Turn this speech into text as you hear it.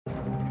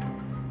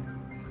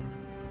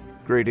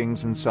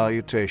Greetings and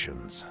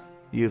salutations.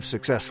 You've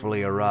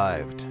successfully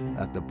arrived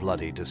at the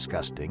Bloody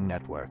Disgusting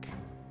Network.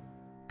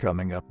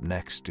 Coming up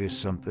next is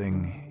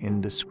something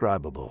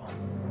indescribable,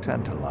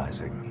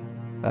 tantalizing,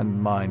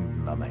 and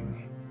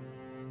mind-numbing.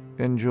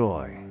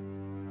 Enjoy.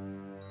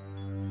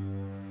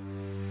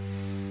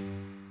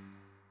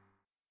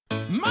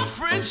 My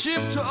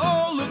friendship to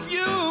all of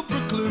you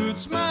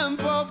precludes my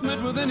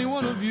involvement with any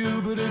one of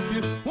you. But if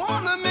you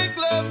wanna make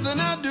love, then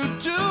I do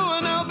too,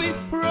 and I'll be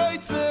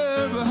right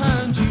there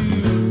behind you.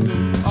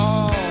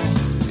 All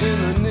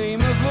in the name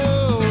of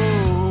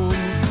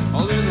oh,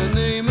 all in the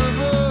name of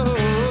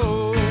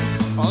oh,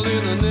 all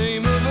in the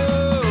name of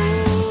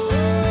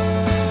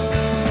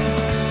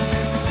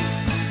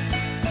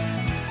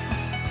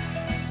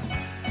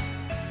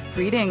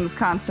Greetings,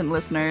 constant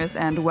listeners,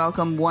 and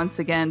welcome once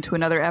again to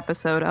another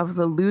episode of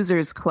The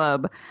Losers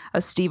Club,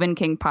 a Stephen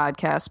King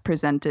podcast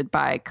presented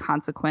by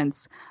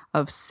Consequence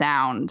of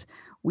Sound.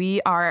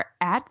 We are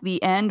at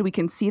the end. We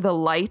can see the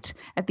light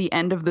at the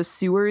end of the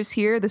sewers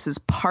here. This is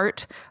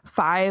part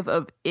 5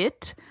 of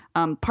It,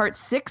 part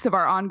 6 of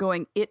our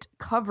ongoing It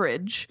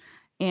coverage.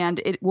 And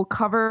it will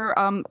cover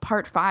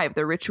part 5,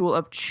 The Ritual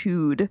of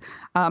Chüd.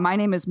 My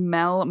name is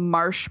Mel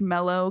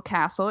Marshmallow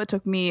Castle. It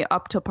took me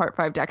up to part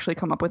 5 to actually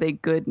come up with a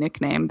good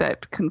nickname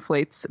that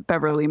conflates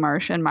Beverly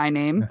Marsh and my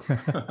name.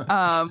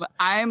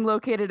 I'm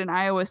located in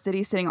Iowa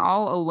City, sitting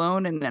all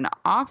alone in an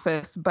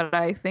office, but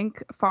I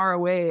think far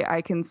away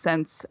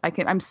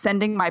I'm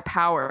sending my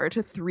power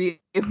to 3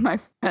 of my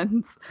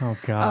friends. Oh,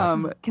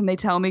 God. Can they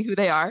tell me who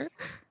they are?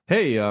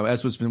 Hey,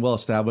 as what's been well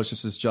established,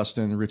 this is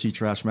Justin Richie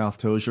Trashmouth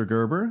Tozier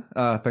Gerber.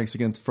 Thanks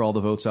again for all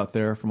the votes out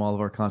there from all of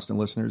our constant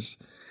listeners.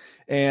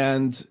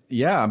 And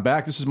yeah, I'm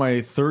back. This is my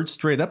 3rd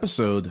straight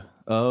episode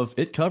of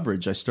It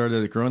coverage. I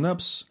started at Grown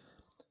Ups,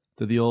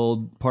 did the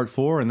old part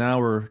 4, and now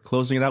we're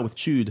closing it out with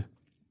Chüd.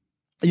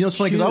 You know, it's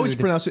funny because I always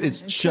pronounce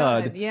it's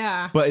Chud.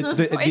 Yeah. But it's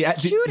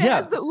Chüd. It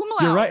has the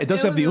umlaut. You're right. It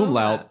does have the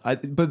umlaut.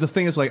 But the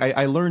thing is, like,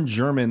 I learned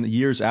German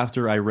years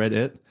after I read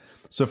it.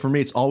 So for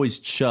me, it's always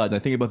Chud. I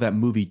think about that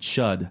movie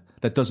Chud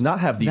that does not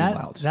have the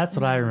umlaut. That's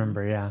what I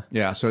remember. Yeah.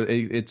 Yeah. So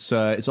it's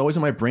always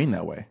in my brain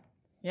that way.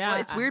 Yeah.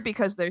 Well, it's weird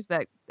because there's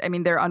that. I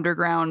mean, they're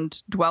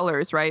underground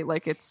dwellers, right?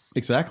 Like it's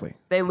exactly.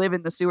 They live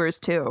in the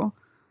sewers too.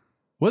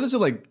 What is it,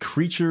 like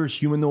creature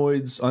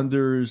humanoids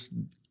under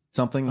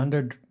something?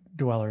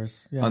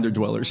 Underdwellers. Yeah.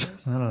 Underdwellers.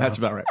 I don't know. That's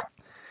about right.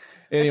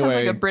 That Anyway, sounds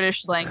like a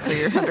British slang for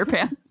your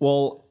underpants.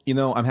 Well, you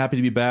know, I'm happy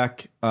to be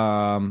back.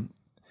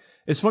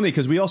 It's funny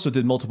because we also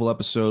did multiple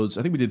episodes.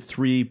 I think we did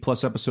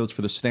 3+ episodes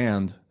for The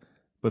Stand,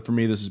 but for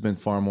me, this has been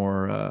far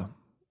more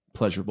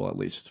pleasurable, at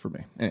least for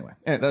me. Anyway,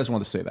 I just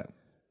wanted to say that.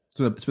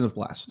 So it's been a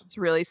blast. It's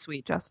really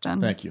sweet,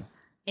 Justin. Thank you.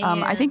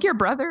 I think your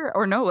brother,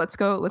 or no, let's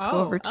go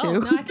over to. Oh,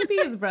 no, I could be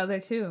his brother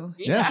too.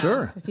 Yeah,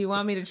 sure. If you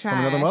want me to try.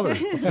 From another mother.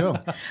 Let's go.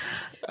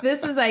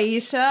 This is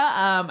Aisha.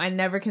 I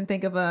never can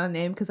think of a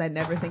name because I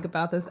never think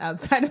about this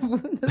outside of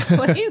this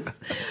place.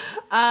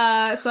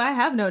 So I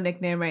have no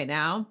nickname right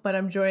now, but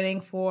I'm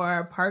joining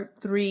for part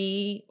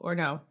 3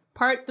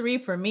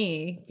 for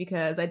me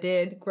because I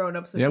did Grown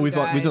Ups with you we've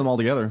done them all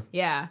together.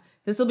 Yeah.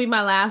 This will be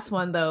my last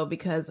one though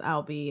because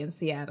I'll be in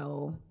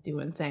Seattle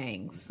doing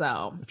things.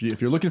 So if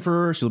you're looking for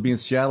her, she'll be in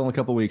Seattle in a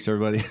couple weeks.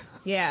 Everybody.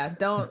 Yeah,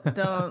 don't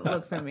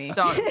look for me.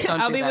 Don't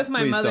I'll be with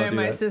my Please mother and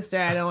my that.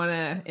 sister. I don't want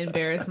to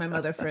embarrass my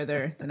mother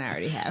further than I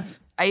already have.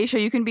 Aisha,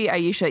 you can be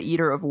Aisha,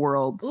 Eater of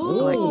Worlds.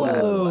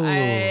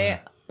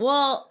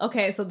 Well,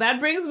 okay, so that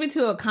brings me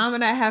to a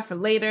comment I have for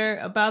later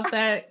about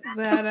that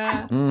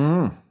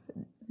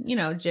you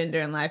know,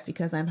 gender in life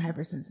because I'm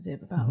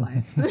hypersensitive about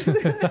life.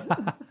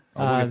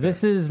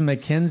 This is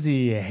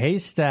Mackenzie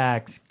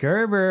Haystacks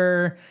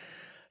Gerber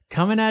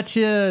coming at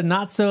you,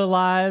 not so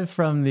live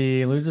from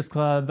the Losers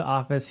Club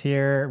office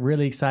here.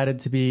 Really excited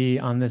to be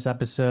on this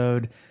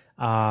episode.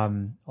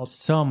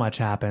 So much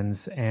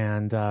happens,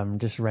 and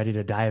just ready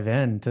to dive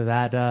into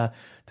that to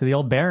the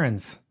old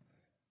Barons.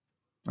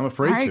 I'm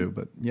afraid to,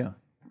 but yeah.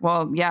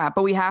 Well, yeah,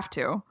 but we have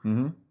to.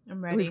 Mm-hmm.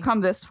 I'm ready. We've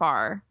come this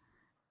far.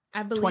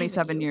 I believe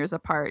 27 years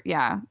apart.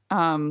 Yeah.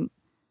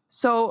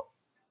 So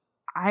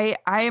I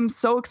am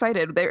so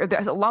excited.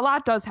 There's a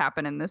lot does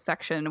happen in this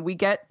section. We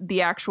get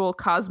the actual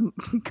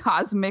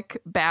cosmic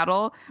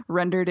battle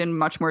rendered in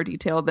much more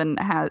detail than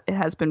it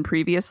has been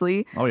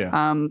previously. Oh yeah.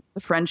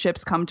 The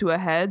friendships come to a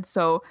head.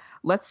 So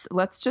let's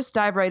just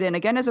dive right in.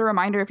 Again, as a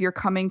reminder, if you're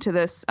coming to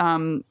this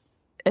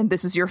and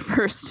this is your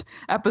first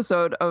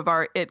episode of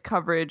our It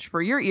coverage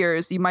for your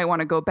ears, you might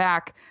want to go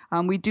back.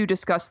 We do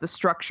discuss the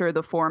structure,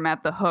 the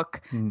format, the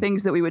hook,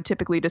 things that we would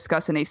typically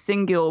discuss in a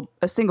single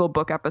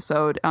book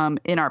episode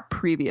in our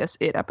previous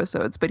It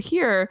episodes. But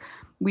here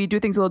we do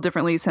things a little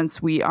differently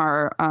since we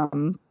are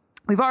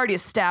we've already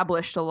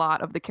established a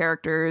lot of the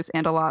characters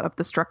and a lot of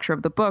the structure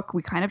of the book.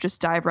 We kind of just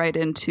dive right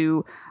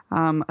into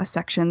a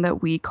section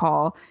that we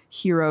call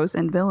Heroes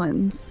and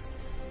Villains.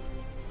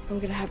 I'm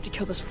gonna have to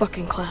kill this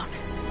fucking clown.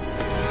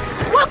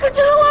 Welcome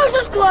to the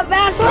Losers Club,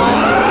 asshole!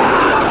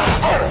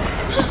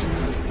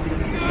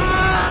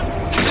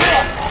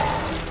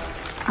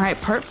 All right,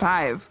 part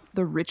 5,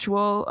 The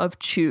Ritual of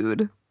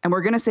Chüd. And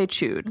we're going to say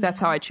Chüd. That's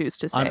how I choose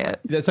to say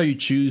it. That's how you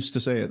choose to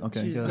say it.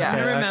 Okay. Yeah, Yeah. I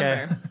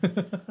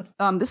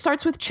remember. This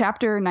starts with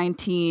chapter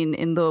 19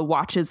 in the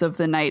Watches of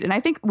the Night. And I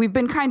think we've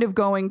been kind of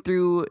going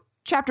through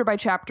chapter by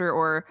chapter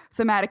or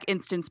thematic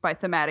instance by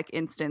thematic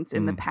instance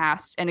in the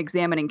past and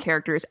examining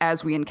characters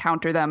as we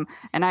encounter them.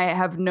 And I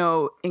have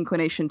no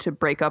inclination to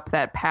break up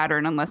that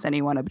pattern unless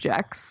anyone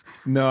objects.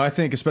 No, I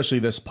think especially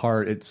this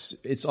part,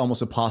 it's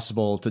almost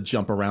impossible to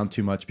jump around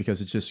too much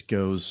because it just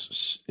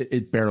goes,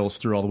 it barrels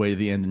through all the way to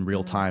the end in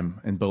real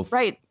time in both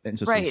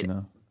instances. Right. You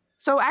know?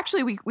 So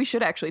actually, we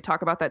should actually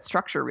talk about that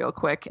structure real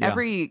quick. Yeah.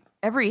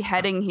 Every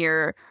heading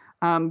here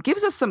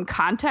gives us some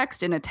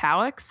context in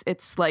italics.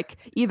 It's like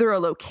either a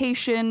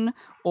location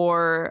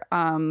or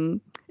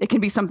it can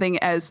be something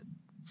as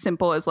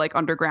simple as like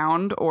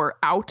underground or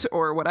out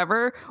or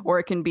whatever, or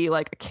it can be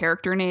like a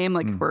character name,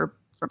 like from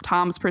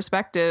Tom's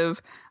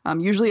perspective,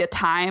 usually a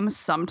time,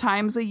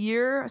 sometimes a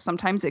year.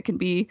 Sometimes it can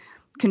be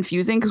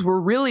confusing because we're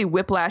really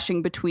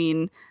whiplashing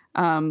between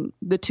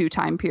the two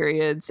time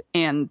periods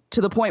and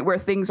to the point where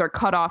things are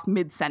cut off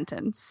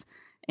mid-sentence.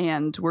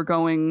 And we're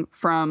going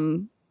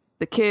from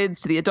the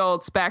kids to the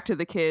adults, back to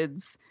the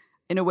kids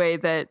in a way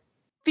that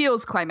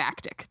feels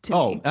climactic to me.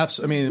 Oh,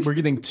 absolutely. I mean, we're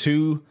getting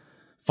two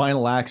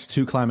final acts,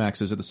 two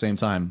climaxes at the same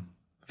time.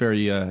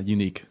 Very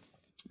unique.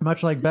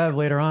 Much like Bev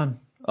later on.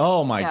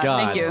 Oh my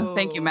God.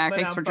 Thank you, Mac.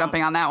 Thanks for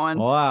jumping on that one.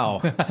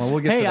 Wow. Well, we'll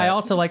get to that. I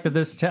also like that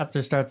this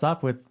chapter starts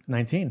off with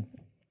 19.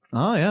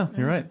 Oh yeah,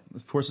 you're right.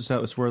 Of course,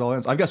 it's where it all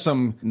ends. I've got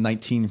some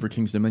 19 for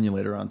King's Dominion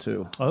later on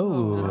too.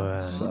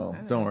 Oh, so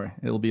don't worry,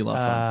 it'll be a lot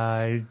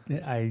of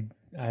fun.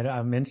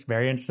 I'm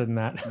very interested in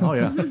that. Oh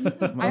yeah.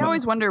 I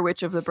always wonder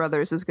which of the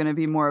brothers is going to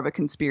be more of a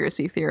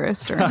conspiracy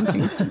theorist or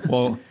anything.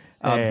 Well,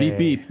 beep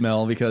beep,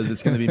 Mel, because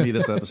it's going to be me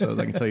this episode.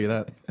 I can tell you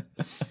that.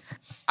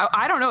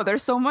 I don't know.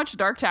 There's so much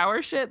Dark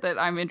Tower shit that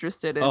I'm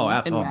interested in. Oh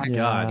Mac. my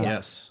God,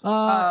 yes.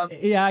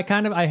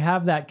 I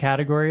have that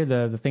category,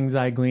 the things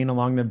I glean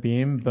along the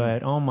beam,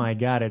 but oh my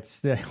God,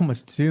 it's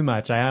almost too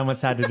much. I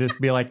almost had to just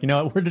be like, you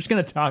know what, we're just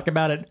going to talk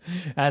about it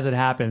as it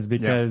happens,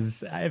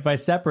 because if I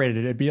separated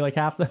it, it'd be like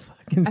half the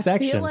fucking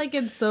section. I feel like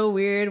it's so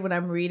weird when I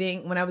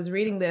was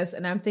reading this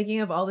and I'm thinking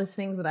of all these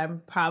things that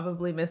I'm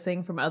probably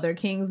missing from other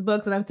King's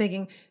books, and I'm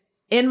thinking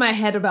in my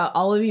head about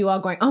all of you all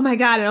going, oh my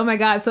God, and oh my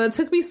God. So it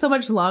took me so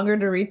much longer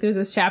to read through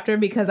this chapter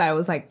because I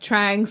was like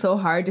trying so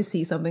hard to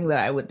see something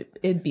that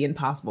it'd be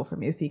impossible for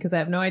me to see because I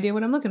have no idea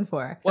what I'm looking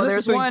for. Well,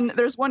 there's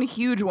one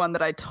huge one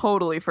that I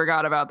totally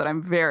forgot about that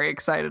I'm very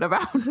excited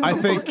about. I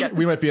think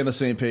we might be on the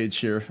same page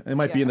here. It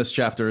might be in this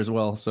chapter as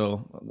well.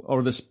 So,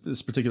 or this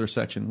particular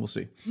section, we'll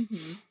see.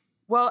 Mm-hmm.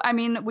 Well, I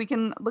mean, we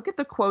can look at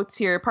the quotes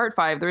here. Part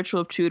 5, The Ritual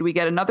of Chüd. We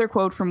get another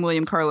quote from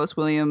William Carlos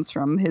Williams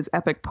from his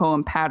epic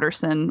poem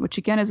Patterson, which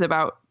again is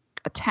about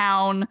a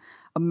town,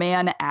 a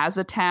man as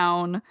a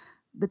town,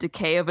 the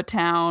decay of a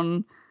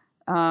town.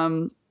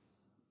 And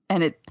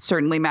it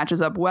certainly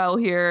matches up well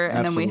here.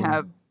 And Absolutely. then we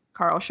have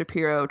Carl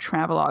Shapiro,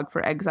 Travelogue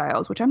for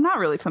Exiles, which I'm not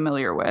really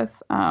familiar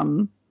with.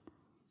 And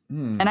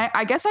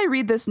I guess I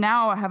read this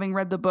now, having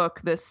read the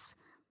book,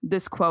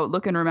 this quote,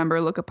 look and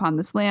remember, look upon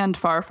this land,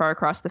 far, far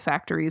across the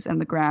factories and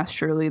the grass,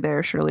 surely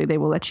they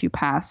will let you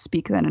pass.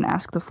 Speak then and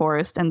ask the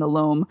forest and the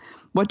loam,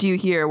 what do you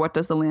hear? What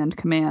does the land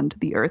command?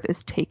 The earth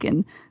is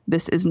taken.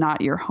 This is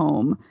not your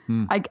home.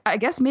 I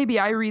guess maybe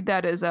I read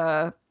that as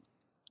a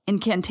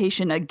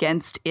incantation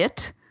against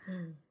it.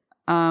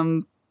 But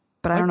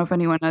I don't know if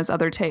anyone has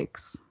other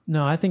takes.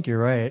 No, I think you're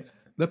right.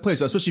 That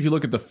plays, especially if you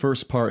look at the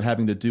first part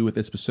having to do with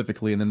it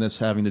specifically, and then this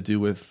having to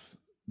do with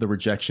the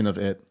rejection of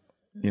it.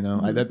 You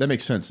know, that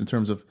makes sense in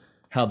terms of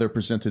how they're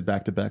presented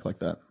back to back like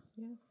that.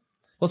 Yeah.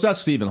 Let's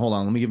ask Steven. Hold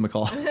on. Let me give him a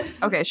call.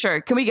 Okay, sure.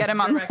 Can we get him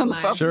on the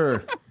phone?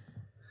 Sure.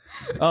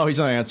 Oh, he's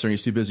not answering.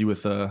 He's too busy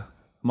with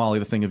Molly,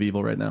 the Thing of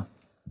Evil right now.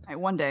 All right,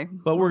 one day.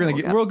 But we'll go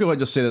ahead and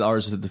just say that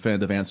ours is the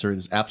definitive answer.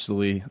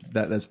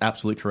 That's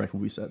absolutely correct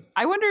what we said.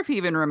 I wonder if he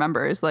even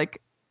remembers.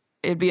 Like,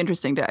 it'd be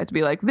interesting to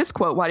be like, this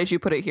quote, why did you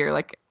put it here?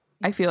 Like,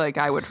 I feel like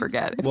I would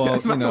forget.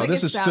 Well, you know,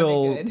 this is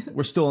still,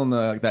 we're still in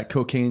that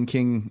Cocaine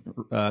King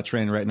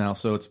train right now,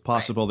 so it's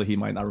possible that he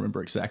might not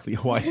remember exactly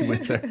why he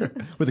went there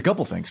with a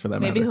couple things for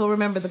that matter. Maybe he'll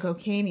remember the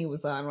cocaine he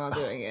was on while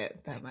doing it.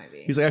 That might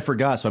be. He's like, I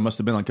forgot, so I must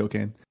have been on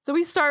cocaine. So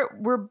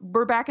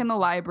we're back in the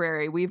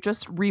library. We've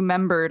just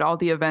remembered all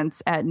the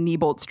events at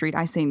Niebolt Street.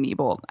 I say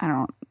Niebolt. I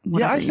don't.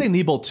 Yeah, I say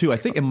Niebolt too. I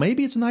think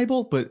maybe it's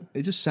Niebolt, but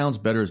it just sounds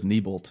better as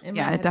Niebolt.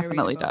 Yeah, it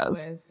definitely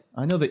does.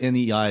 I know the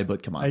NEI,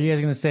 but come on. Are you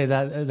guys going to say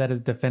that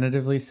it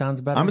definitively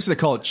sounds better? I'm just going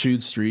to call it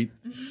Chüd Street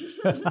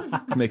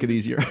to make it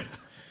easier.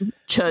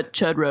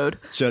 Chud Road.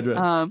 Chud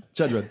Road.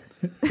 Chud Road.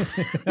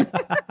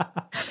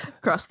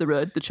 Across the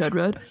road, the Chud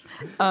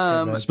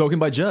Road. Spoken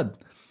by Judd.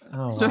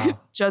 Oh, wow.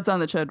 Judd's on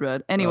the Chud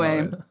Road.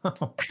 Anyway,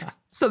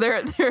 so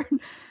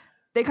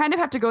they kind of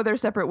have to go their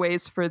separate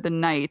ways for the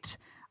night.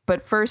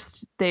 But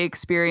first, they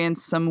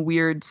experience some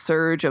weird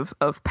surge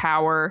of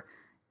power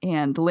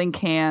and link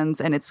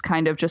hands, and it's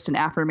kind of just an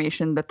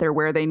affirmation that they're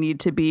where they need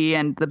to be,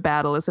 and the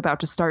battle is about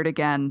to start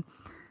again.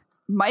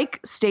 Mike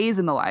stays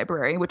in the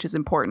library, which is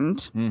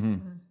important. Mm-hmm.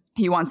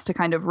 he wants to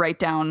kind of write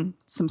down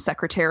some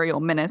secretarial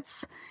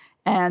minutes,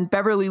 and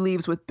Beverly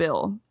leaves with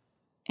Bill.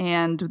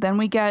 And then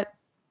we get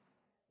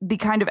the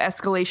kind of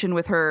escalation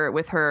with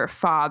her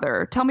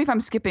father. Tell me if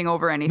I'm skipping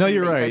over anything. No,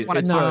 you're right.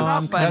 It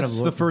does.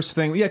 That's the first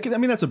thing. Yeah, I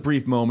mean, that's a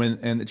brief moment,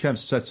 and it kind of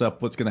sets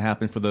up what's going to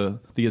happen for the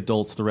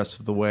adults the rest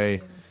of the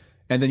way.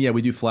 And then, yeah,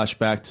 we do flash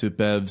back to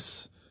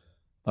Bev's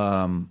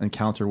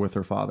encounter with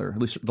her father, at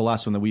least the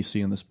last one that we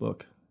see in this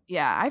book.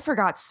 Yeah, I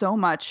forgot so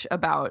much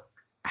about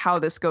how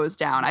this goes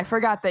down. I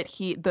forgot that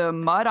the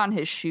mud on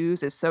his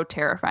shoes is so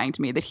terrifying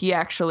to me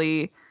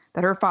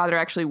that her father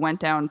actually went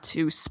down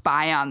to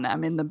spy on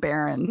them in the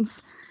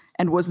Barrens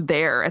and was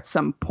there at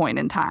some point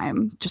in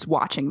time just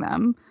watching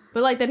them.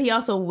 But like that he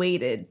also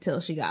waited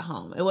till she got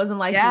home. It wasn't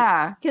like,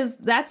 because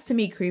that's to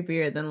me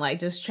creepier than like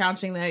just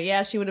trouncing there.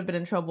 Yeah, she would have been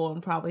in trouble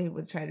and probably he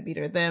would try to beat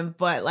her then.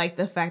 But like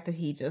the fact that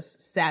he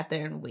just sat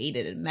there and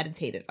waited and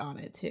meditated on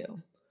it too.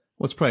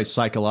 Well, it's probably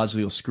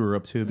psychologically will screw her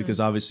up too, because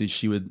obviously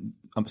she would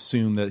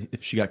assume that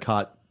if she got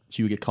caught,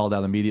 she would get called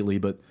out immediately.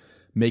 But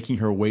making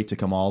her wait to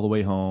come all the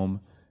way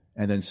home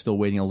and then still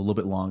waiting a little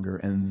bit longer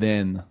and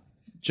then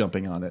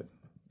jumping on it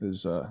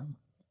is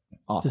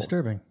awful.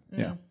 Disturbing.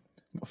 Yeah.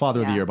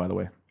 Father of the Year, by the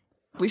way.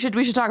 We should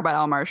talk about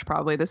Elmarsh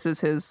probably. This is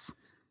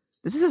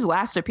his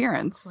last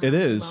appearance. It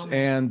is.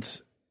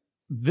 And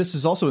this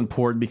is also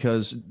important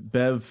because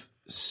Bev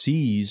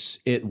sees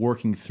it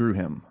working through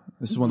him.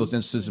 This is one of those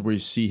instances where you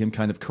see him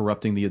kind of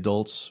corrupting the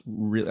adults.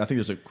 I think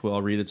there's a quote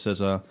I'll read. It says,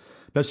 Bev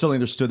suddenly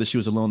understood that she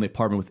was alone in the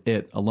apartment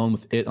alone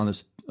with it on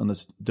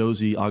this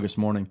dozy August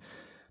morning.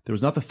 There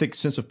was not the thick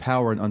sense of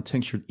power and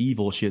untinctured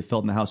evil she had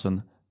felt in the house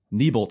on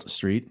Niebolt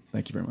Street,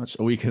 thank you very much,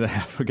 a week and a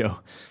half ago.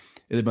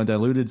 It had been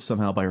diluted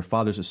somehow by her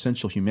father's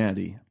essential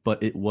humanity,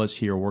 but it was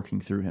here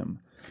working through him.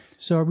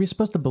 So are we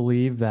supposed to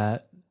believe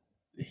that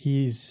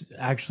he's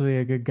actually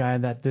a good guy,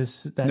 that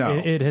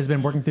it has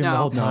been working through him the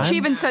whole time?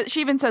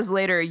 She even says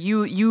later,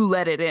 you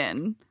let it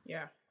in.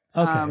 Yeah.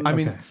 Okay. I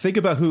mean, think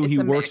about who he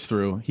works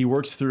through. He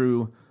works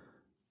through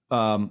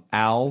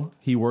Al.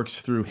 He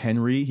works through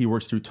Henry. He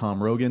works through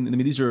Tom Rogan. I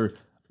mean, these are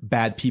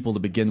bad people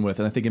to begin with,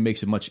 and I think it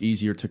makes it much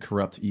easier to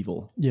corrupt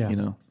evil. Yeah. You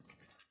know?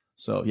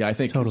 So, yeah, I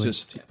think totally.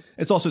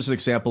 it's also just an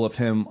example of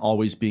him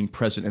always being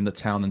present in the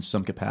town in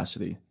some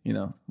capacity, you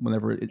know,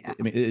 whenever it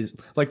is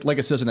like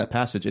it says in that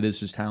passage, it is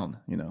his town,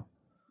 you know.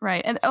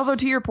 Right. And although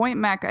to your point,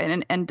 Mac,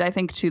 and I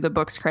think to the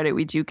book's credit,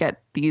 we do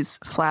get these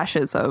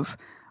flashes of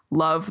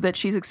love that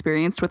she's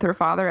experienced with her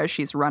father as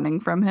she's running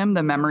from him,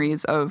 the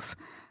memories of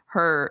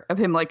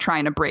him like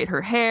trying to braid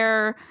her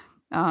hair,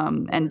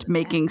 and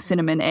making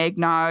cinnamon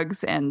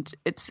eggnogs, and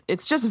it's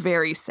just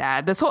very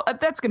sad. That's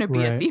going to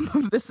be a theme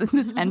of this.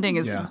 This ending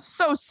is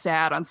so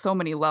sad on so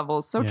many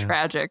levels, so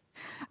tragic.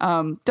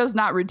 Does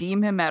not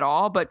redeem him at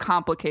all, but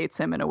complicates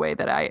him in a way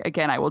that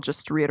I will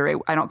just reiterate,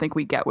 I don't think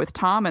we get with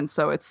Tom, and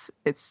so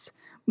it's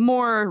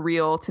more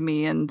real to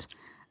me, and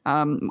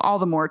all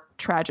the more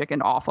tragic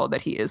and awful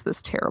that he is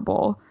this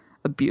terrible,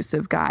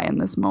 abusive guy in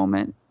this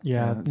moment.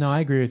 Yeah, no,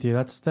 I agree with you.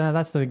 That's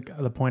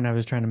the point I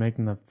was trying to make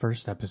in the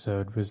first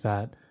episode, was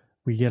that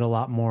we get a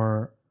lot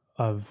more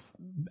of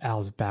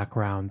Al's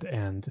background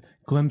and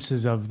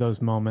glimpses of those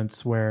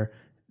moments where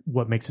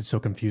what makes it so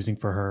confusing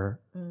for her,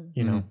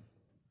 you know.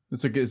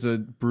 It's a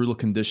brutal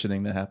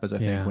conditioning that happens, I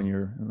think,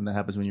 when that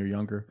happens when you're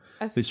younger.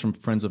 At least from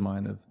friends of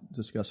mine have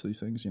discussed these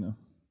things, you know.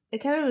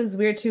 It kind of was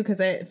weird too,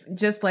 because I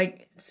just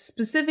like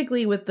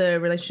specifically with the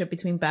relationship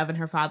between Bev and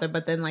her father,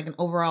 but then like an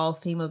overall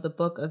theme of the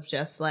book of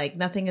just like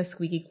nothing is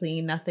squeaky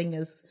clean, nothing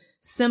is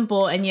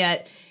simple, and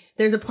yet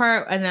there's a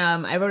part, and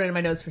I wrote it in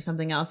my notes for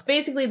something else.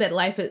 Basically, that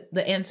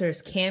the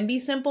answers can be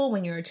simple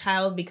when you're a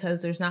child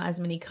because there's not as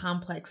many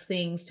complex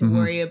things to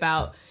worry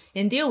about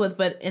and deal with,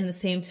 but in the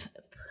same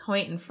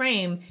point and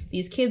frame,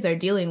 these kids are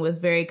dealing with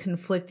very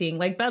conflicting,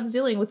 like Bev's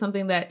dealing with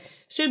something that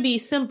should be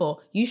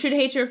simple. You should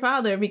hate your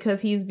father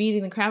because he's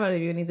beating the crap out of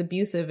you and he's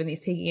abusive and he's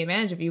taking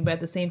advantage of you. But at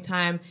the same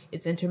time,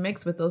 it's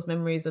intermixed with those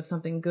memories of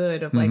something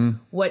good, of like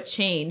what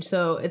changed.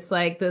 So it's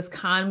like this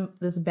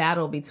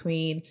battle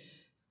between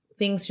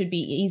things should be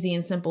easy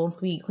and simple and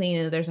squeaky clean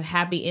and there's a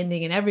happy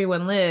ending and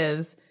everyone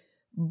lives.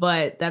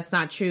 But that's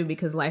not true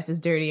because life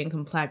is dirty and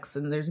complex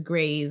and there's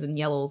grays and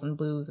yellows and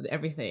blues and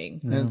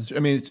everything.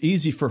 And it's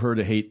easy for her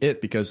to hate it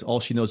because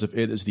all she knows of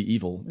it is the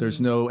evil. There's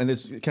no, and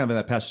it's kind of in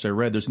that passage I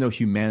read, there's no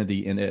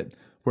humanity in it.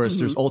 Whereas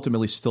there's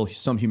ultimately still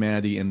some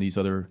humanity in these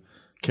other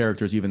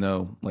characters, even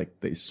though like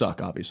they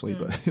suck, obviously,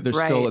 but there's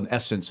still an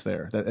essence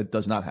there that it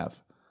does not have.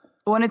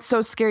 Well, and it's so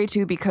scary,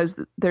 too, because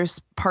there's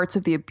parts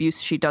of the abuse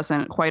she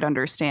doesn't quite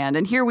understand.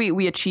 And here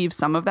we achieve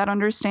some of that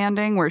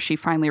understanding where she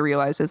finally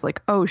realizes,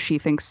 like, oh, she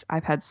thinks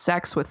I've had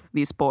sex with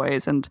these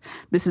boys. And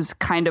this is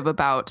kind of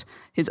about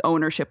his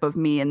ownership of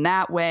me in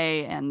that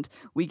way. And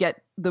we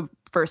get the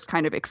first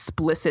kind of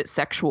explicit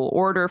sexual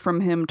order from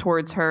him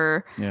towards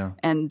her. Yeah.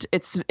 And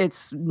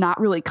it's not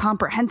really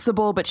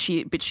comprehensible, but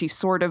she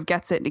sort of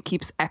gets it. And it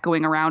keeps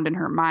echoing around in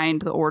her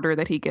mind, the order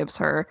that he gives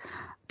her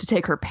to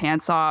take her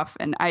pants off,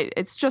 and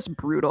it's just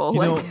brutal.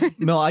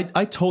 Mel, I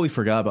totally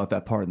forgot about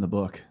that part in the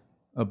book.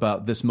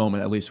 about this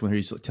moment, at least when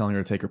he's telling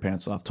her to take her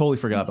pants off. Totally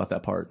forgot about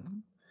that part.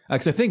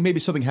 Because I think maybe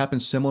something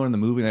happened similar in the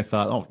movie, and I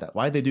thought, oh,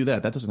 why did they do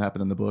that? That doesn't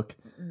happen in the book.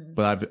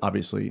 But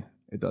obviously,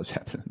 it does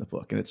happen in the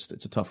book, and it's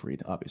a tough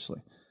read,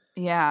 obviously.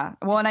 Yeah.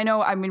 Well, and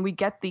I mean, we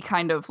get the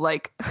kind of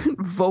like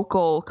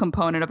vocal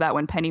component of that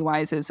when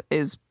Pennywise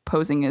is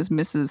posing as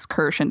Mrs.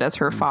 Kirsch and as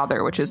her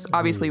father, which is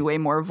obviously way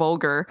more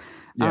vulgar.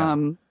 Yeah.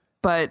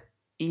 But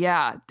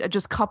yeah,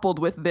 just coupled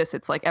with this,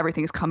 it's like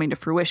everything's coming to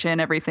fruition.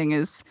 Everything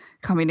is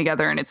coming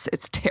together, and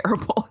it's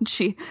terrible. And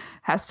she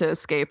has to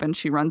escape, and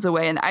she runs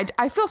away. And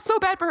I feel so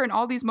bad for her in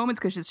all these moments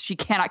because she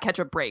cannot catch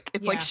a break.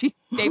 It's like she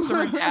escapes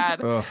from her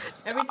dad.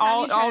 Every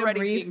time you try to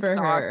breathe for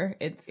her,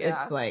 it's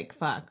like,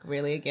 fuck,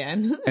 really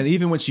again? And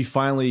even when she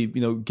finally,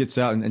 gets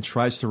out and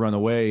tries to run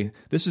away,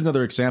 this is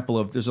another example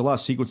of, there's a lot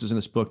of sequences in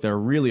this book that are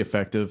really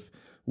effective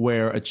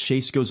where a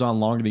chase goes on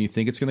longer than you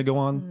think it's going to go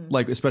on.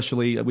 Like,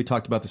 especially, we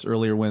talked about this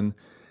earlier when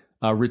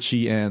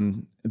Richie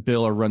and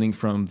Bill are running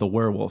from the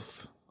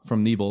werewolf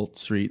from Nebel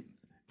Street,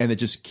 and it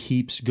just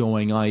keeps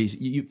going on.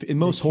 In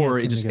most horror,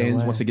 it just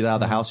ends once they get out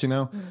of the house,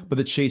 but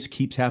the chase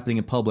keeps happening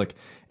in public.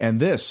 And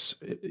this,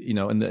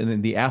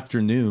 in the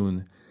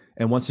afternoon,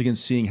 and once again,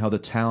 seeing how the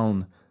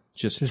town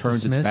just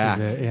turns its back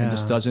and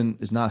just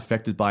is not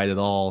affected by it at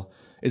all.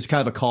 It's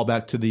kind of a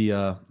callback to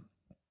the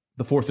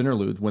fourth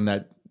interlude when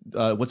that,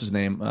 what's his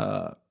name?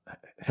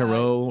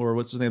 Hero, or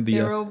what's his name?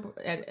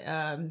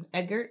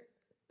 Edgar?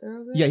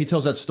 Yeah, he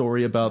tells that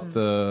story about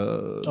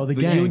the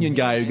union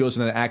guy who goes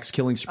in an axe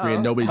killing spree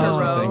and nobody does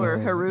anything. Or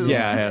Haru.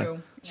 Yeah.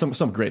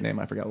 Some great name,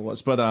 I forgot what it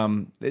was. But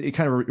it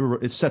kind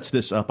of it sets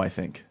this up, I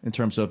think, in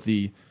terms of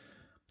the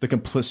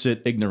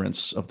complicit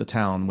ignorance of the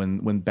town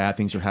when bad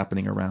things are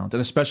happening around,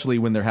 and especially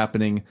when they're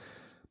happening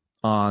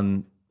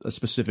on a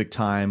specific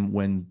time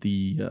when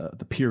the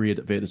period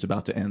of it is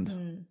about to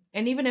end.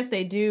 And even if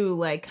they do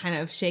like kind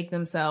of shake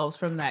themselves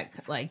from that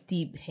like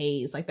deep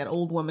haze, like that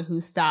old woman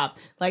who stopped,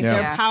 like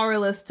they're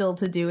powerless still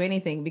to do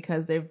anything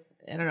because I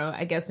don't know,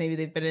 I guess maybe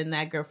they've been in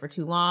that grip for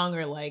too long,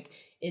 or like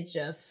it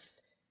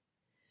just,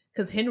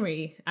 because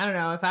Henry, I don't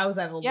know, if I was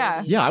that old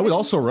lady. Yeah, I would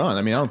also run.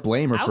 I mean, I don't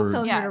blame her I for... was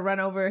telling her to run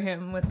over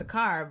him with the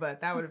car,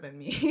 but that would have been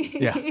me.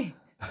 Yeah,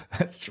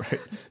 that's right.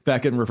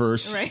 Back in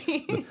reverse.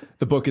 Right.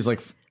 The book is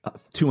like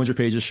 200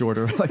 pages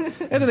shorter.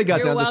 And then they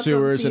got down the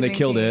sewers and they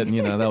killed it,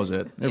 and that was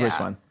it. Everybody's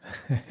fine.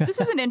 This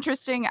is an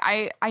interesting,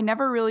 I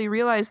never really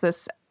realized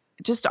this,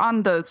 just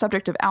on the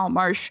subject of Al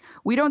Marsh.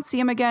 We don't see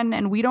him again,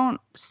 and we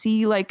don't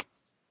see, like,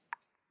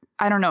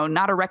 I don't know,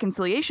 not a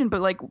reconciliation,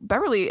 but like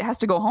Beverly has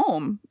to go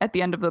home at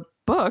the end of the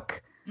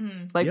book.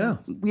 We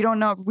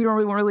don't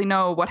really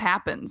know what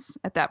happens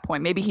at that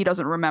point. Maybe he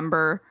doesn't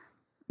remember,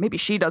 maybe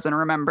she doesn't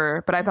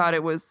remember, but I thought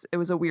it was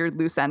a weird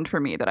loose end for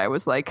me that I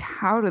was like,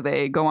 how do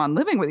they go on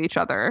living with each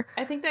other?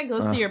 I think that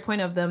goes to your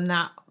point of them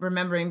not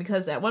remembering,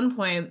 because at one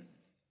point,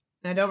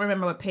 I don't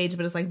remember what page,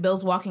 but it's like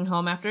Bill's walking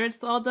home after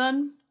it's all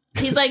done.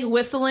 He's like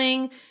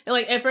whistling.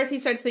 Like at first he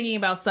starts thinking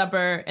about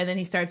supper, and then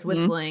he starts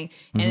whistling,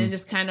 and it's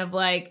just kind of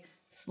like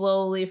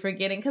slowly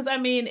forgetting. Because I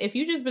mean, if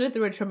you've just been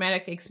through a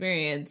traumatic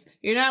experience,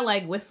 you're not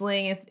like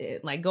whistling,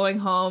 like going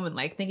home and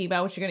like thinking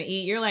about what you're gonna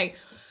eat. You're like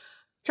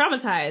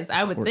traumatized,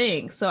 I would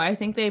think. So I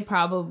think they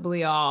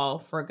probably all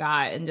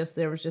forgot, and just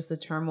there was just the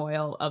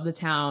turmoil of the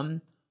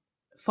town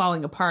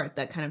falling apart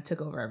that kind of took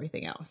over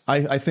everything else.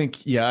 I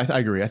think, I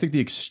agree. I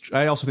think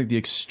I also think the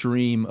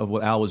extreme of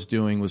what Al was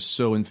doing was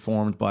so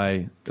informed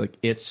by like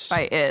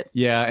by it.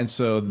 Yeah, and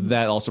so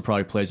that also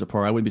probably plays a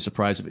part. I wouldn't be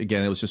surprised if,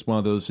 again, it was just one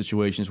of those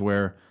situations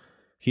where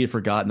he had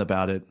forgotten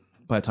about it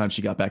by the time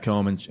she got back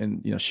home,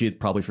 and she had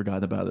probably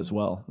forgotten about it as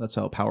well. That's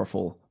how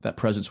powerful that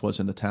presence was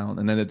in the town.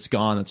 And then it's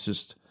gone. It's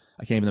just,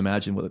 I can't even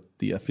imagine what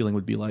the feeling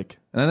would be like.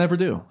 And I never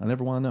do. I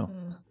never want to know.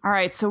 All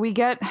right, so we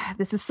get,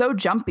 this is so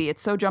jumpy.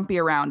 It's so jumpy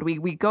around.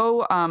 We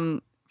go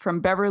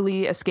from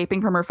Beverly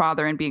escaping from her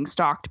father and being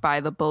stalked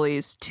by the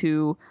bullies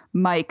to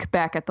Mike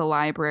back at the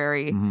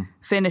library,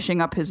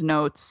 finishing up his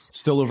notes.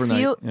 Still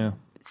overnight.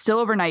 Still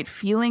overnight,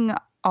 feeling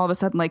all of a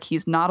sudden like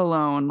he's not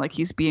alone, like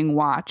he's being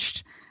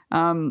watched.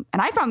 And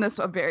I found this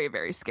a very,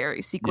 very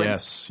scary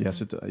sequence.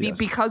 Yes, it does. Yes.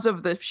 Because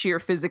of the sheer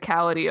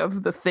physicality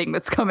of the thing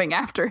that's coming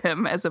after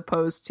him, as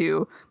opposed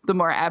to the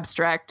more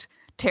abstract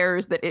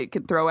terrors that it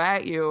can throw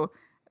at you.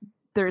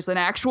 There's an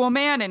actual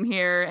man in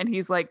here, and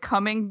he's like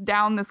coming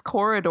down this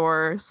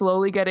corridor,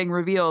 slowly getting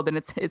revealed, and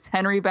it's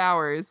Henry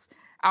Bowers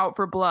out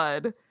for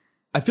blood.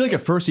 I feel like at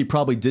first he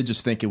probably did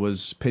just think it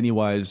was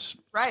Pennywise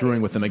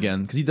screwing with him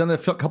again, because he'd done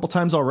it a couple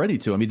times already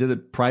to him. He did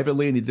it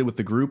privately, and he did it with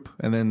the group,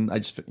 and then I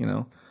just,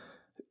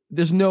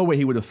 there's no way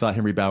he would have thought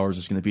Henry Bowers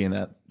was going to be in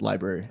that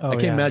library. I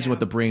can't imagine what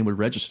the brain would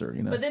register,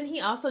 But then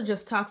he also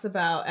just talks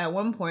about, at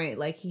one point,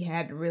 like he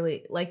had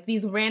really, like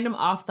these random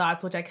off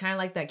thoughts, which I kind of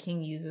like that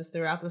King uses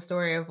throughout the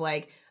story of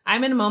like,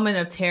 I'm in a moment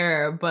of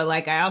terror, but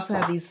like I also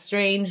have these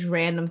strange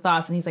random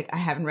thoughts. And he's like, I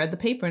haven't read the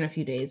paper in a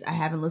few days. I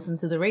haven't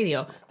listened to the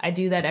radio. I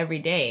do that every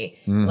day.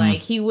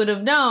 Like he would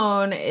have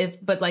known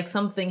but like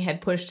something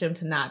had pushed him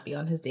to not be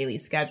on his daily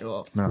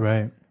schedule.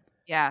 Right.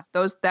 Yeah,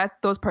 those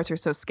parts are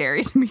so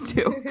scary to me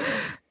too.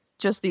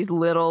 just these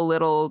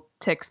little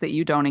ticks that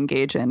you don't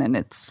engage in, and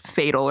it's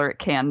fatal, or it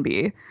can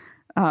be.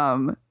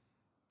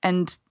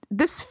 And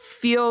this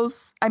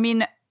feels, I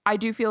mean, I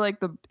do feel like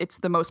it's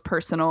the most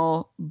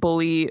personal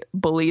bullied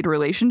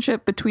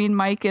relationship between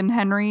Mike and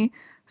Henry.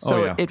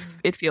 So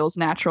it feels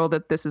natural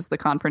that this is the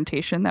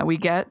confrontation that we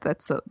get.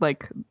 That's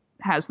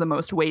has the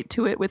most weight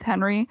to it with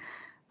Henry.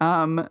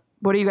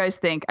 What do you guys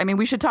think? I mean,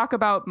 we should talk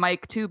about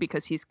Mike too,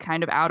 because he's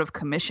kind of out of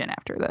commission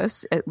after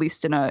this, at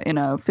least in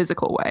a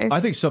physical way. I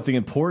think something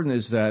important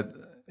is that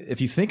if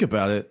you think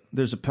about it,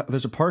 there's a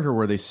part here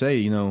where they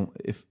say,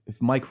 if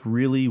Mike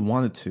really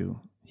wanted to,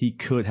 he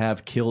could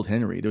have killed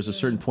Henry. There's a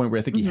certain point where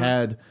I think he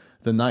had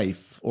the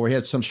knife, or he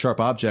had some sharp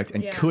object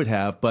and could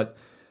have, but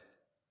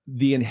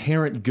the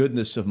inherent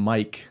goodness of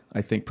Mike,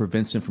 I think,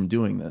 prevents him from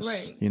doing this.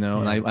 Right.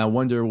 And I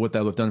wonder what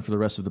that would have done for the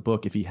rest of the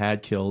book if he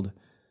had killed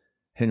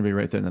Henry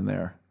right then and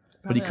there.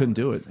 But he couldn't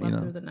do it.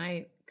 Through the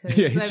night.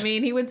 I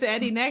mean, he went to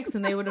Eddie next,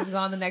 and they would have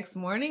gone the next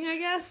morning, I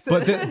guess.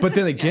 But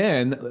then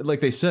again,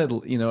 like they said,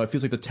 it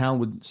feels like the town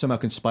would somehow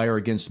conspire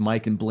against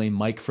Mike and blame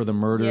Mike for the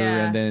murder,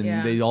 and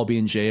then they'd all be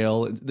in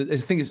jail. I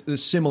think a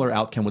similar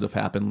outcome would have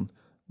happened.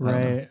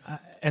 Right.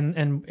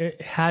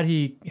 Had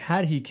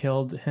he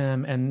killed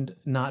him and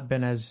not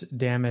been as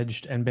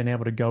damaged and been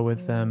able to go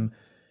with them,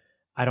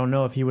 I don't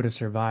know if he would have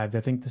survived.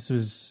 I think this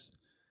was.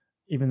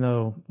 Even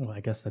though, well, I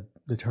guess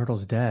the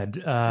turtle's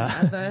dead.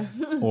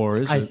 Or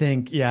is it?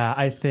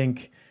 I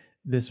think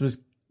this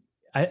was,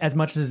 as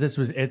much as this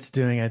was its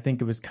doing, I think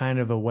it was kind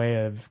of a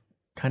way of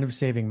kind of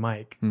saving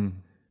Mike.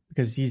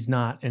 Because he's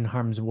not in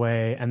harm's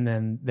way, and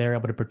then they're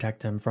able to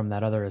protect him from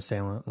that other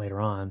assailant later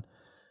on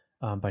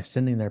by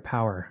sending their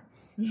power.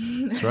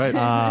 That's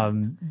right.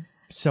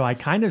 So I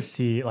kind of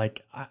see,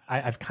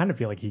 I kind of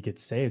feel like he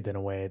gets saved in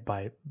a way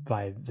by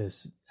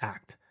this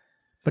act.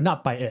 But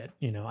not by it,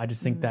 I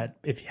just think that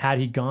had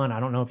he gone, I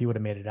don't know if he would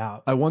have made it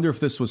out. I wonder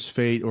if this was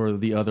fate or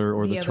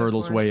the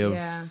turtle's way of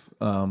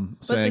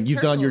saying,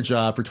 you've done your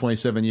job for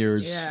 27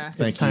 years. Yeah.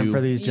 Thank it's time you.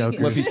 for these jokers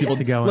let these people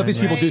to go. Let these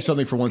people do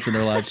something for once in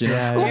their lives.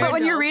 Well, but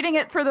when you're reading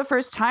it for the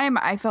first time,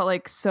 I felt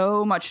like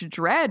so much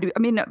dread. I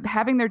mean,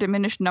 having their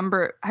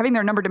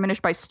number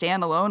diminished by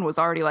Stan alone was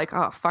already like,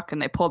 oh fuck,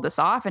 and they pulled this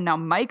off, and now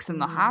Mike's in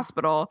the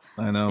hospital.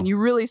 I know, and you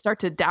really start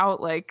to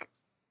doubt,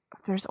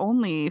 there's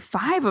only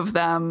 5 of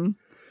them.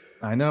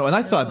 I know, and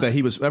I thought that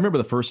he was. I remember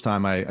the first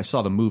time I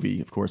saw the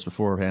movie, of course,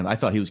 beforehand. I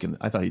thought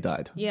I thought he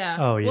died. Yeah.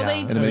 Oh yeah.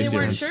 Well, they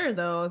weren't sure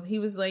though. He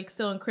was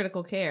still in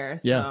critical care.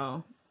 So.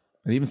 Yeah.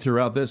 And even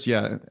throughout this,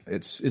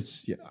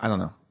 it's I don't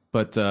know,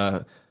 but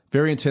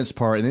very intense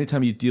part. And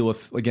anytime you deal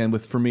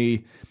with for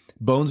me,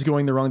 bones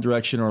going the wrong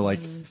direction or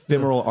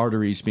femoral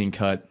arteries being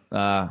cut,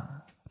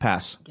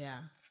 pass. Yeah.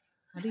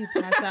 How do you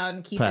pass out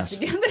and keep it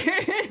together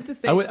at the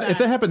same time? If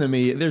that happened to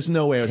me, there's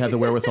no way I would have the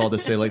wherewithal to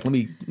say, let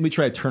me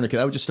try a tourniquet.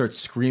 I would just start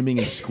screaming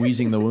and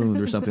squeezing the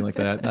wound or something like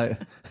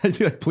that. I'd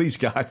be like, please,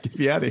 God, get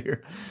me out of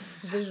here.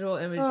 Visual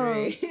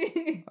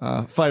imagery.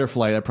 Fight or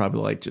flight, I'd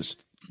probably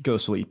just go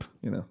sleep,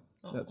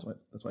 That's my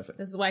thing.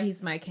 This is why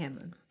he's Mike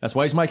Hanlon. That's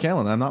why he's Mike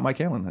Hanlon. I'm not Mike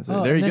Hanlon.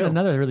 There you go.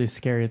 Another really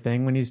scary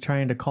thing when he's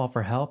trying to call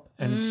for help,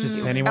 and it's just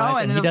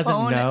Pennywise, and he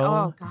doesn't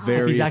know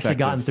if he's actually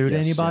gotten through to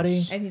anybody.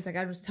 Yes. And he's like,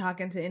 I was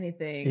talking to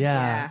anything.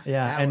 Yeah.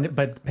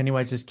 But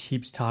Pennywise just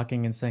keeps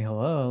talking and saying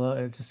hello.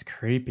 It's just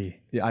creepy.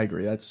 Yeah, I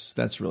agree.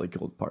 That's really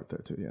cool part there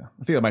too. Yeah,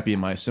 I think that might be in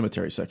my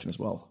cemetery section as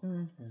well.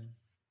 Mm-hmm.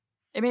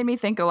 It made me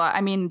think a lot.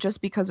 I mean,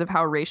 just because of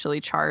how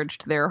racially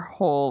charged their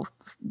whole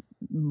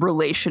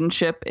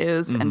relationship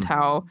is, and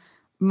how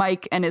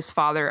Mike and his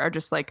father are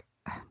just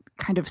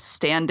kind of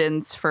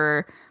stand-ins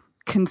for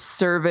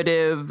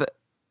conservative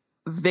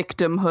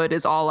victimhood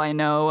is all I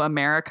know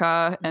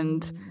America.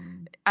 And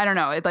I don't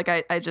know,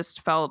 I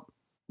just felt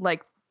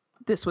like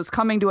this was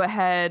coming to a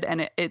head,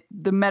 and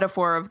the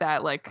metaphor of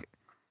that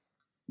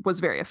was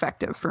very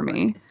effective for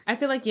me. I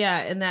feel like,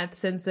 in that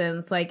sense,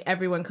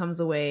 everyone comes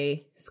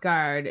away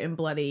scarred and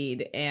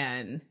bloodied,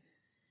 and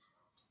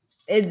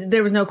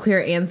there was no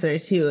clear answer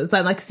too. It's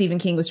not like Stephen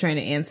King was trying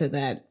to answer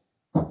that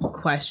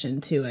question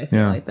too. I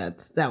feel like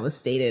that was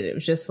stated. It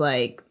was just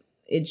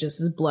it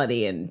just is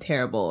bloody and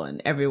terrible,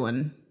 and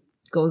everyone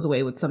goes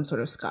away with some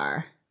sort of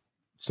scar.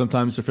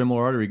 Sometimes the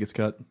femoral artery gets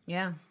cut.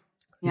 Yeah.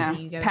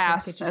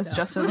 Pass, as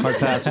Justin. Hard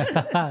pass.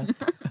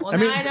 Well,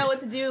 now I know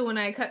what to do when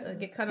I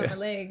get cut on my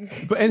leg.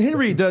 And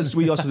Henry does.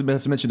 We also have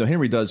to mention though.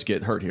 Henry does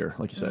get hurt here,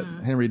 like you said.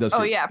 Henry does.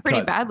 Oh yeah,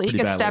 pretty badly. He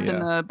gets stabbed in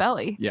the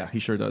belly. Yeah, he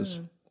sure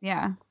does.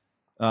 Yeah.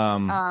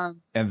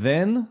 And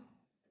then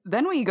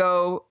we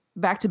go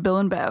back to Bill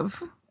and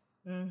Bev.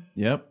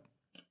 Yep.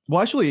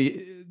 Well,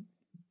 actually,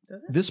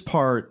 this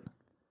part.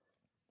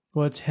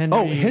 Well, it's Henry.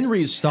 Oh,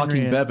 Henry is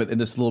stalking Bev in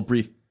this little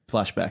brief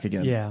flashback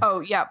again. Yeah.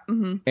 Oh, yeah.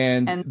 Mm-hmm.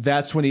 And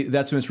that's when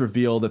it's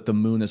revealed that the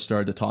moon has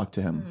started to talk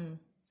to him.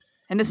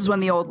 And this is when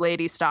the old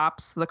lady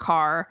stops the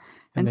car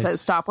and says,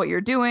 "Stop what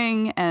you're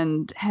doing."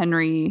 And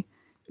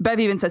Bev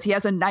even says, "He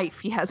has a knife.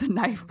 He has a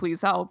knife.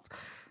 Please help."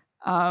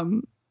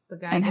 The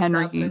guy gets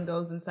up and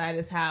goes inside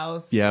his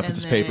house. Yeah, puts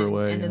his paper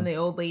away. And then the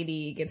old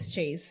lady gets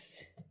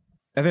chased.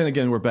 And then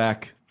again, we're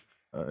back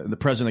in the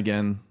present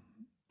again.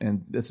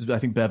 And this is, I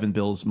think, Bev and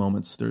Bill's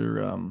moments. They're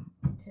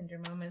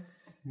Tender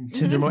moments.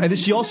 tender moments. And then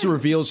she also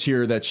reveals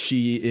here that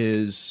she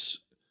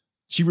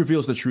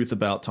reveals the truth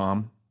about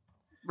Tom.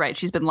 Right.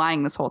 She's been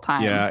lying this whole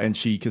time. Yeah, and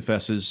she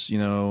confesses,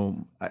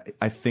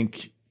 I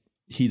think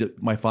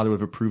my father would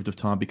have approved of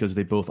Tom because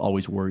they both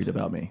always worried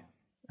about me.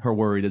 Her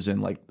worried as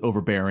in like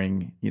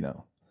overbearing,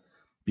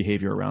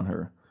 behavior around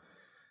her.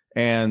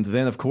 And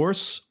then, of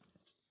course,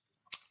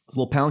 a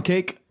little pound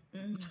cake.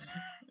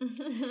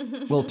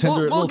 Little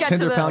tender pound cake. We'll get to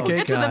the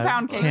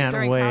pound cake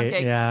during pound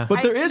cake. Yeah.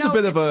 But there is a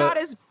bit of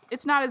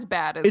it's not as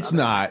bad as It's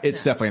not.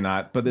 It's definitely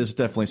not. But there's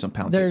definitely some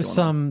pound cake. There's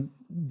some.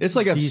 It's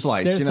like a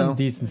slice, There's some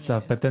decent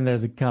stuff, but then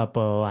there's a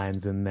couple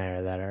lines in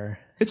there that are.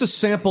 It's a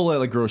sample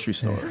at a grocery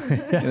store.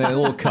 And then a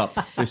little cup.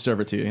 They serve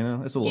it to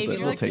you, It's a little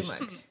bit, a little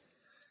taste.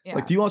 Yeah.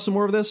 Like, do you want some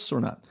more of this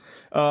or not?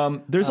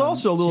 There's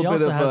also a little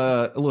bit of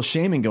a little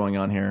shaming going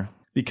on here.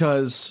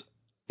 Because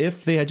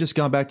if they had just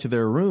gone back to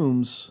their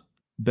rooms,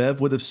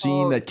 Bev would have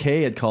seen that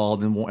Kay had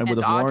called and would have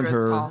warned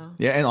her. Called.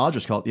 Yeah, and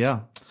Audra's called.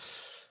 Yeah.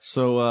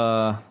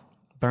 So,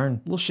 burn. A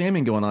little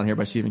shaming going on here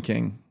by Stephen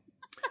King.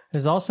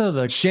 There's also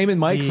the shaming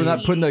Mike for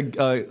not putting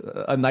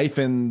a knife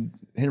in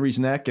Henry's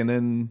neck, and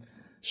then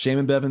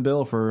shaming Bev and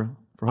Bill for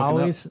hooking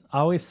up. I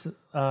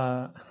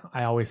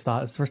always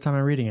thought it's the first time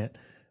I'm reading it.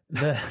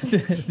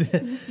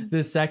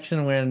 This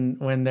section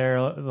when they're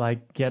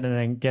like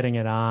getting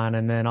it on,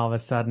 and then all of a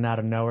sudden out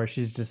of nowhere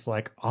she's just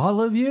like,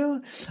 all of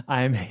you,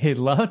 I made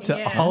love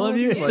to all of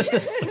you. It's such a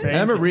strange, I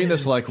remember reading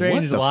this like,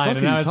 what the line,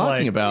 fuck are you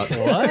talking about?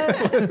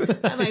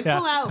 What? I'm like,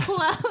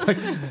 pull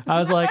out. I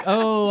was like,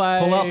 pull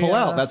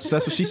out. That's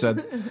what she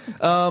said.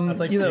 I was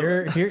like,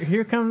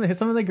 here comes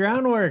some of the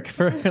groundwork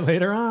for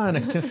later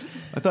on.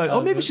 I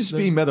thought, maybe she's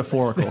being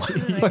metaphorical.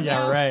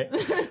 Yeah, right.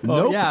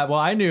 Nope. Yeah, well,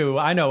 I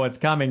know what's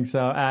coming,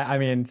 so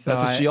that's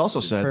what she also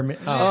said. For me,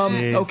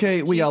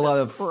 okay, we got a lot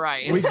of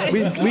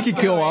we could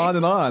go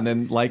on,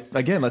 and like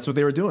again, that's what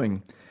they were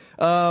doing.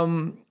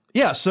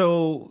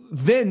 So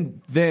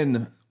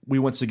then we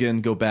once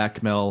again go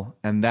back, Mel,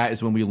 and that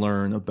is when we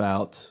learn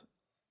about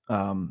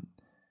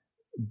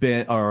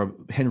Ben or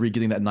Henry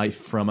getting that knife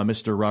from a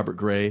Mr. Robert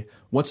Gray.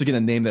 Once again,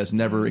 a name that's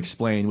never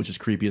explained, which is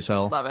creepy as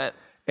hell. Love it.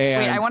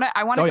 And wait,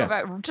 I want to go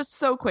back just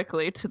so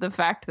quickly to the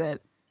fact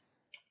that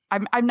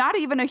I'm not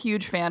even a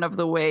huge fan of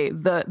the way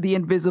the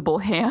invisible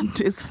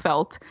hand is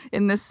felt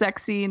in this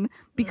sex scene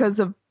because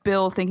of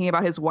Bill thinking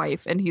about his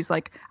wife, and he's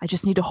like, I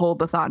just need to hold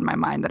the thought in my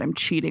mind that I'm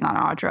cheating on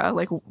Audra.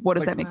 Like, what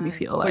does that make me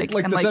feel like?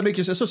 Like, does that make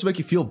you? Is that supposed to make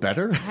you feel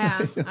better?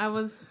 Yeah, I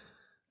was.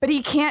 But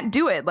he can't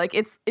do it. Like,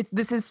 it's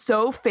this is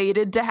so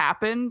fated to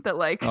happen that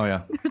like,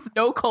 there's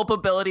no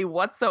culpability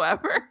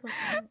whatsoever,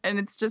 and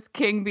it's just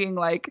King being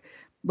like,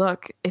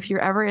 look, if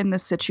you're ever in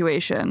this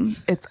situation,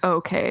 it's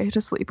okay to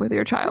sleep with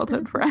your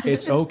childhood friend.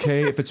 It's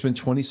okay if it's been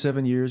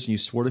 27 years and you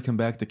swore to come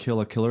back to kill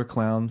a killer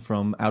clown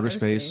from outer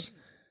space.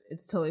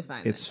 It's totally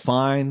fine. It's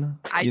fine.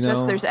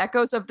 There's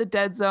echoes of the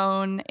dead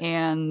zone,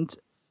 and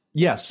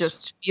yes, it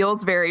just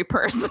feels very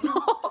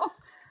personal.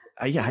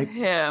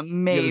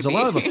 Maybe. There's a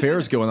lot of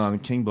affairs going on in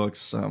King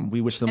books. We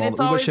wish him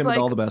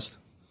all the best.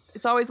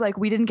 It's always like,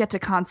 we didn't get to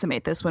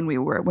consummate this when we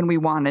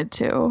wanted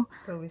to,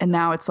 and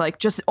now it's like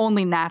just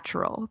only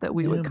natural that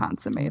we would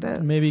consummate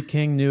it. Maybe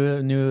King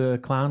knew a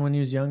clown when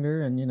he was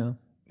younger, and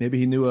maybe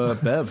he knew a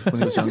Bev when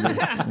he was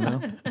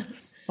younger.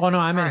 Oh no,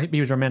 I meant he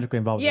was romantically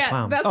involved with the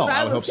clown. That's what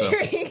I was hope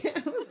hearing.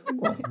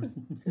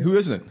 Who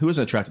isn't? Who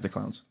isn't attracted to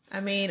clowns? I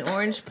mean,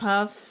 orange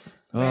puffs,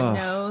 red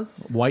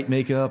nose, white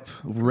makeup,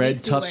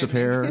 red tufts of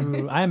hair.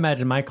 Ooh, I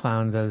imagine my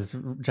clowns as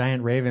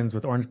giant ravens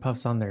with orange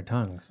puffs on their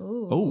tongues.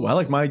 Ooh. Oh, I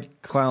like my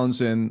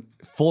clowns in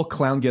full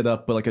clown get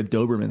up, but like a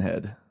Doberman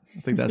head.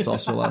 I think that's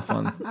also a lot of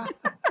fun.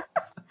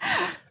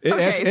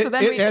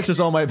 It answers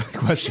all my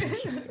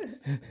questions.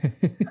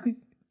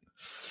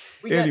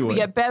 We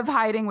get Bev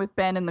hiding with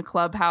Ben in the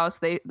clubhouse.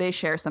 They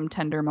share some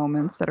tender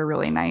moments that are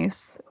really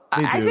nice.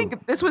 I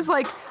think this was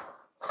like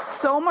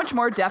so much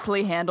more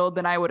deftly handled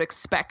than I would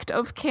expect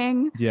of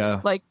King.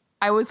 Yeah. Like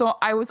I was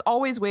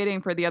always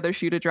waiting for the other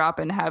shoe to drop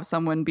and have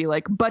someone be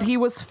like, but he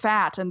was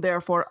fat and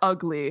therefore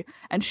ugly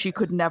and she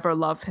could never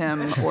love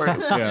him. Or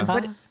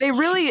but he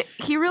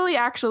really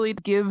actually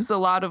gives a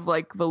lot of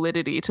like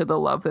validity to the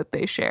love that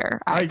they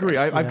share. I agree.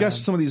 I've got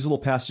some of these little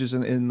passages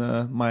in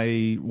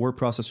my word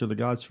processor of the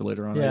gods for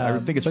later on. I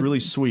think it's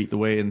really sweet the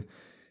way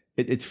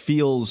it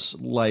feels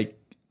like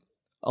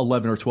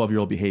 11 or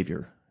 12-year-old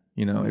behavior.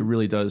 It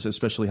really does,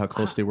 especially how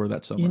close they were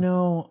that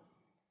summer.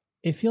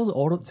 It feels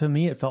older to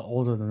me. It felt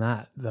older than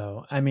that,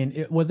 though. I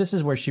mean, this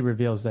is where she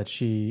reveals that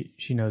she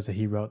knows that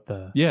he wrote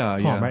the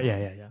poem, right?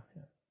 Yeah.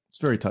 It's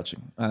very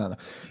touching. I don't know,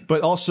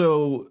 but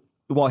also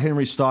while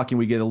Henry's stalking,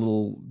 we get a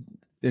little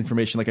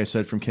information, like I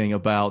said, from King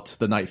about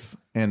the knife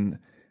and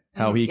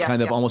how he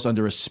almost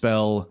under a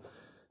spell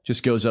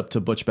just goes up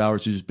to Butch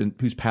Bowers,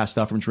 who's passed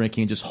out from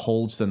drinking, and just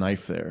holds the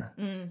knife there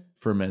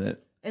for a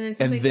minute, and then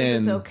somebody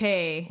says it's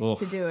okay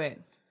to do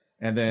it,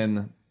 and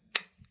then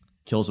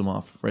kills him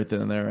off right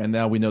then and there. And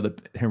now we know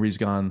that Henry's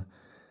gone.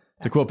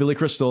 To quote Billy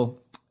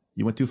Crystal,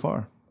 you went too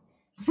far.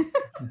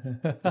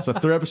 It's a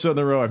third episode in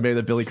a row I've made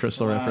a Billy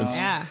Crystal reference.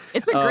 Yeah.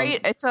 It's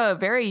a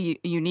very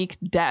unique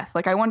death.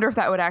 Like, I wonder if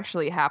that would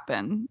actually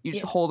happen.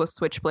 You hold a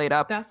switchblade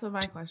up. That's what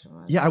my question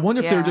was. Yeah, I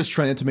wonder if they were just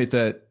trying to intimate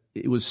that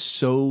it was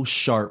so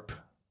sharp,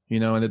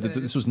 and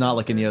this was not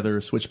like any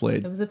other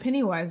switchblade. It was a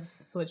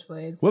Pennywise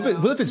switchblade. What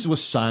if it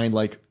was signed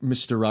like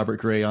Mr. Robert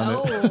Gray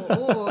on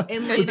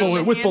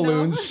it? With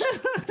balloons.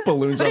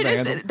 Balloons But on the it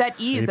is handle. that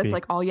ease. Creepy. That's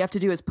like all you have to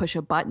do is push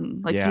a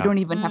button. Like, Yeah. you don't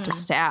even have to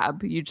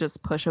stab. You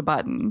just push a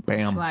button.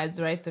 Bam.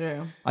 Slides right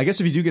through. I guess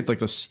if you do get like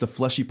the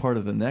fleshy part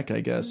of the neck, I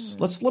guess.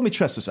 Let me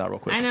test this out real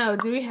quick. I know.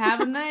 Do we have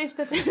a knife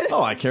that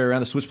Oh, I carry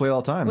around a switchblade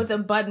all the time. with a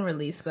button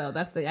release though?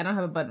 I don't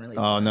have a button release.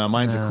 Oh no,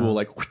 mine's a cool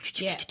like.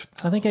 Yeah.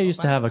 I think I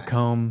used to have a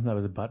comb that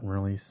was a button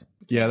release.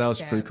 Yeah, that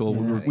was pretty cool.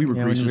 We were Yeah,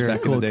 when greasers we were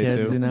back cool in the day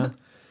kids, too.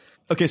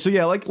 Okay, so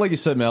yeah, like you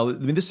said, Mel. I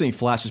mean, this thing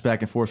flashes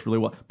back and forth really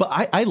well. But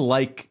I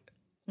like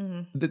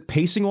the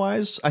pacing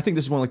wise. I think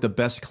this is one of like the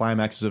best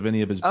climaxes of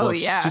any of his books. Oh,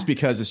 yeah. Just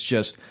because it's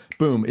just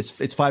boom. It's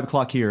 5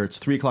 o'clock here. It's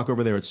 3 o'clock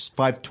over there. It's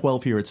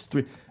 5:12 here. It's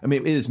 3. I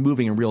mean, it is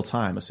moving in real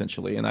time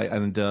essentially, and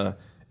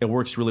it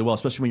works really well,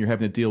 especially when you're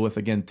having to deal with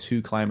again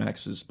 2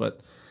 climaxes.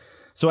 But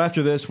so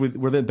after this,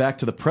 we're then back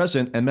to the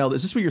present. And Mel,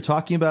 is this what you're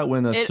talking about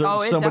when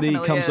somebody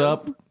definitely comes is. up?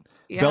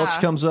 Yeah. Belch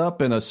comes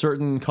up in a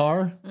certain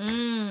car.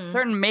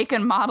 Certain make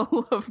and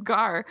model of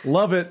car.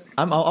 Love it.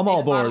 I'm all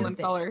Model aboard. and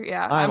color.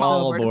 Yeah, I'm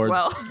all as aboard.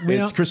 well.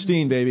 It's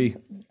Christine, baby.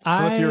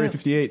 From Fury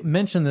 58.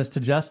 mentioned this to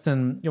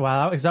Justin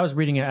because I was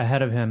reading it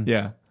ahead of him.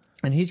 Yeah.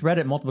 And he's read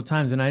it multiple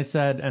times. And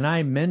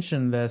I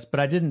mentioned this, but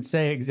I didn't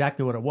say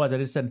exactly what it was. I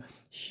just said,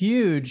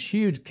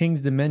 huge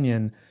King's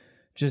Dominion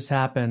just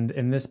happened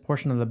in this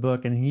portion of the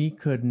book. And he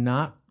could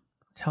not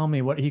tell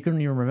me he couldn't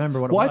even remember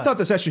what it was. Well, I thought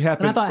this actually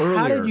happened and I thought, earlier.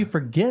 how did you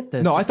forget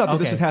this? No, I thought that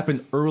this had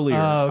happened earlier.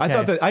 Oh,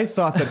 okay. I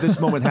thought that this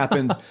moment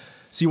happened.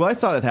 See, what I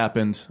thought had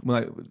happened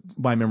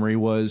my memory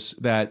was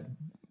that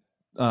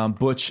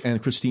Butch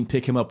and Christine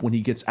pick him up when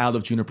he gets out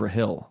of Juniper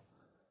Hill.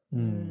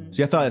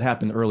 See, I thought it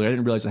happened earlier. I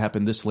didn't realize it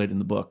happened this late in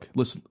the book.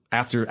 Listen,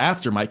 after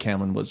Mike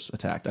Hanlon was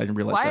attacked, I didn't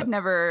realize that.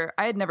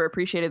 I had never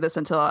appreciated this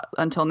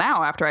until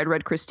now. After I'd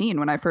read Christine,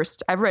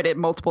 I've read it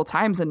multiple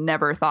times and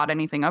never thought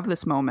anything of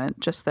this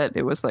moment. Just that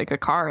it was like a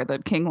car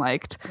that King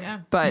liked. Yeah.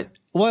 But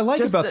what I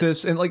like about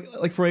this, and like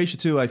for Aisha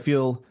too, I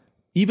feel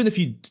even if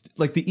you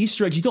like the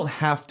Easter eggs, you don't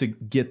have to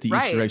get the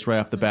Easter eggs right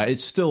off the bat.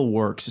 It still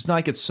works. It's not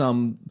like it's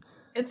some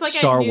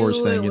Star Wars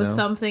thing. It was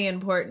something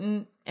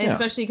important. And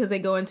especially because they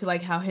go into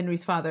like how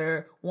Henry's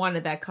father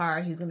wanted that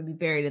car. He's going to be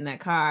buried in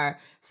that car.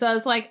 So I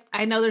was like,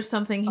 I know there's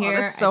something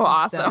here. That's so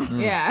awesome.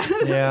 Yeah.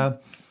 Yeah.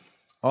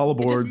 All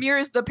aboard. It just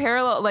mirrors the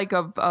parallel like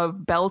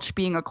of Belch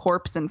being a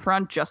corpse in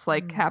front, just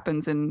like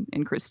happens in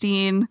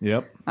Christine.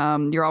 Yep.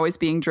 You're always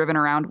being driven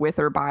around with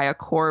or by a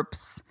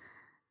corpse.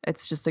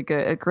 It's just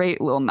a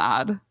great little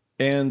nod.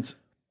 And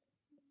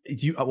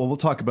we'll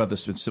talk about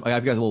this.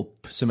 I've got a little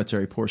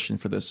cemetery portion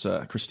for this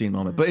Christine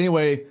moment. But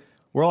anyway,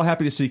 we're all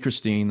happy to see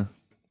Christine.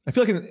 I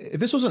feel like if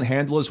this wasn't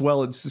handled as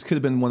well, this could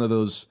have been one of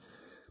those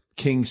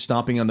King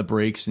stomping on the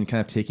brakes and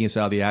kind of taking us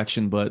out of the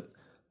action. But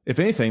if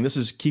anything, this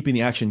is keeping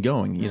the action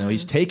going.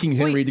 He's taking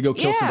Henry to go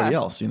kill somebody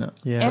else. Yeah.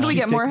 And we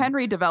get more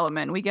Henry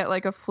development. We get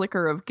like a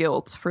flicker of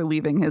guilt for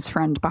leaving his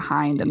friend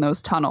behind in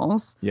those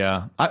tunnels.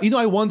 Yeah.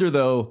 I wonder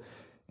though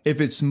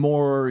if it's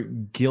more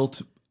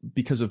guilt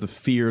because of the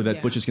fear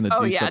that Butch is going to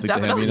do something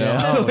definitely. to him.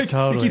 Yeah. He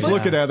Totally. keeps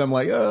looking at him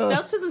like,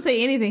 Belch doesn't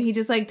say anything. He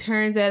just like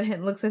turns at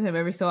him, looks at him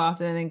every so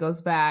often, and then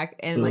goes back.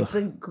 And like,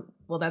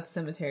 that's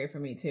cemetery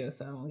for me too.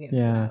 So I won't get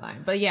into that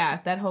line. But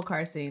yeah, that whole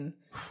car scene.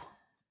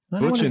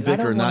 Butch and Vic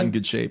are not in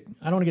good shape.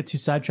 I don't want to get too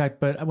sidetracked,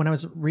 but when I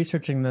was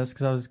researching this,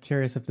 because I was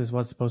curious if this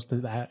was supposed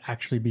to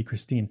actually be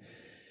Christine,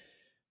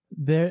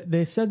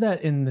 they said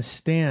that in The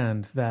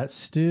Stand that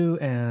Stu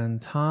and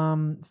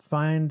Tom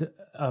find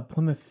a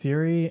Plymouth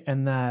Fury,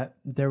 and that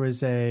there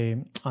was on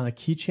a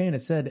keychain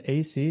it said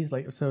AC, so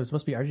it's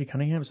supposed to be R.G.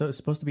 Cunningham, so it's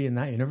supposed to be in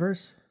that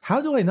universe.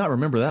 How do I not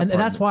remember that? And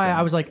that's why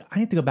I was like, I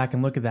need to go back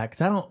and look at that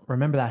because I don't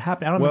remember that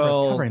happening. I don't remember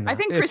us covering that. I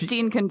think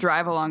Christine can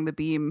drive along the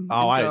beam.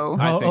 I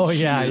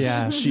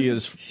think she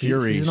is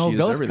Fury. She's an old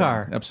ghost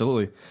car.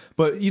 Absolutely.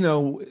 But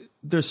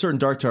there's certain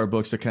Dark Tower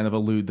books that kind of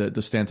allude that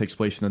the Stand takes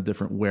place in a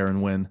different where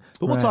and when.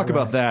 But we'll talk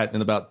about that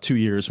in about 2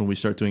 years when we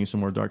start doing some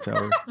more Dark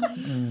Tower,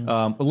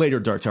 later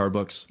Dark Tower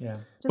books. Yeah.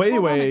 But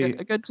anyway,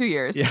 a good 2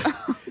 years. Yeah.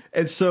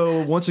 And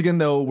so once again,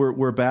 though,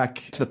 we're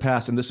back to the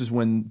past, and this is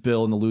when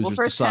Bill and the losers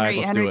decide.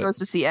 Henry goes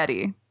to see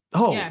Eddie.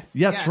 Oh,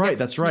 that's right.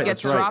 He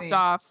gets dropped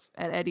off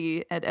at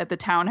Eddie at the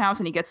townhouse,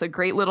 and he gets a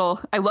great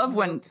little. I love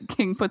when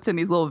King puts in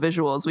these little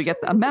visuals. We get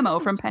a memo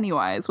from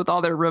Pennywise with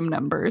all their room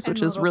numbers,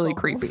 which is really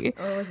creepy.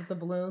 Or was it the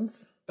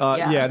balloons?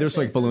 There's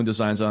like balloon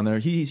designs on there.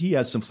 He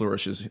has some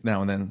flourishes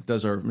now and then.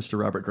 Does our Mr.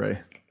 Robert Gray?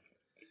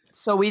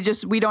 So we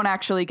don't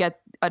actually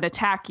get an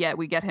attack yet.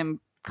 We get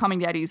him coming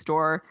to Eddie's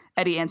door,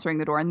 Eddie answering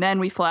the door, and then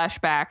we flash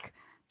back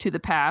to the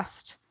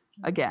past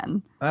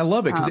again. I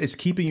love it because it's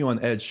keeping you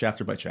on edge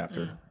chapter by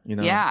chapter,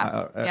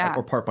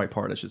 or part by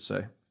part, I should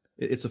say.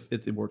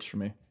 It works for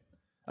me.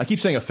 I keep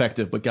saying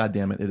effective, but God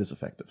damn it, it is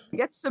effective. We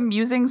get some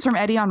musings from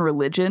Eddie on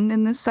religion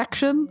in this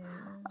section.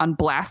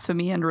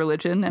 blasphemy and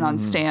religion, and on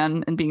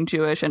Stan and being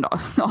Jewish, and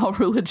all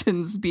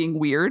religions being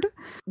weird,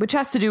 which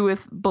has to do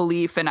with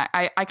belief. And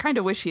I kind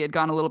of wish he had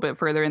gone a little bit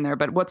further in there,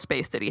 but what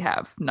space did he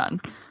have?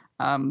 None.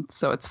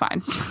 So it's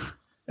fine.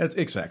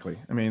 Exactly.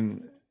 I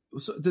mean,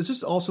 so there's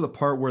just also the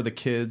part where the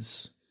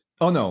kids.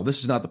 Oh no, this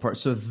is not the part.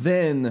 So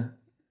then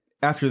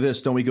after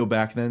this, don't we go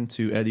back then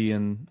to Eddie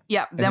and?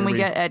 Yeah. And then Henry? we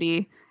get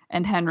Eddie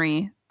and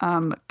Henry.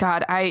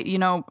 God,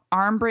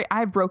 arm break.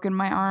 I've broken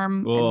my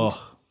arm. And,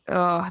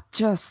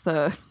 just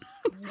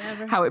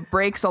how it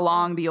breaks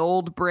along the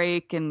old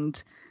break,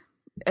 and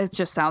it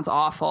just sounds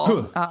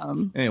awful.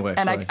 Anyway,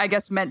 and sorry. I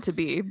guess meant to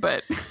be,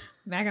 but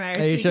Mac and I are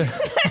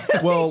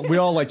Aisha, well, we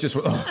all like just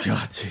oh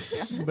god,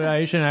 Jesus. but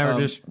Aisha and I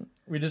were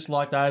we just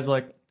locked eyes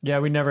like, yeah,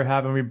 we never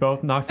have, and we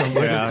both knocked on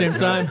wood at the same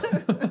time.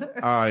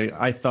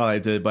 I thought I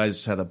did, but I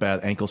just had a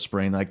bad ankle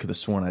sprain. I could have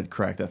sworn I'd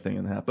cracked that thing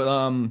in half.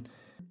 But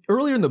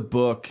earlier in the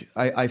book,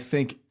 I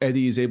think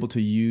Eddie is able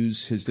to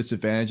use his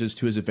disadvantages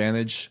to his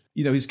advantage.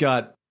 You know, he's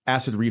got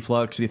acid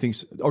reflux, and he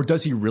thinks, or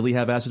does he really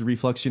have acid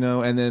reflux? You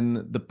know, and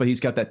then but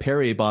he's got that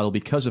Perrier bottle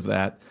because of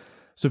that.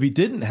 So if he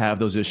didn't have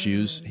those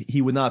issues,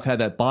 he would not have had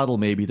that bottle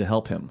maybe to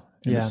help him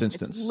in this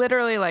instance. it's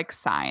literally like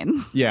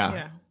signs.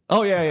 Yeah.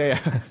 Oh, yeah.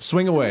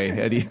 Swing away,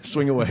 Eddie.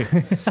 Swing away.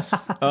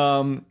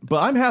 But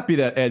I'm happy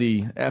that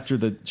Eddie, after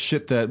the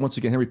shit that, once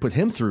again, Henry put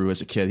him through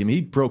as a kid, I mean,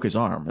 he broke his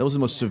arm. That was the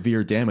most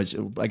severe damage,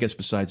 I guess,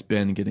 besides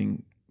Ben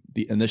getting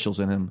the initials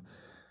in him.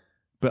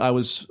 But I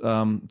was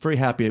very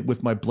happy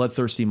with my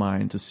bloodthirsty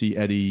mind to see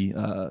Eddie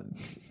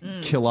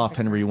kill off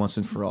Henry once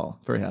and for all.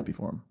 Very happy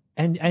for him.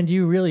 And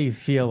you really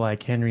feel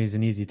like Henry's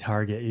an easy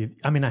target.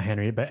 I mean, not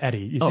Henry, but Eddie.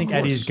 You think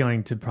Eddie's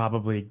going to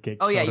probably get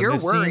killed in You're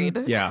this worried.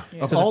 scene? Yeah.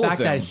 So the fact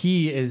that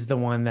he is the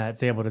one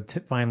that's able to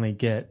finally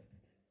get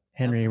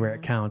Henry where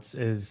it counts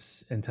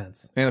is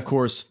intense. And of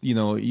course, you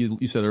know,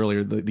 you said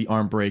earlier, the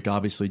arm break,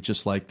 obviously,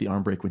 just like the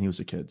arm break when he was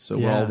a kid. So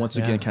we're all once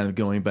again kind of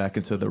going back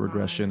into the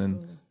regression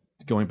and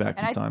going back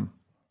in time.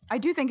 I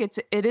do think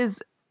it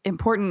is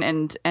important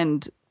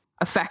and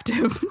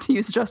effective, to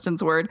use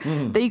Justin's word,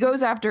 that he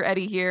goes after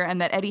Eddie here,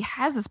 and that Eddie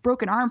has this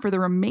broken arm for the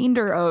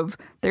remainder of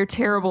their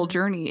terrible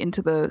journey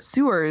into the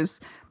sewers.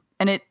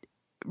 And it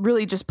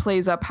really just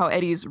plays up how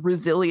Eddie's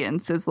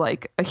resilience is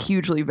like a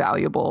hugely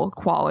valuable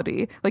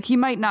quality. Like, he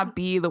might not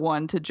be the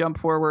one to jump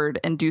forward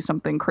and do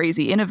something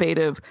crazy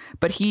innovative,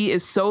 but he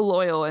is so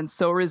loyal and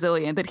so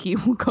resilient that he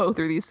will go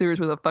through these sewers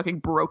with a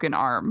fucking broken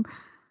arm.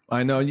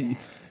 I know.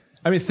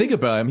 I mean, think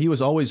about him. He was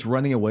always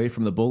running away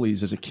from the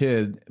bullies as a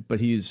kid,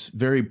 but he's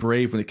very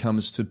brave when it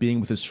comes to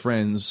being with his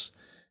friends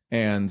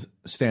and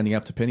standing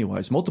up to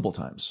Pennywise multiple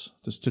times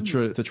just to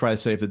try to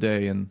save the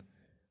day. And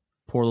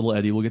poor little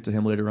Eddie, we'll get to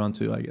him later on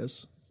too, I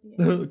guess.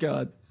 Yeah. Oh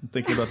God, I'm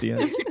thinking about the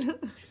end.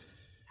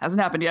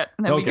 Hasn't happened yet.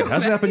 And then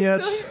hasn't happened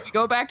yet. We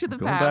go back to the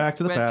past. Back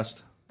to the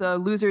past. The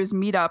losers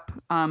meet up.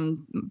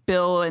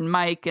 Bill and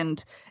Mike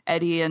and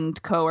Eddie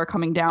and Co are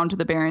coming down to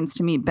the Barrens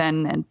to meet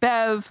Ben and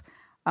Bev.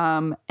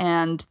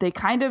 And they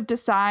kind of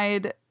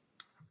decide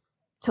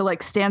to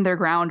like stand their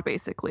ground,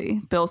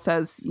 basically. Bill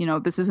says, you know,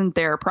 this isn't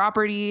their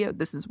property.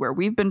 This is where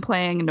we've been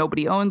playing.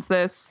 Nobody owns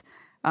this.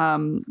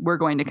 We're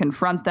going to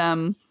confront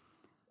them.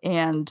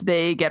 And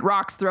they get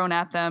rocks thrown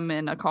at them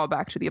in a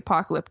callback to the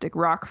apocalyptic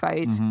rock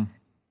fight.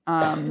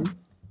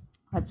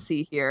 Let's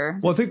see here.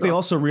 Well, I think they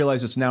also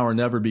realize it's now or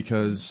never,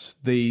 because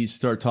they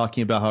start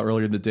talking about how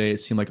earlier in the day it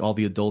seemed like all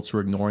the adults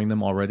were ignoring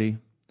them already.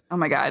 Oh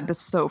my God, this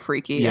is so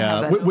freaky.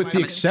 Yeah, with the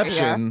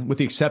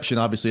exception,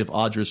 obviously, of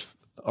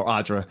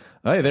Audra.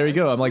 Hey, there you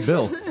go. I'm like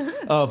Bill,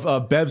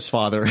 of Bev's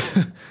father,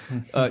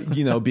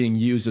 you know, being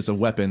used as a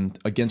weapon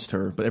against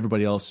her, but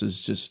everybody else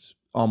is just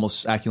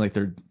almost acting like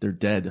they're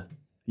dead,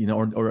 you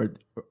know, or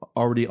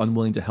already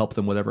unwilling to help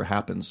them whatever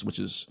happens, which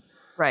is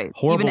right.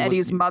 Horrible. Even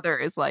Eddie's mother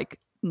is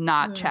like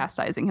not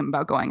chastising him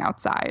about going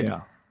outside.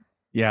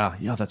 Yeah,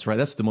 that's right.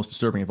 That's the most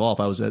disturbing of all. If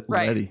I was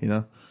Eddie, you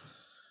know.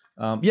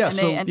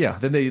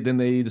 Then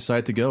they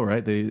decide to go,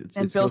 right?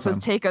 And Bill says,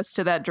 "Take us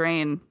to that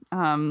drain."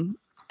 And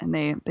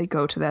they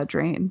go to that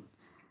drain,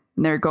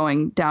 and they're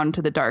going down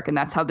to the dark, and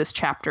that's how this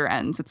chapter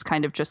ends. It's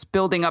kind of just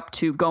building up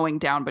to going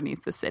down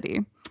beneath the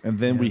city. And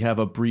then we have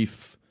a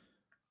brief,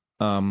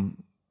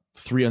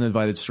 three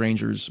uninvited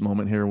strangers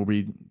moment here, where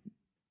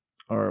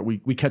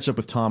we catch up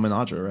with Tom and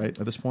Audra, right?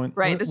 At this point,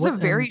 right? This is a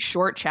very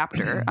short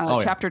chapter.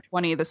 Chapter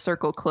 20, the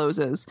circle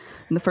closes,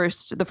 and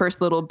the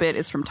first little bit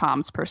is from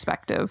Tom's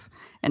perspective,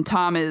 and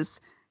Tom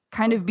is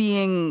kind of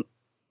being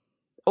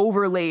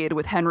overlaid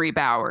with Henry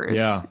Bowers,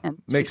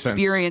 and makes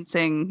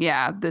experiencing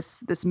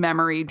sense. this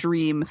memory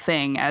dream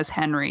thing as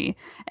Henry,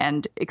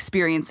 and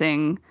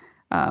experiencing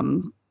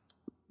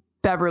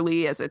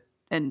Beverly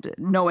and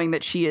knowing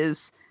that she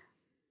is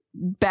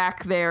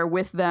back there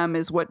with them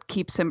is what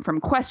keeps him from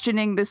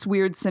questioning this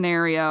weird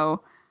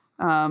scenario,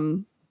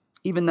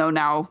 even though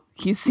now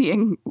he's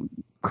seeing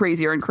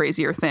crazier and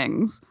crazier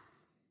things.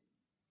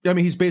 I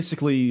mean, he's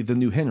basically the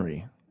new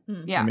Henry.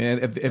 Yeah. I mean,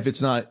 if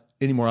it's not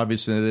any more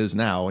obvious than it is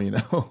now, you know,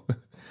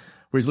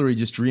 where he's literally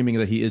just dreaming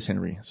that he is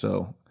Henry.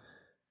 So,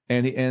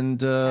 and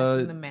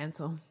the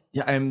mantle.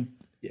 Yeah, and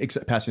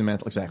passing the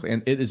mantle, exactly.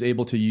 And it is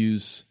able to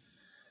use,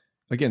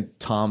 again,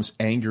 Tom's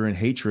anger and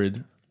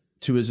hatred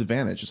to his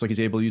advantage. It's like he's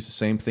able to use the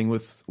same thing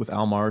with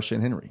Al Marsh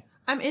and Henry.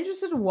 I'm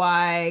interested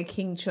why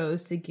King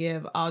chose to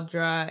give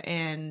Audra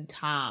and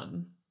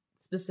Tom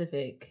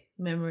specific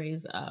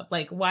memories of,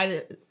 like, why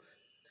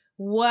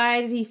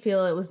did he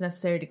feel it was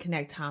necessary to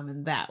connect Tom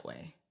in that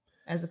way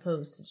as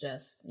opposed to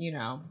just,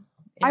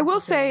 I will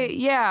say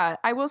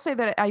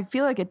that I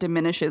feel like it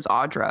diminishes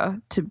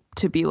Audra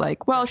to be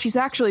like, well, she's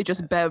actually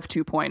just Bev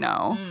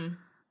 2.0.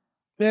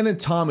 And then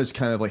Tom is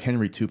kind of like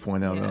Henry 2.0,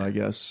 though, I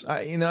guess.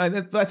 I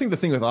think the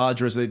thing with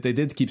Audra is they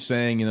did keep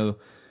saying,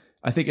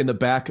 I think in the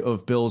back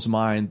of Bill's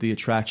mind, the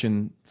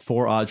attraction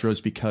for Audra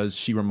is because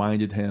she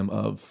reminded him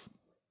of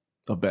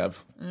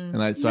Bev.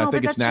 And I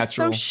think it's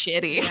natural. Just so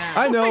shitty. Yeah.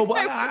 I know,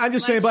 but I'm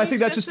just saying, but I think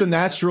that's just a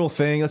natural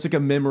thing. That's like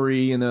a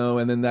memory, and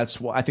then that's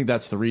why I think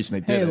that's the reason they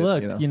did it. Hey,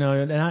 look,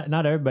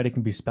 not everybody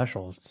can be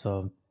special,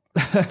 so.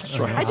 That's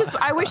right.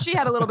 I wish she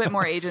had a little bit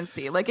more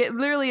agency. Like, it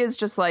literally is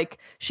just like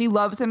she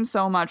loves him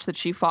so much that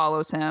she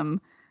follows him.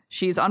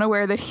 She's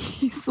unaware that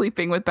he's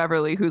sleeping with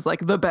Beverly, who's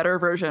like the better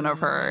version of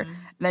her. And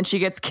then she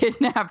gets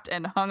kidnapped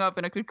and hung up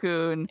in a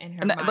cocoon.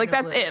 And like,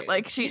 that's it.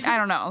 Like, I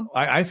don't know.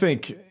 I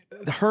think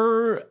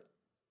her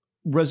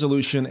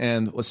resolution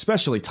and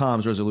especially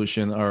Tom's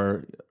resolution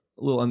are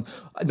a little.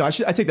 I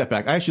take that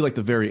back. I actually like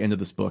the very end of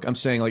this book. I'm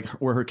saying like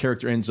where her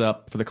character ends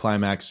up for the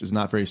climax is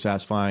not very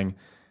satisfying.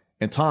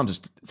 And Tom's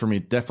is, for me,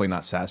 definitely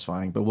not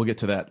satsifying, but we'll get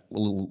to that a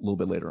little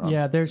bit later on.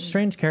 Yeah, there's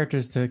strange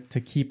characters to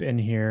keep in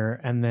here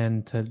and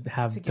then to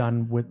have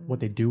done with what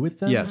they do with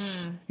them.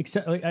 Yes.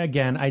 Except,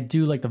 again, I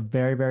do like the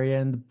very, very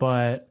end,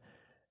 but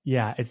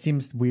yeah, it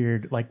seems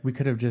weird. Like, we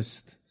could have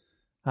just,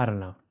 I don't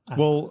know.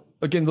 Well,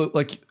 again,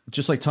 like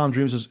just like Tom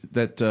dreams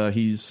that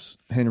he's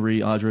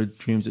Henry, Audra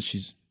dreams that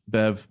she's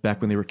Bev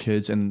back when they were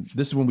kids. And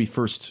this is when we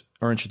first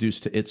are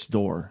introduced to its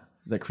door,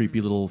 that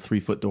creepy little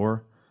 3-foot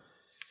door.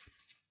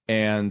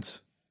 And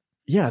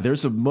yeah,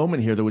 there's a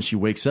moment here that when she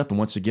wakes up, and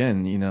once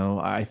again,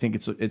 I think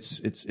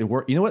it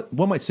works. You know what?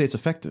 One might say it's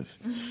effective.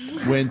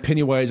 When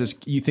Pennywise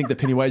you think that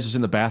Pennywise is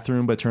in the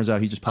bathroom, but it turns out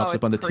he just pops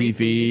up on the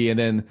creepy. TV. And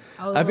then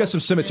I've got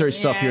some cemetery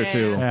stuff here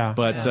too. Yeah,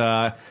 but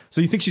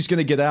so you think she's going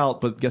to get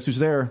out, but guess who's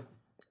there?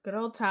 Good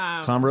old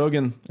Tom. Tom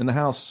Rogan in the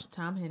house.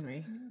 Tom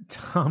Henry.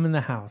 Tom in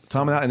the house.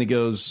 Tom in the house, and he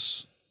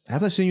goes,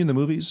 "Haven't I seen you in the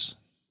movies?"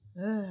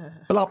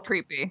 It's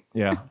creepy.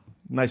 Yeah,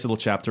 nice little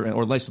chapter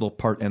or nice little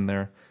part in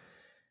there.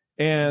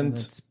 And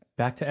it's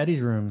back to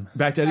Eddie's room.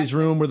 Back to Eddie's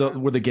room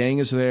where the gang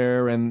is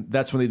there, and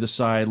that's when they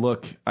decide,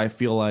 look, I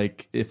feel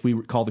like if we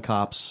call the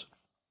cops,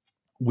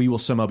 we will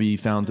somehow be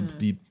found to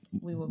be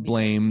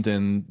blamed,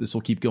 and this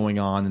will keep going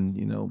on,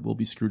 and we'll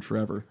be screwed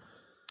forever.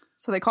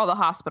 So they call the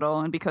hospital,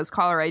 and because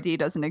caller ID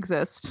doesn't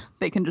exist,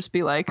 they can just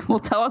be like, well,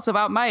 tell us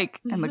about Mike.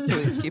 And the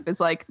police chief is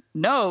like,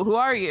 no, who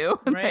are you?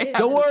 Right.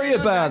 Don't worry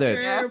about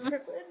it.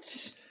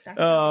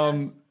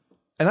 Yeah.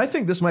 And I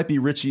think this might be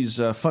Richie's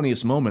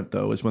funniest moment,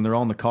 though, is when they're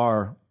all in the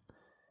car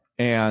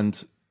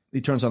and he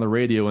turns on the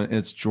radio and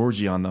it's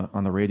Georgie on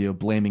the radio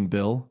blaming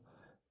Bill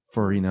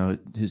for,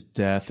 his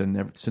death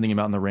and sending him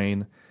out in the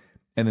rain.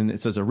 And then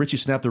it says, Richie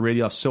snapped the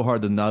radio off so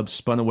hard the nub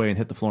spun away and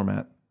hit the floor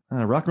mat.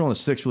 Rock and roll on the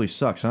sticks really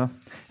sucks, huh?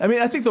 I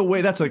mean, I think the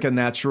way that's like a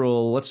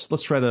natural, let's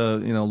try to,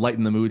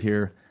 lighten the mood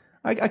here.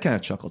 I kind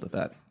of chuckled at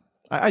that.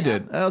 I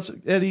did.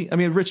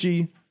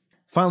 Richie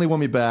finally won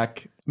me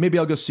back. Maybe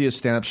I'll go see a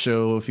stand-up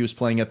show if he was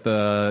playing at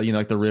the,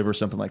 like the Riv or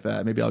something like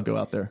that. Maybe I'll go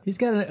out there. He's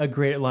got a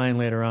great line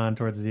later on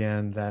towards the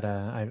end that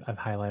I've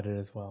highlighted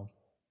as well.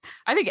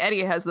 I think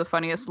Eddie has the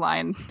funniest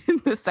line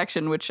in this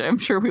section, which I'm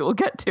sure we will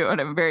get to, and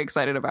I'm very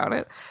excited about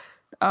it.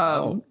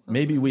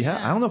 Maybe we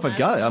have. I don't know if I've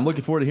got it. I'm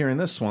looking forward to hearing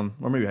this one,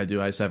 or maybe I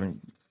do. I just haven't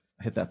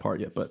hit that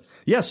part yet. But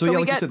yeah, so yeah,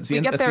 like you said, we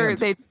get there.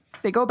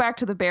 They go back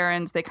to the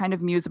Barrens. They kind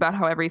of muse about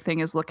how everything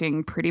is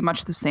looking pretty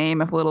much the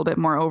same, if a little bit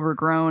more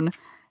overgrown.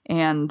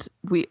 And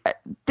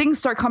things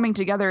start coming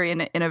together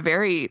in a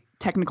very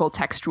technical,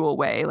 textual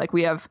way. Like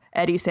we have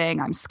Eddie saying,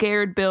 "I'm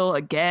scared, Bill,"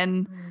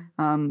 again.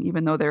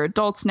 Even though they're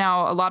adults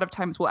now, a lot of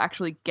times we'll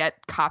actually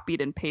get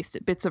copied and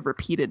pasted bits of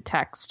repeated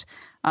text.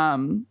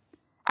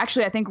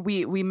 Actually, I think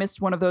we missed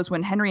one of those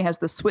when Henry has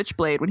the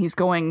switchblade. When he's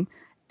going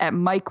at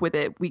Mike with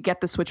it, we get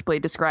the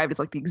switchblade described as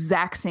like the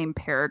exact same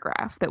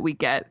paragraph that we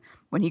get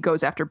when he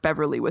goes after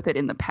Beverly with it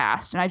in the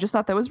past. And I just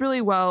thought that was really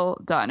well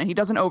done. And he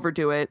doesn't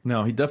overdo it.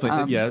 No, he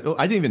definitely, I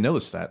didn't even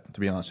notice that, to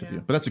be honest with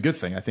you. But that's a good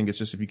thing. I think it's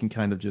just if you can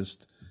kind of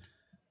just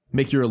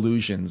make your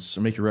allusions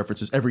or make your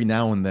references every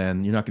now and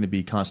then, you're not going to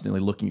be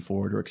constantly looking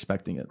for it or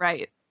expecting it.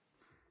 Right.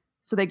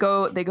 So they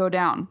go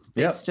down.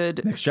 They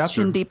stood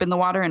shin deep in the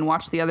water and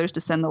watched the others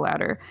descend the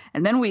ladder.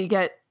 And then we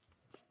get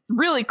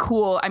really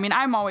cool. I mean,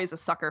 I'm always a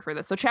sucker for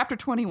this. So chapter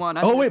 21.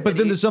 But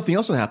then there's something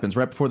else that happens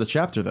right before the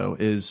chapter, though,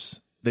 is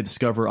they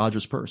discover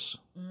Audra's purse.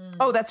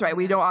 Oh, that's right.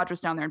 We know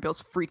Audra's down there and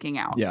Bill's freaking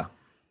out. Yeah.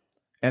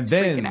 And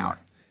freaking out.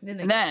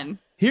 And then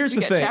here's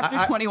the thing.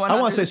 Chapter 21 I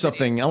want to say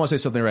something. I want to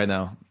say something right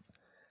now.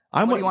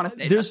 What do you want to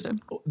say, Justin?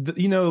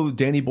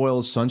 Danny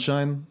Boyle's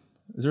Sunshine?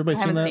 Has everybody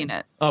seen that? I haven't seen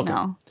it. Okay.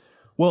 No.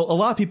 Well, a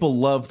lot of people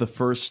love the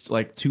first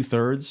like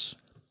 2/3,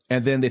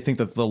 and then they think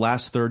that the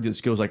last third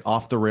just goes like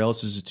off the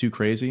rails. This is too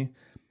crazy.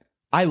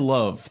 I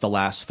love the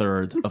last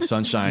third of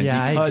Sunshine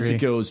because it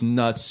goes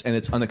nuts and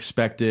it's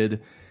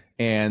unexpected.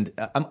 And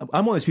I'm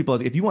one of these people,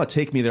 if you want to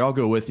take me there, I'll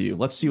go with you.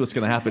 Let's see what's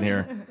going to happen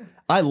here.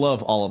 I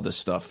love all of this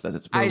stuff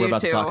that we're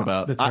about to talk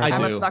about.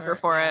 I'm a sucker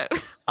for it.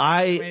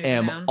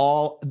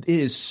 It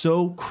is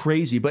so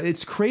crazy, but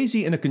it's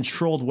crazy in a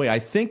controlled way. I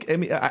think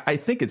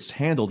it's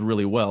handled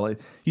really well.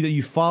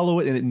 You follow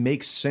it and it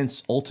makes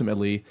sense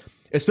ultimately,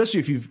 especially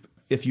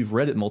if you've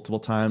read it multiple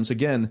times.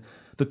 Again,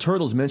 the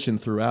turtle's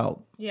mentioned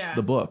throughout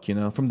the book, from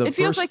the first chapter. It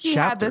feels like he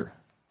had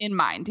this in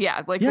mind.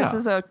 This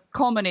is a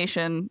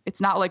culmination.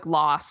 It's not like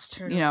Lost,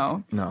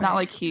 It's not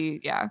like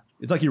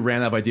it's like he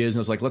ran out of ideas and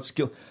was like, let's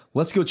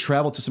go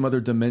travel to some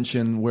other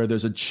dimension where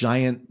there's a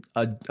giant,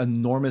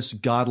 enormous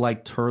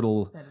godlike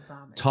turtle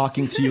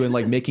talking to you and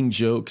like making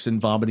jokes and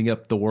vomiting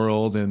up the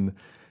world. And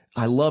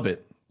I love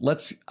it.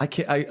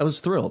 I was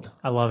thrilled.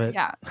 I love it.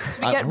 Yeah.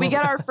 So we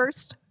get our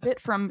first bit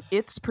from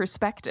its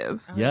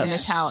perspective in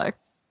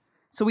italics.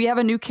 So we have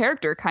a new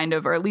character, kind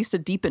of, or at least a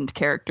deepened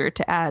character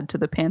to add to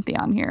the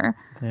pantheon here.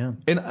 Yeah,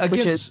 and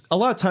again, a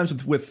lot of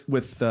times with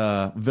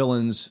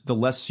villains, the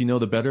less you know,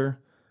 the better.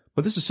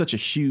 But this is such a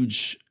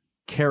huge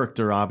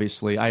character.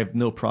 Obviously, I have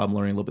no problem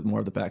learning a little bit more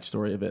of the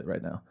backstory of it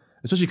right now,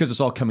 especially because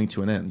it's all coming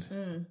to an end.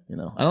 I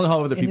don't know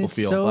how other people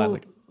feel. So,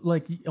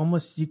 like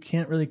almost you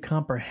can't really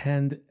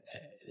comprehend.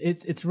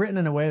 It's written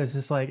in a way that's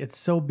just like it's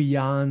so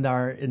beyond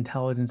our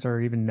intelligence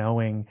or even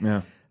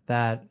knowing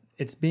that.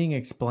 It's being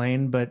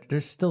explained, but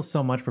there's still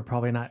so much we're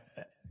probably not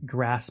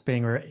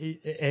grasping or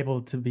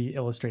able to be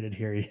illustrated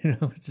here.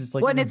 It's just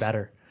like even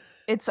better.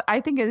 It's, I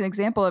think, an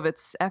example of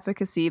its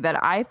efficacy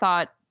that I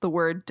thought the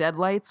word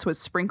deadlights was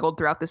sprinkled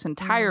throughout this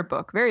entire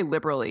book very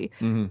liberally.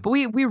 But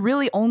we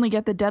really only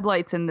get the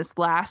deadlights in this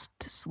last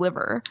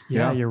sliver.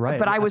 Yeah, you're right.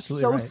 But I was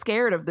so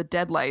scared of the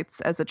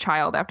deadlights as a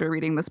child after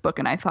reading this book,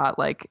 and I thought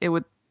like it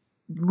would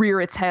rear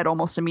its head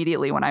almost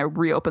immediately when I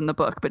reopened the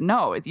book. But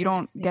no, you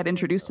don't get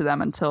introduced to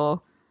them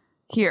until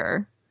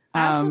here.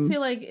 I also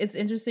feel like it's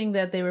interesting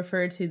that they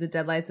refer to the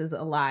deadlights as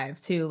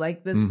alive too,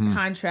 like this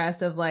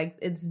contrast of like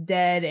it's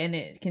dead and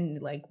it can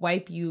like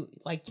wipe you,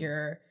 like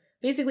you're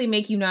basically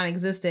make you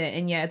non-existent,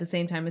 and yet at the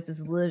same time it's this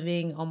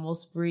living,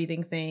 almost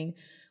breathing thing,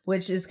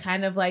 which is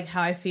kind of like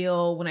how I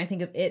feel when I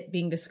think of it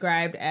being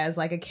described as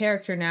like a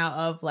character now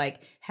of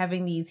like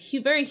having these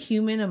very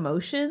human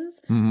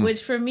emotions,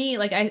 which for me,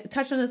 like I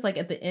touched on this like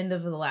at the end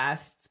of the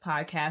last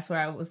podcast where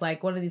I was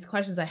like, one of these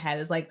questions I had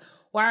is like,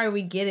 why are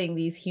we getting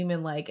these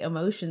human-like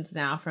emotions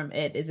now from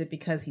it? Is it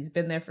because he's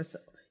been there for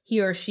he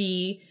or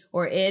she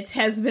or it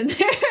has been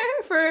there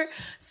for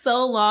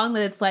so long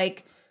that it's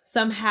like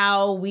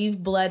somehow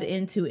we've bled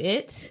into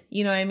it?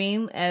 You know what I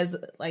mean? As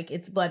like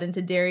it's bled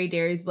into Derry,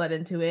 Derry's bled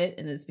into it,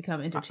 and it's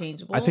become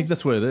interchangeable. I think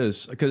that's what it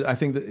is, because I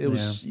think that it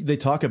was. They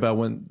talk about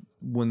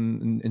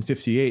when in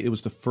 '58 it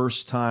was the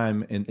first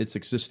time in its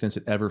existence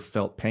it ever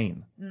felt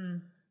pain.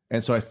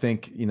 And so I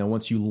think,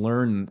 once you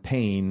learn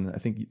pain, I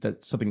think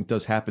that something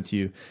does happen to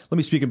you. Let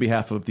me speak on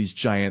behalf of these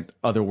giant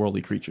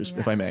otherworldly creatures,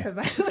 if I may.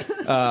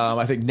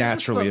 I think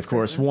naturally, of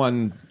course,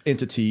 one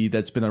entity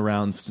that's been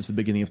around since the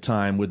beginning of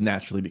time would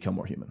naturally become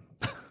more human.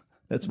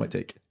 That's my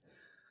take.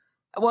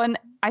 Well, and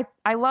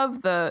I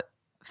love the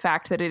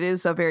fact that it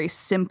is a very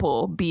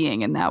simple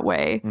being in that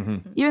way.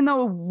 Even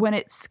though when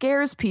it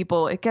scares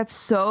people, it gets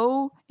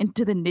so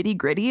into the nitty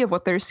gritty of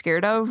what they're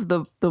scared of,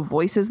 the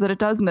voices that it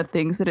does and the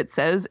things that it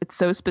says, it's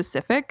so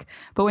specific.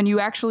 But when you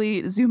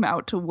actually zoom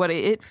out to what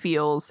it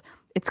feels,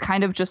 it's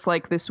kind of just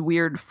like this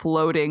weird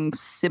floating,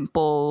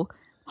 simple,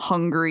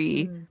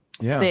 hungry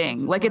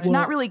thing. Like it's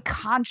not really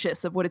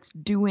conscious of what it's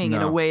doing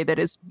in a way that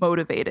is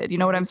motivated. You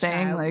know what I'm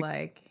saying?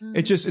 Like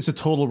it's a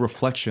total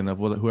reflection of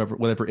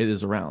whatever it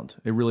is around.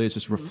 It really is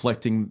just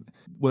reflecting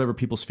whatever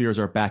people's fears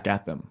are back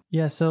at them.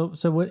 Yeah. So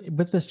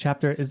with this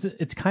chapter,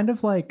 it's kind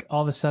of like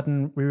all of a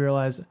sudden we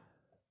realize,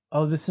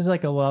 oh, this is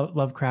like a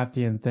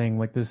Lovecraftian thing,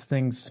 like this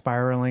thing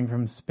spiraling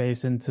from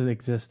space into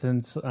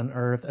existence on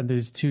Earth, and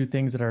these two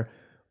things that are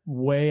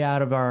way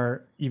out of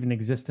our even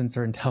existence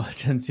or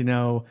intelligence,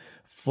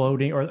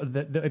 floating, or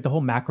the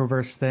whole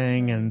macroverse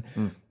thing, and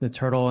the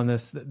turtle and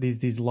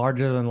these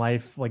larger than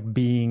life like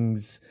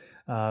beings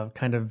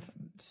kind of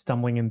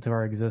stumbling into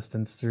our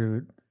existence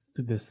through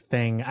this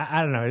thing.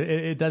 I don't know.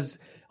 It does.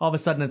 All of a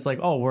sudden, it's like,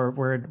 oh,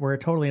 we're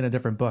totally in a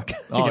different book.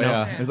 Oh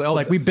yeah, it's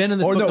like we've been in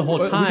this book the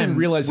whole time. We didn't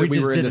realize that we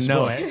just were in this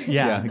know book. It.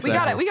 Yeah,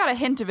 exactly. We got a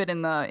hint of it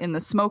in the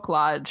smoke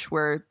lodge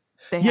where.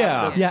 They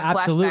have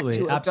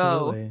absolutely.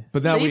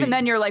 But even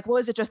then, you're like, well,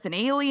 is it just an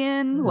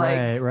alien?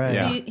 Right.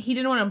 Yeah. He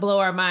didn't want to blow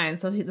our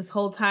minds, so this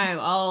whole time,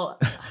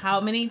 how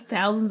many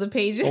thousands of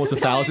pages? Almost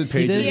 1,000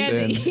 pages.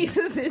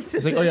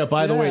 It's like, oh yeah,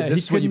 by the way,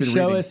 this is what you've been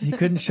reading. He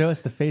couldn't show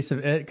us the face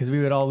of it because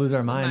we would all lose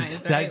our minds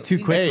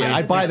too quickly. Hey,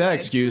 I buy that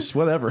excuse.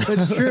 Whatever. But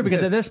it's true,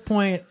 because at this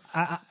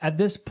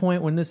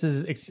point, when this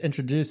is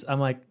introduced,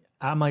 I'm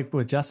like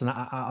with Justin,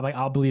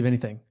 I'll believe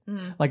anything.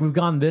 Like we've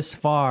gone this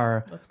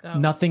far,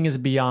 nothing is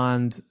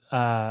beyond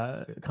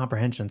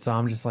comprehension. So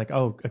I'm just like,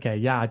 oh, okay,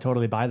 yeah, I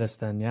totally buy this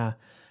then. Yeah,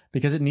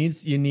 because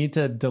you need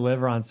to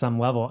deliver on some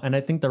level. And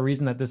I think the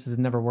reason that this has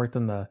never worked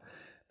in the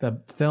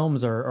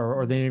films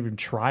or they didn't even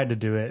try to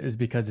do it is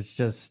because it's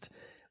just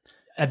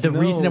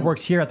reason it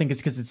works here, I think, is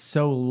because it's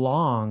so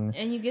long,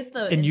 and you get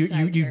the and you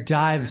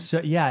dive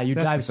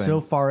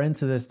so far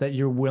into this that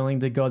you're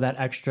willing to go that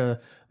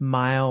extra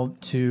mile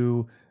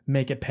to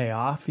make it pay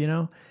off, you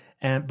know.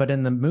 But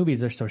in the movies,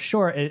 they're so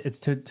short. It's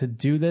to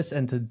do this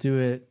and to do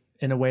it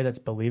in a way that's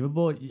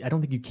believable. I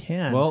don't think you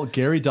can. Well,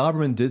 Gary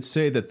Doberman did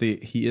say that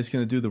he is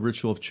going to do the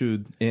ritual of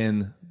Chüd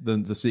in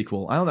the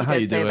sequel. I don't know how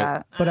you do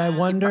it, but I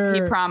wonder.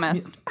 He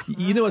promised.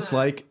 You know, it's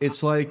like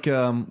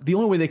the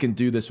only way they can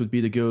do this would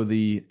be to go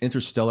the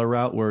Interstellar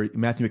route, where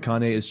Matthew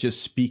McConaughey is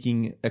just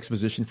speaking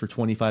exposition for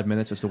 25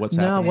 minutes as to what's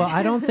happening. No, well,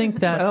 I don't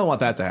think that. I don't want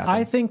that to happen.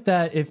 I think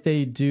that if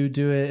they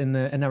do it and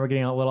now we're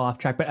getting a little off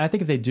track, but I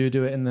think if they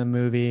do it in the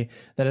movie,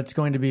 that it's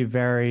going to be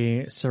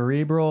very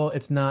cerebral.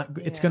 It's not.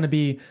 It's going to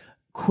be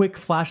quick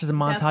flashes and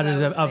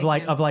montages of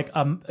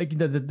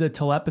the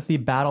telepathy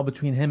battle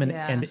between him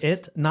and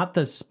it, not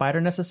the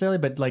spider necessarily,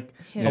 but like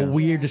a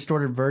weird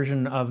distorted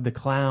version of the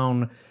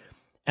clown.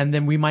 And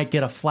then we might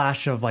get a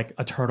flash of like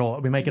a turtle.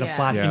 We might get a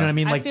flash. You know what I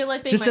mean? Like, I feel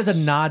like just as a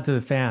nod to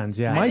the fans.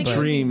 Yeah. My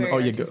dream. Oh,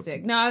 you go.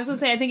 No, I was gonna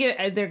say I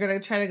think they're gonna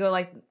try to go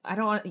like, I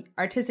don't want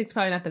artistic's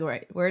probably not the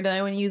right word that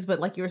I want to use, but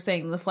like you were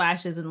saying, the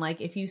flashes and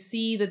like if you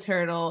see the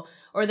turtle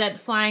or that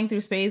flying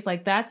through space,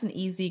 like that's an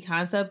easy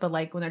concept. But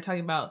like when they're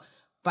talking about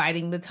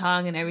biting the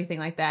tongue and everything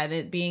like that,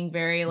 it being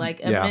very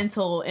like a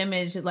mental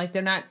image, like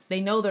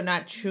they know they're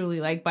not truly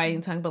like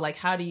biting tongue, but like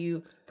how do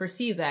you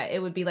perceive that?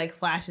 It would be like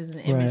flashes and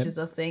images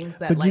of things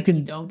that like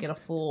you don't get a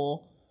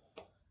full.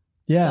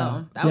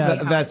 Yeah,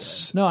 so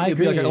that's no. I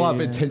agree. Like a lot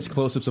of intense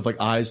close-ups of like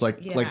eyes,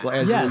 like as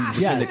you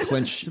pretend to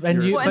clench.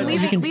 And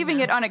leaving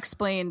it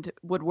unexplained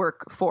would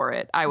work for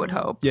it. I would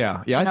hope.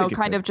 Yeah. I think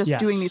kind of just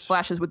doing these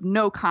flashes with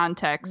no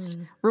context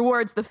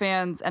rewards the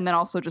fans, and then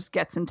also just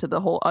gets into the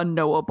whole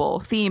unknowable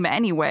theme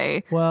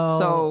anyway. Well,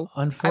 so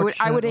unfortunately,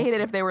 I would hate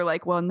it if they were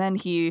like, well, and then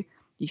you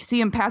see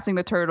him passing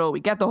the turtle. We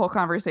get the whole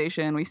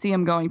conversation. We see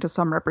him going to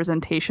some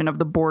representation of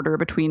the border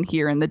between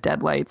here and the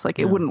Deadlights. Like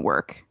it wouldn't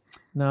work.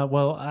 No,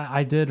 well,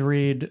 I did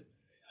read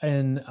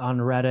on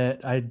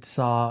Reddit, I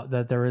saw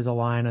that there is a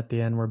line at the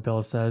end where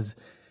Bill says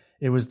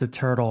it was the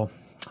turtle.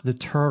 The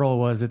turtle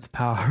was its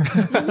power.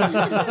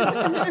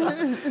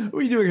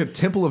 Were you doing a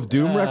Temple of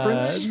Doom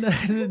reference?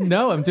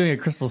 No, I'm doing a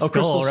Crystal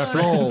Skull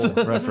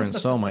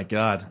reference. Oh my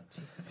God.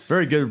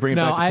 Very good. Bringing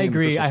back the I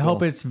agree. I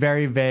hope it's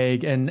very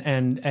vague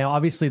and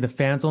obviously the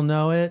fans will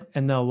know it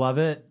and they'll love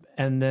it.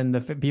 And then the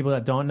people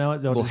that don't know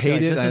it, they'll just hate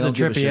be it. This is a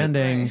trippy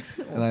ending,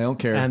 and I don't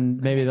care. And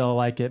maybe they'll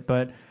like it.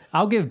 But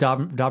I'll give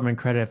Doberman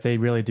credit if they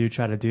really do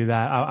try to do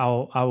that.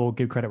 I will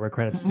give credit where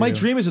credit's due. My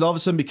dream is it all of a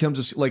sudden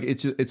becomes like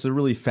it's a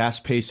really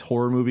fast paced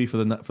horror movie for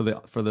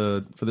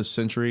this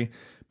century.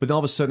 But then all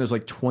of a sudden there's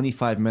like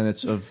 25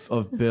 minutes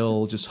of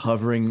Bill just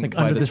hovering like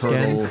by the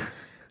turtle. Skin.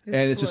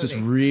 And it's just this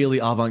really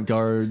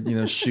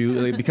avant-garde,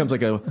 shoot. It becomes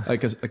like a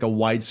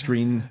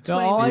widescreen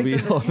movie.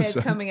 The head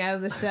coming out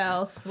of the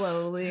shell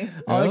slowly.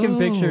 All I can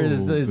picture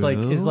is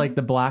like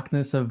the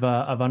blackness of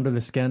Under the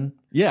Skin.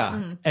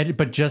 Yeah,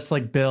 but just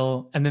like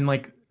Bill, and then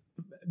like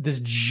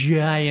this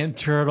giant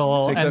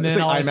turtle, and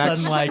then all of a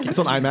sudden like it's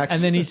on IMAX,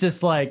 and then he's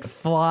just like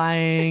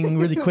flying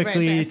really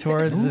quickly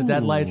towards the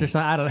Deadlights or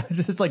something. I don't know.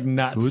 It's just like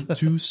nuts. Good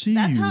to see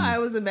That's you. how I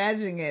was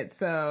imagining it.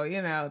 So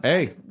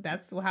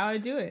that's how I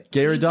do it.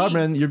 Gary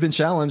Doberman, you've been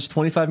challenged.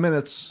 25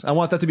 minutes. I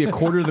want that to be a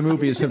quarter of the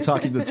movie is him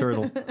talking to the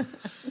turtle.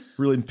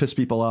 Really piss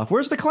people off.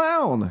 Where's the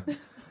clown?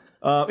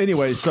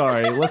 Anyway,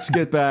 sorry. Let's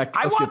get back.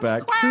 I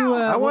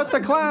want the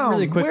clown.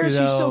 Really quickly, Where's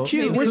he so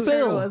cute? Where's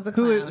Bill?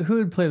 Who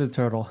would play the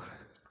turtle?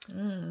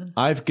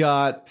 I've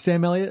got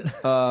Sam Elliott.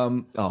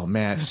 Oh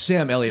man, if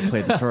Sam Elliott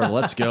played the turtle.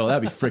 Let's go.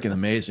 That'd be freaking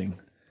amazing.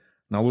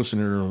 Now listen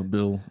here,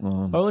 Bill.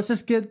 Let's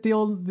just get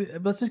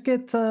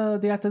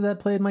the actor that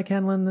played Mike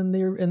Hanlon in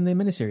the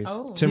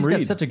miniseries. Tim Reed.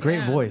 Got such a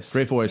great voice.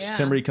 Great voice. Yeah.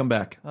 Tim Reed, come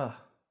back.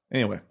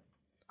 Anyway.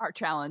 Our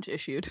challenge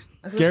issued.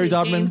 Gary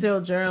Doberman. James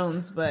Earl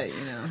Jones, but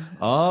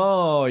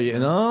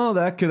Oh,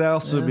 that could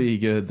also be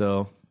good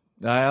though.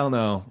 I don't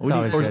know.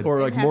 Or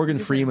like Morgan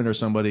Freeman or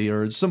somebody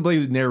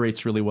who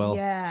narrates really well.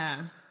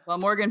 Yeah. Well,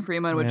 Morgan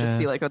Freeman would just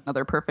be like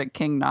another perfect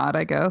King nod,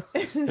 I guess.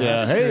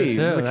 Yeah. Hey,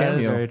 the that is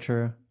cameo. very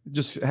true.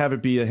 Just have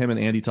it be him and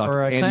Andy talking.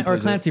 Or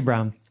Clancy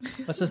Brown.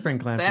 Let's just bring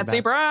Clancy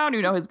back. Brown.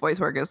 His voice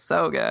work is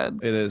so good.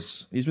 It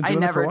is. He's been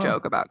doing I it for a never while.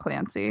 joke about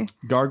Clancy.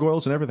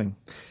 Gargoyles and everything.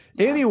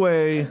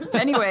 Anyway,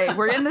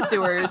 we're in the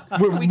sewers.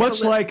 We're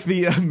much like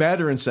the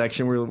Mandarin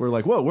section. We're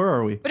like, whoa, where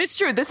are we? But it's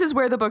true. This is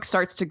where the book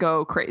starts to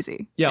go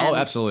crazy. Yeah. And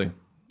absolutely.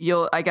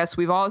 I guess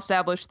we've all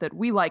established that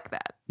we like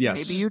that.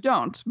 Yes. Maybe you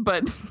don't,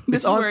 but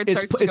this is where it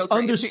starts to go crazy. It's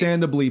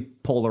understandably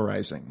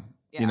polarizing,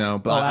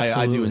 but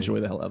I do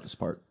enjoy the hell out of this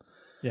part.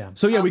 Yeah.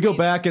 So we go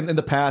back in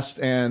the past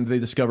and they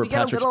discover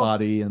Patrick's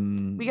body,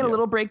 and we get a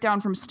little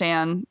breakdown from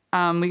Stan.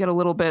 We get a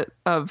little bit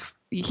of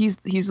he's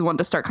the one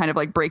to start kind of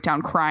like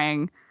breakdown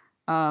crying.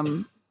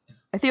 I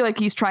feel like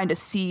he's trying to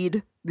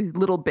seed these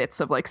little bits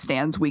of like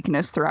Stan's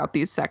weakness throughout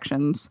these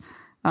sections.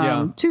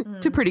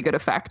 to pretty good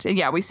effect. And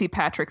yeah, we see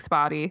Patrick's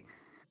body.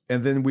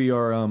 And then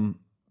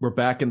we're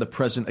back in the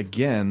present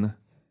again.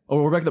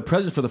 Oh, we're back in the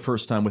present for the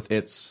first time with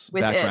its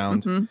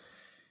background.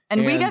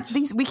 And we get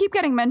these. We keep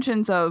getting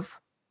mentions of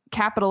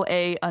capital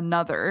A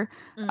another,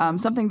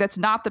 something that's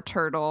not the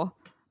turtle,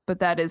 but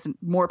that is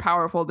more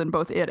powerful than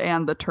both it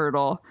and the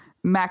turtle.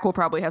 Mac will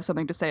probably have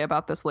something to say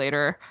about this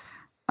later.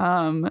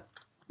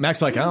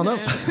 Mac's like, I don't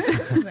know.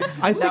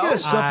 I think it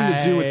has something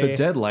to do with the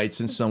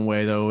deadlights in some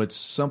way, though. It's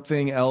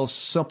something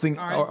else,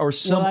 or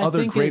some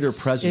other greater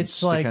presence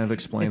to kind of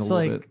explain a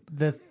little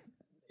bit.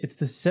 It's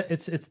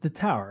the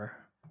tower,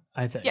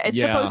 I think. Yeah, it's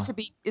supposed to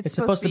be. It's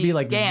supposed to be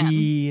like GAN.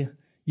 the.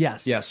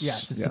 Yes.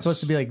 It's supposed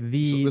to be like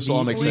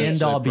the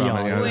end all be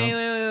all.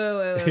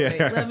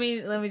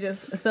 Wait. Let me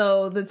just.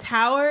 So the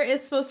tower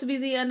is supposed to be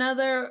the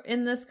another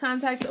in this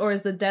context, or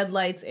is the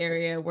deadlights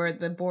area where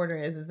the border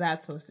is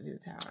that supposed to be the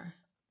tower?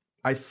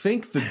 I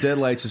think the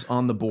deadlights is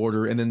on the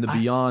border, and then the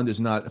beyond is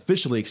not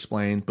officially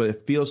explained, but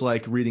it feels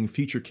like reading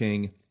Future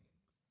King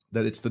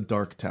that it's the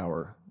Dark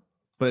Tower.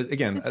 But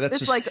again, that's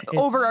just like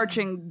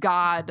overarching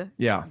God,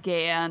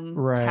 GAN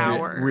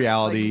tower,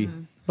 reality,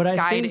 but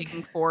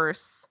guiding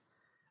force.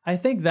 I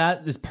think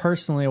that is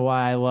personally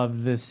why I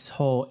love this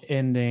whole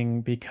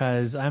ending,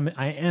 because I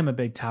am a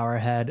big tower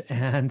head,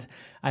 and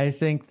I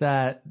think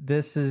that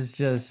this is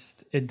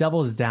just, it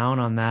doubles down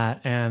on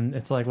that, and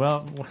it's like,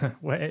 well,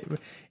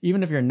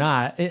 even if you're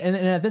not, and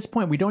at this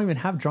point we don't even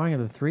have drawing of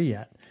the 3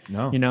 yet.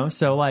 No,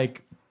 so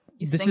like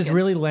this is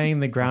really laying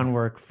the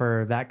groundwork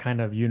for that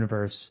kind of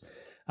universe,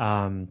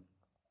 and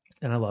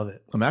I love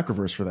it. A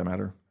Macroverse for that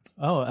matter.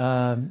 Oh,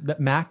 the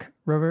Mac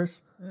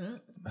reverse.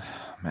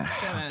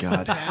 Oh,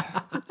 God.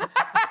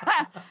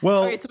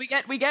 Well, okay, so we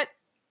get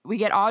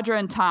Audra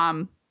and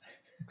Tom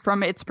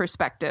from its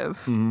perspective.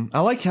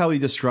 I like how he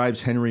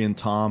describes Henry and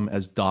Tom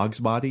as dogs'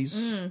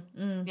 bodies.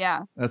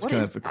 Yeah, that's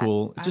kind of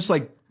cool. Just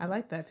like I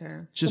like that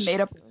term. Just made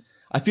up.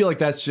 I feel like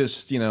that's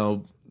just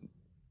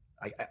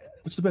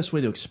what's the best way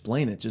to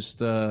explain it? Just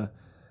because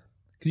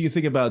you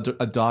think about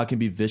a dog can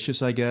be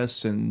vicious, I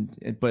guess,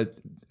 but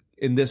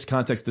in this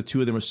context, the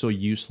two of them are so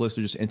useless.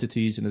 They're just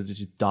entities, and they're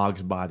just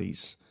dogs'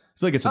 bodies. I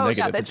feel like it's a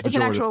negative. Yeah, it's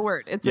an actual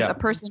word. It's a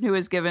person who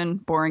is given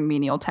boring,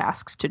 menial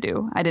tasks to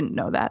do. I didn't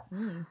know that.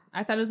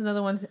 I thought it was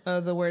another one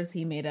of the words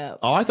he made up.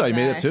 Oh, I thought he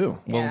made it too.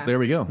 Yeah. Well, there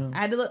we go.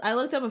 I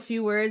looked up a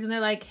few words, and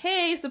they're like,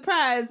 "Hey,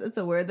 surprise! It's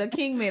a word that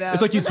King made up."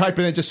 It's like you type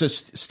in it just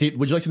says, "Steve,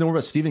 would you like to know more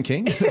about Stephen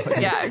King?"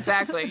 Yeah,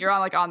 exactly. You're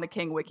on the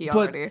King wiki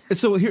already.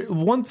 So here,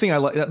 one thing I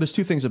like. There's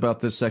two things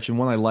about this section.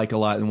 One I like a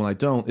lot, and one I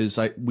don't. Is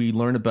we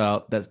learn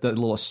about that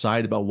little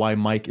aside about why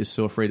Mike is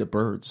so afraid of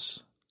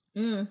birds.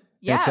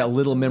 Yes. It's that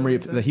little memory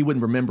that he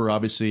wouldn't remember,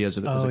 obviously, as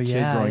a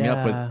kid growing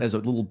up, but as a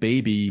little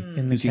baby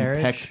who's being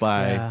pecked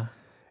by. Yeah.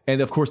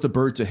 And of course, the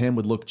bird to him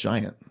would look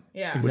giant.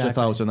 Yeah. Which I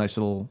thought was a nice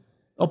little.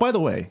 Oh, by the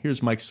way,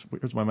 here's my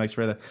Mike's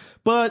right there.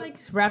 But like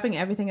wrapping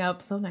everything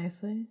up so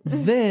nicely.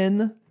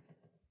 Then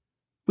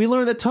we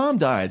learn that Tom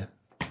died.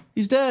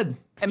 He's dead.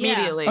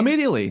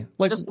 Immediately.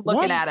 Like, just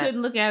looking at it.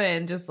 Couldn't look at it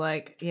and just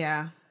like,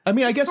 yeah. I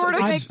mean, I guess sort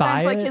of makes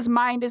sense. Like his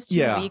mind is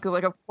too weak.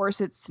 Like, of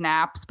course, it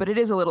snaps, but it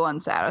is a little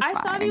unsatisfying.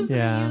 I thought he was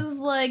going to use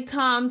like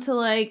Tom to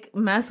like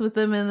mess with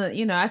him,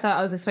 and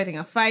I was expecting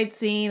a fight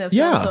scene of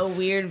some so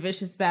weird,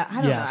 vicious battle.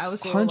 I don't know. I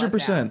was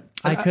 100%.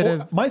 I could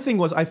have. My thing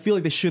was, I feel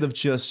like they should have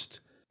just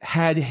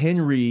had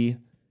Henry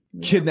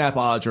kidnap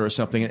Audra or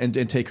something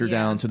and take her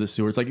down to the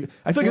sewers. Like,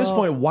 I feel like at this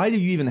point, why do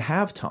you even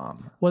have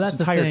Tom? Well, that's this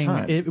entire the thing.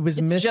 time. It's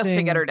missing just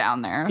to get her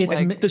down there.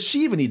 Does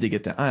she even need to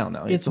get down? I don't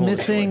know. It's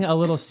missing a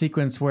little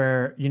sequence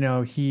where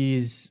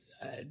he's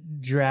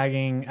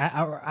dragging.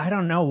 I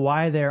don't know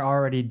why they're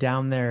already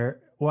down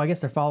there. Well, I guess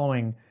they're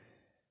following.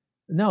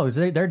 No,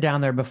 they're down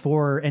there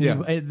before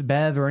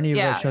Bev or any of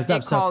it shows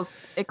up.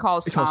 It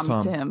calls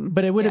Tom to him.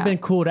 But it would have been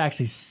cool to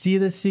actually see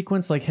this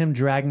sequence, like him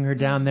dragging her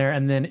down there,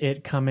 and then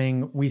it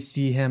coming. We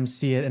see him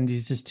see it, and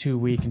he's just too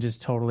weak and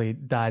just totally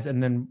dies.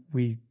 And then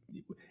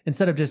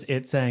instead of just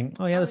it saying,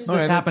 "Oh yeah, this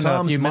happened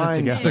a few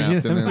minutes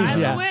ago." By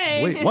the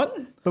way, wait, what?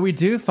 But we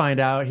do find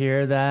out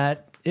here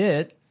that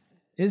it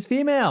is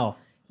female.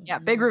 Yeah,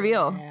 big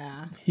reveal.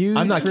 Yeah, huge.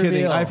 I'm not reveal.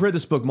 kidding. I've read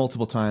this book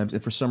multiple times,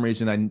 and for some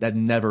reason, I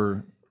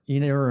never. You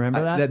never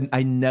remember that?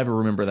 I never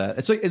remember that.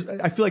 It's like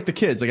I feel like the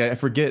kids. Like I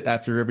forget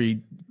after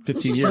every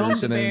 15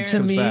 years, and then it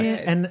comes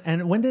back.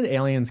 And when did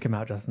Aliens come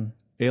out, Justin?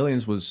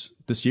 Aliens was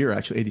this year,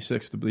 actually,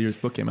 86. The year's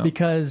book came out.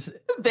 Because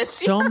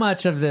so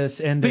much of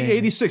this ending,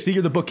 86, the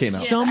year the book came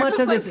out. So much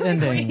of this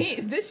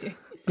ending, this year.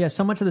 Yeah,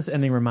 so much of this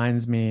ending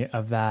reminds me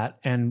of that,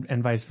 and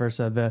vice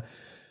versa.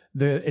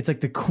 It's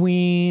like the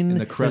queen,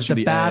 and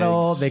the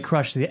battle, eggs. They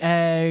crush the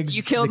eggs.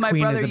 You killed the my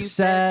queen brother. Is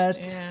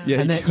upset.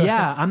 And then,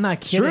 I'm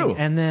not kidding. True.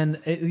 And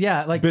then,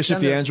 like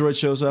Bishop the android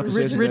shows up.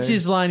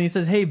 Richie's line. He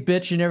says, "Hey,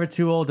 bitch, you're never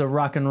too old to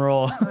rock and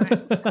roll."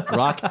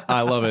 Rock,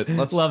 I love it.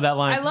 Love that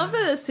line. I love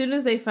that as soon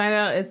as they find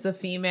out it's a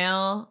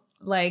female,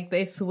 like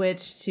they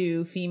switch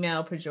to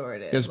female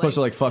pejorative. As opposed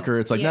to like fuck her,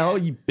 it's like no,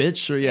 you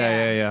bitch, or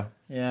yeah.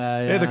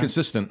 Yeah, They're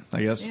consistent,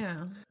 I guess. Yeah.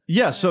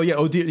 Yeah, so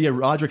oh dear,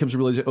 Audra comes to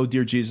realize, oh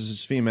dear Jesus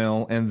is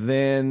female, and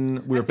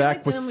then we're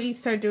back with. Then we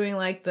start doing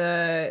like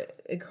the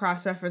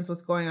cross reference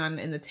what's going on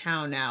in the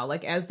town now.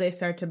 Like as they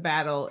start to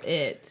battle,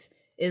 it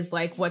is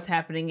like what's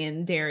happening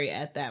in Derry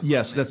at that moment.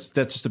 Yes, that's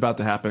just about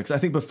to happen.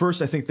 But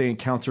first, I think they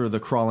encounter the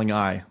crawling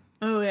eye.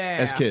 Oh yeah,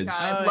 as kids.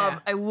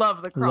 God, I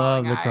love the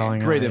crawling eye.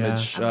 Great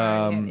image.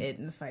 It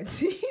in the fight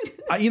scene.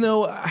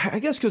 I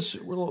guess because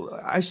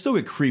I still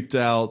get creeped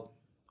out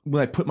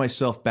when I put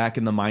myself back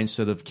in the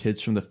mindset of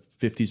kids from the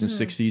 50s and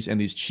 60s and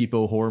these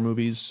cheapo horror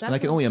movies. And I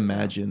can only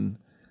imagine.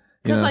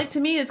 Because like to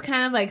me, it's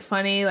kind of like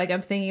funny. Like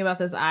I'm thinking about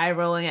this eye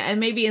rolling,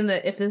 and maybe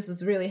if this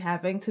is really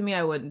happening to me,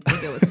 I wouldn't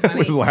think it was funny. I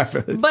would laugh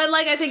at it. But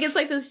like I think it's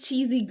like this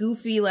cheesy,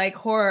 goofy like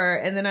horror,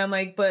 and then I'm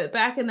like, but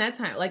back in that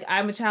time, like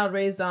I'm a child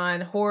raised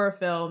on horror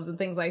films and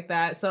things like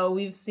that, so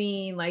we've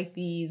seen like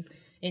these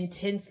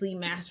intensely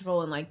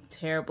masterful and like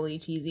terribly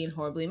cheesy and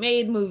horribly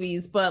made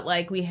movies, but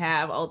like we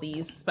have all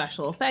these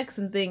special effects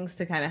and things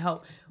to kind of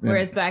help.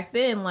 Whereas back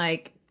then,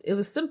 like. It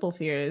was simple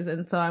fears,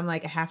 and so I'm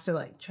like I have to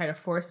like try to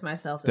force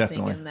myself to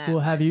think in that. Well,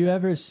 have you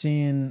ever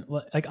seen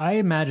like I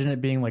imagine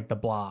it being like the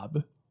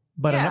Blob,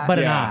 but an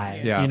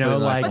eye,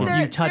 like if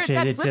you touch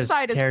it just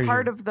side tears is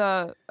part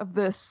you. of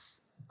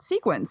this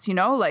sequence,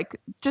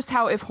 like just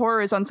how if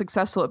horror is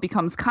unsuccessful, it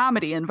becomes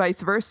comedy, and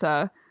vice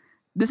versa.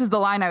 This is the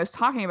line I was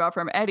talking about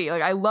from Eddie.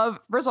 Like I love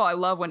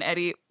when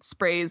Eddie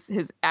sprays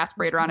his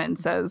aspirator on it and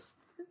says,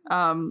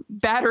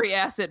 battery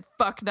acid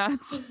fuck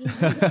nuts.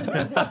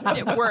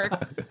 It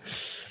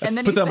works. And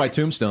then put that on my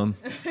tombstone.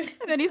 And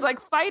then he's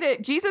like, fight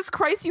it, Jesus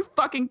Christ, you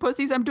fucking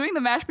pussies, I'm doing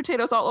the mashed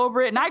potatoes all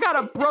over it and I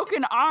got a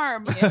broken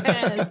arm.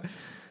 Yes.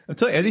 I'm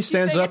telling you, Eddie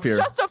stands up here.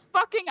 It's just a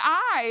fucking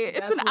eye.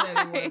 It's an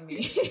eye.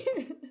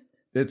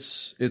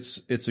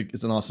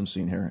 It's an awesome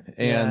scene here.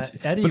 And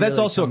Eddie but that's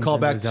really also a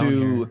comes callback into his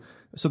own to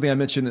something I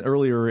mentioned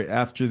earlier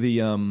after the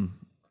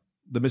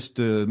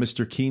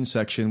Mr. Keen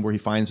section where he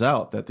finds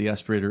out that the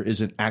aspirator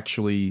doesn't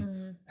actually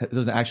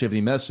have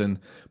any medicine,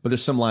 but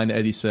there's some line that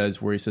Eddie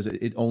says where he says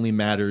it only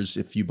matters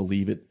if you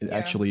believe it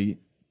actually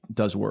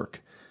does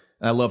work.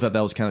 And I love that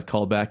was kind of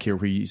called back here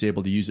where he's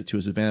able to use it to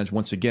his advantage.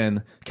 Once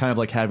again, kind of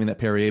like having that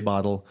Perrier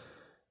bottle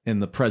in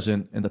the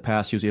present and the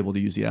past, he was able to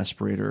use the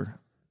aspirator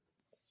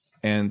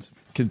and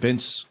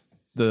convince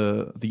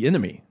the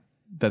enemy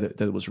that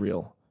it was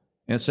real.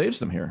 And it saves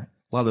them here.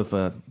 A lot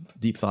of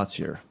deep thoughts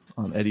here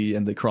on Eddie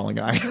and the crawling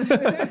eye.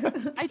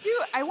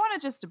 I want to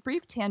just a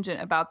brief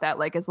tangent about that.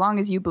 Like, as long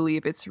as you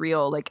believe it's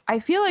real, like, I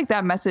feel like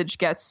that message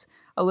gets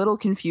a little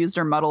confused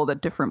or muddled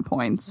at different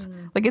points.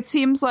 Like, it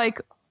seems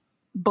like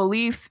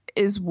belief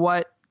is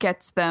what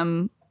gets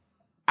them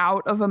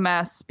out of a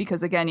mess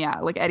because, again,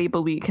 like Eddie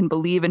can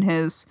believe in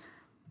his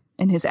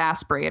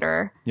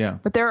aspirator. Yeah.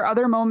 But there are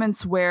other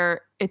moments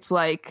where it's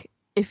like,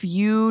 if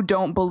you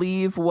don't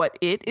believe what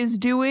it is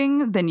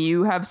doing, then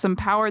you have some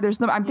power.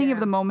 I'm thinking of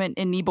the moment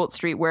in Neibolt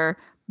Street where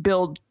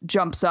Bill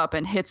jumps up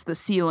and hits the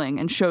ceiling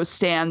and shows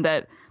Stan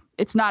that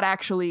it's not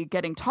actually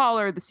getting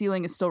taller. The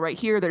ceiling is still right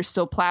here. There's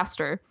still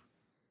plaster.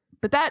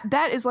 But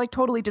that is like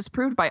totally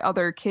disproved by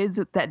other kids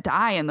that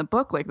die in the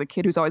book. Like the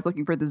kid who's always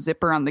looking for the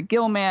zipper on the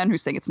Gill Man,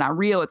 who's saying it's not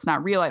real,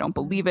 I don't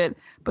believe it.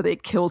 But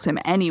it kills him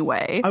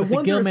anyway. I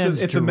wonder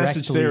if the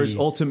message there is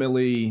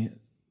ultimately...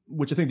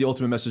 Which I think the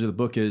ultimate message of the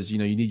book is, you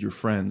need your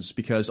friends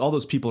because all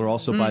those people are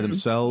also by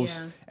themselves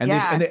and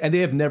they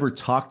have never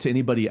talked to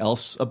anybody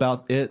else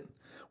about it.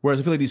 Whereas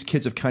I feel like these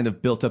kids have kind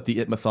of built up the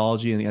it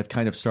mythology and have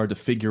kind of started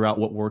to figure out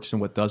what works and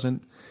what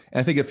doesn't. And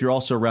I think if you're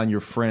also around your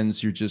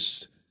friends,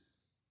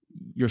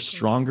 you're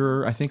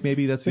stronger. I think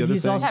maybe that's the other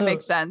thing. That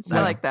makes sense.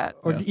 I like that.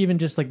 Or even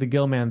just like the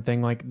Gillman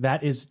thing, like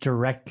that is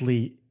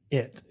directly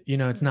it.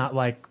 It's not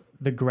like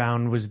the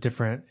ground was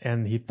different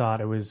and he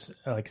thought it was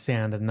like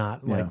sand and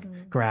not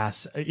like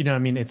grass. You know what I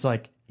mean? It's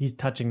like he's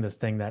touching this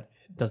thing that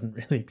doesn't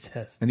really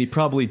exist. And he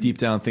probably deep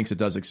down thinks it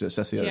does exist.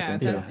 That's the other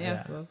thing too.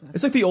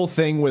 It's like the old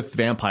thing with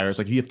vampires.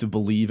 Like you have to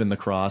believe in the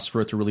cross for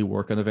it to really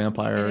work on a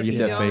vampire. And if you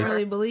have to have faith. Don't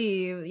really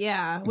believe.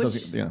 Yeah.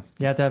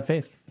 You have to have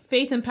faith.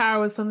 Faith and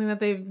power was something that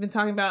they've been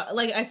talking about.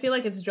 Like, I feel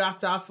like it's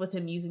dropped off with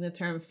him using the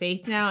term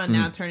faith now and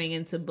now turning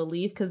into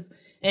belief. Was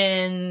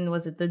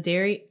it the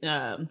Derry?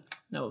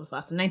 No, it was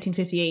last in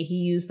 1958. He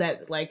used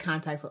that like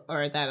context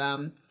or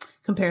that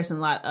comparison a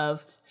lot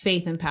of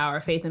faith and power,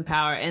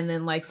 and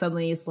then like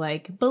suddenly it's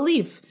like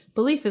belief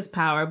is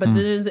power. But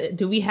then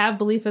do we have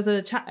belief as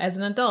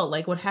an adult?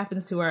 Like what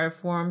happens to our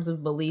forms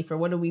of belief, or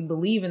what do we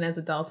believe in as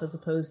adults as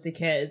opposed to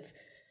kids?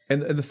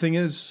 And the thing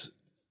is,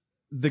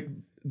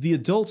 the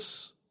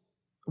adults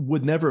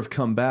would never have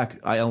come back.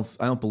 I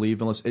don't believe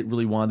unless it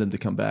really wanted him to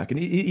come back. And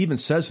he even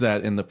says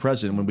that in the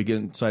present when we get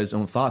inside his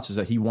own thoughts is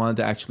that he wanted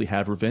to actually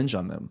have revenge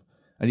on them.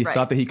 And he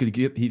thought that he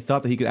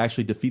could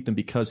actually defeat them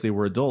because they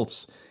were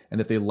adults and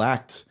that they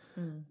lacked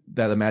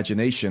that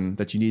imagination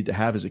that you need to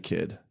have as a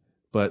kid.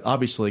 But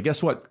obviously,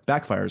 guess what?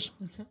 Backfires.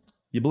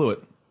 You blew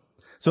it.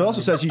 So it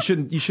also says you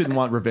shouldn't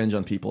want revenge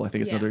on people. I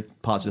think it's Yeah. another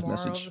positive Moral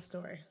message. of the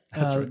story.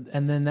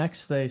 And then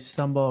next they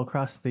stumble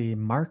across the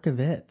mark of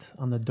it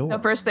on the door. No,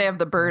 first they have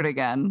the bird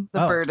again.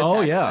 The bird attacks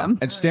Oh yeah, them.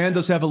 and Stan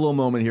does have a little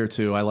moment here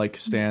too. I like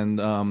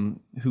Stan,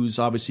 who's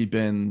obviously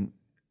been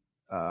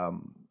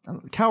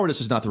cowardice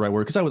is not the right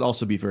word, because I would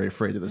also be very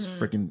afraid of this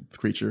freaking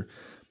creature.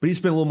 But he's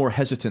been a little more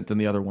hesitant than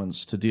the other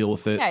ones to deal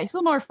with it. Yeah, he's a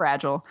little more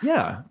fragile.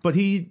 Yeah, but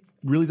he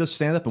really does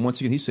stand up, and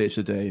once again he saves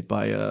the day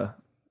by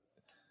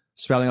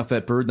spouting off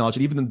that bird knowledge,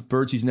 and even the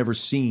birds he's never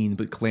seen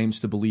but claims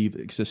to believe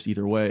exist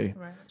either way.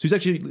 Right. So he's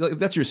actually,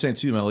 that's what you're saying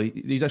too, Melly.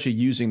 He's actually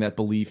using that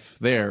belief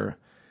there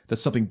that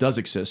something does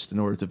exist in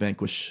order to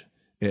vanquish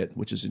it,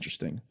 which is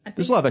interesting.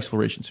 There's a lot of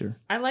explorations here.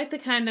 I like the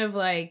kind of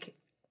like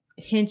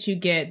hint you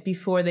get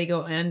before they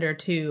go under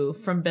too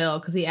from Bill,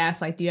 because he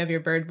asks like, do you have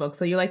your bird book?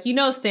 So you're like,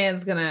 Stan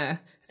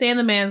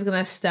the man's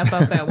gonna step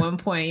up at one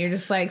point. You're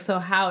just like, so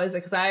how is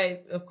it? Because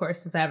I, of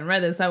course, since I haven't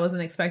read this, I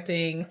wasn't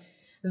expecting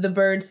the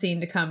bird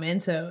scene to come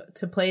into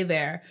play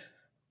there.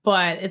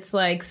 But it's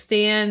like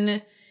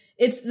Stan's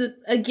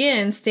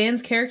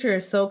character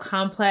is so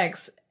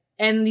complex,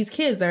 and these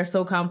kids are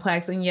so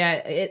complex, and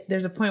yet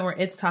there's a point where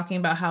it's talking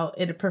about how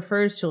it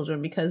prefers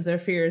children because their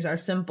fears are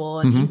simple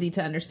and easy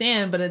to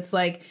understand. But it's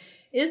like,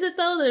 is it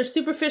though? There's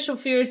superficial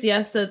fears,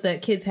 yes,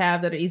 that kids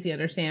have that are easy to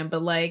understand,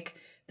 but like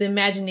the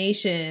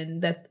imagination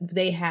that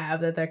they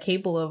have that they're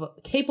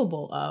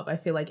capable of, I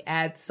feel like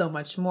adds so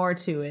much more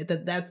to it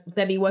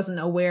that he wasn't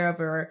aware of,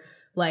 or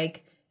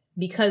like,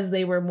 because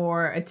they were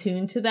more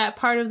attuned to that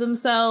part of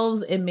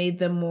themselves, it made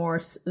them more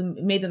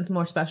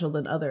special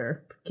than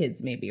other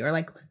kids maybe, or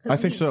like. I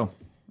think so.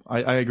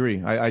 I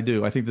agree. I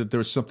do. I think that there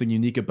was something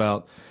unique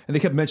about, and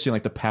they kept mentioning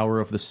like the power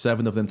of the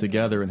 7 of them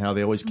together and how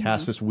they always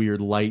cast this weird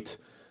light,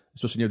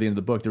 especially near the end of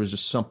the book. There was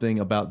just something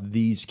about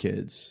these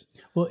kids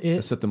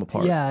that set them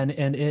apart. Yeah,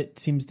 and it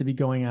seems to be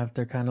going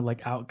after kind of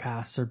like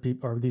outcasts or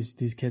people, or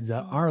these kids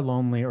that are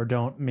lonely or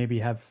don't maybe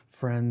have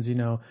friends.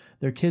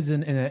 They're kids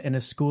in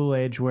a school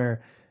age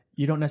where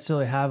you don't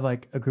necessarily have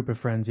like a group of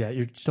friends yet.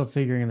 You're still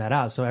figuring that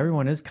out. So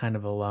everyone is kind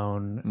of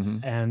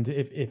alone. And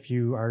if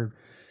you are,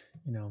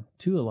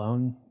 too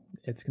alone,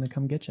 it's going to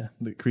come get you.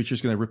 The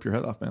creature's going to rip your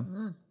head off,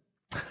 man.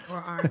 Or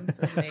arms.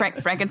 Or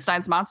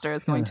Frankenstein's monster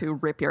is going to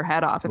rip your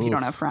head off if you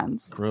don't have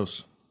friends.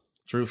 Gross.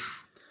 Truth.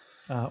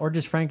 Or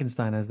just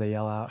Frankenstein, as they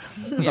yell out.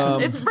 Yeah,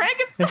 it's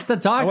Frankenstein. It's the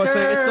doctor. I want to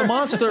say it's the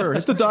monster.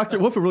 It's the doctor.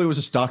 What if it really was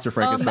just Dr.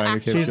 Frankenstein?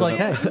 She's like,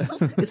 hey,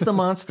 it's the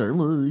monster.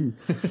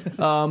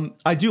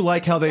 I do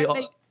like how they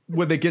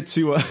when they get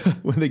to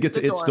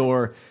its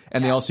door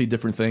and they all see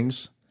different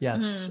things.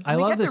 Yes, I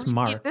love this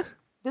mark.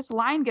 This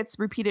line gets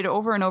repeated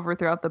over and over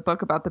throughout the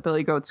book about the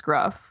Billy Goat's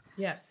gruff.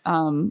 Yes.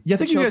 I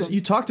think you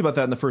talked about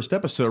that in the first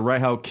episode,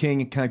 right? How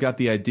King kind of got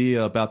the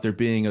idea about there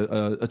being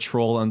a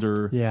troll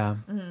under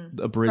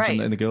a bridge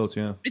and the goats.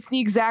 Yeah, it's the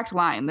exact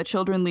line. The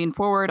children lean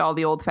forward, all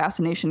the old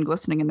fascination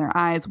glistening in their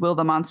eyes. Will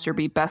the monster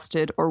be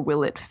bested or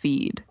will it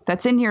feed?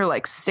 That's in here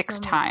like 6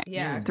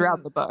 times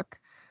throughout the book.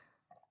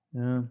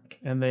 Yeah,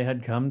 and they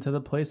had come to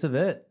the place of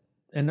it,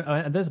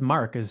 and this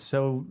mark is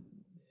so,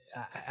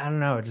 I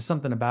don't know, just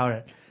something about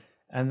it.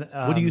 And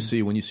what do you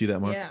see when you see that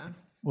mark? Yeah.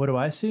 What do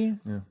I see?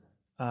 Yeah.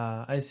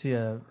 I see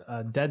a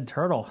dead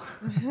turtle.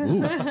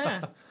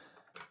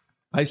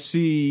 I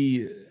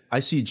see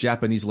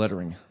Japanese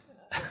lettering.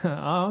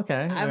 Oh,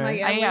 okay. I'm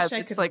like, I wish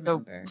I could like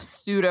remember. A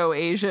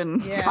pseudo-Asian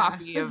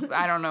copy of,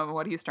 I don't know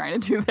what he's trying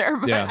to do there.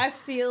 But I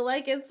feel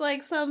like it's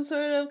like some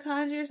sort of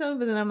kanji or something,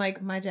 but then I'm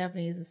like, my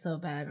Japanese is so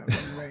bad, I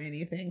don't remember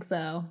anything,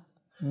 so.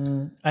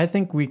 I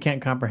think we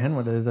can't comprehend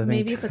what it is. I think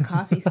maybe it's a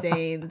coffee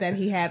stain that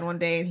he had one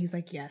day, and he's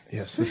like, "Yes,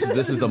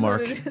 this is the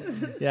mark."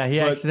 Yeah, he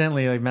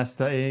accidentally like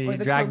messed up. He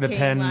dragged the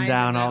pen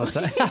down all the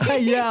time.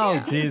 Oh,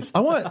 jeez.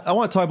 I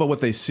want to talk about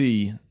what they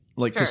see.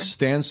 Like, because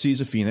Stan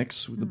sees a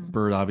phoenix, with the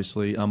bird,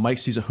 obviously. Mike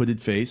sees a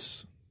hooded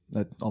face.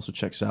 That also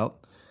checks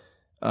out.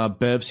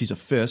 Bev sees a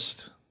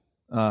fist.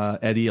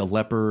 Eddie, a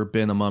leper.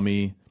 Ben, a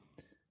mummy.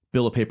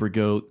 Bill, a paper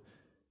goat.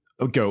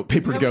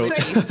 Paper goat.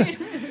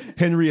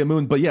 Henry, a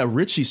moon. But yeah,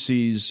 Richie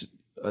sees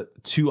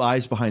 2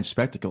 eyes behind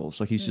spectacles.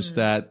 Like, he's just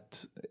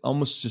that,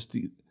 almost just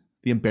the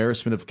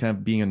embarrassment of kind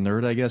of being a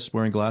nerd, I guess,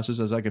 wearing glasses,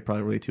 as I could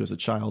probably relate to as a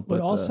child. But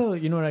also,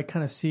 what I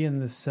kind of see in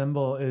this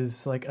symbol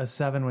is like a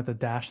 7 with a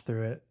dash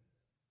through it.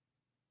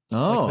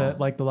 Oh,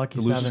 like the lucky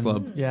the Losers 7.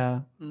 Club. Yeah.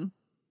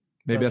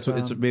 Maybe that's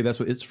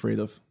what it's afraid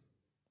of.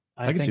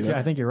 I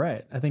think you're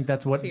right. I think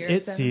that's what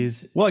it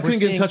sees. Well, I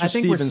couldn't get in touch with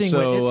Steven,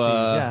 so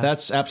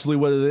that's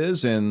absolutely what it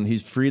is, and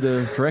he's free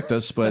to correct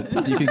us. But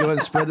you can go ahead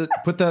and spread it,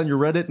 put that on your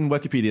Reddit and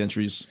Wikipedia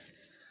entries.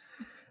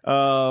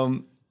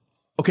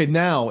 Okay,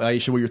 now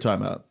Aisha, what you're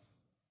talking about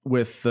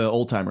with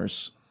old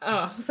timers? Oh,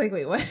 I was like,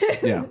 wait, what?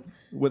 Yeah.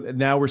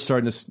 Now we're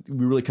starting to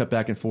we really cut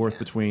back and forth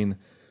between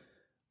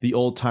the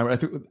old timer.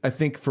 I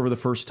think for the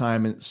first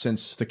time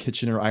since the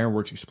Kitchener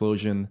Ironworks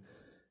explosion,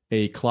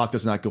 a clock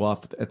does not go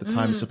off at the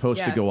time it's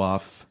supposed to go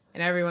off.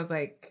 And everyone's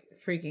like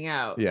freaking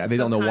out. Yeah, they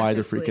don't know why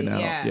they're freaking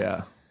out.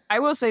 Yeah. I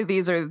will say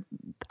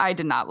I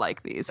did not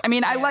like these. I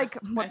mean, I like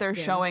what they're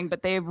showing,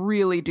 but they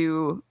really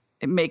do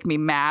make me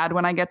mad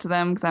when I get to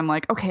them because I'm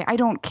like, okay, I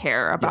don't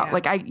care about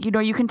like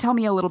you can tell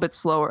me a little bit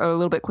slower or a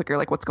little bit quicker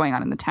like what's going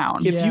on in the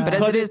town. But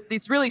as it is,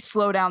 these really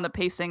slow down the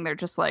pacing. They're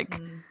just like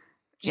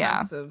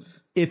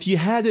If you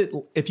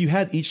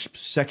had each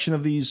section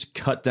of these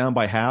cut down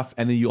by half,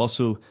 and then you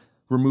also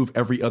remove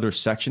every other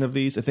section of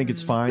these, I think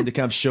it's fine to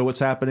kind of show what's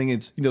happening.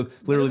 It's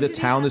literally the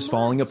town is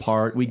falling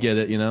apart. We get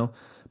it,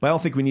 but I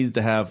don't think we needed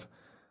to have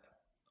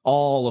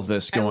all of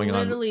this going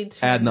on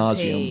ad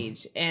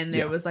nauseum. And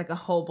there was like a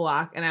whole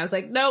block, and I was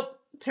like, nope.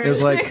 It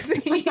was like,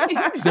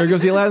 there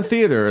goes the Aladdin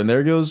Theater, and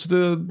there goes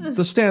the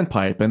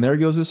standpipe, and there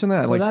goes this and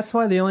that. Well, that's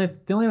why the only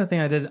other thing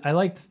I did, I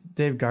liked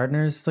Dave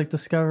Gardner's like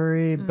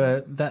discovery,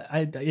 but that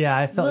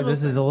I felt like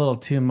this is a little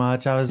too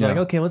much. I was like,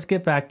 okay, let's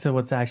get back to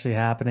what's actually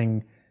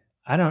happening.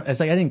 It's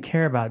like I didn't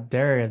care about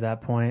Derry at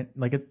that point.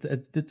 Like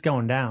it's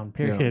going down.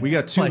 Period. Yeah. We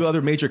got two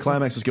other major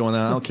climaxes going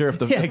on. I don't care if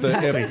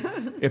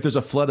if there's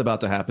a flood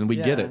about to happen. We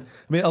get it.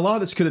 I mean, a lot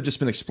of this could have just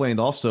been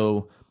explained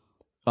also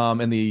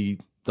in the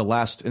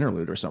last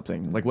interlude or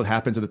something, like what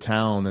happened to the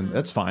town, and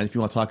that's fine if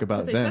you want to talk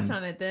about it. Then touch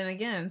on it then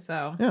again.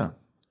 So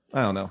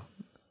I don't know.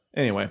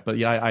 Anyway,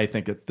 but I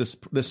think this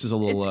is a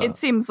little. It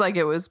seems like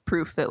it was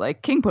proof that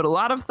like King put a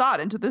lot of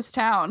thought into this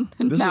town,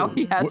 and now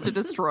he has to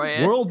destroy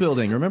it. World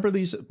building. Remember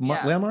these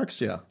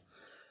landmarks? Yeah.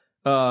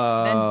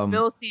 Then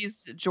Bill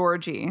sees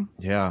Georgie.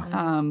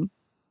 Yeah.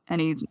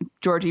 And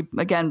Georgie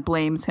again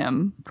blames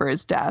him for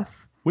his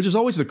death, which is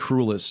always the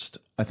cruelest.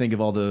 I think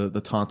of all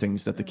the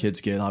tauntings that the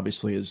kids get,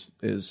 obviously,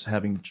 is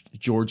having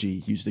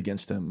Georgie used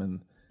against him,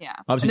 and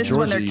obviously and this Georgie is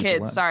when they're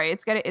kids. Sorry,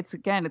 it's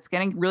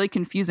getting really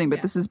confusing,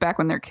 but this is back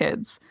when they're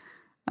kids.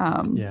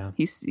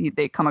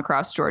 They come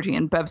across Georgie,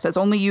 and Bev says,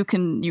 "Only you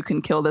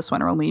can kill this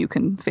one, or only you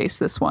can face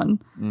this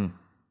one." And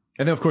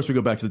then, of course, we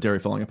go back to the Derry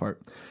falling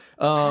apart.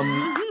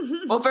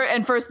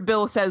 First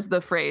Bill says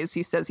the phrase.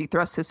 He says he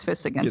thrusts his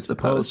fist against the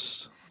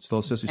post.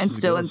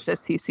 Still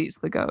insists he sees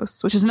the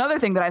ghosts, which is another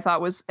thing that I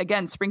thought was,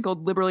 again,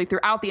 sprinkled liberally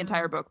throughout the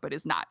entire book, but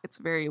is not. It's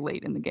very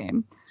late in the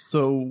game.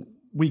 So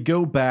we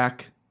go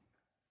back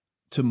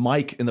to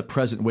Mike in the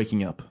present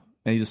waking up,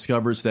 and he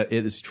discovers that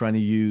it is trying to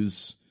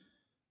use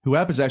who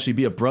happens to actually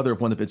be a brother of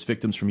one of its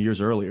victims from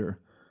years earlier.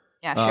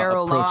 Yeah,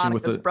 Cheryl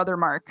Law's brother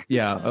Mark.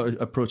 Yeah,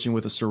 approaching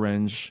with a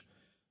syringe.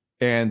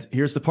 And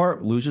here's the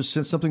part. Lucius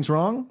senses something's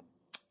wrong.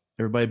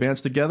 Everybody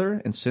bands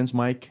together and sends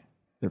Mike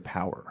their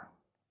power.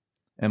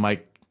 And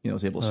Mike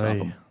is able to stop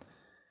him.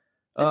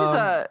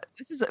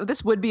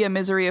 This would be a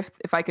misery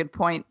if I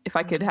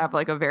could have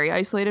like a very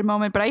isolated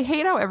moment, but I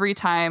hate how every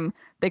time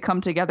they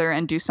come together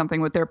and do something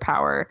with their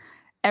power,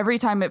 every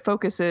time it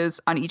focuses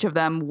on each of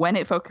them, when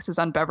it focuses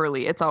on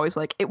Beverly, it's always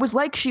like it was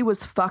like she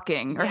was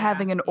fucking or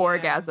having an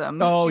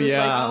orgasm. Oh, she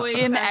was like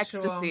in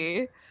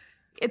ecstasy.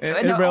 It's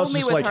everybody else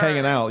just like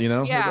hanging out,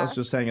 Everybody else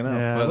just hanging out.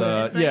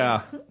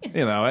 Yeah. But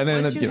and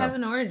then once you have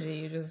an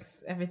orgy,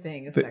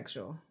 everything is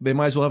sexual. They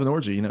might as well have an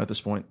orgy, at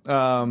this point.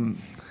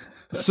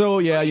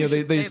 So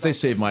they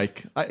save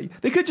Mike.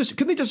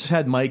 Couldn't they just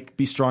had Mike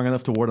be strong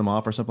enough to ward him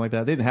off or something like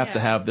that? They didn't have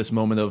to have this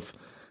moment of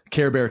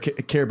Care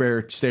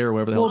Bear stare or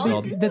whatever the hell it's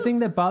called. The thing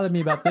that bothered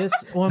me about this,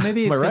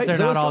 maybe it's because they're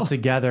not all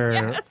together.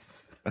 Yes.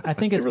 I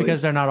think it's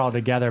because they're not all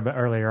together, but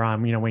earlier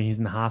on, when he's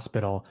in the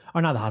hospital,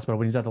 or not the hospital,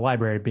 when he's at the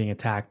library being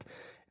attacked,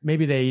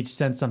 maybe they each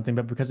sensed something,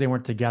 but because they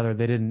weren't together,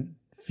 they didn't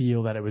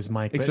feel that it was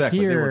Mike. Exactly.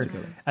 But here,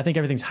 I think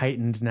everything's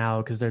heightened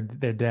now because they're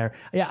there.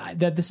 Yeah,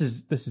 this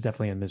is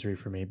definitely a misery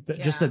for me.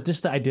 Just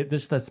the idea,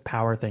 this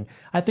power thing.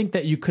 I think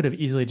that you could have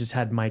easily just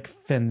had Mike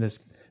fend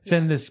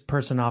this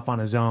person off on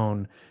his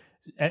own.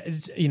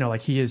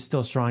 Like he is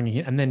still strong,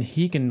 and then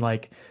he can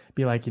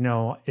be like,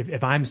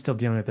 if I'm still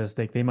dealing with this,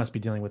 they must be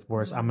dealing with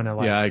worse. I'm gonna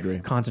I agree.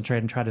 Concentrate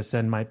and try to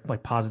send my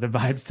positive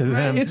vibes to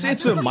them. It's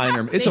a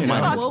minor.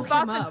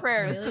 Thoughts and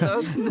prayers to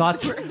those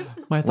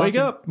Wake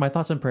up. My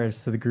thoughts and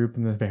prayers to the group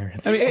and the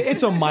parents. I mean,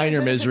 it's a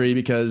minor misery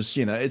because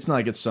it's not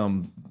like it's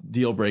some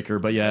deal breaker,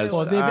 but I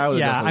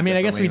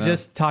guess we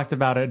just talked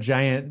about a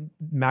giant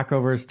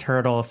macroverse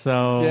turtle,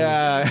 so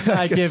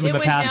I give him a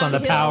pass on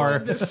the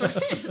power.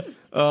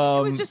 It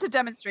was just a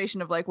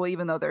demonstration of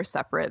even though they're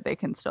separate, they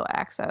can still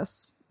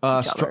access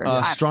each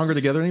other. Stronger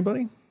together,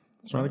 anybody?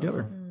 Stronger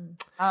together.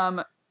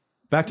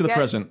 Back to the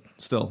present,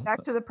 still.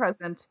 Back to the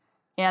present,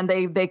 and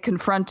they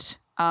confront.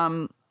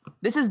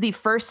 This is the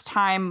first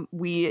time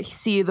we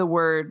see the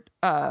word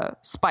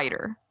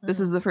spider.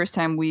 This is the first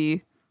time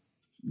we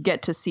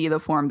get to see the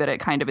form that it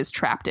kind of is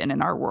trapped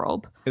in our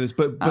world. It is,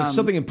 but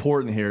something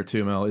important here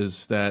too, Mel,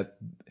 is that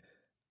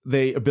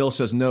Bill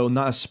says, no,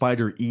 not a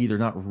spider either,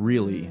 not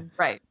really.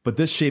 Right. But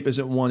this shape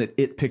isn't one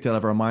it picked out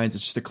of our minds.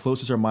 It's just the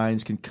closest our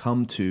minds can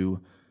come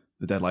to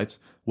the Deadlights,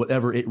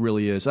 whatever it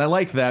really is. I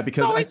like that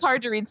because it's always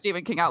hard to read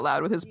Stephen King out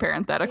loud with his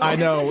parenthetical. I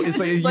know. It's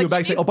like you go back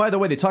and say, oh, by the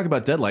way, they talk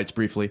about Deadlights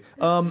briefly.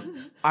 You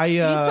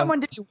need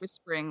someone to be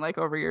whispering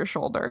over your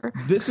shoulder.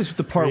 This is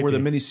the part where the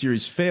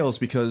miniseries fails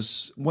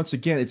because once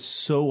again, it's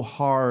so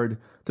hard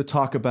to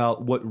talk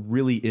about what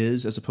really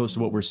is as opposed to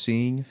what we're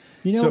seeing.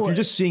 So if you're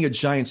just seeing a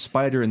giant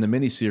spider in the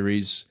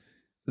miniseries,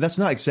 that's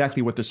not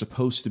exactly what they're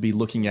supposed to be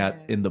looking at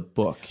in the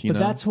book. But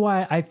that's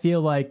why I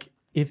feel like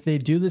if they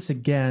do this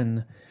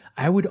again,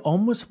 I would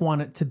almost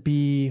want it to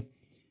be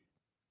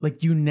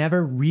like you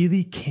never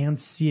really can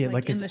see it.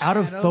 Like it's out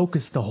of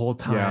focus the whole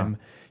time.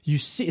 Yeah. You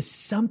see it's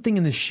something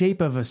in the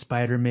shape of a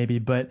spider maybe,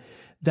 but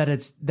that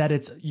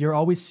it's you're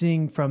always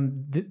seeing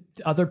from the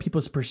other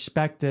people's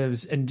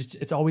perspectives, and just,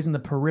 it's always in the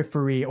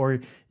periphery,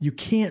 or you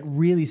can't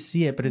really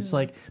see it. But it's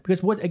like,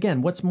 because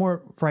what's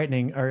more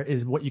frightening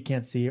is what you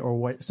can't see or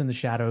what's in the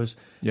shadows.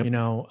 Yep. You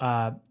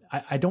know,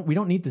 we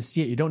don't need to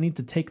see it. You don't need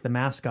to take the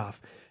mask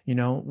off. You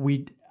know,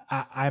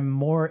 I'm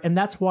more, and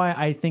that's why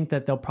I think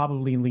that they'll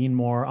probably lean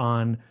more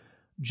on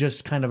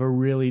just kind of a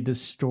really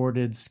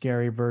distorted,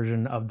 scary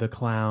version of the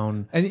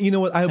clown. And you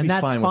know what? I would be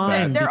fine with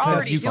that. They're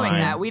already doing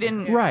that. We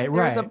didn't. Right.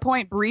 There was a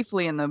point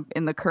briefly in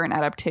the current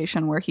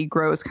adaptation where he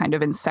grows kind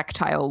of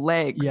insectile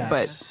legs,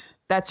 but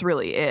that's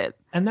really it.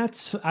 And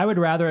I would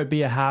rather it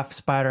be a half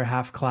spider,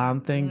 half clown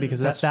thing, because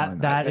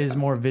that is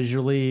more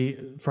visually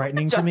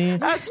frightening to me.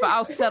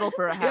 I'll settle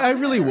for a half. Yeah, I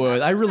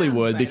really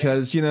would,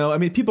 because, you know, I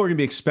mean, people are going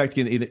to be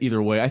expecting it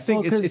either way. I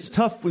think it's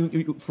tough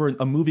for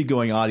a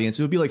movie-going audience.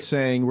 It would be like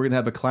saying we're going to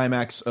have a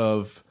climax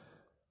of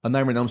a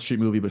Nightmare on Elm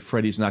Street movie, but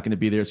Freddy's not going to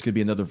be there. It's going to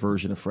be another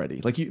version of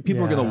Freddy. Like,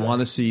 people are going to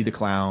want to see the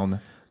clown.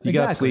 You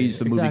got to please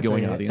the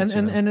movie-going audience.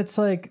 And it's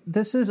like,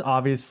 this is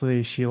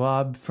obviously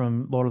Shelob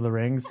from Lord of the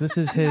Rings. This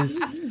is his...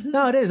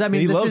 No, it is. I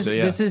mean,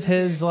 this is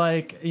his,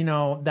 like, you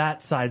know,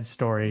 that side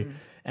story.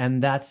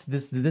 And this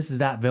is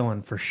that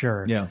villain for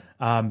sure. Yeah.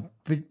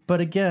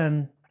 But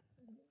again,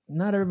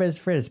 not everybody's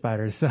afraid of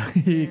spiders, so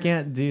you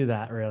can't do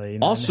that really.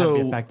 Also,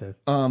 and be effective.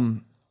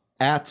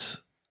 At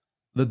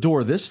the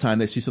door this time,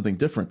 they see something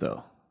different,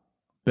 though.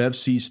 Bev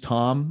sees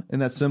Tom in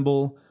that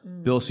symbol.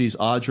 Bill sees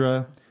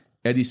Audra.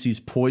 Eddie sees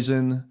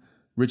Poison,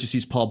 Richie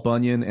sees Paul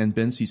Bunyan, and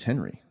Ben sees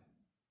Henry.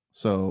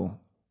 So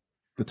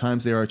the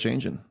times they are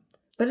changing.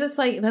 But it's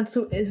like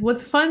is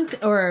what's funny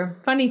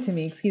to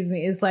me,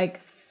 is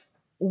like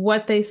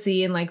what they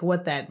see and like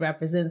what that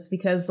represents.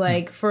 Because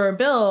like for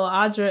Bill,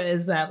 Audra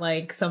is that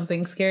like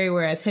something scary,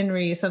 whereas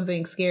Henry is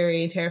something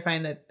scary and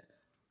terrifying that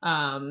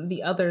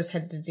the others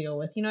had to deal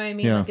with. You know what I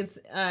mean? Yeah. Like it's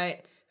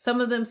some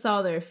of them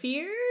saw their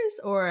fears,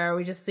 or are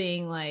we just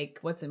seeing like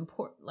what's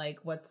important, like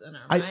what's in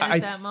our mind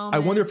at that moment? I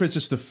wonder if it's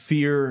just the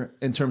fear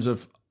in terms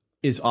of,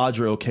 is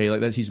Audra okay?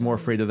 Like that he's more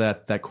afraid of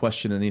that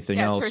question than anything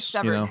else. It's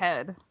her severed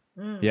head.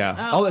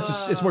 Yeah.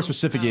 It's more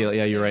specific.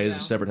 Yeah, you're right. It's a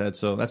severed head.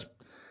 So that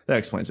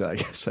explains that. I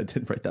guess I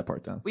didn't write that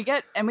part down. We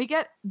get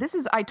this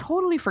is, I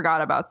totally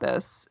forgot about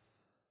this.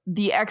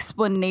 The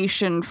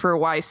explanation for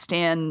why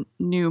Stan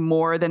knew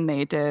more than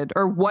they did,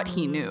 or what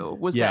he knew,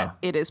 was that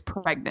it is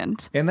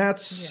pregnant. And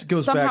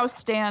goes somehow back.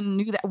 Stan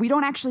knew that. We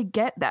don't actually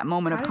get that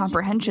moment of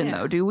comprehension,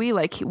 though, do we?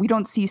 Like, we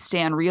don't see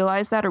Stan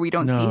realize that, or we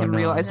don't see him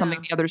realize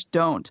something the others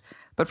don't.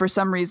 But for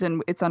some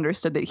reason, it's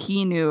understood that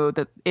he knew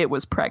that it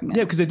was pregnant.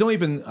 Yeah, because they don't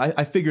even...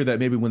 I figured that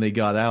maybe when they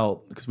got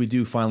out, because we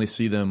do finally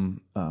see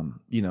them,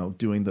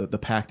 doing the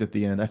pact at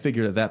the end, I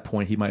figured at that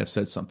point he might have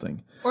said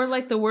something. Or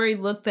like the worried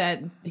look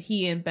that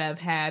he and Bev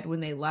had when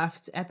they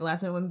left at the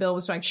last minute, when Bill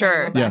was trying to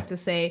go back to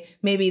say,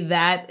 maybe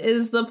that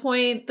is the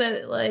point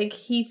that like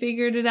he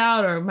figured it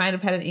out, or might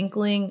have had an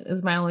inkling,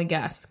 is my only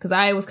guess. Because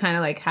I was kind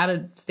of like, how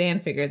did Stan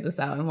figure this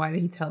out, and why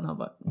did he tell no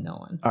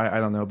one? I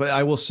don't know, but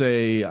I will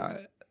say...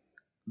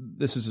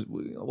 this is,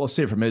 well,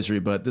 save for misery,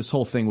 but this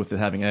whole thing with it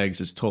having eggs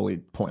is totally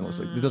pointless.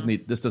 Like,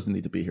 this doesn't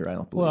need to be here. I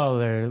don't believe. Well,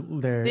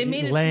 they're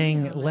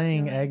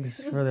laying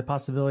eggs for the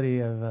possibility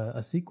of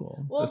a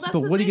sequel. Well, but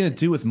what are you going to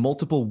do with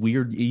multiple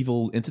weird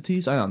evil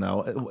entities? I don't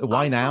know.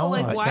 Why now?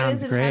 Like, why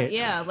sounds does it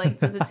great.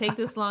 does it take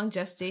this long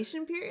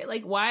gestation period?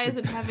 Like, why is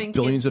it having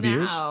billions kids of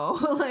years?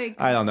 Like,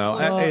 I don't know.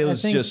 It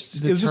was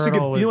just to give.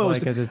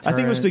 I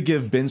think it was to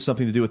give Ben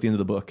something to do at the end of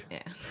the book.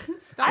 Yeah.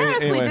 I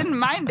honestly didn't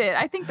mind it.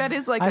 I think that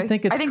is like I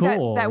think it's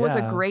cool. That was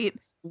a great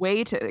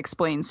way to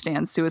explain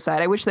Stan's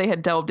suicide. I wish they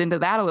had delved into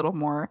that a little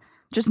more.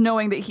 Just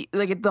knowing that he,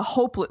 like,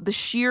 the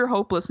sheer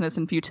hopelessness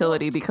and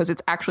futility, because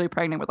it's actually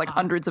pregnant with like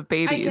hundreds of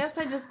babies. I guess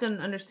I just didn't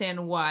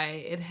understand why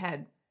it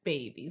had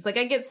babies. Like,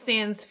 I get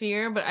Stan's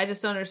fear, but I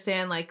just don't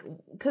understand, like,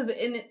 because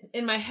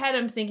in my head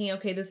I'm thinking,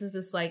 okay, this is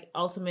this like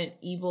ultimate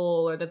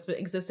evil, or that's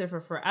existed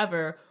for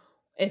forever.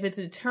 If it's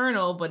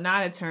eternal but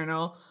not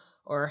eternal,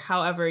 or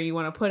however you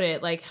want to put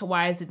it, like,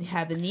 why does it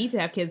have the need to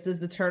have kids?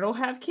 Does the turtle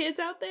have kids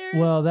out there?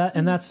 Well,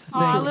 that's the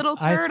thing. Little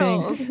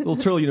turtles. Little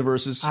turtle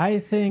universes. I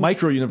think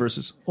micro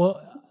universes.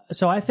 Well,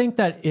 so I think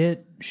that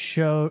it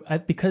showed,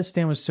 because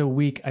Stan was so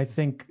weak, I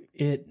think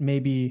it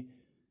maybe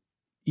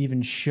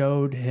even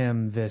showed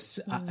him this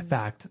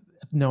fact,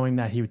 knowing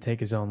that he would take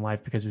his own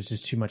life, because it was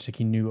just too much. Like,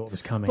 he knew what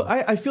was coming.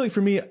 But I feel like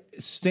for me,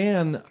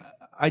 Stan,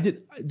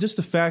 just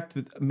the fact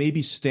that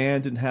maybe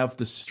Stan didn't have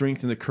the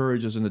strength and the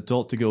courage as an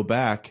adult to go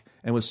back,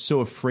 and was so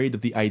afraid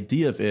of the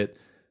idea of it.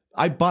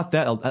 I bought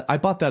that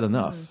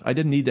enough. I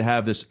didn't need to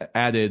have this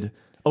added.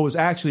 Oh, it was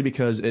actually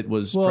because it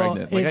was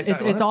pregnant. Like,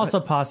 it's also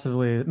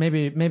possibly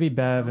maybe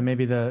Bev and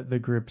maybe the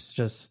group's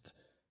just,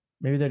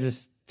 maybe they're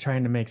just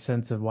trying to make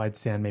sense of why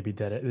Stan maybe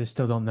did it. They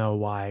still don't know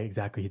why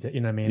exactly he did.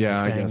 You know what I mean?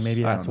 Yeah, I guess.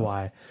 Maybe that's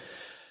why.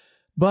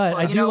 But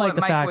Well, I do like what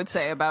the Mike fact would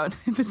say about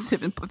if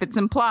it's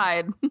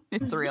implied,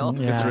 it's real.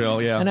 Yeah. It's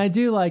real, yeah. And I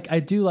do like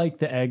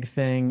the egg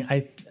thing.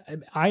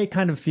 I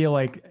kind of feel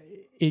like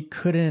it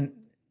couldn't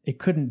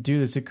do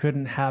this. It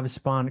couldn't have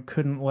spawn. It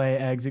couldn't lay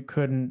eggs. It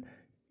couldn't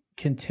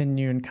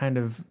continue and kind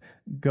of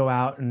go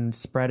out and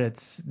spread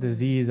its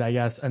disease, I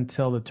guess,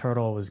 until the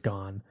turtle was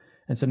gone.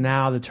 And so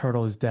now the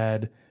turtle is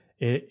dead.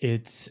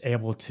 It's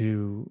able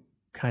to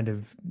kind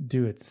of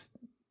do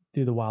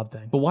the wild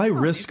thing. But why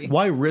risk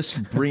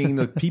bringing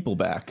the people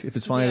back if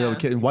it's finding another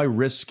kid? And why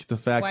risk the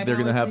fact that they're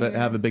going to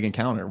have a big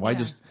encounter? Why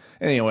just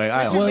anyway?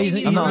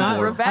 I'm not on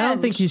board. I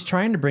don't think he's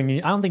trying to bring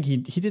me. I don't think he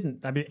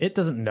didn't. I mean, it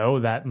doesn't know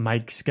that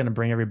Mike's going to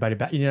bring everybody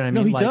back. You know what I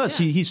mean? No, he does.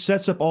 He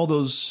sets up all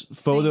those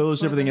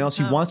photos, everything else.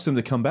 He wants them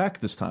to come back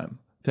this time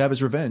to have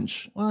his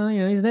revenge. Well,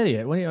 he's an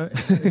idiot.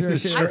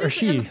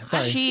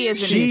 She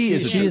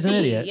is an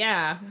idiot.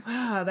 Yeah.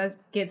 Wow,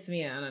 that gets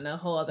me on a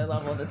whole other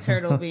level. The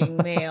turtle being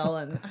male,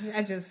 and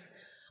I just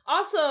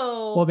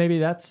also. Well,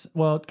 maybe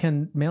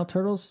can male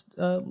turtles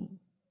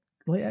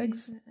lay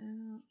eggs?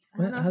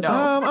 I'm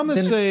gonna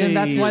say then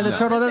that's why the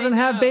turtle doesn't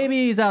have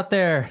babies out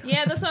there.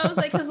 Yeah, that's what I was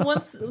like. Because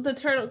once the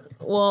turtle,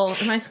 well,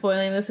 am I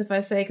spoiling this if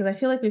I say? Because I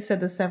feel like we've said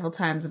this several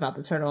times about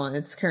the turtle and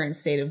its current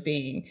state of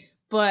being.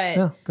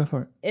 But go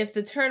for it. If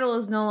the turtle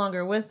is no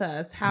longer with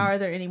us, how are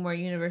there any more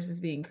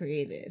universes being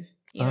created?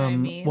 You know what I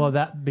mean?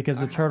 Well, because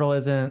the turtle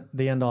isn't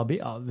the end all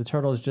be all. The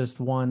turtle is just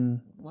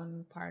one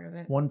part of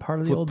it. One part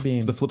of the old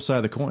beam. The flip side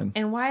of the coin.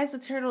 And why is the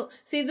turtle?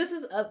 See, this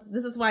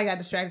is why I got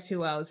distracted too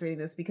while I was reading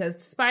this,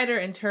 because spider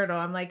and turtle,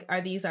 I'm like,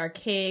 are these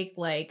archaic,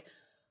 like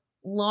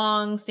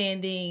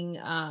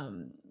long-standing,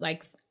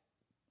 like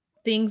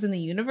things in the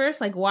universe?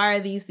 Like, why are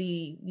these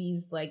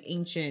like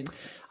ancient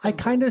symbols? I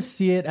kind of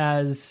see it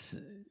as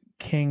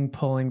King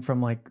pulling from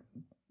like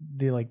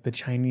the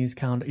Chinese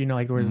calendar,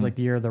 like where it's like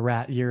the year of the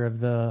rat, year of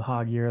the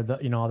hog, year of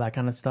the all that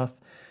kind of stuff.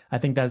 I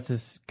think that's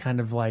just kind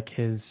of like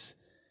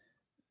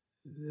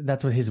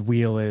that's what his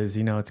wheel is.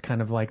 It's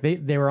kind of like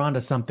they were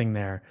onto something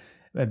there.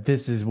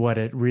 This is what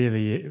it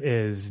really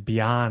is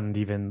beyond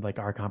even like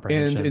our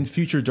comprehension. And in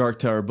future Dark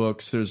Tower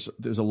books, there's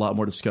a lot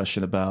more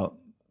discussion about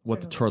what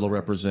the turtle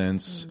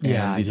represents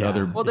and these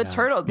other. Well, the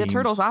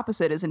turtle's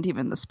opposite isn't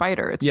even the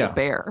spider; it's the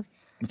bear.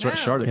 That's right,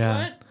 Shardik.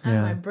 Yeah.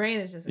 My brain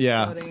is just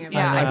exploding.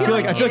 I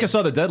feel like I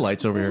saw the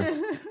deadlights over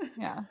here.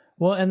 Yeah.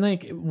 Well, and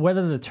like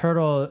whether the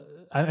turtle,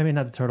 I mean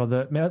not the turtle,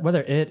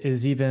 whether it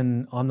is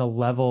even on the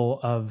level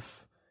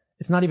of,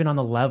 it's not even on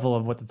the level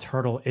of what the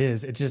turtle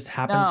is. It just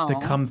happens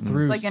to come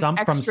through like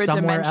from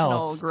somewhere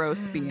else,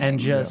 gross being, and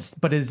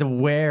but is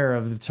aware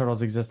of the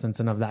turtle's existence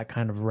and of that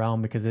kind of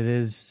realm because it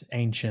is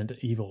ancient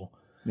evil.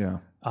 Yeah.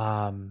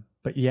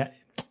 But yeah.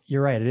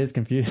 You're right. It is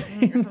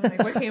confusing.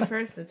 Like, what came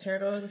first, the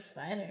turtle or the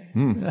spider?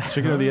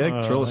 Chicken or the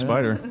egg, turtle or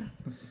spider.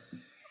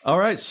 All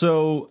right,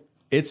 so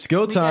it's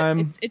go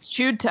time. It's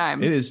Chüd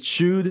time. It is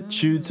Chüd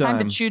time.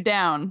 Time to chew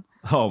down.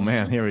 Oh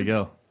man, here we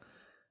go.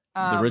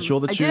 The ritual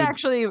of the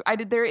Chüd. I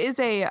did. There is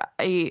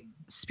a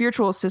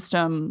spiritual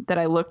system that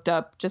I looked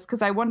up just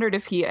because I wondered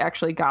if he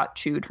actually got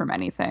chewed from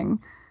anything.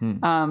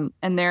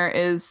 And there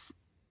is,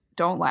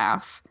 don't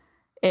laugh,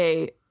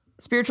 a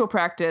spiritual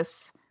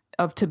practice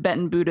of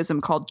Tibetan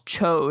Buddhism called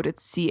Chöd.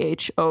 It's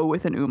CHO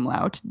with an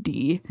umlaut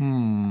D.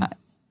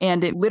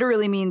 And it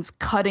literally means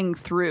cutting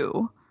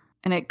through.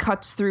 And it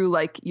cuts through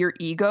like your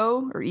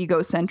ego or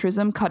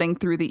egocentrism, cutting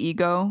through the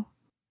ego.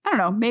 I don't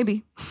know,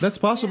 maybe. That's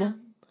possible.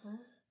 Yeah.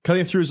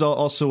 Cutting Through is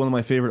also one of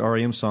my favorite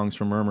REM songs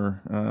from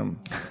Murmur.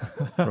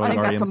 I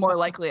think that's a more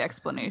likely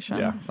explanation.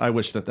 Yeah, I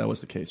wish that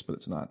was the case, but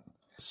it's not.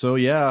 So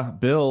yeah,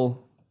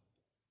 Bill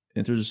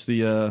enters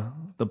the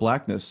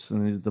blackness,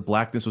 and the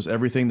blackness was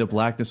everything. The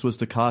blackness was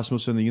the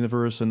cosmos and the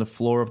universe, and the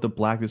floor of the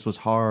blackness was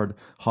hard.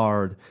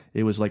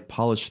 It was like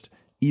polished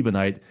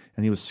ebonite,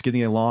 and he was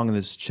skidding along in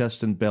his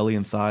chest and belly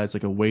and thighs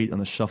like a weight on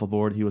the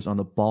shuffleboard. He was on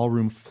the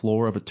ballroom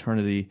floor of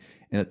eternity,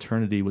 and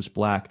eternity was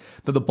black.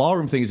 But the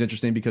ballroom thing is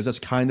interesting because that's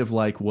kind of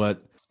like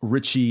what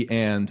Richie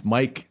and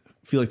Mike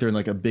feel like they're in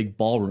like a big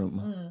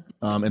ballroom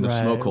in the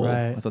smoke hole.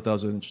 Right. I thought that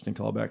was an interesting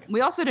callback. We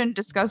also didn't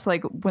discuss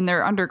like when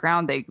they're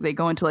underground, they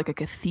go into like a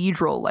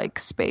cathedral like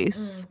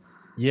space.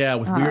 Yeah,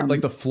 with weird, like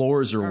the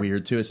floors are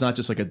weird too. It's not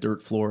just like a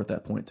dirt floor at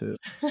that point too.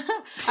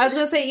 I was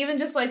gonna say even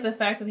just like the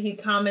fact that he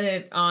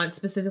commented on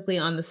specifically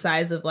on the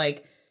size of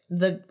like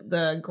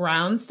the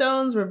ground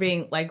stones were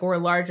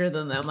larger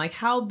than them. Like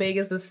how big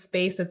is the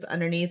space that's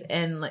underneath?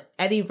 And like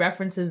Eddie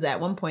references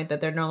at one point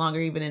that they're no longer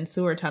even in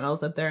sewer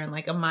tunnels, that they're in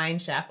like a mine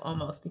shaft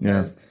almost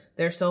because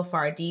they're so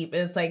far deep.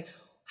 And it's like,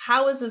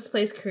 how was this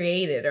place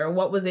created, or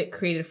what was it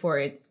created for?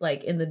 It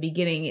like in the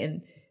beginning,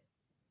 and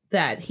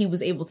that he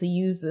was able to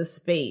use this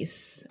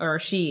space, or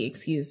she,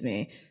 excuse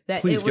me,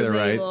 that Please it was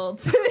able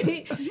to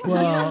use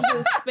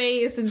this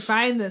space and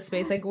find this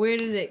space. Like where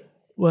did it?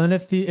 Well, and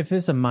if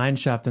it's a mine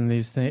shaft and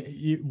these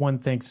things, one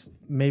thinks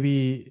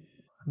maybe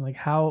like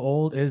how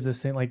old is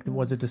this thing? Like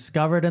was it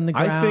discovered in the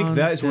ground? I think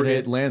that is where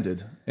it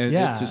landed, and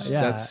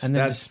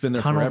that's been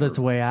there tunneled forever. its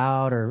way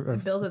out, or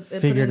it put in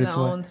figured its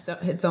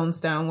its own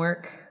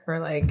stonework for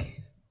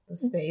like the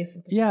space.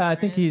 Yeah, I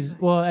think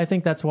I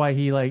think that's why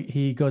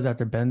he goes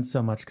after Ben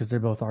so much, because they're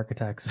both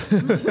architects.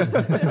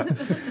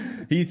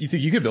 You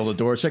think you could build a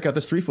door? Check out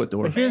this 3-foot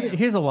door.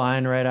 Here's a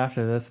line right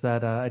after this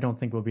that I don't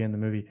think will be in the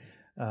movie.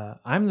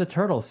 I'm the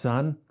turtle,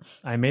 son.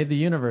 I made the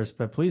universe,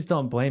 but please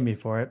don't blame me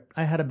for it.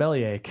 I had a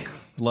bellyache.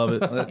 Love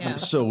it.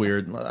 That's so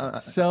weird.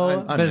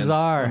 I'm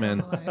bizarre. I'm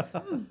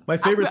in. My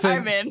favorite thing.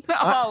 I'm in.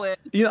 I'm all in.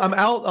 I'm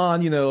out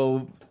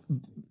on,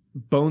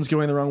 bones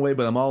going the wrong way,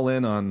 but I'm all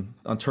in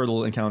on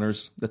turtle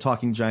encounters, the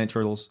talking giant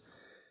turtles.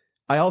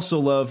 I also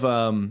love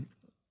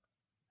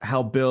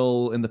how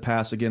Bill in the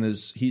past, again,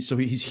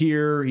 he's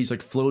here. He's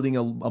like floating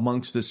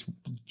amongst this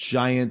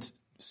giant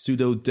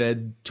pseudo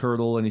dead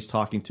turtle, and he's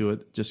talking to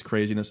it, just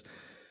craziness,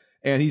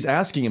 and he's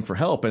asking him for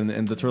help, and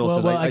the turtle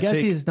says, I guess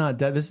he's not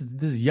dead. This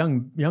is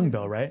young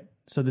Bill, right?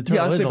 So the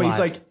turtle is alive.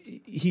 But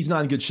he's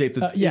not in good shape.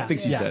 He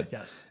thinks he's dead.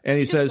 Yes. And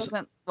he says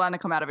doesn't want to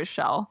come out of his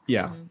shell.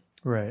 Yeah.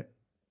 Right.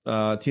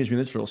 Teenage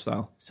Mutant Ninja Turtle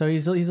style. So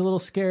he's a little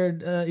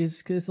scared.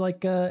 He's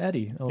like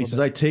Eddie. He says,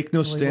 I take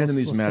no stand in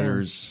these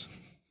matters.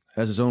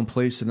 Has his own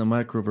place in the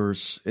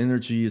microverse.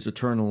 Energy is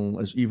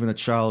eternal, as even a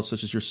child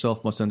such as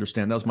yourself must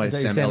understand. That was my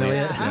Sam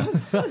Elliott.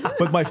 Yeah.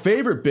 But my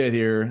favorite bit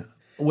here,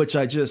 which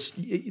this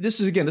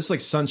is like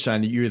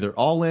sunshine. You're either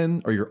all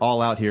in or you're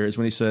all out here, is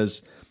when he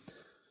says,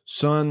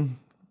 son,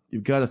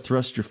 you've got to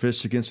thrust your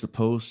fist against the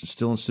post and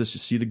still insist you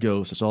see the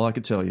ghost. That's all I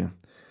can tell you.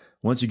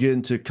 Once you get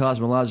into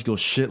cosmological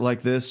shit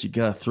like this, you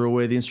gotta throw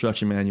away the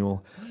instruction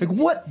manual. Like,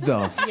 what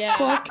the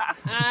fuck?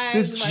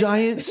 This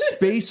giant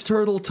space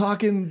turtle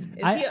talking.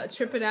 Is he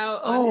tripping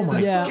out? Oh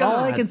my god!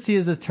 All I can see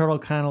is this turtle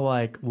kind of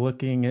like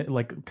looking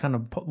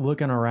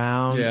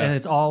around, and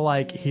it's all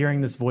like hearing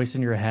this voice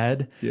in your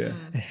head. Yeah,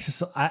 and it's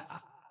just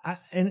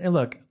and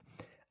look.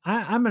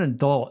 I'm an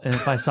adult, and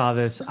if I saw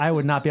this, I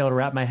would not be able to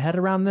wrap my head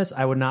around this.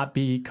 I would not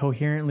be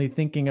coherently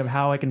thinking of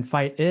how I can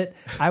fight it.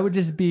 I would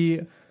just be.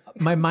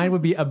 My mind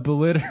would be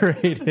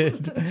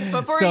obliterated.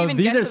 So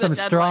these are some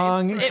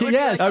strong.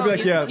 Yes, I'd be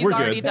like, yeah, we're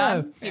good.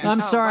 I'm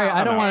sorry,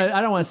 I don't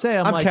want to say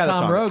I'm like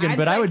Tom Rogan,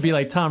 but I would be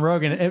like Tom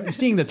Rogan.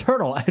 Seeing the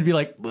turtle, I'd be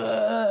like,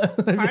 part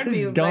of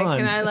me would be like,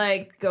 can I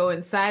like go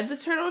inside the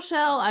turtle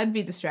shell? I'd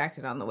be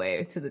distracted on the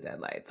way to the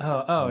deadlights.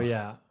 Oh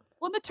yeah.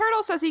 Well, the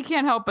turtle says he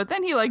can't help, but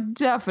then he like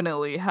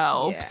definitely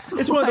helps.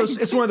 Yeah. It's one of those.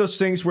 It's one of those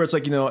things where it's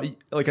like,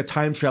 like a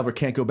time traveler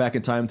can't go back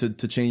in time to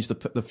change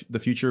the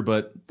future,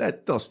 but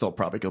they'll still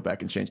probably go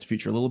back and change the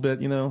future a little bit.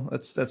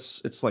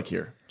 It's like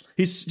here.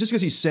 He's just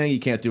because he's saying he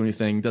can't do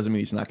anything doesn't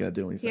mean he's not going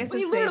to do anything.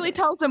 He literally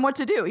tells him what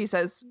to do. He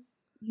says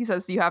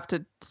you have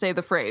to say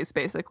the phrase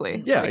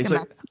basically. Yeah, he's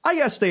like, I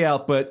gotta stay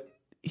out, but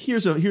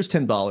here's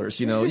 $10.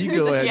 You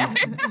go ahead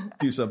and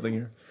do something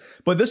here.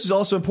 But this is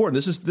also important.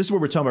 This is what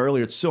we were talking about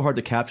earlier. It's so hard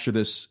to capture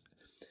this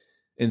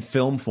in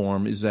film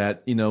form, is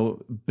that,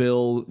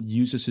 Bill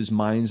uses his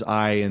mind's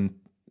eye and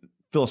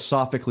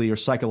philosophically or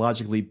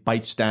psychologically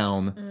bites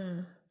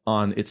down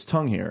on its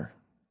tongue here.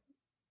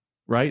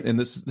 Right? And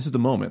this is the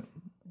moment.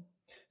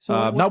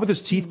 So not with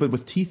his teeth, but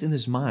with teeth in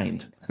his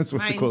mind. That's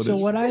what the quote is. So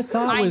what I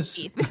thought was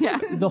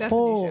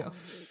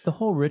the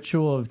whole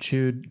ritual of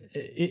Chüd,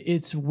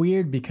 it's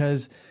weird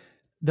because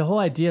the whole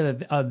idea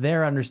that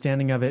their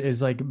understanding of it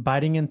is like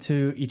biting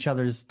into each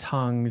other's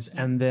tongues,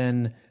 and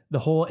then the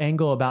whole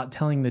angle about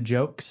telling the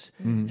jokes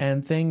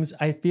and things.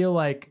 I feel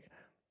like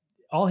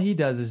all he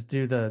does is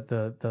do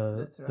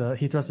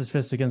he thrusts his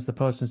fist against the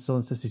post and still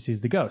insists he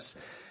sees the ghost.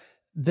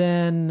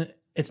 Then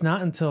it's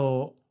not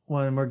until,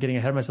 when we're getting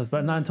ahead of myself,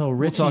 but not until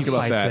Richie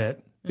fights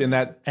it.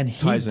 And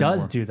he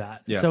does do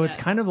that. Yeah. So it's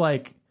kind of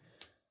like,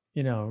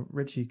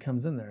 Richie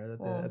comes in there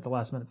at the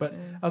last minute. But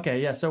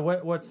okay, yeah. So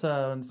what's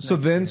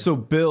so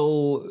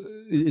Bill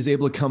is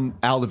able to come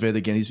out of it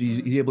again.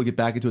 He's able to get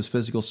back into his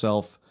physical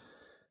self,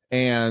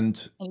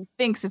 and he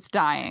thinks it's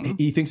dying.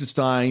 He thinks it's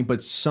dying,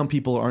 but some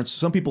people aren't.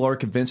 Some people are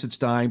convinced it's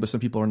dying, but some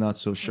people are not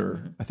so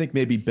sure. I think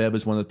maybe Bev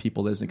is one of the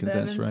people that isn't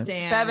convinced, right?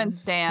 Bev and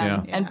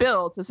Stan, and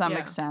Bill to some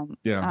extent.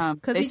 Yeah,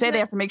 they say they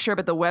have to make sure,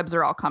 but the webs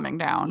are all coming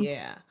down.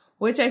 Yeah.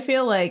 Which I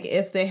feel like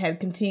if they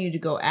had continued to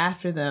go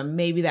after them,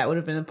 maybe that would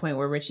have been the point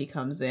where Richie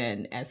comes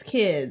in as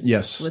kids.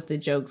 Yes. With the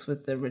jokes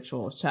with the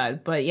ritual of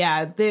Chüd. But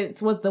yeah,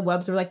 it's what the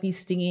webs are like, these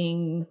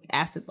stinging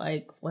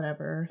acid-like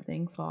whatever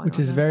things falling. Which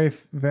is very,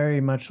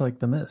 very much like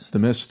The Mist. The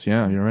Mist,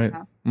 yeah, you're right.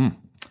 Yeah.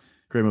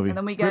 Great movie. And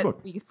then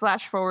we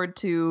flash forward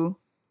to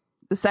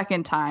the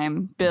second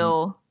time,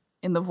 Bill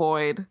in the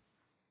void,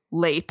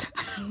 late.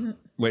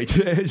 Late.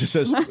 It just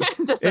says,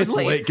 it's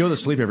late. Go to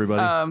sleep,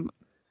 everybody.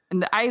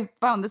 And I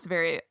found this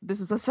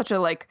is such a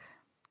like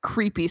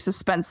creepy,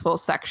 suspenseful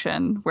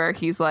section where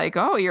he's like,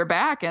 oh, you're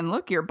back, and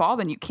look, you're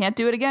bald, and you can't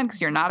do it again because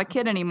you're not a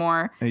kid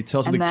anymore. And he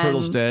tells him the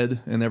turtle's dead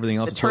and everything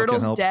else. The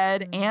turtle's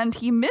dead, and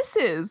he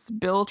misses.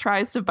 Bill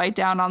tries to bite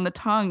down on the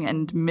tongue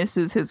and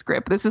misses his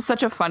grip. This is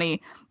such a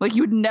funny Like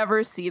you would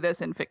never see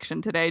this in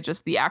fiction today,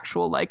 just the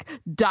actual like ...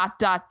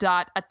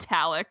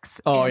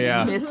 italics. Oh, and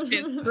yeah. missed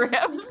his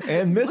grip.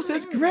 And missed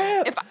his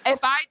grip. If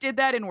I did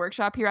that in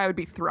workshop here, I would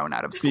be thrown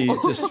out of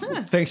school. Just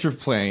thanks for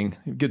playing.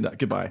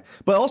 Goodbye.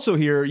 But also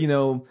here,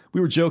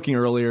 we were joking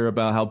earlier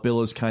about how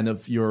Bill is kind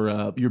of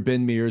your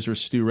Ben Mears or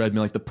Stu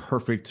Redman, like the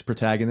perfect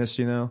protagonist,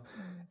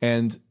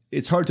 and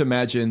it's hard to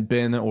imagine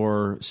Ben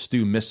or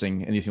Stu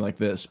missing anything like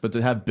this, but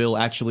to have Bill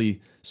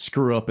actually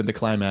screw up in the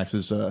climax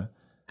is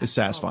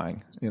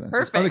satisfying. Perfect.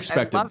 It's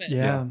unexpected. I love it.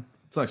 Yeah.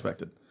 It's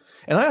unexpected.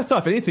 And I thought,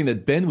 if anything,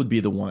 that Ben would be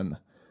the one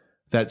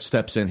that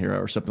steps in here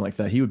or something like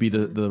that. He would be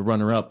the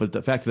runner-up, but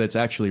the fact that it's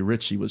actually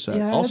Richie was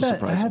also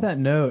surprising. I had that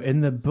note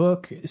in the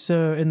book.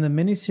 So in the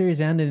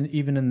miniseries and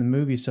even in the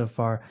movie so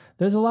far,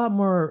 there's a lot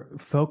more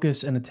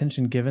focus and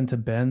attention given to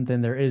Ben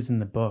than there is in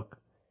the book.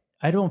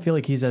 I don't feel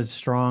like he's as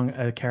strong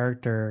a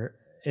character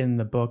in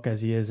the book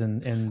as he is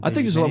in I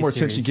think there's a lot more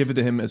attention miniseries. given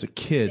to him as a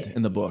kid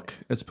in the book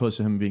as opposed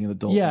to him being an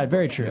adult. Yeah,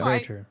 very true.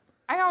 Very true.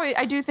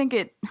 I do think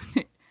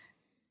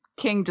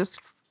King just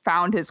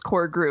found his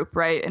core group,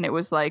 right? And it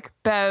was like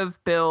Bev,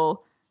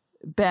 Bill,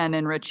 Ben,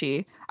 and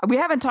Richie. We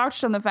haven't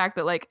touched on the fact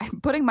that like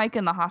putting Mike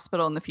in the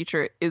hospital in the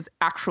future is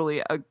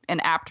actually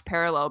an apt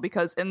parallel,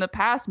 because in the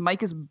past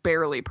Mike is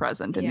barely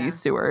present in these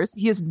sewers.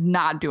 He is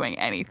not doing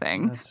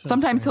anything.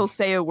 Sometimes he'll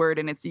say a word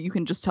and you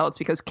can just tell it's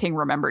because King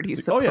remembered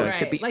he's supposed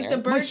to be like there.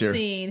 the bird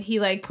scene, he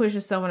like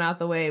pushes someone out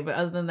the way, but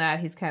other than that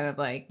he's kind of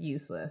like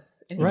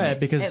useless. And right,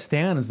 because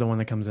Stan is the one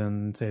that comes in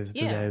and saves the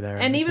day there.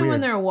 And it's even weird.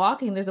 when they're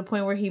walking, there's a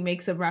point where he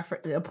makes a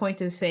point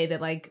to say that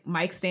like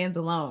Mike stands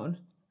alone.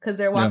 Because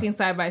they're walking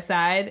side by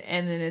side,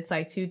 and then it's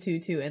like 2,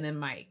 and then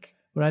Mike.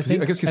 But I guess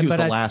because he was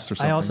the last or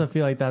something. I also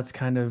feel like that's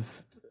kind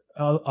of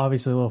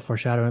obviously a little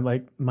foreshadowing.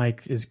 Like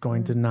Mike is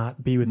going to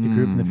not be with the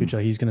group in the future.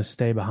 He's going to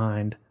stay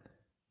behind.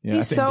 Yeah,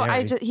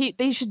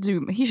 he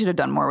should have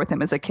done more with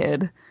him as a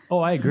kid. Oh,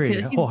 I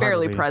agree. He's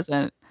barely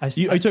present. Are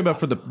you talking about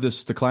for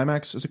the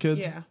climax as a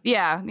kid?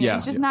 Yeah.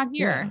 He's just not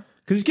here.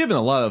 Because he's given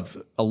a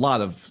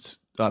lot of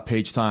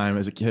page time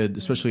as a kid,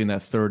 especially in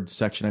that third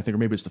section, I think, or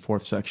maybe it's the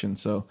fourth section.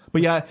 So,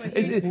 but yeah,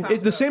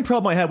 it's the same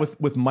problem I had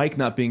with Mike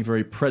not being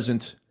very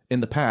present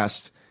in the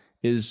past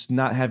is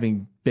not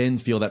having Ben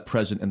feel that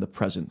present in the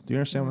present. Do you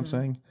understand what I'm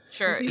saying?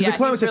 Sure. Because the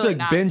climax, I feel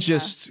like Ben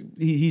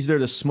he's there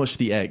to smush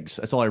the eggs.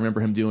 That's all I remember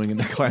him doing in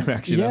the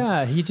climax. You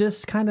know? He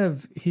just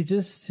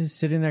is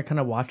sitting there kind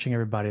of watching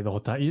everybody the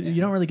whole time.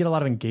 You don't really get a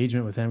lot of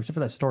engagement with him, except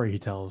for that story he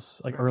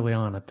tells like early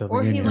on at the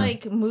reunion. He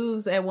like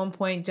moves at one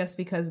point just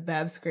because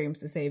Bev screams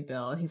to save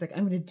Bill. And he's like,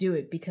 I'm going to do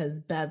it because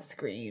Bev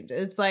screamed.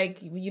 It's like,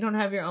 you don't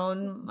have your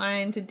own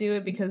mind to do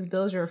it because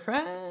Bill's your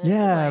friend.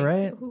 Yeah, like,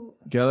 right.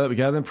 We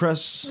gotta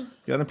impress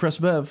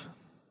Bev.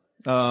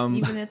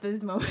 Even at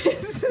this moment.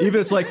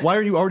 Even it's like, why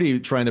are you already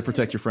trying to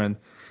protect your friend?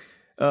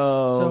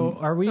 So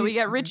are we? So we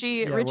got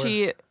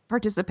Richie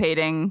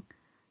participating,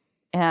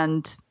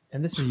 and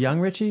this is young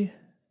Richie.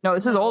 No,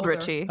 this is old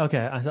Richie. Okay,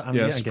 I'm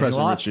getting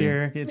lost Richie.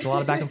 here. It's a lot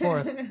of back and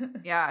forth.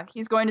 Yeah,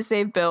 he's going to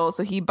save Bill,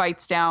 so he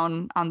bites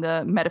down on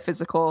the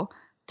metaphysical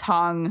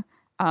tongue.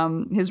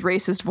 His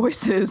racist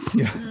voices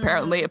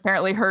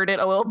apparently hurt it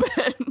a little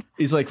bit.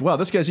 He's like, wow,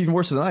 this guy's even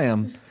worse than I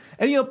am.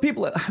 And,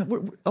 people,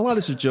 a lot of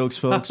this is jokes,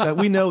 folks.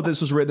 We know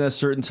this was written at a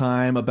certain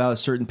time, about a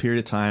certain period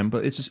of time,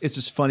 but it's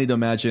just funny to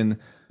imagine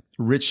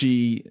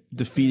Richie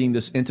defeating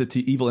this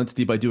evil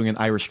entity by doing an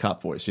Irish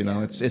cop voice.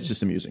 It's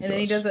just amusing. And then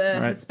he does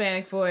a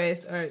Hispanic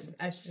voice, or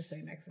I should just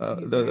say Mexican.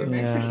 He's very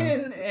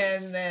Mexican,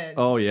 and then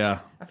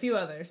a few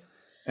others.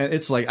 And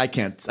it's like, I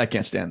can't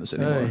stand this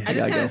anymore. I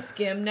just kind of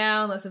skim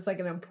now, unless it's like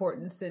an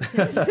important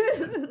sentence.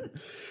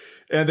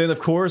 And then, of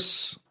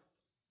course,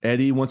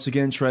 Eddie once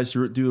again tries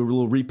to do a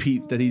little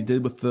repeat that he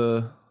did with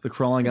the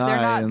crawling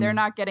eye. They're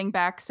not getting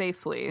back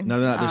safely. No,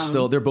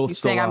 they're both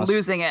still saying, lost. I'm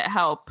losing it.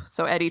 Help!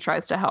 So Eddie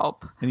tries to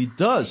help, and he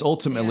does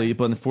ultimately,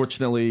 but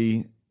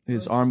unfortunately,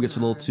 his arm gets a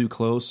little too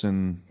close,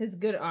 and his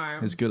good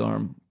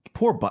arm.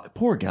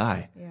 Poor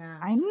guy. Yeah,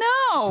 I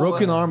know.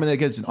 Broken arm, and it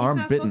gets an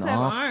arm bitten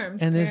off.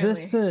 Arms, and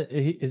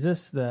apparently. is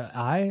this the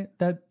eye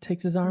that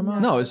takes his arm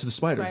off? No, it's the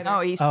spider.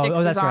 No, he sticks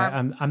his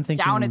arm I'm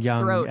thinking down its young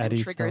throat Eddie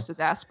and triggers his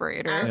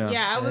aspirator.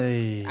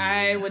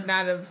 I would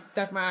not have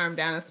stuck my arm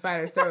down a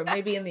spider's throat.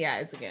 Maybe in the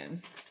eyes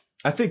again.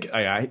 I think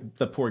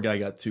the poor guy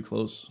got too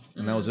close,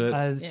 and that was it.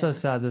 It's so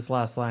sad, this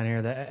last line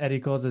here, that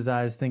Eddie closed his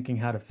eyes thinking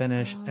how to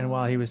finish, and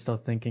while he was still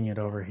thinking it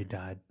over, he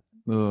died.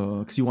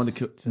 Because he wanted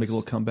to make a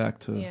little comeback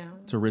to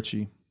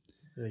Richie.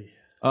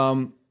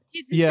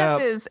 His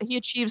death is, he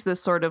achieves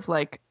this sort of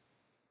like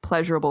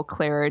pleasurable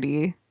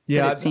clarity.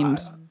 Yeah, it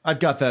seems. I've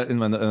got that in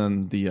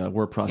the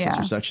word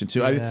processor section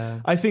too.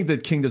 Yeah. I think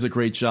that King does a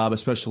great job,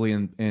 especially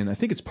in I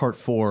think it's part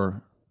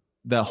 4,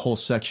 that whole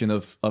section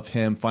of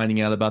him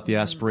finding out about the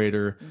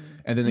aspirator,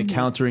 and then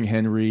encountering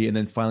Henry, and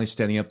then finally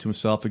standing up to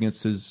himself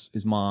against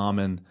his mom,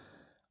 and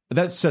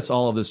that sets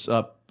all of this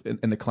up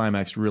in the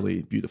climax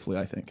really beautifully,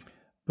 I think.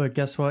 But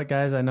guess what,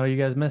 guys? I know you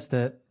guys missed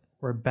it.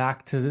 we're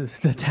back to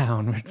the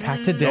town. We're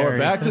back to Derry. We're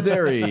back to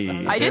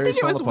Derry. I did think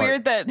it was apart.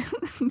 weird that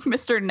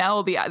Mr.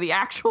 Nell, the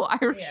actual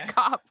Irish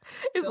cop,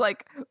 is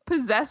like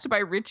possessed by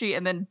Richie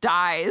and then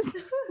dies.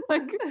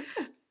 Like,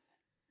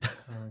 Oh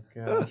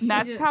gosh.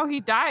 that's how he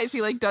dies.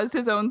 He like does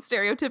his own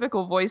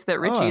stereotypical voice that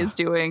Richie is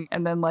doing,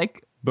 and then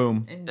like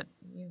Boom.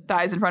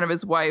 dies in front of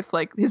his wife.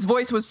 Like his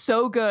voice was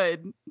so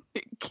good,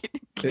 it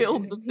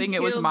killed the thing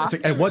it was It's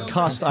mocking. like, at what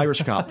cost,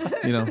 Irish cop?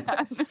 You know,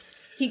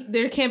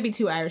 There can't be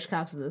two Irish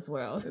cops in this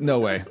world. no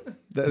way.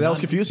 That was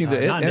confusing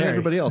to it not and Derry.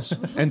 everybody else,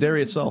 and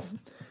Derry itself.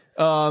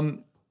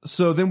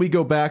 So then we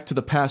go back to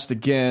the past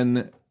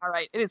again, All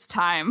right, it is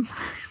time.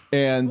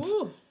 and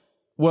Ooh.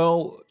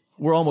 well,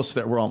 we're almost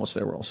there.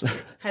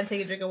 Had to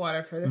take a drink of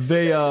water for this.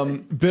 They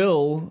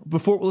Bill,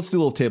 let's do a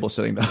little table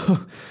setting though.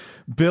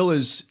 Bill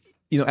is,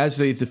 as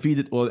they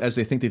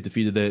think they've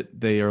defeated it,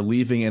 they are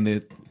leaving,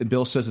 and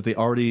Bill says that they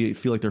already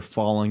feel like they're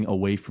falling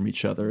away from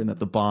each other, and that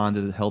the bond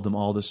that had held them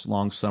all this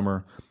long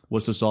summer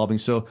was dissolving.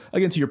 So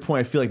again, to your point,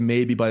 I feel like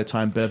maybe by the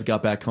time Bev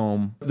got back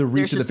home, the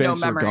recent just no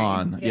events are memory.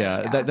 gone.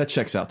 Yeah. That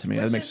checks out to me.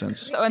 That makes sense.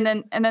 So and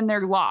then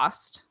they're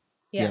lost.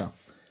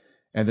 Yes.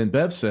 And then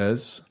Bev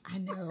says, I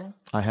know.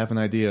 I have an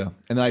idea.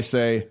 And I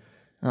say,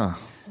 oh.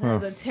 That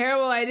was a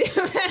terrible idea.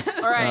 All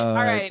right, all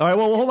right. All right,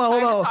 well, hold on.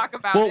 Time to talk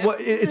about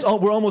it.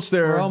 We're almost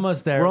there. We're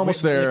almost there. We're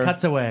almost there. It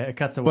cuts away.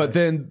 But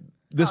then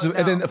no.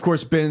 and then of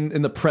course Ben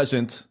in the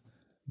present,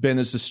 Ben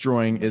is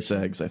destroying its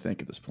eggs. I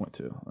think at this point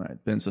too. All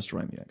right, Ben's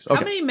destroying the eggs. Okay.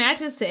 How many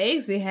matches to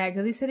eggs he had?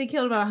 Because he said he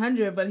killed about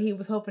 100, but he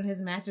was hoping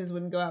his matches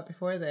wouldn't go out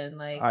before then.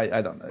 Like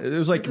I don't know. It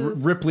was like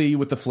Ripley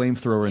with the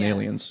flamethrower and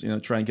aliens.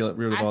 Try and get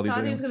rid of all I these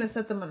thought he was aliens. going to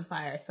set them on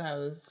fire, so I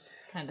was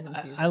kind of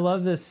confused. I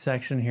love this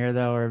section here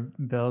though, where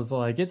Bill's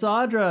like, "It's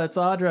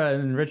Audra,"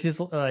 and Richie's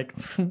like,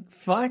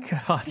 "Fuck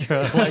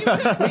Audra!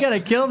 Like, we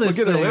gotta kill this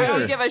Look at her thing." I later.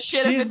 don't give a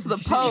shit if it's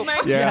the Pope.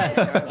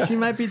 Yeah. She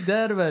might be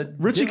dead, but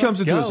Richie let's comes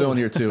into go. his own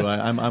here too.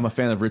 I'm a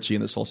fan of Richie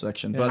in this whole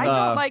section. But I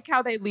don't like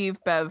how they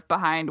leave Bev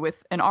behind with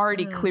an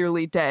already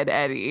clearly dead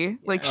Eddie.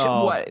 Like,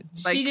 what?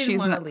 Like, she didn't she's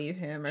want not. to leave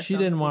him. Or She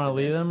some didn't want to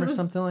leave stupidness. them or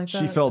something like that.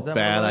 she Is felt that what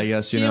bad, it I was?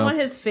 guess. She didn't want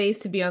his face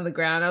to be on the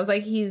ground. I was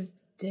like, he's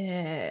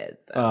dead.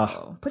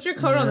 Though. Put your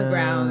coat on the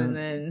ground and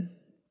then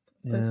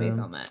put his face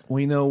on that.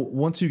 Well,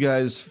 once you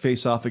guys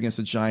face off against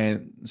a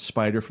giant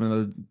spider from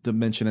another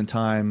dimension and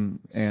time,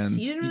 and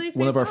She didn't really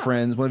one of face our off.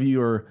 friends, one of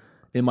you are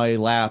in my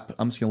lap,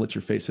 I'm just gonna let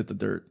your face hit the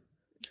dirt.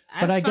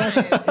 But I guess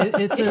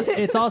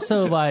it's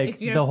also like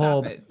If you're the gonna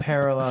whole stop it.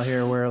 parallel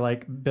here, where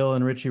like Bill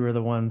and Richie were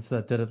the ones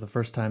that did it the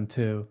first time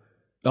too.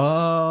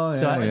 Oh,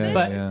 So,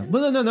 but- yeah.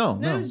 Well, no.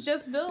 No, it was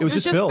just Bill. It was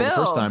just Bill the Bill.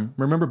 first time.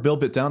 Remember, Bill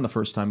bit down the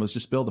first time. It was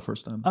just Bill the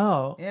first time.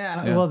 Oh,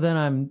 Yeah. Well, then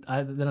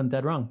I'm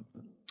dead wrong.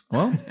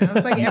 Well, I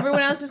was like,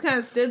 everyone else just kind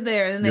of stood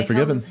there, and then they You're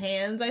held forgiven. his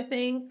hands, I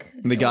think.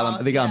 And they got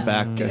him. They got him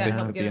back. They I got think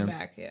him, at get the him end.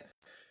 back, yeah.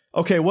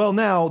 Okay, well,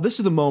 now this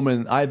is the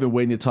moment I've been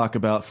waiting to talk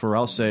about for,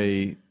 I'll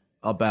say,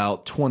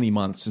 about 20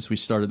 months since we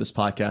started this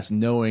podcast,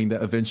 knowing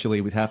that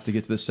eventually we'd have to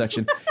get to this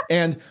section.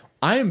 And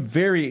I am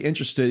very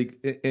interested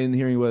in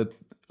hearing what,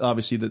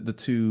 obviously, the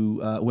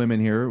two women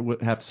here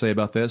would have to say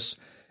about this.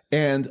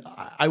 And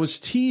I was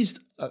teased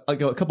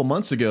like a couple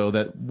months ago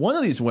that one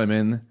of these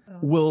women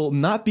will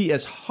not be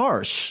as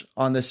harsh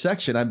on this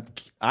section.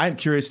 I'm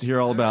curious to hear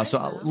all about.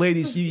 So,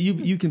 ladies,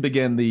 you can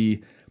begin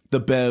the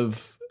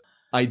Bev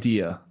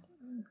idea.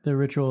 The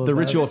ritual. The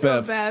ritual of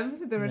Bev.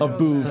 The ritual Of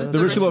Boob. Bev. The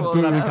ritual of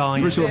ritual Boob. of Bev.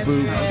 calling it. Ritual of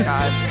Boob. Oh,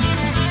 God.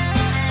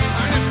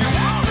 And if you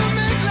wanna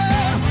make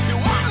love, you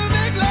wanna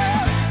make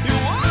love, you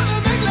wanna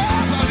make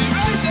love, I'll be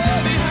right there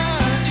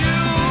behind you.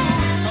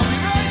 I'll be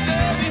right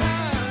there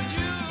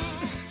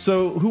behind you.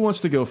 So, who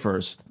wants to go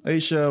first,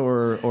 Aisha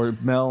or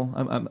Mel?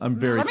 I'm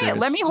very curious.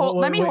 Let me hold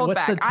what's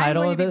back. the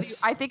title I'm of going to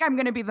this? I think I'm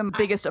going to be the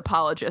biggest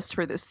apologist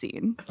for this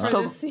scene. For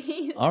So the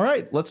scene. All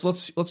right, let's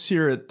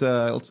hear it.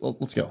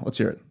 Let's go. Let's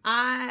hear it.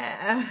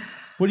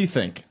 What do you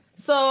think?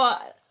 So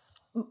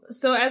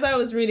as I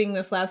was reading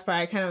this last part,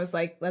 I kind of was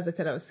like, as I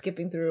said, I was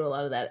skipping through a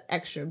lot of that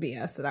extra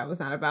BS that I was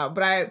not about.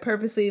 But I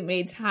purposely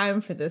made time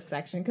for this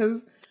section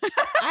because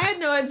I had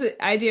no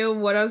idea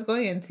what I was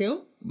going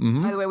into.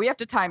 by the way, we have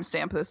to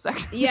timestamp this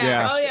section. Yeah.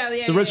 Yeah. Oh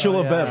yeah. The ritual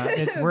of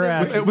Yeah, Bev we're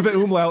at, with an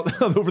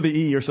umlaut over the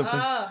E or something.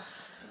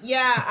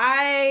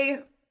 Yeah.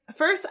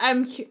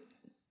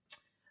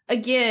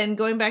 Again,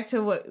 going back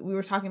to what we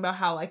were talking about,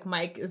 how like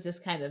Mike is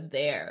just kind of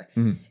there.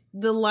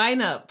 The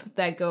lineup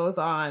that goes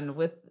on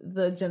with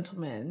the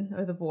gentlemen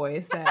or the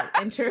boys that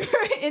enter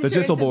the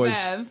gentle into boys.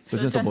 Bev. The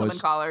gentle Gentleman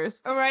boys.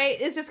 callers. All right,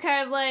 it's just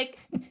kind of like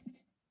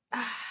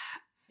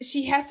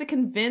she has to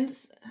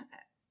convince.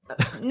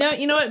 No,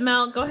 you know what,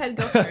 Mel? Go ahead,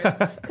 go first.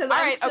 Because All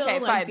right, okay,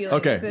 fine.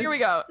 Okay. With this. Here we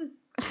go.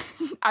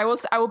 I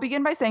will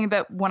begin by saying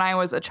that when I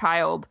was a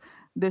child,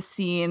 this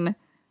scene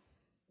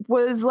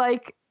was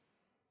like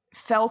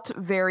felt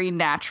very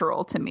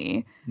natural to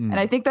me. And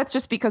I think that's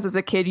just because as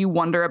a kid you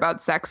wonder about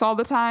sex all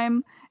the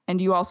time, and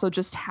you also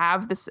just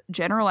have this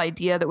general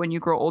idea that when you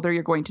grow older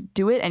you're going to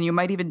do it, and you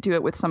might even do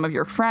it with some of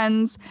your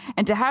friends.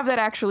 And to have that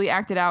actually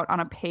acted out on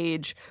a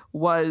page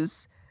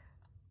was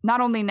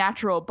not only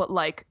natural but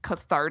like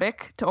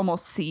cathartic to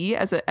almost see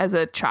as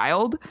a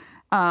child.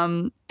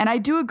 And I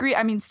do agree.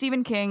 I mean,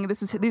 Stephen King,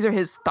 these are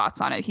his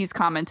thoughts on it. He's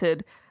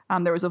commented,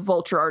 there was a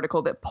Vulture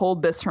article that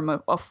pulled this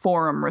from a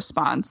forum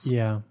response.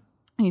 Yeah.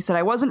 He said,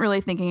 I wasn't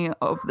really thinking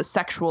of the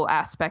sexual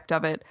aspect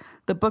of it.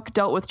 The book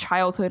dealt with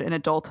childhood and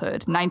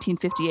adulthood,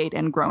 1958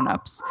 and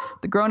grown-ups.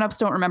 The grown-ups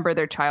don't remember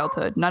their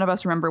childhood. None of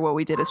us remember what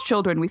we did as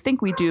children. We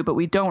think we do, but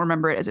we don't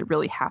remember it as it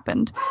really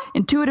happened.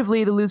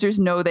 Intuitively, the losers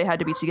know they had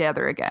to be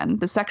together again.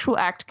 The sexual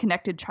act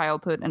connected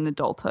childhood and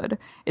adulthood.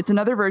 It's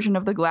another version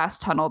of the glass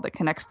tunnel that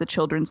connects the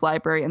children's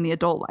library and the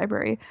adult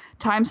library.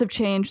 Times have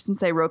changed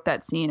since I wrote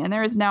that scene, and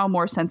there is now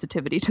more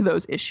sensitivity to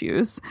those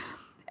issues.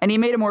 And he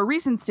made a more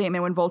recent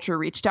statement when Vulture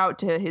reached out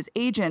to his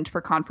agent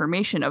for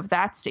confirmation of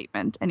that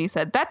statement. And he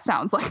said, that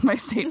sounds like my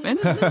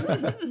statement.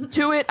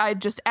 To it, I'd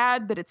just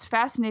add that it's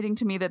fascinating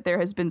to me that there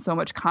has been so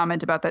much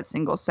comment about that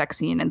single sex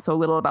scene and so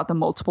little about the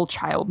multiple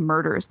child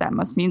murders. That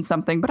must mean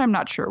something, but I'm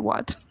not sure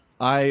what.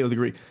 I would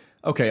agree.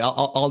 Okay,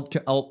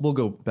 we'll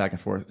go back and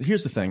forth.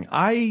 Here's the thing.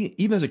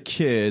 Even as a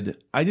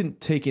kid, I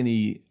didn't take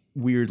any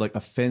weird like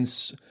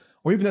offense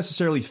or even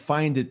necessarily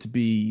find it to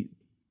be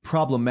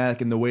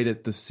problematic in the way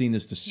that the scene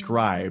is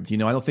described. You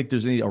know, I don't think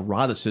there's any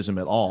eroticism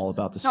at all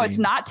about the scene. No, it's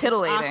not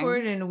titillating.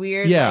 Awkward and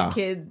weird like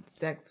kid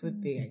sex would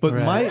be. But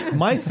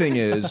my thing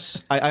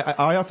is,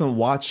 I often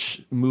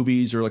watch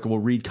movies or like will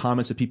read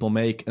comments that people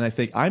make, and I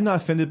think, I'm not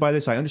offended by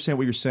this. I understand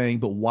what you're saying,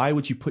 but why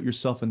would you put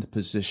yourself in the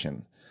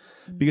position?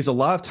 Because a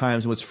lot of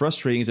times what's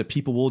frustrating is that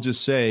people will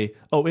just say,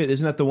 oh,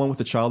 isn't that the one with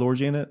the child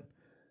orgy in it?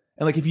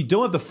 And like, if you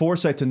don't have the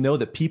foresight to know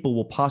that people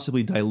will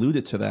possibly dilute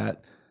it to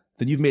that,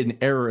 then you've made an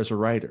error as a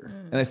writer.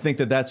 And I think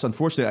that that's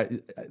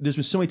unfortunate. There's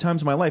been so many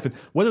times in my life, and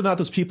whether or not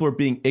those people are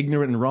being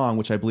ignorant and wrong,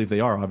 which I believe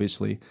they are,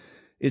 obviously,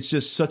 it's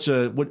just such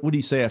a, what do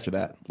you say after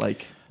that?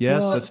 Like,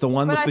 yes, that's the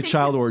one with the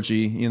child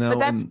orgy, you know?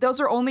 But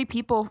those are only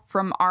people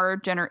from our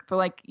generation,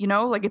 like, you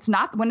know, like it's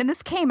not, when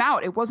this came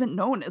out, it wasn't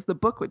known as the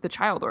book with the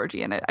child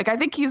orgy in it. Like, I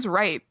think he's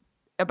right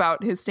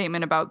about his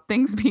statement about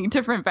things being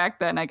different back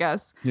then, I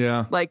guess.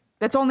 Yeah. Like,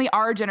 that's only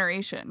our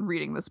generation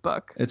reading this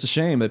book. It's a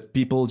shame that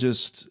people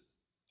just,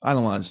 I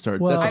don't want to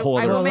start. That's a whole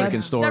other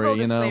freaking story, several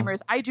you know.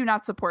 Disclaimers. I do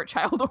not support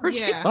child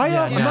orgy. Yeah.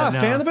 I'm not a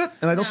fan of it,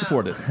 and I don't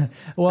support it.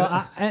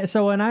 Well,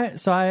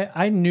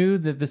 I knew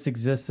that this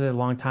existed a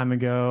long time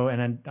ago,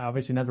 and I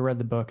obviously never read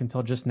the book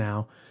until just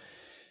now.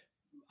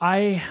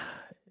 I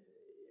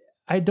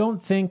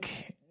don't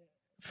think,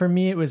 for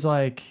me, it was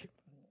like,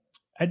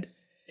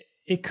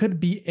 it could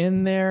be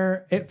in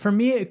there. For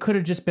me, it could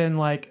have just been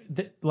like,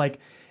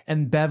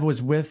 and Bev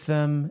was with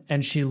them,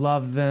 and she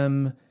loved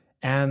them.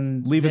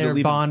 And their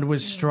bond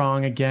was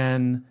strong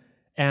again,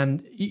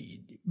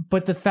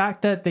 but the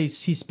fact that he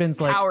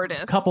spends like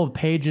a couple of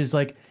pages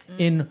like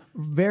in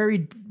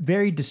very,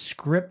 very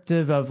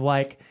descriptive of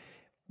like,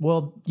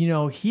 well, you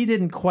know, he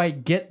didn't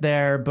quite get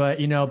there, but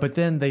you know, but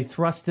then they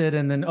thrust it,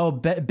 and then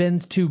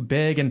Ben's too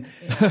big, and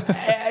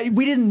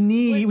we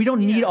don't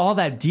need all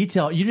that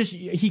detail.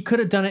 He could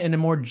have done it in a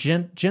more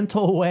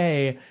gentle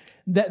way.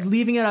 That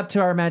leaving it up to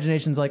our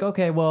imaginations, like,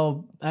 okay,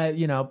 well,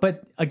 you know,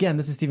 but again,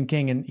 this is Stephen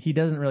King, and he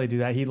doesn't really do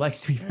that. He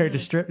likes to be very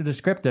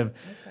descriptive.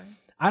 Okay.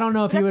 I don't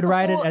know if he would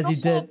write it as he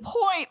did.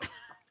 Point.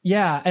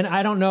 Yeah, and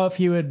I don't know if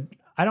he would.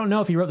 I don't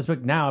know if he wrote this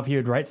book now, if he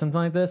would write something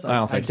like this.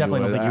 I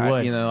definitely don't think he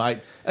would. You know,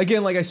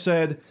 again, like I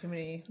said, too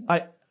many.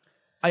 I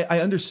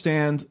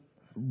understand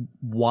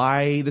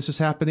why this is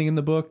happening in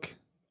the book.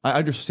 I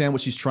understand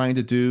what she's trying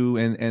to do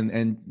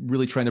and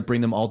really trying to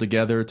bring them all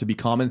together to be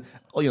common.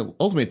 You know,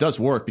 ultimately it does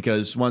work,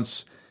 because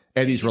once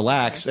Eddie's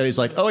relaxed, Eddie's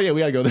like, oh yeah,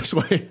 we gotta go this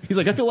way. He's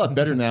like, I feel a lot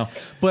better now.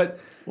 But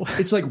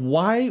it's like,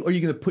 why are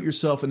you going to put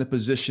yourself in the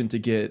position to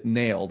get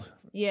nailed?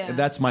 Yeah.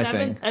 That's my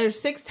thing. Or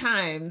 6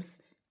 times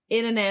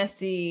in a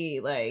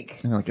nasty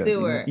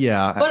sewer.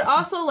 Yeah. But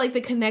also like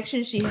the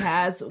connection she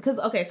has, because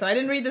okay, so I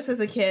didn't read this as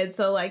a kid,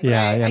 so like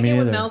I get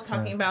what Mel's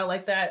talking about,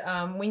 like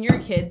that when you're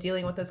a kid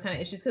dealing with those kind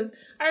of issues, because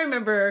I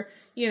remember,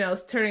 you know,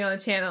 turning on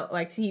the channel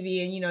like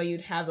TV, and you know,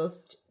 you'd have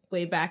those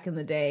way back in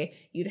the day,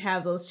 you'd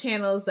have those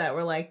channels that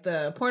were like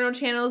the porno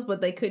channels,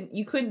 but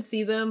you couldn't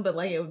see them, but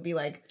like it would be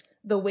like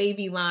the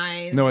wavy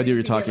line. No idea what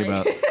you're talking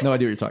about. No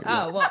idea what you're talking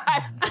about. Oh, well.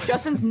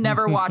 Justin's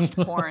never watched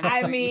porn.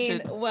 I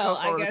mean, well,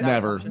 I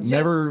guess.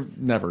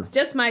 Never.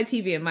 Just my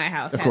TV in my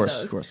house. Of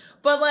course.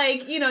 But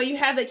like, you know, you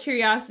have that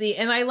curiosity,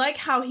 and I like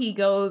how he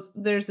goes,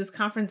 there's this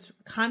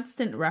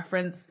constant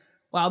reference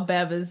while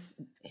Bev is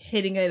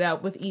hitting it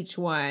up with each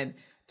one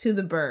to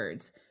the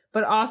birds.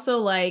 But also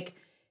like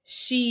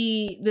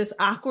this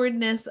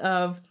awkwardness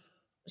of,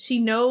 she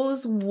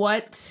knows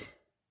what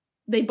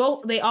they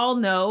all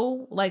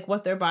know, like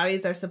what their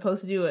bodies are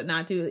supposed to do and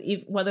not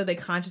do, whether they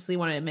consciously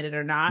want to admit it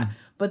or not,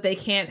 but they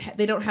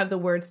don't have the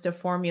words to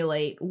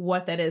formulate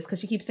what that is. Cause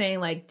she keeps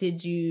saying like,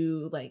 did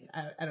you, like,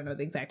 I don't know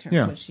the exact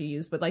term what she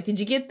used, but like, did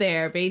you get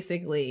there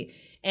basically?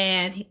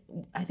 And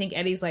I think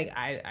Eddie's like,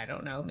 I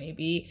don't know,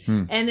 maybe.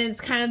 And then it's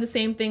kind of the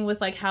same thing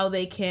with like how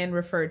they can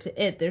refer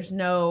to it. There's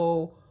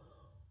no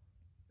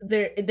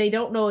they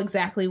don't know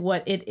exactly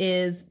what it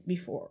is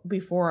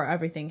before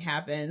everything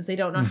happens. They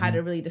don't know how to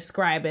really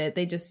describe it.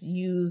 They just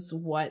use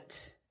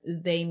what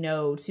they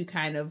know to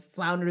kind of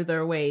flounder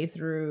their way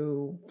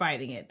through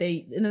fighting it.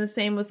 And then the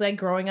same with like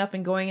growing up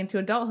and going into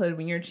adulthood,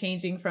 when you're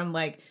changing from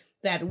like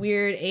that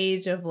weird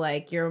age of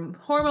like your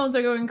hormones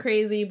are going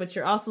crazy, but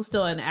you're also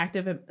still have an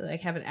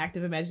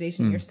active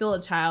imagination. You're still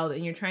a child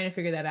and you're trying to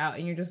figure that out,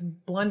 and you're just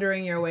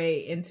blundering your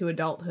way into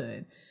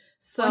adulthood.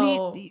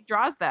 So he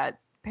draws that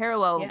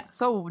parallel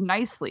so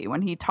nicely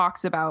when he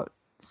talks about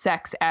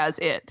sex as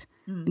it.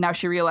 Now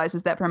she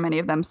realizes that for many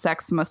of them,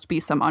 sex must be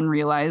some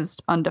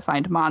unrealized,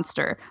 undefined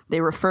monster. They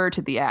refer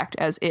to the act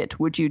as it.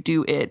 Would you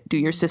do it? Do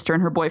your sister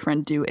and her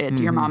boyfriend do it?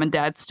 Do your mom and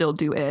dad still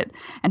do it?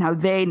 And how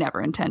they never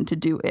intend to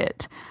do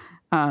it.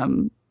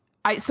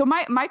 So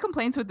my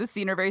complaints with this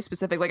scene are very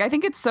specific. Like, I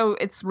think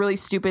it's really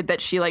stupid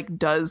that she like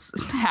does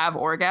have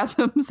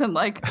orgasms and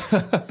like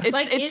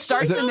it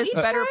starts in this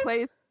better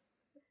place.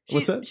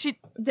 What's that?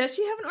 Does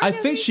she have an orgasm? I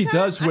think she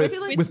does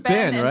with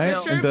Ben,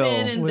 right? Sure,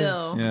 Ben and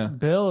Bill. Yeah.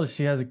 Bill,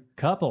 she has a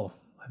couple,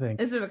 I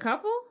think. Is it a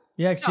couple?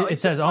 Yeah, it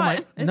says, "Oh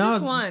my." It's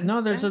just one.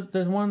 No, there's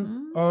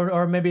one,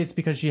 or maybe it's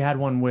because she had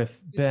one with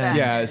Ben.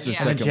 Yeah, it's just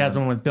and then she has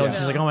one with Bill. Yeah.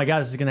 She's like, "Oh my god,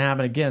 this is gonna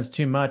happen again. It's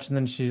too much." And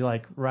then she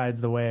like rides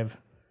the wave.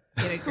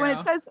 So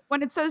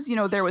when it says,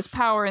 there was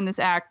power in this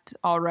act,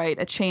 all right,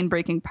 a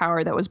chain-breaking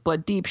power that was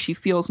blood deep, she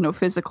feels no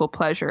physical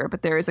pleasure,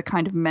 but there is a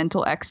kind of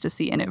mental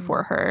ecstasy in it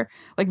for her.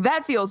 Like,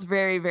 that feels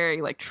very,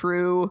 very, like,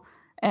 true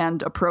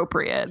and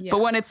appropriate. Yeah. But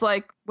when it's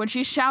like, when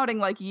she's shouting,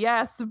 like,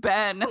 yes,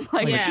 Ben, and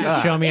like,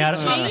 show me how to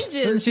changes.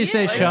 Didn't she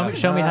say,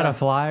 show me how to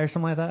fly or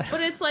something like that?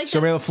 But it's like,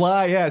 show me how to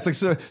fly. Yeah, it's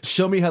like,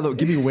 show me how to,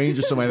 give me wings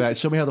or something like that.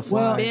 Show me how to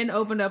fly. Ben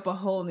opened up a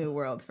whole new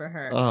world for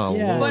her. Oh,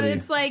 yeah. But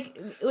it's like,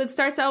 it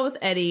starts out with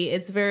Eddie.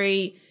 It's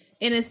very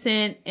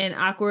innocent and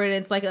awkward.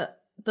 It's like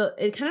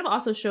it kind of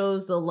also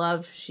shows the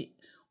love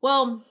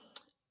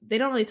they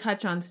don't really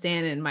touch on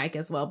Stan and Mike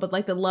as well, but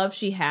like the love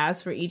she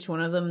has for each one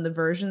of them, the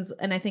versions.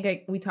 And I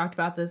think we talked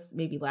about this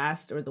maybe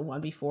last or the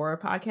one before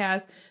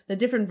podcast, the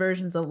different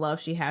versions of love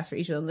she has for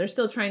each of them. They're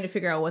still trying to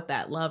figure out what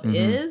that love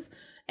is.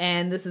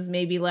 And this is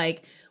maybe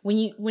like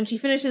when she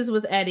finishes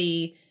with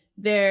Eddie,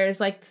 there's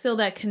like still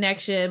that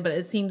connection, but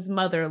it seems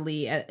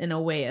motherly in a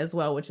way as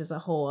well, which is a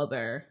whole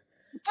other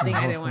thing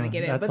I didn't want to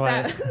get in, but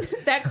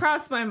that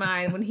crossed my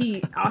mind when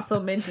he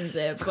also mentions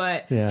it.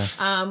 But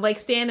like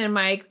Stan and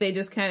Mike, they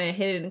just kind of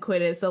hit it and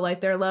quit it. So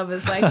like their love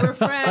is like, we're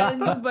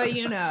friends, but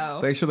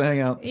thanks for the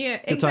hangout. Yeah,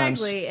 good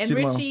exactly. Times. And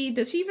Richie,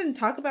 does she even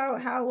talk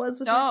about how it was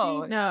with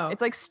Richie? No,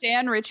 it's like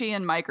Stan, Richie,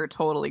 and Mike are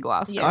totally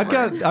glossed over.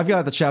 I've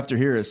got the chapter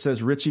here. It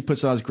says Richie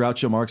puts on his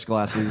Groucho Marx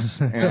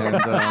glasses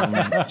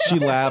and she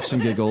laughs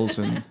and giggles,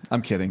 and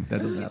I'm kidding.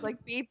 That doesn't happen. She's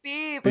like beep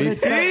beep.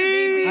 Beep, beep.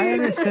 I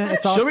understand.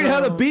 It's also, show me how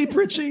to beep,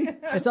 Richie.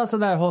 It's also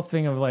that whole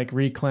thing of like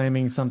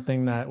reclaiming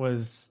something that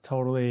was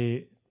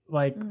totally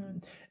like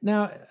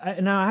now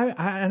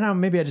I know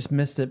maybe I just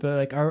missed it, but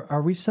like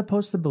are we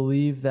supposed to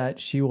believe that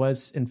she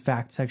was in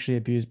fact sexually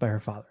abused by her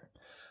father?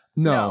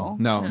 No,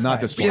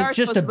 not this we point. are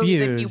just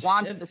abused. abused, he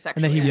wants to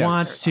and that he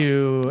wants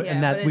to,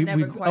 and that we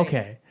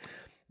okay.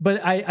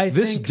 But I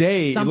this think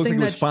day it looked like it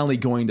was that finally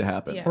going to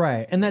happen,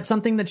 right? And that's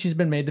something that she's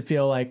been made to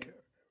feel like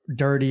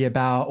dirty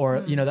about,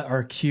 or that are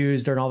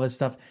accused or all this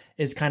stuff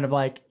is kind of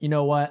like, you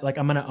know what, like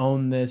I'm gonna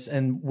own this,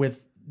 and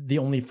with the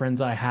only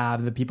friends I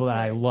have, the people that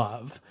I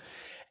love.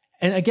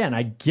 And again,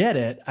 I get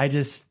it. I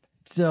just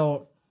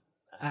still,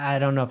 I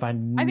don't know if I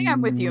think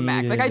I'm with you,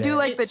 Mac. Like I do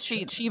like that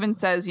she even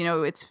says,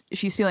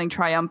 she's feeling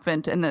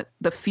triumphant, and that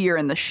the fear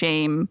and the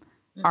shame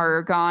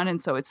are gone,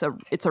 and so it's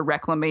a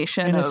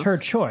reclamation. And it's her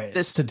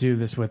choice to do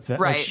this with it.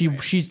 Right.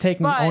 Like she's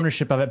taking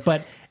ownership of it,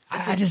 but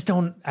I just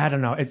don't. I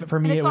don't know. For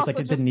me, it was like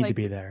it didn't need to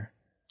be there.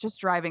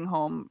 Just driving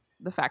home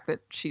the fact that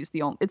she's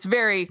the only. It's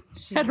very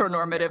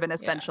heteronormative and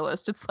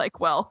essentialist. It's like,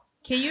 well,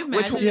 can you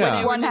imagine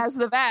which one has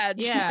the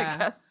badge? Yeah. I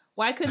guess.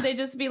 Why couldn't they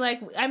just be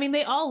like? I mean,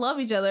 they all love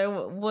each other.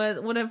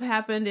 What would have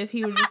happened if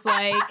he was just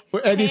like?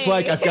 Eddie's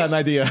like, I've got an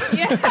idea.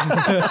 Yeah.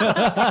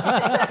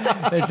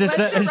 it's just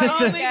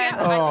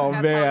oh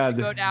man,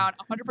 go down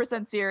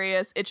 100%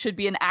 serious. It should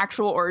be an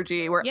actual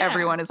orgy where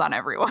everyone is on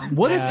everyone.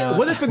 What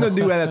if in the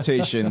new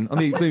adaptation? Let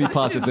me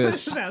posit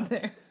this.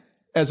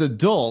 As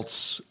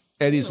adults,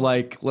 Eddie's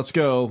like, let's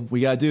go.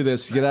 We got to do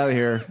this. Get out of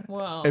here.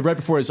 Whoa. And right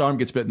before his arm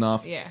gets bitten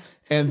off. Yeah.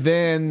 And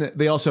then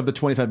they also have the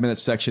 25-minute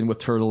section with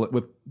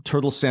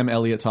Turtle Sam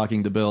Elliott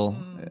talking to Bill.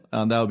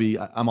 That would be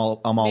I'm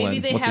all in. Maybe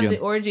they have the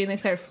orgy and they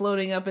start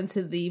floating up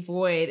into the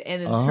void,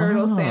 and then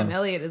Turtle Sam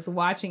Elliott is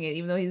watching it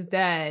even though he's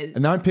dead.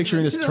 And now I'm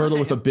picturing this turtle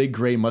with a big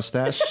gray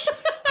mustache.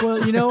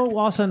 Well,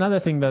 also another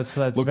thing that's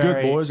very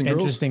good, boys and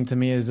interesting to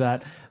me is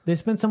that they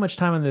spend so much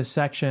time in this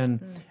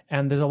section,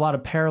 and there's a lot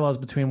of parallels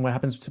between what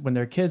happens when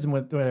they're kids and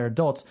when they're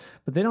adults,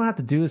 but they don't have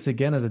to do this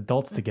again as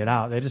adults to get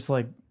out. They just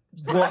like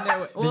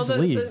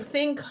the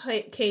thing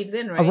caves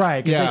in, right?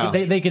 Right. Yeah.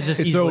 They could just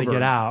easily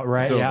get out,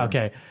 right? Yeah.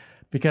 Okay.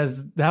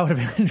 Because that would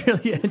have been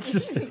really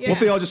interesting. What if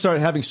they all just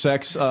started having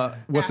sex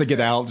once they get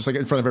out, just like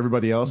in front of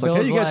everybody else?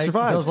 Like, hey, you guys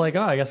survived. Bill's like,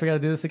 oh, I guess we got to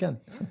do this again.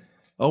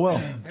 Oh well.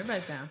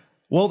 Everybody's down.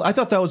 Well, I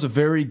thought that was a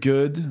very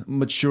good,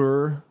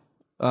 mature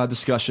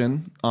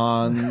discussion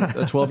on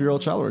a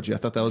 12-year-old child orgy. I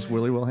thought that was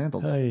really well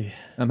handled. Hey.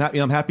 I'm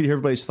happy to hear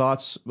everybody's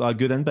thoughts,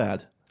 good and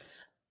bad.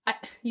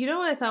 You know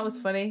what I thought was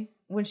funny?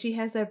 When she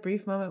has that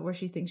brief moment where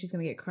she thinks she's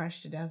going to get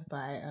crushed to death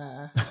by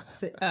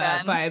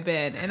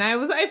Ben. And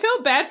I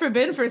felt bad for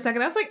Ben for a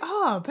second. I was like,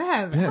 oh,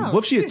 Ben.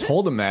 What if she had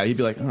told him that? He'd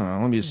be like, oh,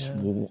 let me just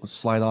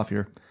slide off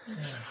here.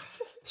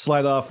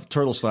 Slide off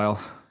turtle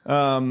style.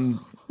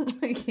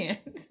 I can't.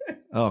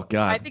 Oh,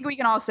 God. I think we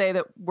can all say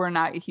that we're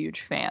not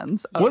huge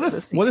fans of what the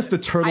scene. What if the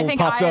turtle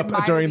popped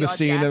up during the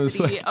scene? And was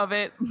like, of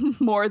it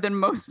more than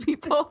most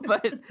people,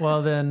 but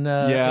well, then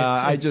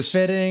it's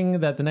fitting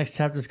that the next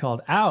chapter is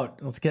called Out.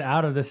 Let's get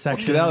out of this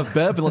section. Let's get out of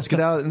Bev and let's get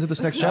out into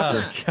this next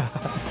chapter.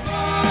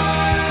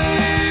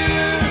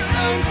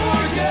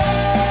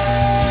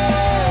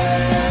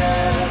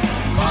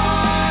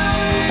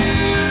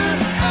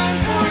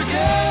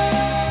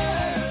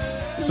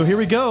 So here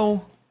we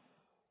go.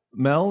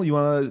 Mel, you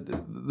want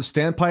the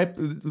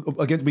standpipe?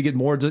 Again, we get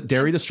more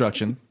Derry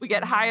destruction. We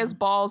get high as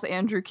balls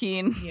Andrew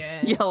Keene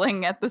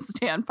yelling at the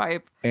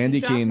standpipe.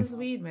 Andy Keene. His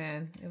weed,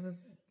 man. It was...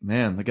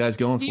 Man, the guy's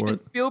going Steven for it.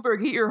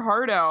 Spielberg, eat your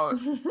heart out.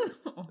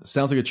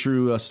 Sounds like a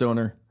true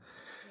stoner.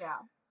 Yeah.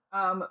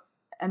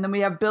 And then we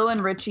have Bill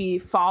and Richie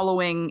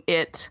following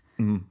it,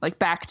 like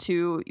back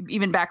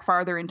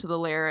farther into the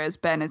lair as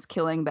Ben is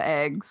killing the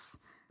eggs.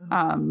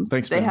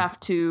 Thanks, they Ben. have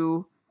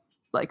to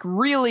like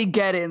really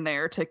get in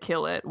there to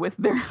kill it with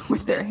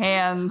their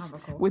hands,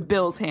 with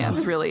Bill's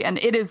hands, really. And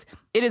it is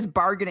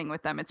bargaining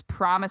with them. It's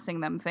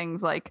promising them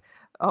things like,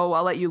 oh,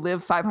 I'll let you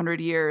live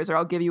 500 years or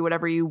I'll give you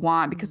whatever you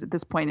want, because at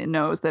this point it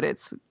knows that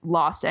it's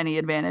lost any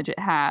advantage it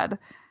had.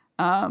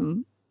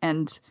 And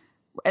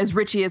as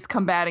Richie is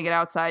combating it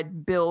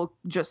outside, Bill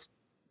just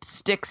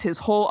sticks his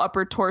whole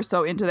upper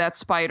torso into that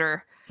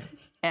spider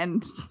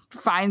and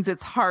finds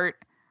its heart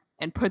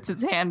and puts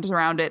its hands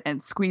around it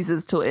and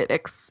squeezes till it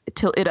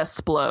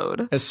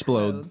explode.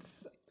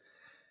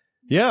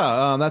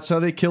 Yeah, that's how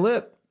they kill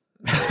it.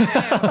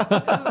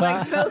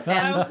 Like so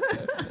slow.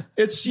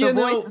 It's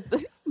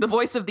the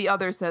voice of the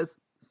other says,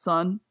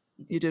 "Son,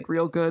 you did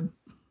real good."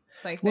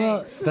 Like,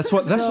 well, that's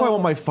why one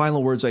of my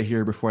final words I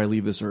hear before I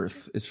leave this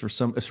earth is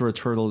for a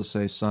turtle to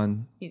say,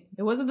 "Son." It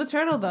wasn't the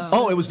turtle though.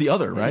 Oh, it was the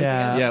other, right?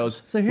 Yeah, it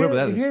was. So whoever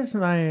that is. Here's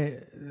my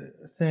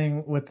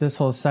thing with this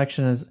whole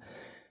section is,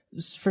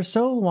 for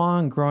so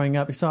long growing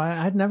up, so I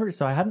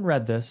hadn't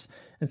read this,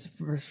 and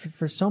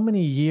for so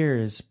many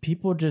years,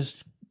 people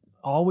just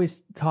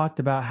always talked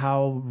about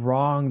how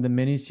wrong the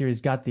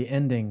miniseries got the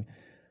ending,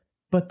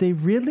 but they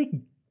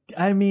really,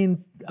 I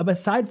mean,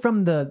 aside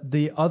from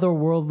the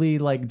otherworldly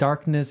like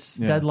darkness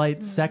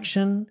deadlight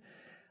section,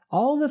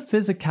 all the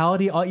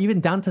physicality,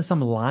 even down to some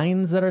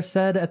lines that are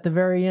said at the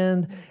very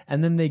end,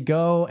 and then they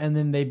go and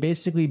then they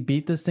basically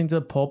beat this thing to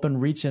the pulp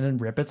and reach in and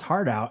rip its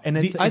heart out. And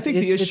I think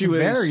the issue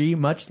is very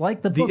much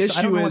like the book. So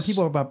I don't know what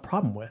people have a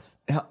problem with.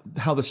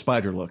 How the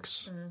spider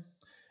looks.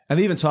 And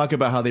they even talk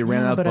about how they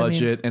ran out of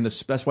budget, and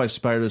that's why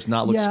spider does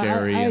not look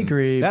scary. I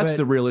agree. That's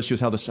the real issue,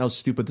 is how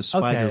stupid the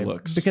spider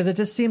looks. Because it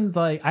just seemed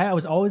like I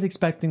was always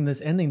expecting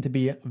this ending to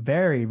be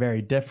very,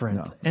 very different.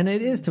 No. And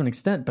it is to an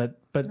extent, but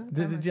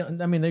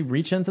I mean, they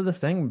reach into this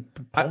thing,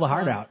 pull the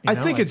heart out. I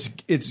think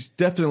it's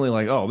definitely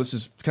like, oh, this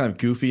is kind of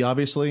goofy,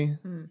 obviously.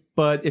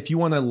 But if you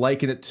want to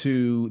liken it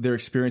to their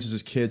experiences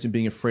as kids and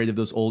being afraid of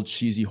those old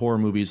cheesy horror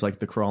movies like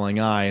The Crawling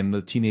Eye and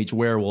The Teenage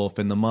Werewolf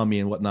and The Mummy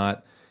and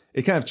whatnot,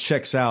 it kind of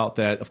checks out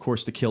that, of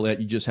course, to kill it,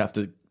 you just have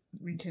to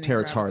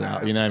tear its heart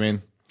out. You know what I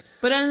mean?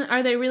 But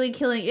are they really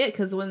killing it?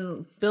 Because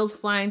when Bill's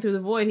flying through the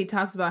void, he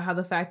talks about how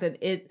the fact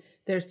that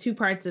there's two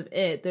parts of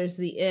it. There's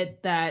the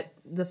it that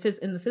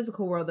in the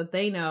physical world that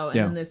they know, and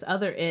then there's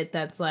other it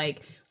that's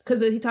like,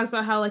 because he talks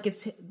about how like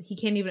he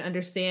can't even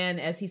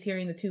understand as he's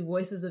hearing the two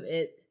voices of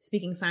it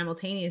speaking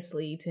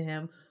simultaneously to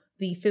him.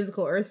 The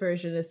physical Earth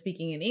version is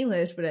speaking in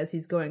English, but as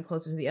he's going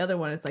closer to the other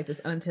one, it's like this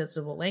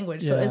unintelligible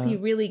language. So is he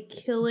really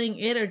killing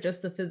it, or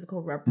just the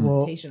physical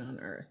representation on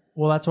Earth?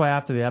 Well, that's why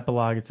after the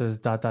epilogue it says ...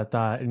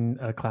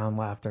 and clown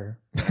laughter.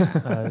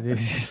 I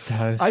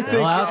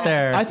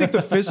think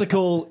the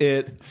physical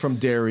it from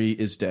Derry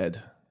is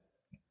dead,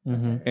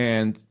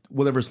 and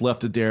whatever's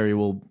left of Derry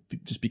will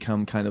just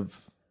become kind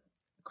of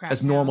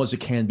as normal as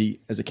it can be.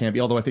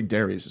 Although I think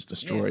Derry is just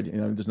destroyed.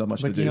 Yeah. There's not much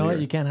to do. You know here. what?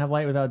 You can't have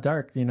light without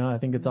dark. I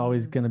think it's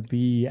always going to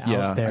be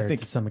out there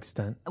to some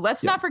extent.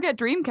 Let's not forget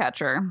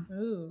Dreamcatcher.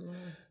 Ooh.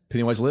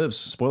 Pennywise lives.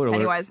 Spoiler alert.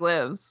 Pennywise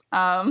lives.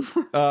 But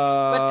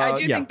I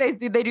do think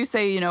they do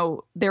say,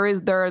 there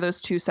are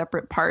those two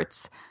separate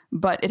parts,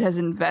 but it has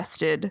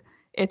invested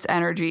its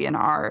energy and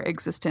our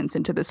existence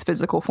into this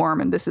physical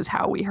form, and this is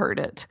how we heard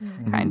it.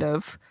 Kind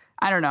of.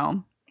 I don't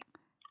know.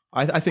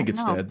 I think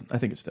it's dead. I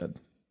think it's dead.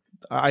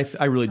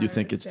 I really do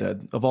think it's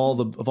dead. Of all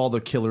the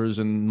killers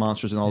and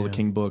monsters and all the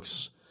King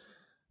books,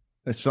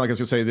 it's not like I was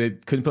gonna say they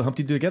couldn't put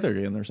Humpty together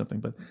again or something,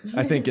 but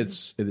I think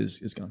it's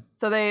gone.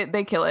 So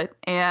they kill it,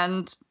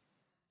 and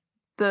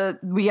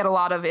we get a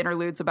lot of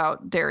interludes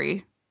about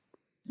Derry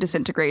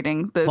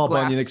disintegrating. Paul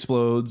Bunyan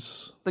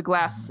explodes. The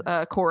glass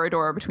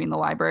corridor between the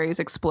libraries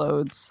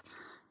explodes.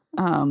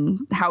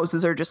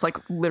 Houses are just like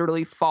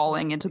literally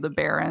falling into the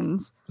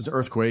barrens. There's an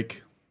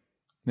earthquake.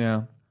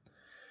 Yeah.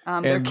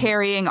 They're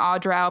carrying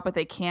Audra out, but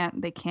they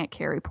can't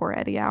carry poor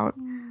Eddie out.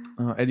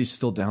 Eddie's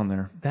still down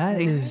there. That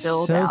He's is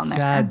still so down there.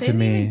 sad They to didn't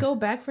me. even go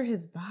back for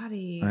his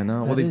body. I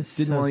know. Well, That they is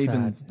didn't so want to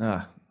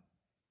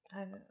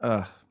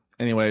even.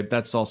 Anyway,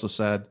 that's also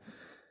sad.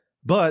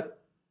 But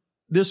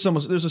there's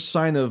a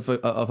sign of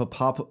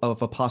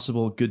a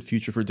possible good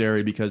future for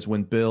Derry, because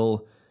when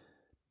Bill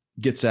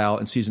gets out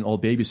and sees an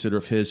old babysitter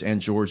of his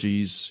and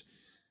Georgie's,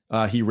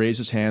 he raised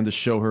his hand to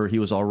show her he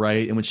was all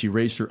right. And when she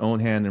raised her own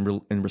hand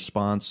in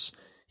response,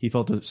 he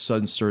felt a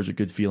sudden surge of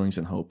good feelings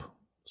and hope.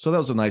 So that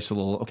was a nice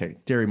little, okay,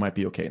 Derry might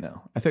be okay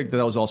now. I think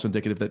that was also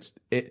indicative that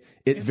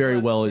it very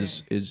well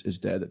is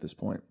dead at this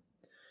point.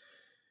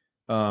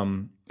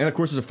 And of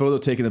course, there's a photo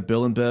taken of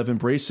Bill and Bev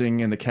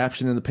embracing, and the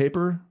caption in the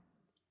paper,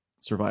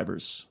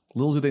 survivors.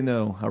 Little do they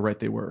know how right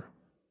they were.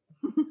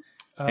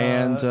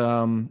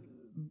 And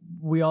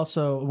we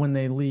also, when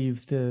they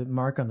leave, the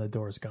mark on the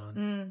door's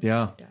gone.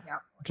 yeah,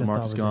 Which I mark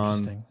thought is was gone.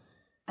 interesting.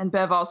 And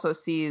Bev also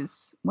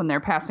sees, when they're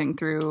passing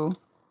through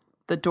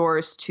the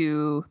doors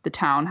to the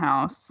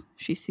townhouse,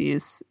 she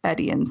sees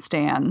Eddie and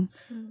Stan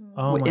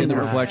Oh my in the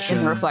God. reflection.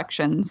 in the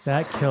reflections.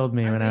 That killed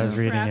me when I was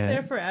reading Trapped there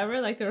it. forever,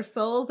 like their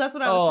souls. That's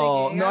what I was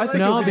Oh thinking. no! I think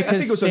No, it was, I because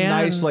think it was Stan- a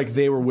nice, like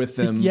they were with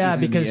them. Yeah, even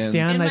in the because end.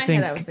 Stan, In my I head,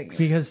 think, I was thinking.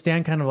 because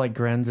Stan kind of like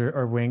grins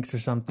or winks or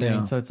something.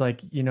 Yeah. So it's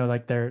like,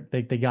 like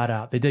they got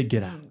out. They did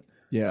get out.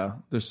 Yeah,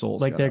 their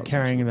souls. Like got they're out,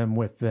 carrying essentially. them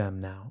with them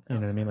now. You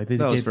know what I mean? Like they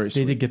That was did, very they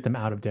did sweet. get them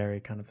out of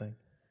Derry, kind of thing.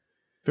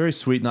 Very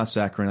sweet, not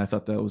saccharine. I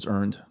thought that was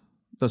earned.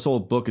 This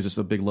whole book is just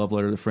a big love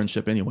letter to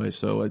friendship anyway,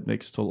 so it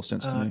makes total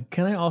sense to me.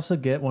 Can I also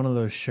get one of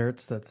those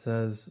shirts that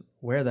says,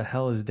 "Where the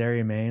hell is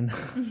Derry, Maine"?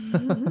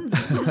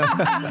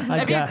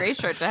 That'd be a great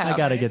shirt to have. I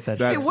gotta get that.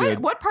 Hey, shirt. That's what good.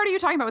 what part are you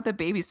talking about with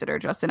the babysitter,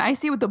 Justin? I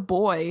see with the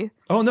boy.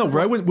 Oh no!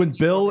 Right when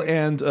Bill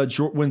and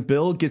when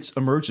Bill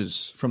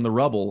emerges from the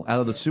rubble out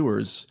of the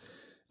sewers,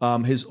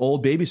 his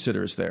old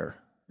babysitter is there,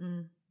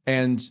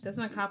 and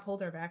Doesn't a cop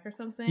hold her back or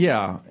something?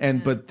 yeah,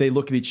 but they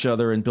look at each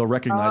other, and Bill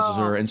recognizes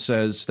her and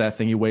says that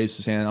thing. He waves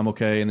his hand, "I'm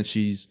okay," and then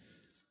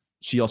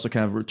she also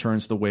kind of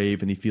returns the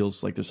wave, and he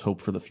feels like there's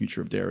hope for the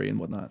future of Derry and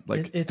whatnot.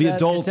 Like It's the at-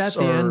 adults it's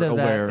at are the end of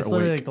aware, That. It's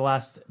literally awake. like the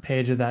last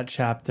page of that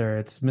chapter.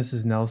 It's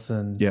Mrs.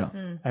 Nelson. Yeah.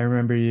 I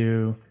remember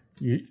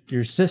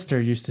your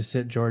sister used to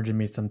sit George and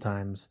me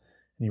sometimes,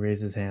 and he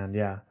raised his hand.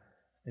 Yeah.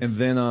 And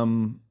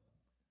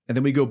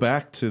then we go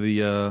back to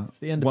the end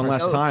of one part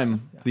last oath.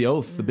 time, the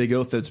oath, the big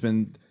oath that's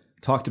been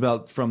talked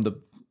about from the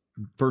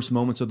first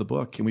moments of the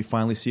book, and we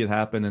finally see it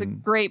happen. It's a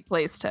And great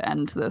place to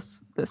end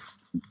this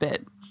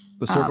bit.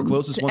 the circle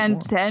closes once more.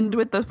 To end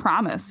with the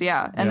promise,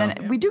 yeah. And Yeah.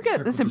 then we do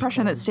get this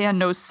impression that Stan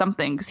knows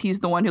something, because he's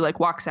the one who like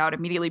walks out,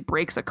 immediately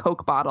breaks a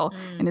Coke bottle,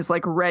 and is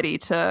like ready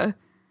to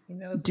He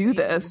knows do babies.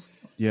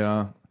 this.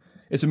 Yeah,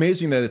 it's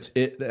amazing that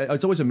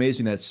it's always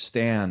amazing that it's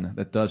Stan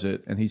that does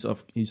it, and he's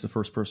the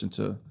first person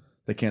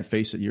that can't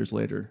face it years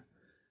later.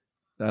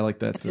 I like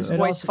that. His It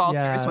voice also-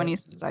 falters yeah. when he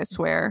says, "I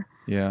swear."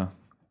 Yeah,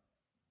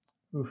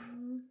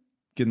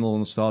 getting a little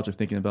nostalgic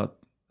thinking about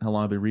how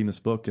long I've been reading this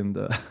book and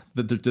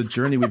the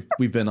journey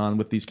we've been on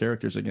with these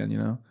characters again. You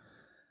know.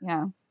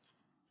 Yeah.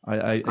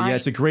 Yeah,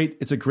 it's a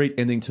great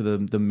ending to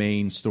the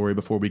main story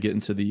before we get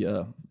into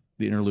the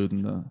interlude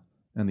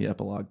and the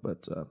epilogue.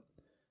 But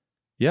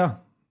yeah,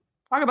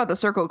 Talk about the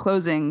circle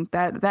closing.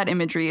 That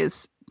imagery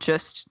is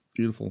just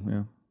beautiful.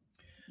 Yeah,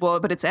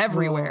 but it's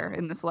everywhere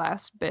in this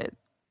last bit.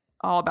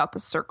 All about the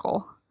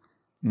circle.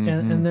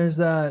 And there's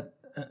that,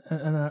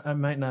 and I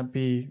might not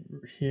be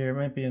here. It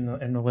might be in the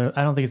interlude.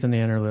 I don't think it's in the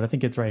interlude. I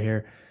think it's right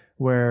here,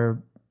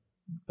 where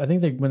I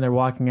think when they're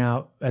walking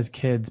out as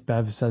kids,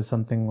 Bev says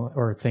something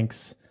or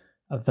thinks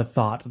of the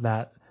thought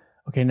that,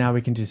 okay, now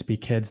we can just be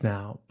kids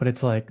now. But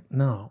it's like,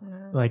 no,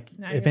 like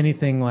if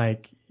anything,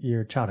 like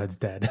your childhood's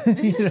dead.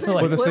 You know,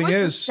 like, well, the Well, thing it was the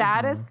is,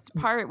 saddest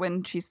part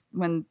when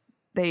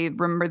they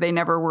remember they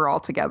never were all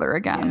together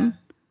again.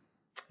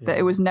 That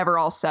it was never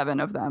all seven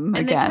of them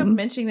And they kept again.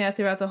 mentioning that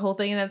throughout the whole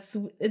thing, and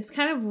it's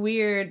kind of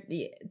weird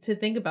to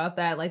think about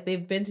that. Like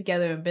they've been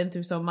together and been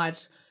through so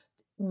much.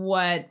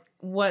 What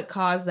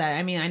caused that?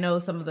 I mean, I know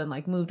some of them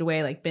like moved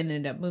away, like Ben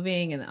ended up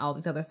moving and all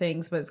these other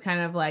things, but it's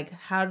kind of like,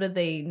 how did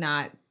they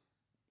not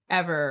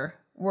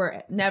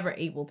were never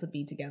able to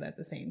be together at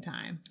the same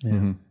time?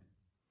 yeah.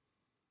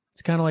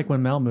 It's kind of like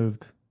when Mel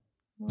moved.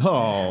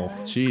 oh,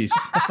 jeez,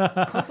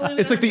 Hopefully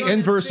it's like the they're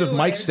inverse of going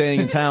Mike to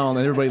staying in town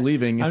and everybody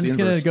leaving. It's I'm the just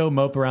gonna inverse. go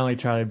mope around like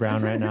Charlie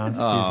Brown right now.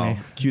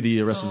 Excuse me. Cue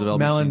the Arrested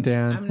Development Mel and scenes.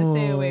 Dan. I'm gonna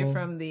stay away Oh.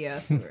 from the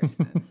sewers.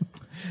 Then.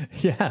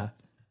 Yeah.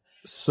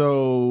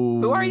 So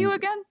Who are you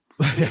again?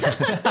 we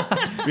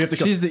have to.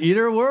 She's the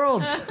eater of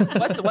worlds.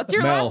 What's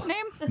your Mel. last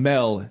name?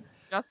 Mel.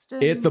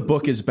 Justin. The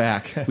book is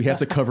back. We have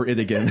to cover it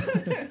again.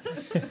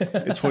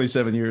 In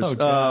 27 years. Oh,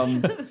 gosh.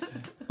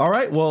 All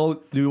right. Well,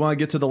 do we want to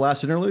get to the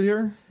last interlude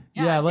here?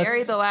 Yeah, let's-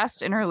 Derry, the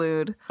last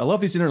interlude. I love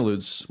these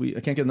interludes.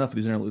 I can't get enough of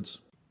these interludes.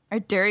 All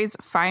right, Derry's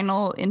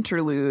final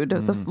interlude,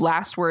 the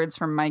last words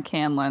from Mike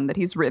Hanlon that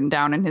he's written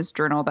down in his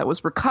journal that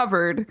was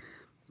recovered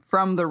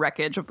from the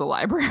wreckage of the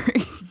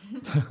library.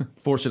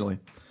 Fortunately.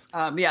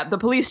 Yeah, the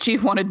police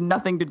chief wanted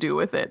nothing to do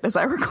with it, as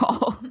I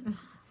recall.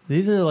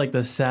 These are like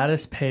the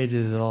saddest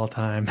pages of all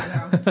time.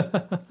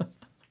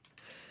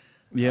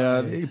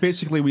 Yeah,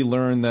 basically we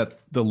learn that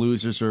the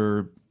losers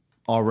are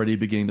already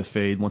beginning to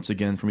fade once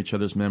again from each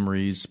other's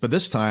memories. But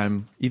this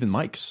time, even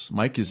Mike's.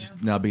 Mike is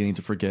now beginning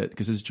to forget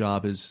because his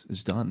job is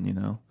done, you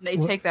know? They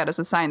take that as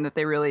a sign that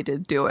they really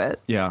did do it.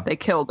 Yeah. They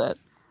killed it.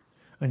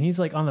 And he's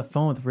like on the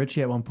phone with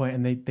Richie at one point,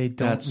 and they don't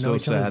That's know so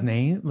each other's sad.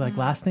 name, like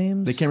last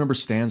names. They can't remember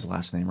Stan's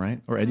last name, right?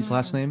 Or Eddie's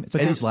last name? It's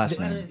Eddie's last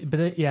name.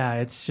 But yeah,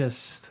 it's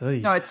just...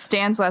 No, it's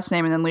Stan's last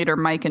name, and then later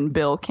Mike and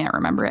Bill can't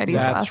remember Eddie's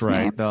That's last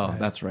right. name. Oh,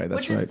 that's right.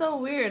 That's Which right. is so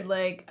weird.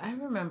 Like, I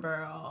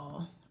remember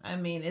all. I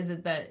mean, is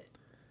it that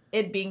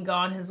it being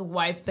gone has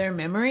wiped their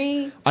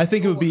memory? I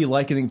think it would be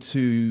likening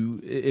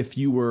to if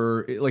you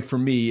were, like for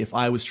me, if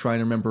I was trying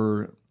to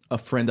remember a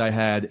friend I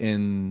had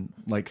in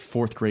like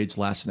 4th grade's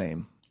last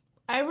name.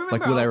 I remember.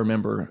 Like, would I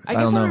remember? I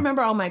guess don't know. I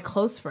remember all my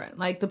close friends,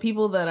 like the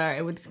people that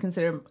I would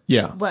consider,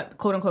 Yeah. what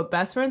quote unquote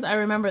best friends. I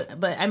remember,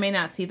 but I may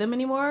not see them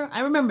anymore. I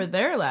remember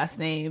their last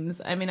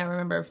names. I mean, I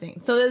remember everything.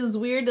 So it was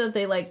weird that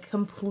they like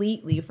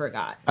completely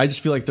forgot. I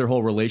just feel like their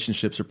whole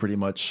relationships are pretty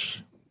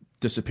much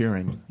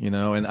disappearing, you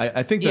know? And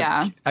I think that,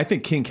 Yeah. I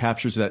think King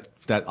captures that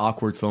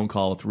awkward phone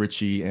call with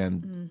Richie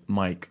and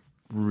Mike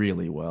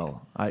really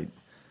well. I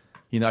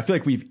feel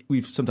like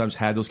we've sometimes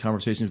had those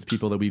conversations with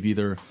people that we've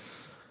either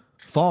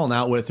fallen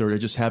out with or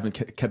just haven't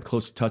kept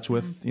close touch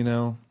with, you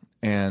know?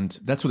 And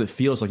that's what it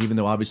feels like, even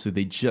though obviously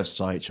they just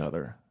saw each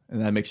other.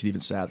 And that makes it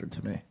even sadder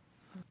to me.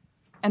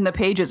 And the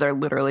pages are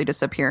literally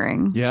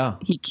disappearing. Yeah.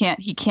 He can't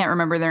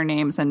remember their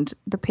names, and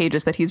the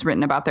pages that he's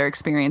written about their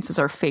experiences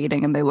are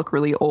fading and they look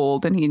really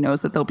old, and he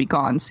knows that they'll be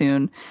gone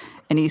soon.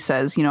 And he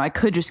says, I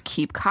could just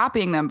keep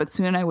copying them, but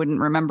soon I wouldn't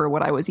remember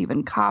what I was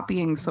even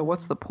copying, so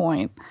what's the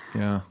point?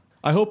 Yeah.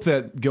 I hope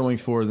that going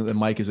forward that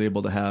Mike is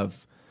able to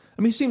have,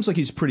 I mean, he seems like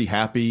he's pretty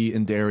happy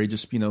in Derry,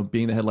 just,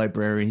 being the head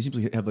librarian. He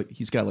seems like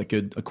he's got like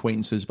good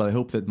acquaintances, but I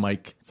hope that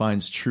Mike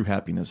finds true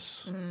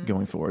happiness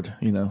going forward,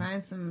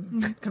 Find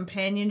some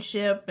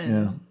companionship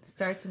and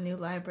starts a new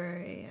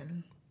library,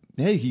 and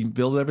hey, he can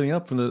build everything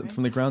up from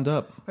the ground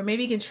up. or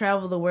maybe he can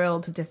travel the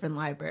world to different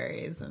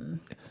libraries, and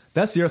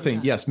That's the other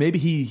thing. Yes, maybe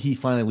he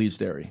finally leaves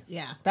Derry.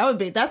 yeah,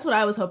 that's what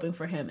I was hoping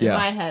for him. In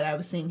my head, I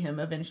was seeing him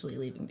eventually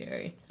leaving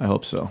Derry. I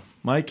hope so.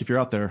 Mike, if you're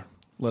out there,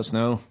 let us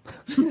know.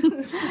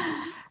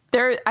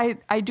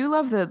 I do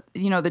love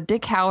the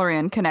Dick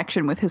Halloran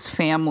connection with his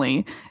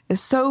family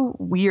is so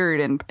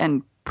weird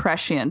and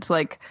prescient.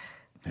 Like,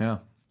 Yeah.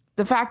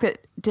 the fact that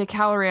Dick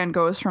Halloran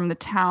goes from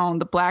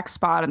the black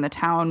spot in the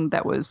town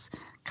that was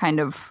kind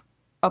of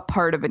a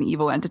part of an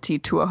evil entity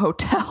to a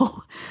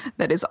hotel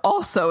that is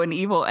also an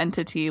evil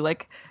entity.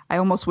 Like, I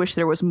almost wish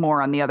there was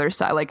more on the other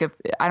side. Like,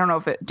 I don't know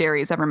if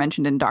Derry is ever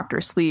mentioned in Dr.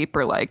 Sleep,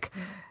 or like,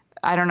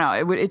 I don't know.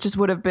 It just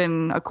would have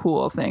been a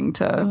cool thing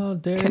to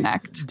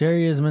connect.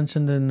 Derry is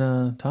mentioned in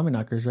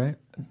Tommyknockers, right?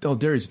 Oh,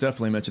 Derry's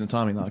definitely mentioned the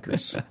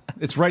Tommyknockers.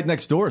 It's right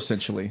next door,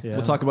 essentially. Yeah.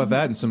 We'll talk about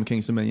that in some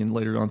King's Dominion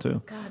later on,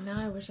 too. God, now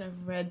I wish I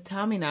read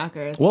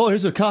Tommyknockers. Well,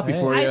 here's a copy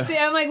for you. I see.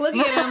 I'm like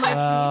looking at it. I'm like, can you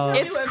tell me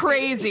It's what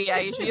crazy.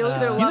 You'll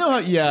either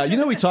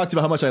love We talked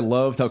about how much I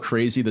loved how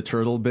crazy the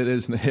turtle bit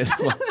is in the hit.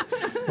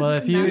 Well,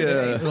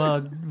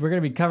 we're going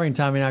to be covering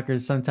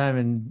Tommyknockers sometime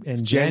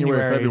in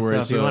January,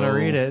 February, so if you want to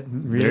read it,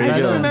 read there it. you I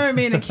just go. remember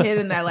being a kid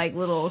and that like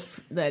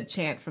that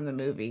chant from the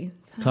movie.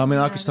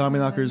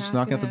 Tommyknockers,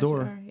 knocking at the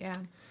door. Yeah.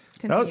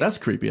 That's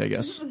creepy, I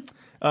guess.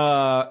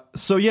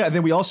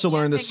 Then we also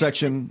learned this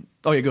section.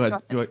 Oh, yeah, go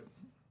ahead.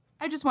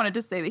 I just wanted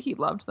to say that he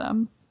loved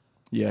them.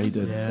 Yeah, he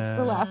did. Yeah. Just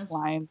the last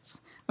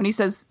lines. When he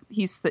says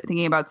he's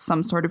thinking about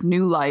some sort of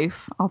new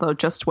life, although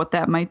just what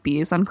that might be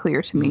is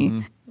unclear to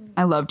me.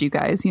 I loved you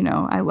guys,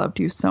 I loved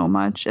you so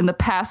much. In the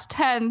past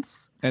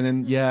tense. And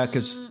then,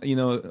 because,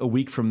 a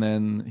week from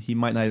then, he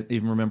might not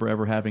even remember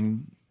ever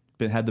having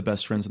had the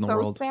best friends in the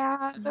world. So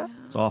sad.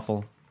 It's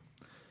awful.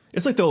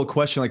 It's like the old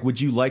question, like,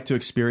 would you like to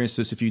experience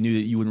this if you knew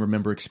that you wouldn't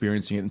remember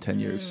experiencing it in 10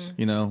 years?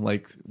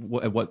 Like,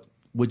 what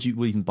would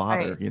you even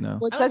bother, Right.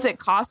 Well, it says it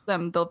cost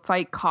them, the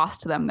fight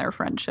cost them their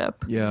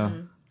friendship. Yeah.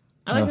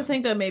 I like to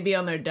think that maybe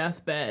on their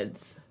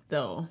deathbeds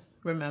they'll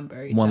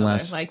remember each One other.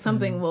 last- Like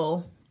something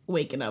will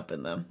waken up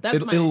in them. That's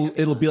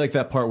It'll be like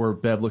that part where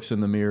Bev looks in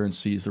the mirror and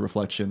sees the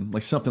reflection,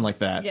 like something like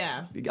that.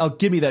 Yeah.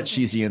 Give me that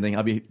cheesy ending.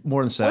 I'll be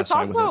more than Well, it's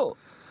satisfied with also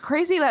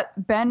crazy that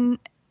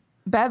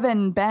Bev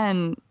and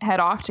Ben head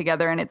off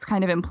together, and it's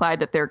kind of implied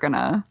that they're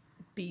gonna,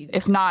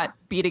 if not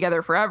be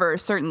together forever,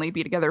 certainly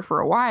be together for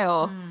a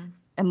while.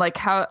 And like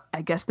how,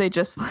 I guess they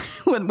just,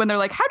 when they're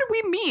like, how did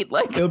we meet?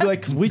 Like, it'll be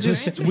like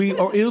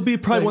it'll be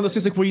probably one of those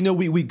things like where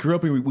we grew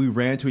up and we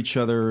ran to each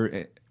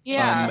other.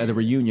 Yeah. At a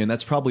reunion,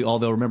 that's probably all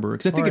they'll remember.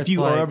 Because I think Or if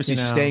you it's are like, obviously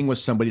staying with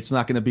somebody, it's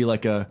not going to be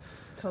like a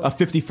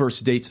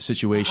 51st dates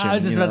situation. I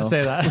was just about to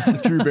say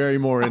that. Drew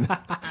Barrymore and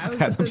I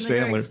was Adam just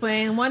sitting there Sandler.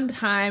 explaining one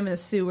time in the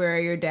sewer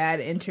your dad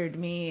entered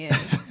me. And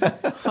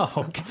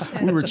Oh,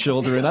 God. We were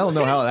children. I don't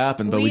know how it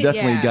happened, but we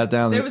definitely got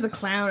down There there. was a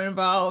clown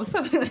involved,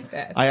 something like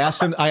that. I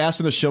asked him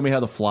to show me how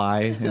to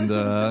fly,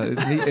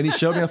 and he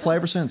showed me how to fly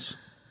ever since.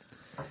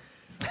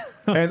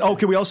 And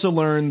okay, we also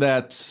learned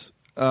that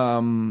Bill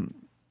and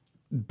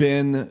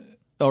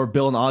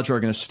Audra are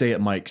going to stay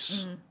at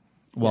Mike's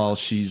while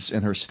she's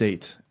in her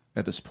state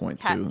at this point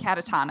too.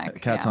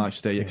 Catatonic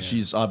state. Yeah, 'cause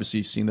she's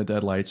obviously seen the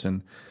deadlights,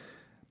 and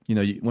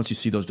once you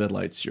see those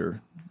deadlights,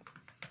 you're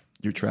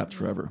trapped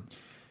forever.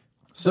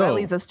 So that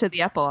leads us to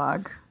the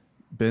epilogue.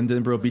 Ben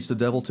Denbrough beats the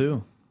devil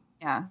too.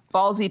 Yeah,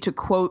 ballsy to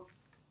quote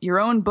your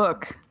own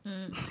book.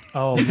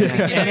 Oh, man.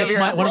 And it's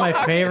one of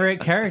my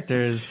favorite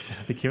characters,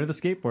 the kid with the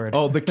skateboard.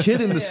 Oh, the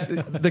kid in this.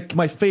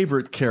 My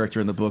favorite character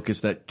in the book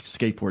is that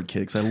skateboard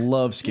kid, because I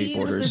love skateboarders. He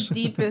was the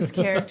deepest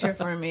character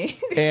for me.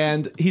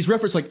 And he's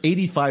referenced like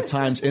 85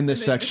 times in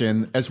this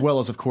section, as well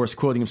as, of course,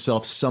 quoting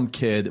himself, Some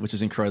Kid, which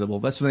is incredible.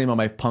 That's the name of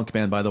my punk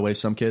band, by the way,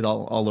 Some Kid,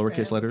 all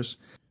lowercase letters.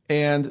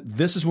 And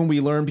this is when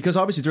we learn, because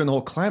obviously during the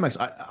whole climax,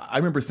 I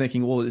remember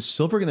thinking, well, is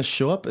Silver going to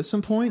show up at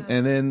some point?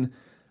 And then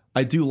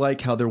I do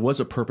like how there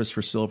was a purpose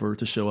for Silver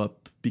to show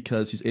up,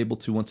 because he's able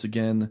to once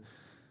again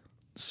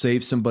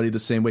save somebody the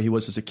same way he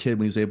was as a kid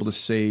when he was able to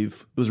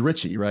save. It was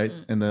Richie, right?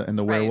 And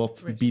the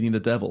werewolf beating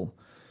the devil.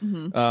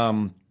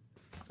 Mm-hmm.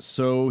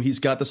 So he's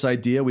got this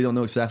idea. We don't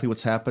know exactly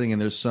what's happening,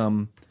 and there's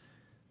some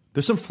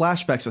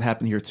flashbacks that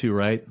happen here too,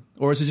 right?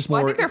 Or is it just more?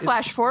 I think they're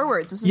flash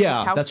forwards. This is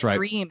just how he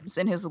dreams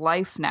in his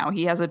life now.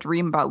 He has a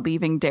dream about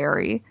leaving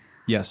Derry.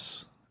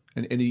 Yes.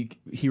 And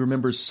he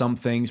remembers some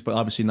things, but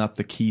obviously not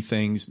the key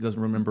things. He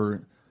doesn't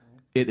remember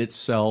it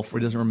itself, or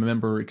he doesn't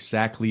remember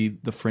exactly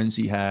the friends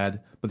he had.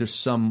 But there's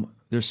some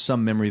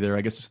memory there.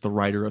 I guess it's the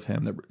writer of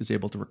him that is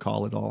able to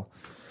recall it all.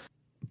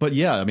 But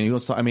yeah, I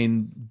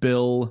mean,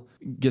 Bill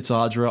gets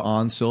Audra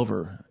on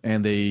Silver,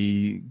 and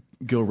they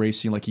go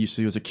racing like he used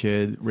to do as a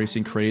kid,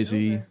 racing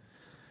crazy.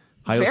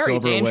 Very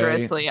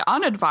dangerously,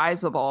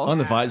 unadvisable.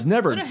 Unadvised,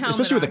 never,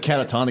 especially with a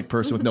catatonic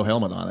person with no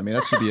helmet on. I mean,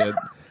 that should be a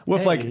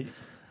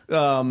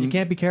you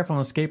can't be careful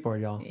on a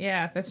skateboard, y'all.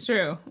 Yeah, that's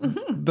true.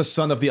 The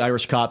son of the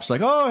Irish cop's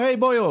like, oh, hey,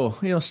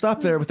 boyo, stop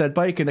there with that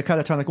bike and the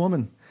catatonic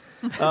woman.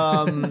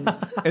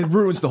 It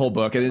ruins the whole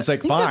book. And it's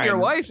like, Think fine. of your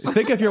wife.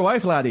 Think of your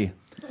wife, laddie.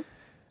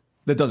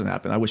 That doesn't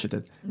happen. I wish it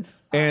did.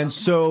 And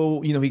so,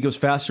 he goes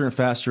faster and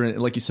faster.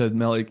 And like you said,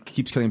 Mel, it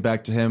keeps coming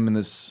back to him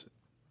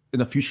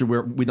in a future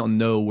where we don't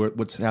know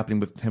what's happening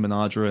with him and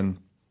Audra. And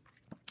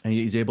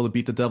he's able to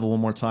beat the devil one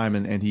more time.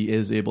 And he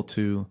is able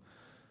to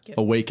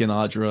awaken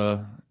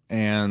Audra.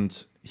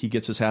 And he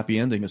gets his happy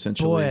ending,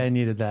 essentially. Boy, I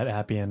needed that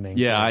happy ending.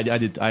 Yeah, I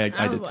did.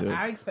 I did too.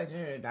 I expected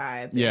her to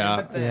die.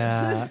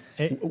 Yeah.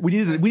 We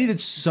needed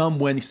some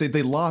win, because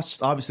they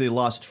lost. Obviously, they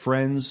lost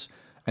friends,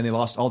 and they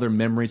lost all their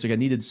memories. Like, I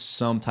needed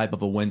some type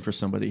of a win for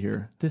somebody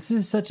here. This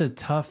is such a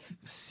tough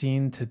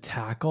scene to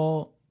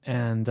tackle,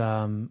 and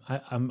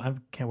I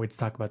can't wait to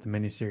talk about the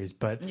miniseries.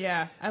 But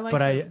yeah, I like.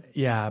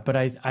 But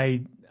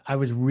I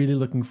was really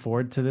looking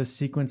forward to this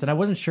sequence, and I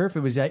wasn't sure if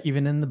it was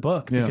even in the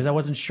book, because I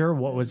wasn't sure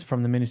what was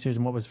from the miniseries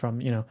and what was from,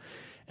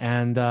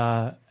 and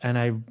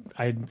I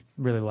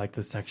really like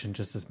this section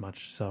just as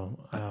much. So,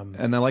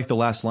 and I like the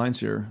last lines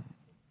here,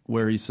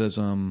 where he says,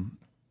 Bill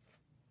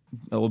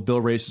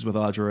races with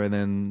Audra, and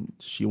then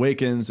she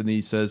awakens, and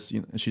he says,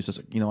 she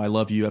says, I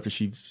love you, after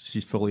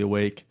she's fully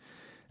awake,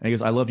 and he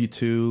goes, I love you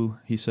too,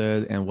 he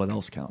said, and what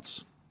else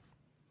counts?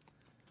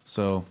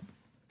 So.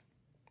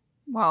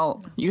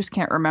 Well, you just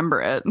can't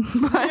remember it.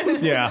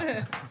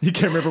 Yeah, you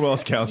can't remember what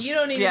else counts. You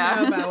don't even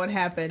know about what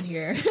happened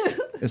here.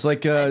 It's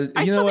like I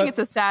still think it's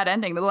a sad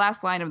ending. The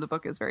last line of the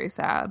book is very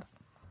sad.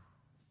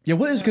 Yeah,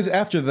 what is, because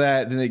after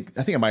that, then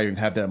I think I might even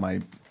have that in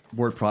my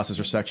word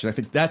processor section. I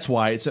think that's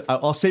why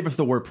I'll save it for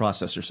the word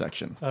processor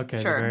section. Okay,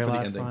 sure. The very for the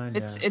last ending. line.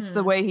 It's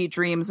the way he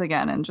dreams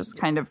again and just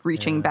kind of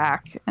reaching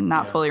back and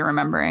not fully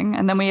remembering.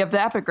 And then we have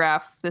the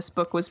epigraph. This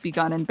book was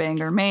begun in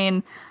Bangor,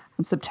 Maine,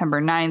 on September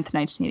 9th,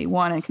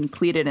 1981, and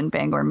completed in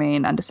Bangor,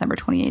 Maine on December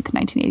 28th,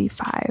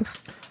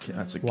 1985. Yeah,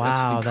 that's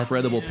Wow,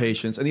 incredible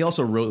patience. And he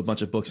also wrote a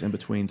bunch of books in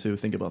between, too.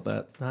 Think about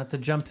that. Not to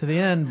jump to the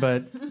end,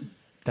 but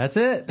that's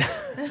it.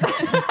 There's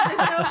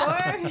no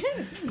more.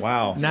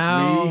 Wow.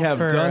 Now we have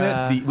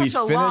done it. We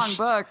Such a finished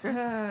long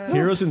book.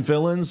 Heroes and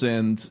Villains,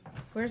 and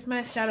Where's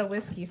my shot of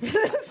whiskey for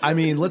this? I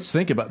mean, let's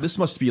think about it. This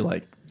must be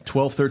like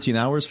 12, 13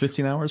 hours,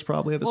 15 hours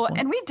probably at this point.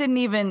 And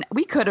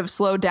we could have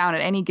slowed down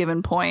at any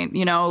given point,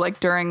 like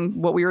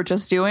during what we were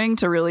just doing,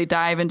 to really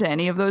dive into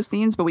any of those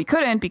scenes, but we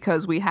couldn't,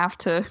 because we have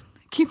to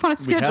keep on a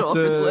schedule for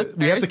the listeners.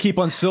 We have to keep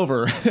on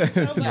Silver.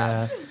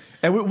 Yeah.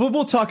 And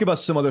we'll talk about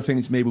some other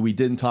things maybe we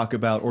didn't talk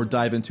about, or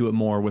dive into it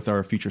more with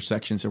our future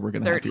sections that we're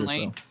going to have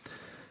here.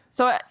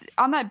 So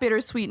on that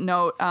bittersweet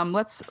note,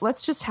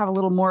 let's just have a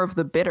little more of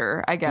the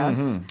bitter, I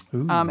guess,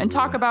 and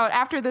talk about,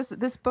 after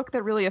this book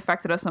that really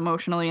affected us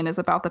emotionally and is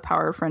about the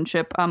power of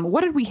friendship. What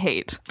did we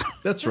hate?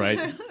 That's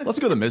right. Let's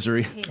go to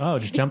misery. Oh,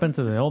 just jump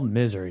into the old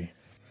misery.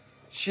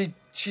 She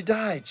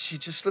died. She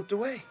just slipped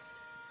away.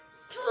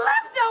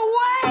 Slipped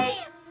away!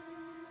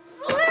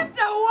 Slipped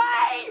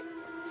away!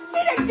 She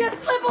didn't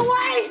just slip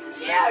away!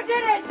 You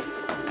did it!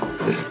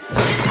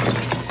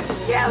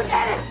 You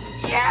did it!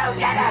 You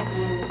did it!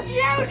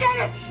 You did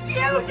it!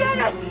 You did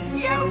it!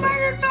 You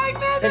murdered my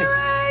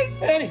misery!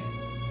 Annie!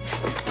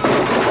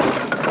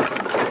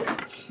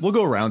 We'll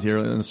go around here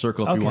in a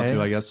circle if you want Okay.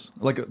 to, I guess.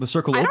 Like the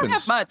circle I opens. don't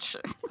have much.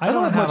 I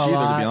don't have much a either,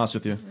 lot. to be honest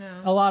with you.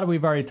 A lot of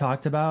we've already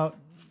talked about.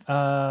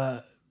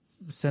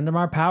 Send them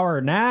our power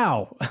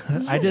now.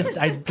 I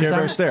Care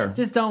Bear stare.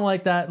 just don't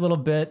like that little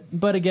bit.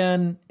 But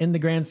again, in the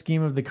grand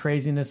scheme of the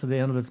craziness of the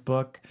end of this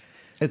book,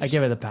 I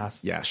give it a pass.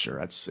 Yeah, sure.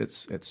 It's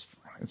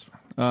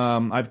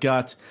fine. I've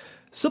got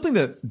something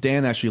that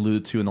Dan actually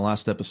alluded to in the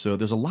last episode.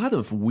 There's a lot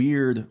of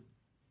weird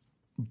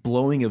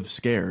blowing of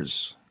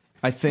scares.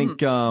 I think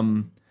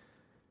the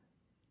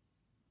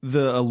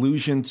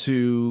allusion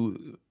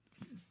to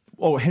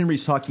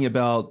Henry's talking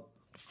about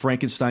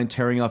Frankenstein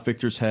tearing off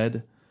Victor's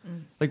head.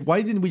 Like,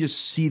 why didn't we just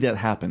see that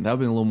happen? That would have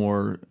been a little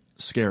more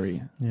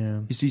scary.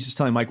 Yeah. He's just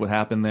telling Mike what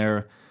happened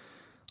there.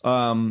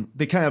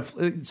 They kind of,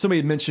 somebody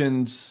had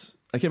mentioned,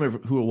 I can't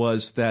remember who it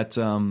was, that,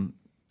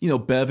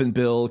 Bev and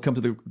Bill come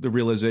to the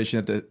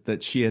realization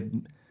that she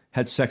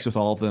had sex with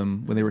all of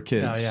them when they were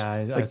kids. Oh,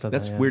 yeah, I saw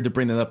that's that, yeah. weird to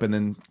bring that up and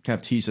then kind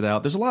of tease it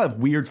out. There's a lot of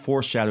weird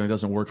foreshadowing that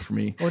doesn't work for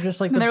me. Or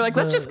just like And they're like,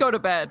 let's just go to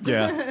bed.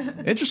 Yeah.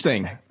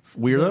 Interesting.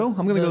 Weirdo.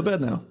 I'm going to go to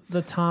bed now.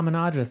 The Tom and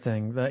Audra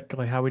thing, like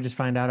how we just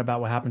find out about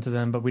what happened to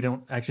them, but we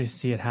don't actually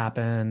see it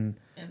happen.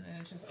 And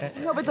then it's just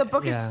No, but the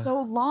book Yeah. is so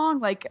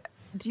long. Like,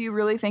 do you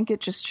really think it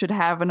just should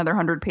have another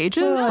 100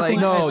 pages? Well, I like,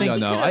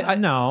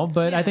 think- No.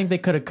 But I think they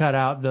could have cut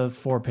out the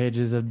 4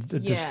 pages of the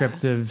Yeah.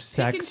 descriptive Pick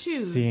sex and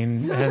choose.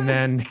 scene and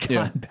then gone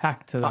Yeah.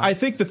 back to I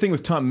think the thing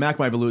with Tom Mac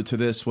might have alluded to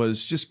this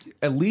was just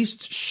at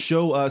least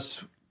show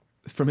us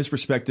from his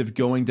perspective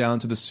going down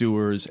to the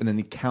sewers and then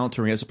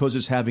encountering, as opposed to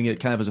just having it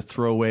kind of as a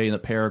throwaway in a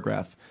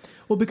paragraph.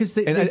 well because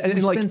they, And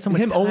we like spend so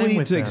much him time only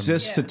with to them.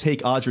 exist to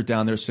take Audra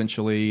down there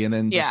essentially, and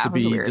then just Yeah, to it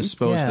was be weird.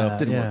 disposed Yeah, of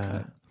didn't yeah.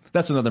 work.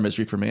 That's another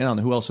mystery for me. I don't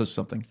know who else has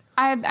something.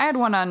 I had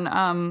one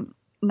on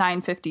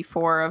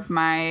 954 of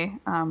my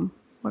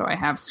what do I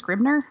have?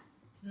 Scribner?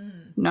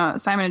 No,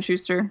 Simon and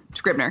Schuster.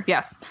 Scribner,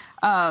 yes.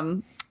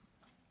 And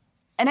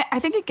I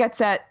think it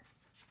gets at.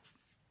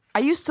 I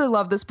used to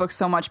love this book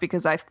so much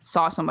because I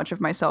saw so much of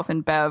myself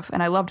in Bev,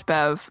 and I loved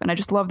Bev, and I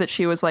just loved that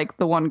she was like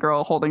the one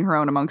girl holding her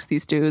own amongst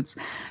these dudes.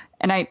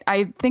 And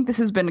I think this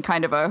has been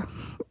kind of a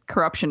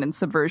corruption and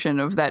subversion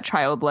of that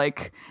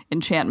childlike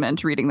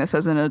enchantment reading this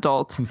as an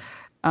adult.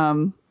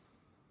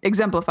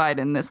 Exemplified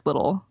in this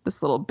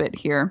little bit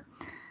here.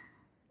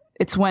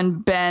 It's when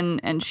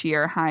Ben and she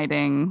are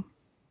hiding,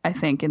 I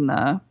think, in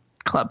the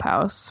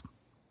clubhouse.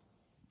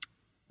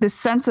 That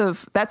sense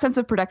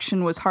of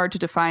protection was hard to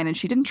define, and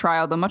she didn't try,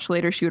 although much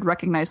later she would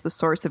recognize the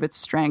source of its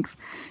strength.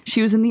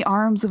 She was in the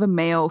arms of a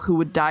male who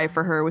would die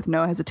for her with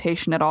no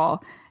hesitation at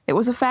all. It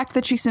was a fact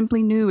that she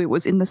simply knew. It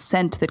was in the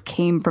scent that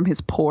came from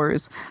his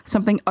pores,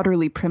 something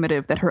utterly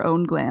primitive that her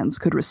own glands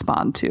could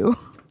respond to.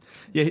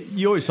 Yeah,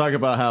 you always talk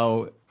about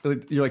how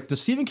you're like, does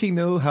Stephen King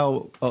know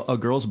how a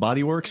girl's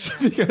body works?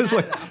 Because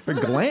like her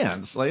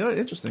glands, like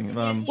interesting.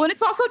 Well, and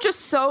it's also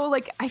just so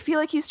like I feel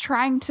like he's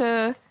trying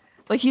to.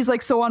 Like, he's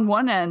like, so on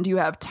one end, you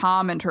have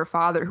Tom and her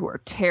father who are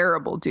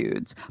terrible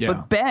dudes, Yeah.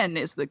 but Ben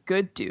is the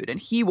good dude and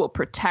he will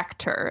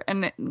protect her.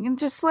 And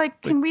just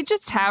like, can we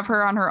just have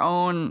her on her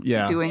own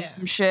doing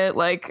some shit?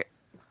 Like,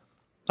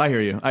 I hear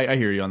you. I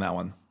hear you on that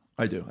one.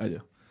 I do.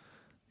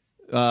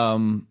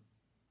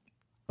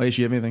 Aisha,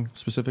 you have anything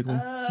specifically?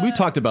 We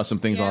talked about some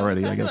things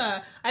already, I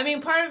guess.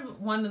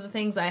 One of the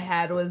things I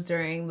had was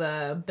during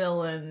the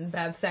Bill and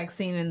Bev sex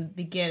scene in the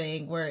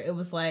beginning, where it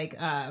was like,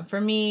 for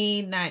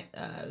me,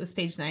 it was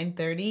page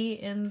 930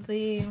 in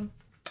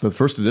the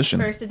first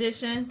edition. first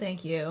edition.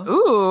 Thank you.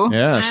 ooh.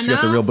 Yeah, she's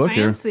got the real book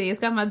fancy. It's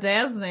got my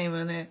dad's name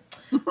in it.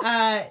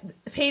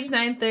 Page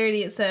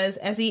 930, it says,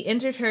 as he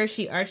entered her,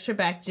 she arched her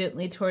back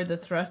gently toward the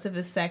thrust of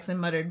his sex and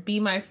muttered, "Be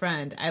my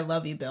friend. I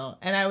love you, Bill."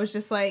 And I was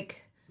just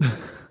like...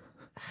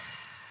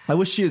 I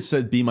wish she had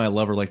said "Be my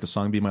lover" like the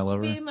song "Be my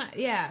lover."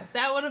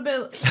 That would have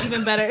been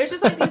even better. It's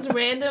just like these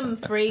random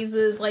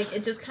phrases, like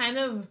it just kind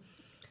of.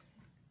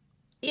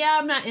 Yeah,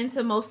 I'm not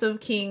into most of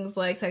King's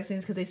like sex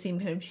scenes because they seem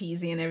kind of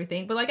cheesy and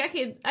everything. But like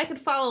I could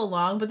follow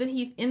along. But then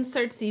he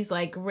inserts these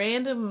like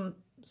random,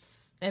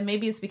 and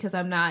maybe it's because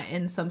I'm not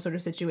in some sort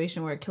of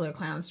situation where a killer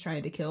clown's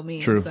trying to kill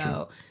me, True, and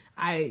so.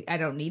 I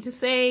don't need to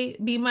say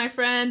 "be my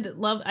friend,"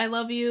 I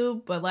love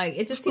you, but like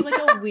it just seemed like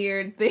a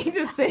weird thing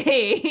to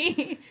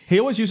say. He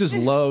always uses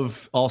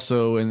love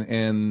also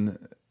in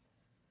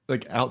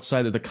like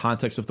outside of the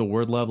context of the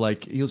word love.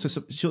 Like he'll say,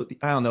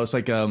 I don't know. It's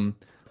like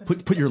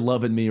put your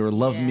love in me or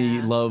love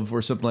me, love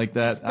or something like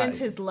that. Spent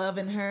his love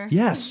in her.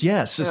 Yes,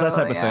 it's that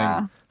type of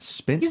thing.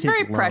 Spent He's his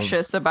very love.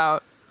 precious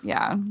about,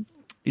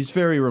 He's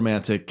very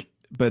romantic,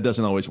 but it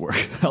doesn't always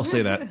work. I'll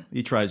say that.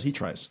 He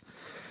tries.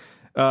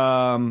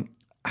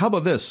 How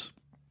about this?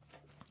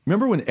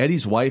 Remember when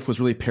Eddie's wife was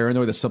really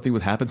paranoid that something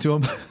would happen to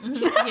him?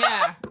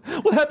 Yeah.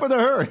 What happened to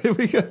her?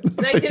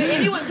 Like, did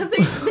anyone? Because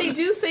they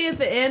do say at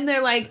the end,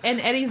 they're like,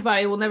 and Eddie's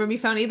body will never be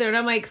found either. And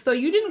I'm like, so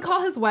you didn't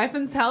call his wife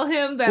and tell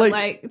him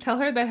that, tell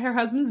her that her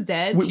husband's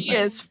dead? She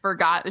is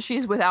forgot.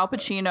 She's with Al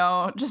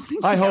Pacino. Just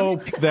thinking I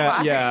hope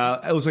that, why.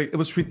 it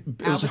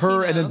was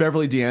her and then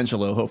Beverly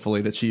D'Angelo,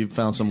 hopefully, that she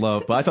found some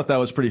love. But I thought that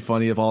was pretty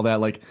funny of all that,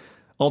 like,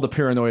 all the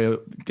paranoia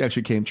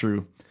actually came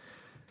true.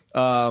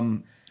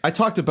 I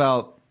talked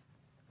about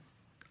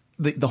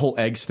the whole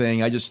eggs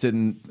thing. I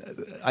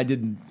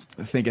didn't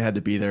think it had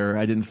to be there.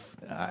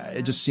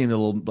 It just seemed a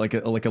little like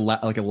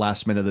a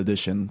last minute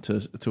addition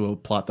to a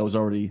plot that was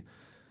already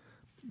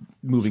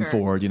moving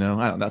forward. I don't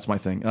know, that's my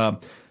thing.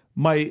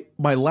 My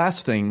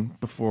last thing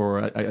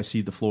before I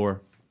cede the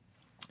floor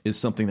is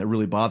something that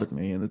really bothered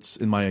me, and it's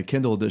in my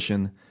Kindle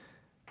edition.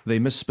 They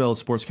misspelled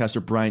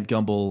sportscaster Bryant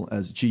Gumbel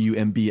as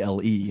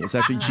Gumble. It's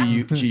actually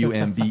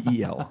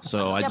Gumbel.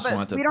 So I just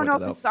wanted to. We don't point know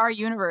that if out. this is our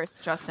universe,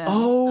 Justin.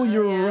 Oh,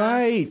 you're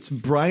right.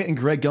 Bryant and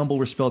Greg Gumbel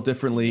were spelled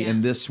differently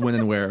in this When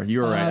and Where.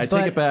 You're right. I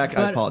take it back.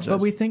 I apologize.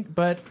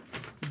 But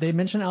they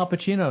mentioned Al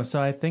Pacino,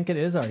 so I think it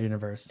is our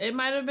universe. It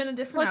might have been a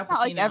different. Well, it's Al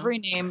not like Pacino. every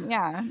name.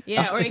 Yeah.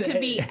 Yeah, or it could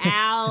be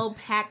Al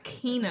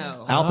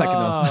Pacino. Al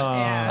Pacino.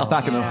 Yeah. Al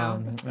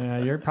Pacino.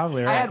 Yeah, you're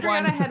probably right.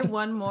 I had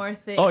one more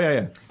thing. Oh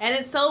yeah. And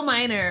it's so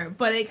minor,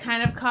 but it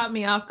kind of caught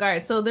me off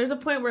guard. So there's a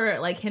point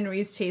where like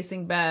Henry's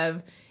chasing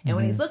Bev, and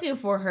when he's looking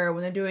for her,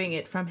 when they're doing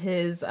it from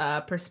his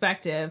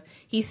perspective,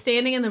 he's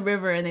standing in the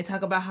river, and they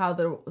talk about how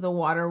the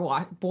water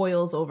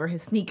boils over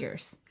his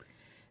sneakers.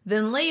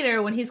 Then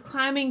later, when he's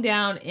climbing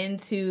down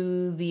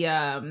into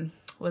the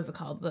what's it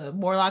called, the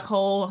Morlock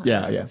hole?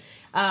 Yeah.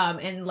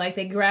 And like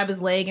they grab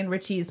his leg, and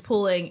Richie's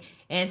pulling,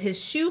 and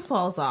his shoe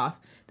falls off.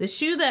 The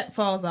shoe that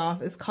falls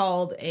off is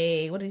called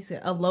a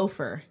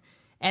loafer.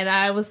 And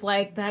I was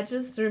like, that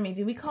just threw me.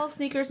 Do we call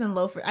sneakers and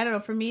loafers? I don't know.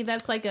 For me,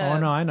 that's like a. Oh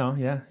no, I know.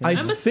 Yeah.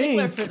 I'm a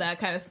stickler for that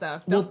kind of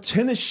stuff. Well,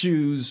 tennis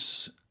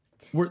shoes.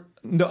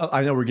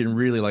 I know we're getting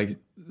really like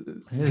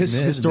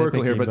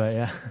historical here, but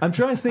yeah. I'm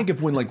trying to think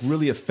of when like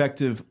really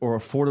effective or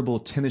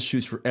affordable tennis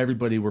shoes for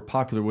everybody were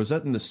popular. Was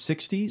that in the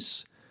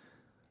 60s?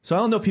 So I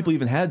don't know if people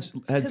even had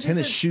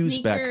tennis shoes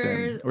back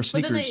then, or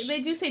sneakers. But then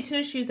they do say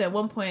tennis shoes at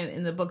one point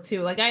in the book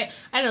too. Like I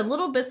know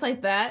little bits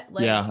like that.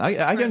 Like, yeah,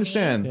 I can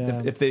understand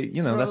if they,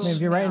 that's. If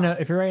you're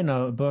writing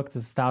a book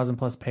that's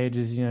 1,000+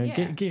 pages,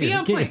 get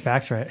your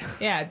facts right.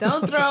 Yeah,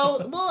 don't throw.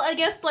 Well, I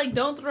guess like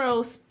don't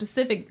throw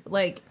specific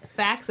like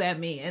facts at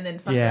me and then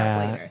fuck it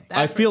up later.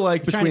 I feel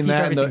like between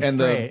that and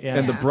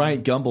the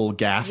Bryant Gumbel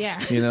gaff,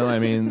 I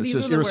mean, it's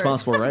just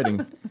irresponsible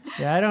writing.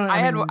 Yeah,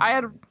 I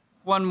had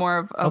one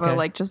more of a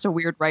like just a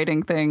weird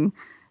writing thing.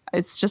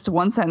 It's just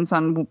one sentence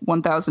on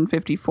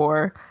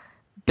 1054.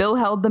 Bill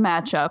held the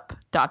match up ...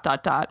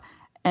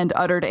 and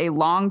uttered a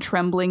long,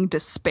 trembling,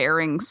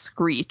 despairing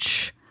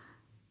screech.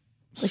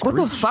 Like, what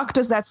the fuck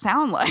does that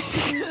sound like?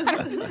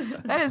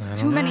 That is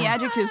too many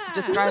adjectives to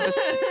describe a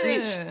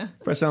screech.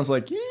 That sounds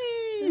like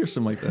or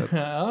something like that.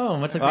 Oh,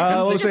 much like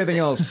I won't say anything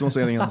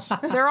else.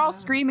 They're all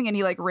screaming, and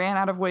he like ran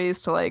out of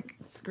ways to like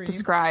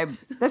describe.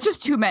 That's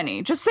just too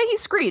many. Just say he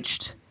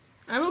screeched.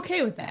 I'm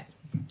okay with that.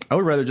 I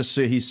would rather just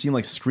say he seemed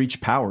like Screech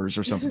Powers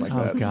or something like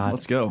that. God.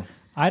 Let's go.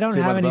 I don't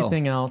have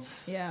anything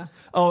else. Yeah.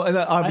 Oh, and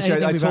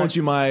obviously I told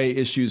you my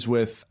issues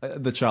with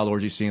the child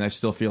orgy scene. I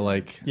still feel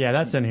like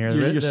that's in here.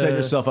 You're setting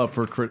yourself up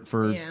for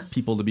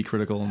people to be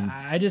critical. And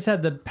I just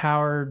had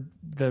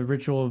the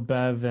ritual of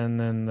Bev, and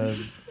then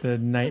the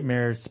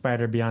nightmare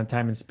spider beyond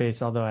time and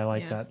space. Although I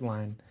like that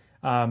line,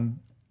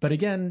 but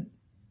again,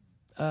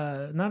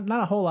 not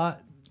a whole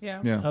lot.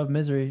 Of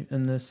misery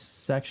in this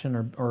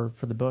section or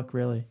for the book,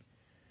 really.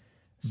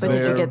 But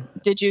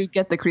did you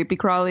get the creepy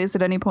crawlies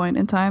at any point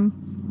in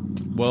time?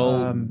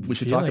 Well, we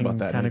should talk about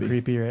that. Kind of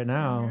creepy right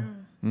now.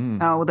 Oh,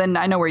 well, then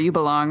I know where you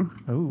belong.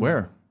 Ooh.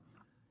 Where?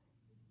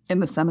 In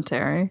the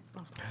cemetery.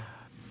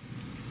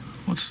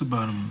 What's the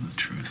bottom of the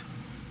truth?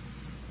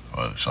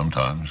 Well,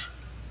 sometimes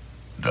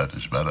that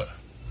is better.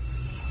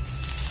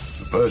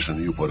 The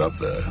person you put up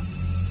there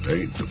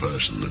ain't the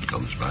person that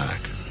comes back.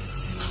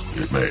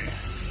 It may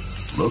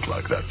look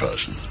like that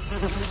person,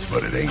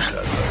 but it ain't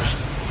that person.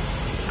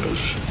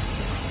 Because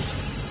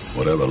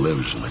whatever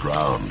lives in the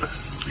ground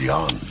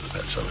beyond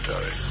that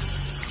cemetery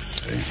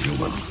ain't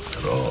human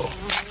at all.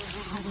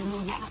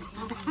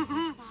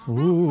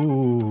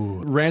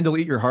 Ooh. Randall,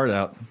 eat your heart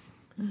out.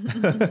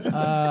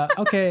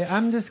 Okay,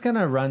 I'm just going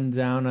to run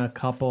down a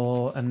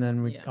couple, and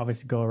then we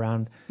obviously go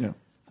around. Yeah.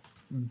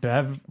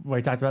 Bev,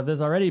 we talked about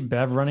this already.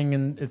 Bev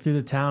running through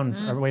the town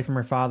away from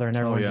her father, and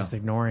everyone just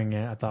ignoring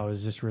it. I thought it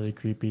was just really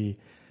creepy,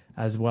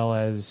 as well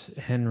as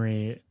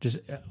Henry, just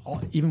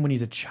even when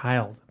he's a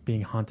child,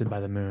 being haunted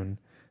by the moon.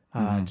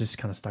 Just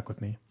kind of stuck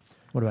with me.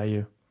 What about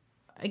you?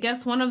 I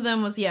guess one of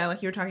them was,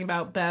 like you were talking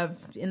about Bev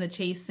in the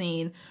chase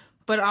scene,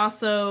 but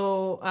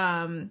also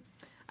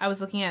I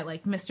was looking at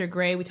like Mr.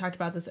 Gray. We talked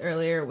about this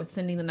earlier with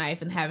sending the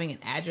knife and having an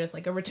address,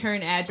 like a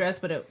return address,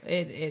 but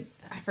it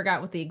I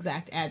forgot what the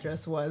exact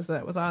address was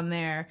that was on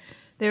there.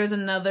 There was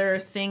another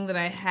thing that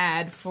I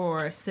had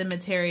for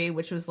Cemetery,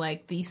 which was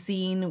like the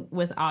scene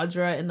with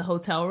Audra in the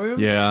hotel room.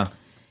 Yeah.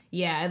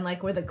 Yeah, and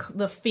like where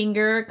the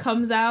finger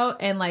comes out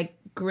and like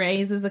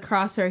grazes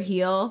across her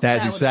heel.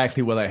 That's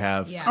exactly what I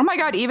have. Yeah. Oh my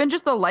God, even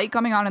just the light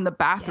coming on in the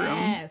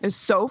bathroom is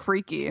so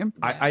freaky.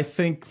 I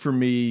think for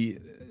me,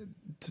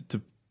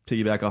 to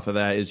piggyback off of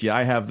that, is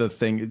I have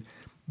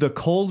the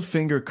cold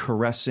finger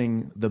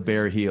caressing the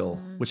bare heel,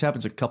 which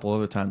happens a couple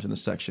other times in the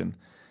section.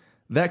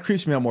 That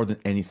creeps me out more than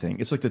anything.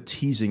 It's like the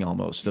teasing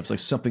almost. It's like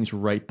something's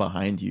right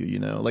behind you, you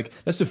know? Like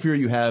that's the fear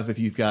you have if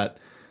you've got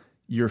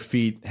your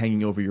feet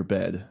hanging over your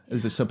bed.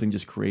 Is there something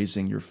just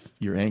grazing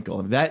your ankle?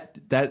 I mean,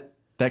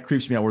 that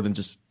creeps me out more than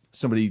just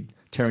somebody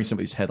tearing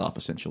somebody's head off,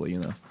 essentially, you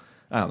know?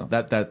 I don't know.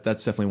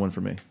 That's definitely one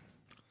for me.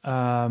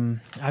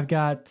 I've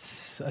got,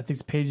 I think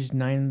it's page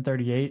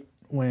 938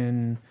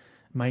 when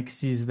Mike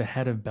sees the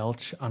head of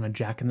Belch on a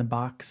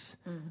Jack-in-the-Box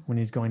when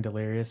he's going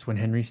delirious, when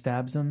Henry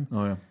stabs him.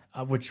 Oh, yeah.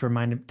 Which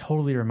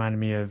totally reminded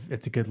me of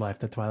It's a Good Life,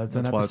 the Twilight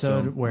Zone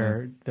episode,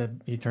 where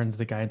he turns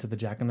the guy into the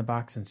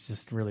Jack-in-the-Box, and it's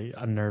just really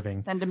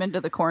unnerving. Send him into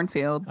the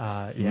cornfield.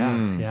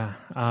 Yeah.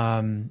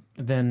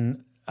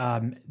 Then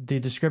the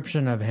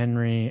description of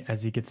Henry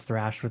as he gets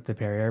thrashed with the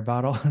Perrier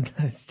bottle,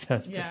 it's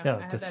just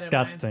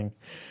disgusting.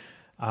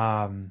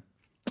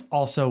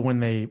 Also, when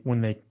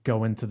they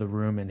go into the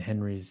room and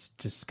Henry's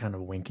just kind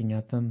of winking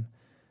at them,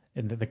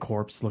 and the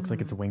corpse looks like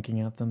it's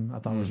winking at them, I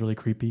thought it was really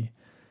creepy.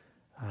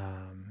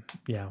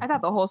 I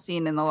thought the whole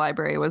scene in the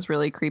library was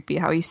really creepy,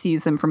 how he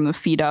sees them from the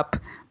feet up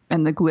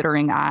and the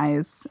glittering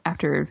eyes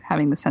after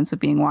having the sense of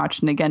being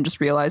watched, and again just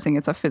realizing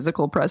it's a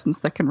physical presence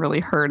that can really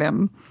hurt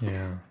him.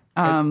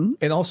 And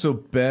also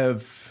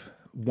Bev,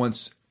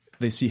 once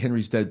they see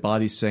Henry's dead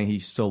body, saying he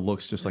still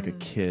looks just like a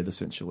kid,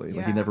 essentially.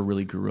 Like he never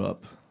really grew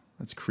up.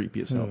 That's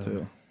creepy as hell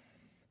too.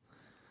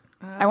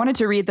 I wanted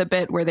to read the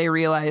bit where they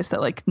realize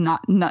that like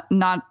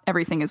not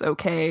everything is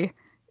okay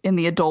in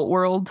the adult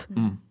world.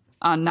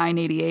 On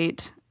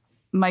 988,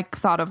 Mike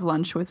thought of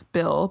lunch with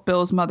Bill.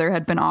 Bill's mother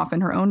had been off in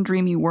her own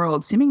dreamy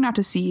world, seeming not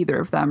to see either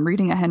of them,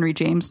 reading a Henry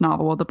James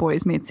novel while the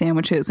boys made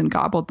sandwiches and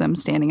gobbled them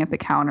standing at the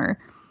counter.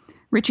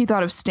 Richie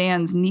thought of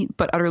Stan's neat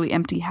but utterly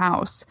empty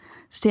house.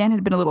 Stan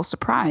had been a little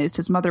surprised.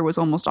 His mother was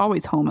almost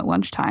always home at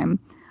lunchtime.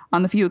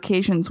 On the few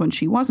occasions when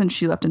she wasn't,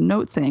 she left a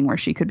note saying where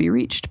she could be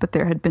reached, but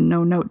there had been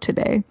no note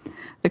today.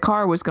 The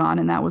car was gone,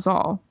 and that was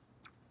all.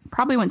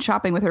 Probably went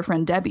shopping with her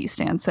friend Debbie,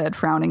 Stan said,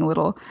 frowning a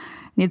little.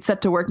 He had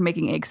set to work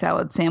making egg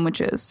salad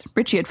sandwiches.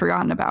 Richie had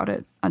forgotten about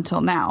it,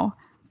 until now.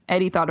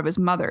 Eddie thought of his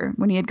mother.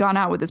 When he had gone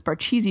out with his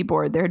Parcheesi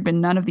board, there had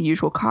been none of the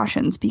usual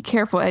cautions. Be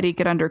careful, Eddie.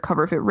 Get under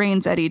cover if it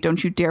rains, Eddie.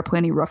 Don't you dare play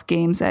any rough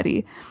games,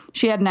 Eddie.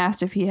 She hadn't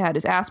asked if he had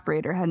his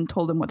aspirator, hadn't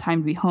told him what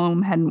time to be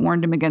home, hadn't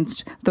warned him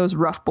against those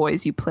rough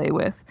boys you play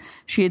with.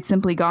 She had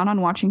simply gone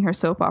on watching her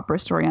soap opera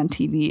story on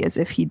TV as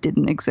if he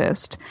didn't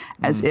exist.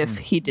 As if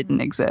he didn't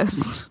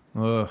exist.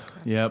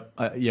 Yep.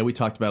 We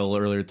talked about it a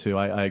little earlier, too.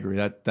 I agree.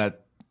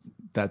 That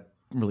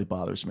really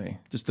bothers me.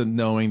 Just the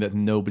knowing that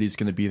nobody's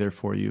going to be there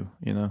for you,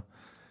 you know?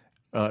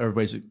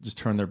 Everybody's just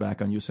turned their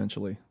back on you,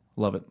 essentially.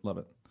 Love it.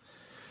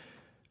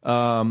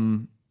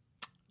 I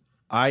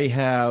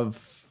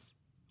have...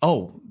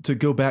 to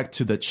go back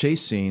to the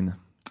chase scene,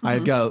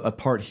 I've got a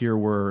part here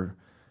where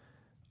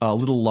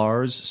little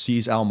Lars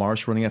sees Al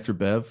Marsh running after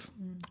Bev,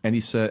 and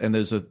he said, and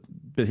there's a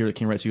bit here that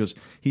King writes, he goes,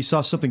 he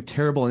saw something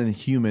terrible and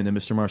inhuman in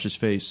Mr. Marsh's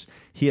face.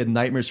 He had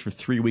nightmares for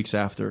 3 weeks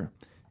after.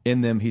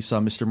 In them, he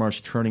saw Mr.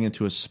 Marsh turning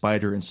into a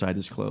spider inside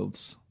his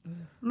clothes.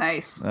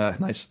 Nice.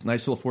 Nice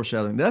little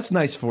foreshadowing. That's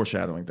nice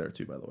foreshadowing there,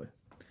 too, by the way.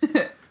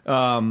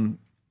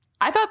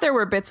 I thought there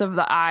were bits of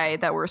the eye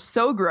that were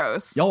so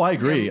gross. Oh, I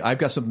agree. I've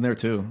got something there,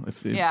 too.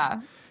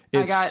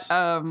 I got...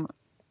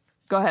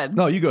 go ahead.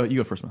 No, you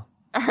go first, Mel.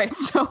 All right,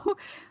 so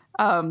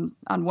on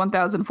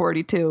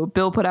 1042,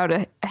 Bill put out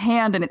a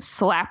hand and it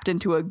slapped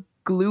into a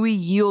gluey,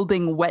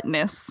 yielding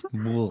wetness.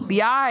 Ugh.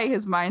 The eye,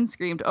 his mind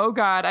screamed, oh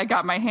God, I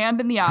got my hand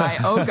in the eye.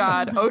 Oh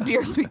God, oh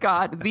dear sweet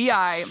God, the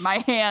eye, my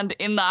hand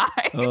in the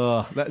eye.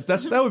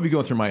 That would be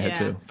going through my head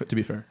too, to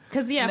be fair.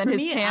 Because for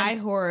me, eye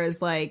horror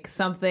is like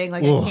something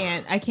like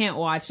I can't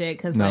watch it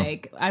because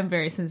like I'm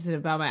very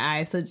sensitive about my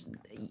eyes. So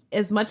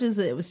as much as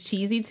it was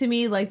cheesy to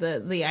me, like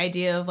the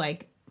idea of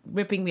like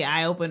ripping the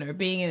eye open or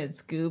being in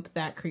its goop,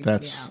 that creeps me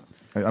out.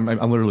 I'm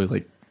literally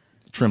like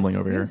trembling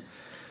over here.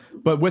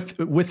 But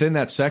within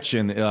that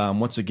section,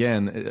 once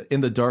again,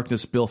 in the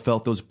darkness, Bill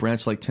felt those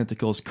branch-like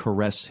tentacles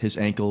caress his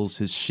ankles,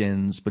 his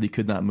shins, but he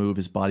could not move.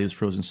 His body was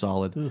frozen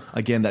solid. Ugh.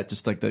 Again, that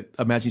just like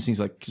imagine things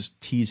like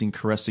just teasing,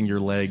 caressing your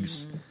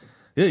legs.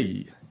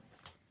 Hey,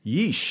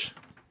 yeesh,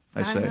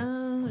 I say.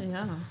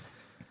 Yeah.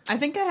 I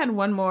think I had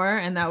one more,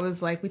 and that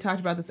was like we talked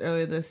about this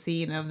earlier. The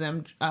scene of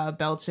them,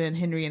 Belch and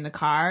Henry in the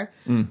car,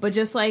 but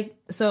just like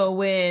so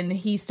when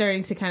he's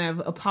starting to kind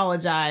of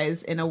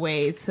apologize in a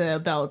way to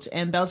Belch,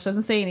 and Belch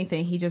doesn't say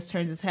anything. He just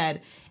turns his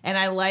head, and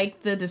I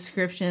like the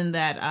description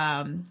that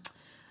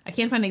I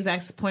can't find the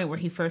exact point where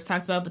he first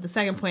talks about, but the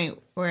second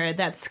point where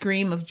that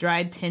scream of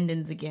dried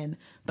tendons again.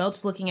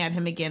 Belch looking at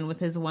him again with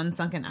his one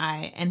sunken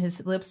eye, and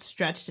his lips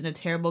stretched in a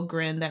terrible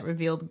grin that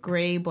revealed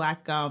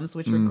gray-black gums,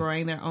 which were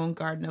growing their own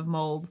garden of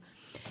mold.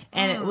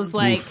 And it was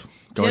like,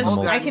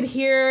 I could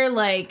hear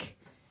like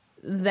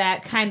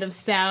that kind of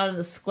sound,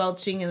 the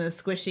squelching and the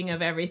squishing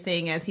of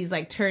everything as he's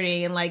like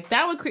turning, and like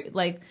that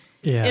would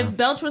if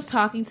Belch was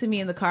talking to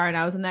me in the car and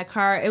I was in that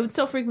car, it would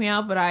still freak me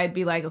out, but I'd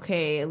be like,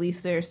 okay, at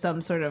least there's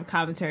some sort of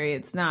commentary.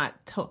 It's not,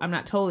 I'm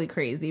not totally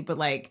crazy, but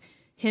like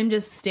him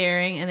just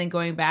staring and then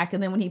going back,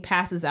 and then when he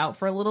passes out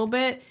for a little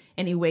bit,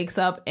 and he wakes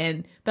up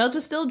and Belch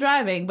is still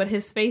driving, but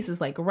his face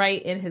is like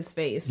right in his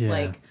face. Yeah.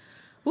 Like,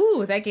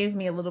 ooh, that gave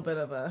me a little bit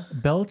of a...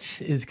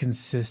 Belch is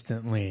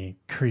consistently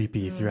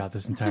creepy throughout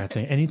this entire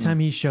thing. Anytime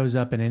he shows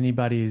up in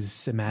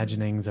anybody's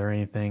imaginings or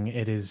anything,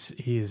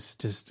 he is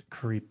just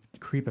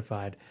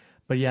creepified.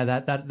 But yeah,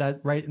 that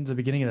right in the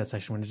beginning of that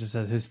section when it just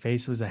says his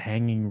face was a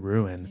hanging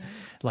ruin,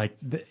 like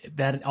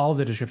that, all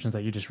the descriptions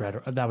that you just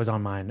read, that was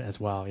on mine as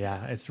well.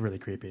 Yeah, it's really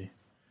creepy.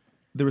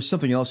 There was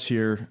something else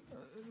here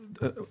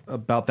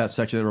about that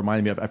section that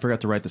reminded me of. I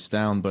forgot to write this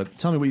down, but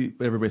tell me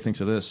what everybody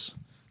thinks of this.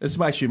 This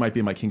actually might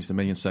be in my King's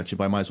Dominion section,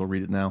 but I might as well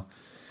read it now.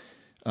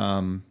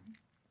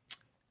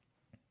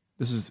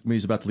 This is when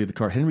he's about to leave the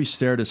car. Henry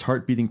stared, his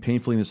heart beating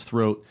painfully in his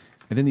throat,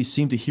 and then he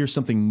seemed to hear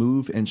something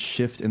move and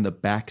shift in the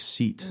back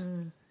seat.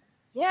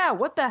 Yeah,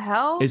 what the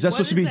hell? Is that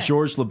supposed to be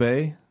George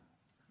LeBay?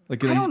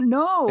 Like, I don't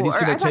know. And he's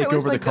going to take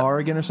over the car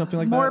again or something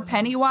like that? More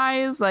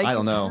Pennywise? Like, I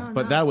don't know.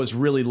 But that was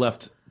really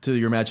left to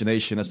your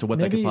imagination as to what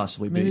that could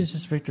possibly be. Maybe it's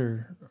just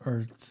Victor.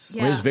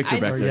 Where's Victor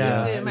back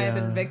there? It might have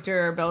been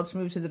Victor or Belch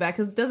moved to the back.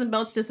 Because doesn't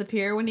Belch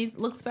disappear when he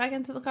looks back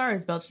into the car? Or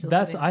is Belch still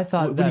sitting? I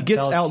thought when he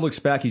gets out, looks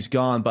back, he's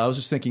gone. But I was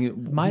just thinking,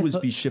 who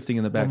would be shifting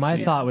in the back seat?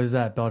 My thought was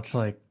that Belch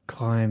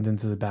climbed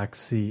into the back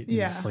seat. And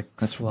just,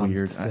 that's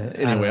weird.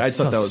 Anyway, I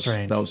thought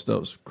that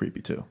was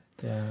creepy too.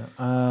 Yeah.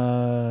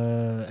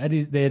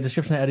 The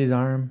description of Eddie's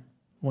arm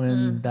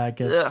when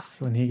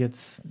when he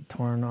gets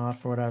torn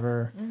off or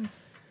whatever.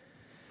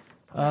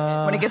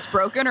 When it gets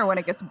broken or when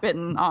it gets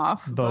bitten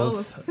off?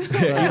 Both.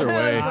 Either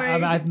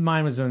way.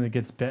 Mine was when it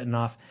gets bitten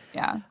off.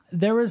 Yeah.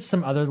 There was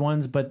some other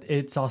ones, but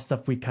it's all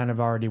stuff we kind of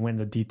already went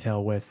into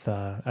detail with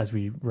as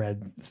we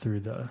read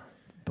through the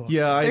book.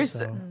 Yeah.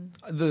 There's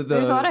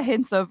a lot of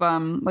hints of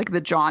like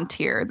the jaunt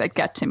here that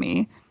get to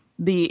me.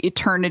 The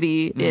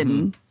eternity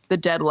in the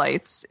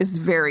deadlights is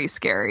very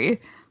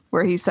scary,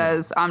 where he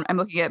says, I'm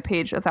looking at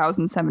page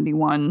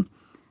 1071,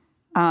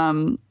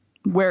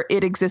 where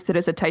it existed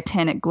as a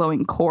titanic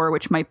glowing core,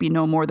 which might be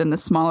no more than the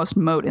smallest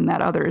mote in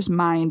that other's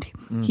mind.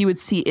 He would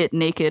see it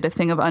naked, a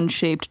thing of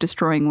unshaped,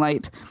 destroying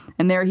light.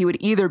 And there he would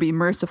either be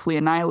mercifully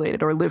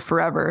annihilated or live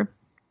forever,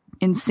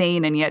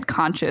 insane and yet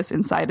conscious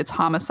inside its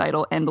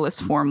homicidal, endless,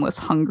 formless,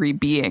 hungry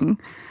being.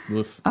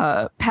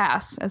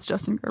 Pass, as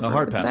Justin Gerber A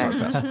hard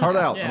pass. Hard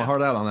out. I'm a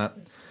hard out on that.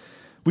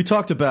 We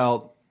talked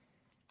about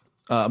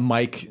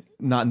Mike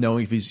not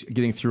knowing if he's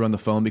getting through on the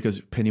phone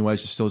because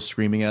Pennywise is still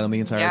screaming at him the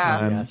entire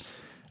time. Yes.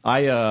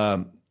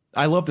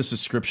 I love this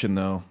description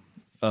though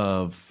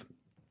of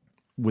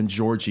when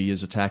Georgie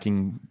is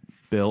attacking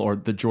Bill, or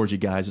the Georgie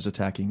guys is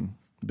attacking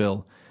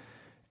Bill,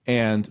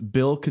 and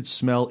Bill could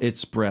smell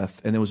its breath,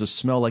 and there was a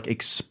smell like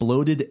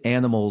exploded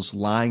animals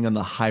lying on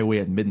the highway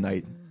at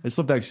midnight. I just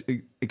love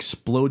that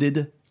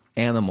exploded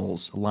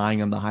animals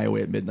lying on the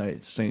highway at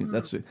midnight.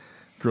 That's a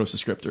gross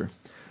descriptor.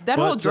 That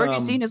whole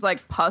Georgie scene is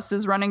like pus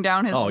is running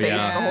down his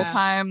face the whole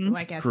time.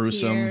 Like as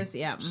gruesome, tears,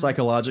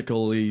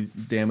 psychologically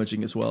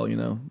damaging as well. You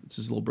know, it's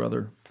his little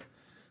brother.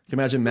 Can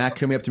you imagine Mac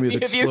coming up to me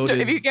with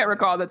exploded? If you can't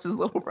recall, that's his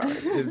little brother.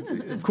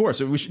 Of course.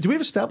 Do we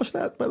have established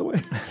that, by the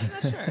way?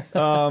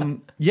 Not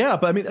sure. Yeah,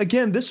 but I mean,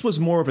 again, this was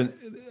more of an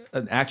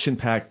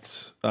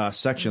action-packed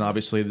section.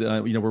 Obviously,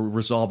 we're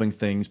resolving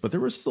things, but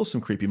there were still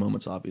some creepy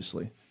moments,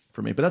 obviously,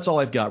 for me. But that's all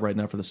I've got right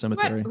now for the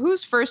cemetery.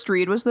 Whose first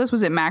read was this?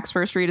 Was it Mac's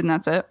first read and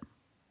that's it?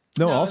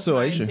 No, also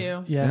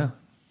Aisha. Yeah.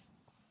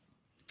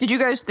 Did you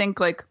guys think,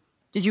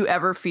 did you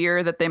ever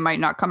fear that they might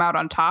not come out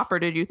on top, or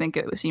did you think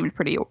it seemed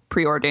pretty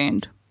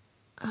preordained?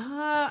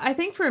 I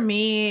think for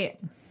me,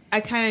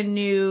 I kind of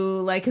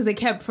knew, because they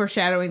kept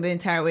foreshadowing the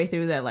entire way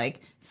through that,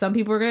 some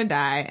people were going to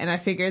die, and I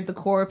figured the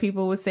core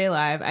people would stay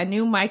alive. I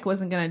knew Mike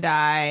wasn't going to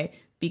die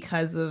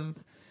because of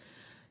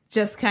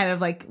just kind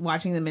of,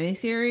 watching the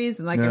miniseries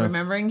and,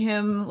 remembering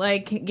him,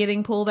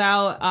 getting pulled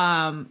out.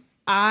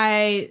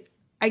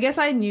 I guess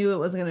I knew it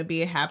was going to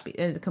be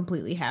a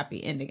completely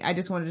happy ending. I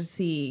just wanted to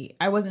see,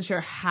 I wasn't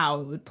sure how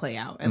it would play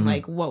out and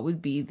what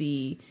would be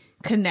the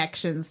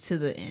connections to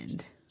the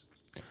end.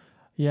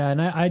 Yeah.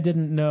 And I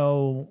didn't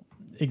know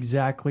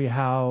exactly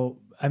how,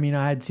 I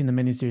had seen the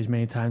miniseries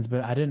many times,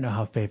 but I didn't know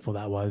how faithful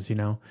that was,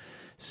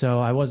 So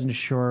I wasn't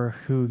sure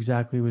who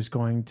exactly was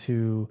going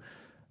to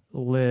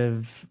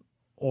live,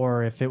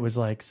 or if it was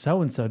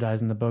so-and-so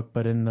dies in the book,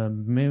 but in the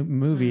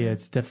movie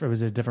it's different. It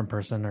was a different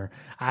person, or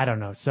I don't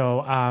know.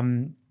 So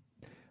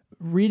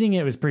reading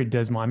it was pretty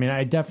dismal.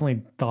 I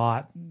definitely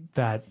thought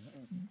that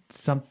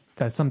some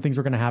things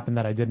were going to happen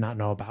that I did not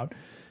know about.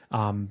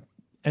 And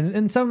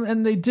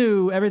they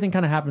do. Everything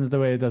kind of happens the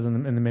way it does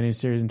in the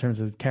miniseries in terms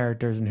of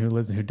characters and who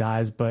lives and who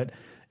dies, but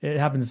it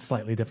happens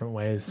slightly different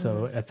ways.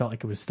 So I felt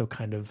like it was still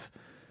kind of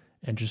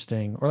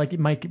interesting. Or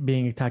Mike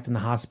being attacked in the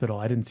hospital.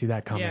 I didn't see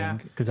that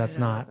coming because that's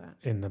not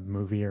in the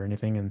movie or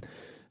anything and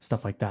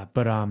stuff like that.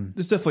 But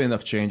there's definitely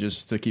enough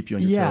changes to keep you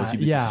on your toes.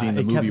 You've seen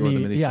the movie or the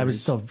miniseries. Yeah, I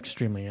was still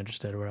extremely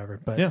interested or whatever.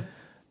 But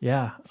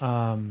yeah.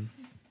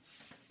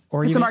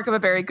 Or it's a mark of a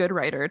very good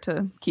writer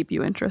to keep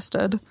you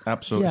interested.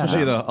 Absolutely,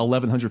 especially the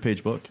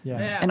 1,100-page book.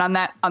 Yeah. And on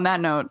that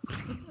note,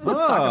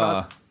 let's talk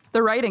about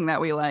the writing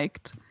that we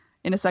liked.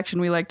 in a section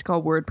we like to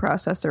call word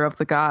processor of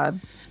the god.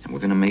 And we're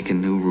going to make a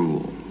new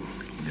rule.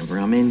 Whenever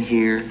I'm in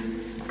here,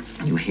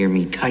 you hear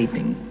me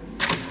typing.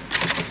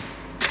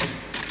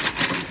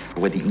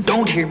 Whether you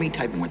don't hear me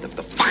typing, what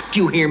the fuck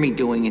you hear me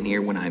doing in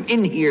here, when I'm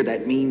in here,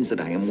 that means that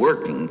I am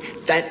working.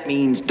 That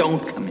means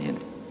don't come in.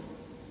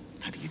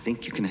 Now, do you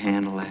think you can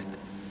handle that?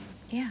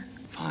 Yeah.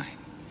 Fine.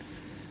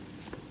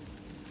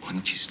 Why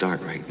don't you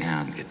start right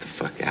now and get the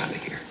fuck out of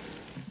here?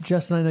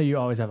 Justin, I know you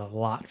always have a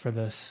lot for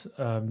this.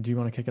 Do you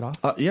want to kick it off?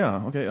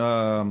 Yeah, okay.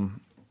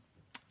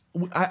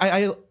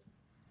 I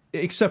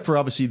except for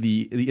obviously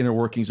the inner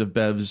workings of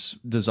Bev's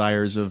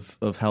desires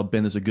of how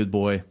Ben is a good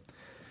boy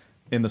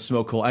in the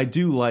smoke hole. I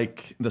do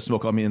like the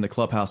smoke hole. I mean, in the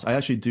clubhouse, I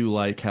actually do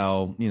like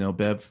how, you know,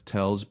 Bev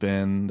tells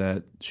Ben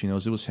that she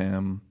knows it was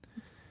him,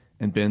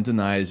 and Ben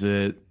denies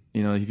it.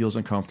 You know, he feels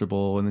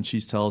uncomfortable, and then she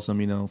tells him,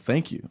 you know,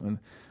 thank you. And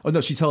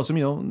she tells him,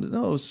 you know,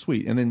 no, it was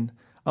sweet. And then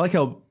I like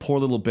how poor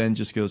little Ben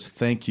just goes,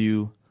 thank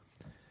you.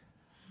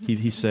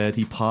 He said,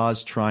 he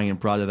paused trying and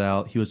brought it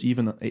out. He was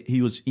even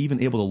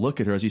able to look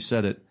at her as he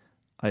said it.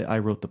 I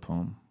wrote the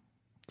poem.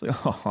 It's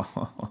like,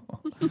 oh,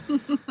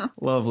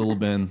 love little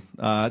Ben.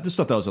 I just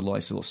thought that was a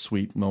nice little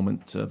sweet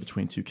moment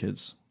between two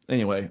kids.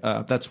 Anyway,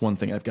 that's one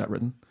thing I've got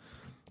written.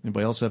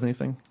 Anybody else have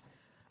anything?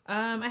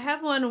 I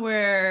have one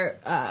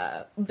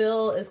where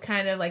Bill is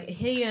kind of like,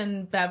 he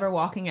and Bev are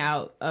walking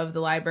out of the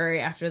library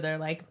after their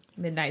like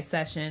midnight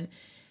session.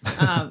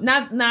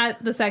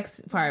 Not the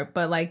sex part,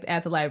 but like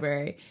at the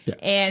library. Yeah.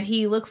 And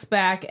he looks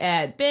back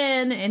at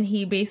Ben, and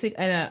he basically,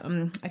 I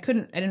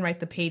didn't write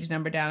the page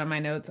number down on my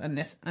notes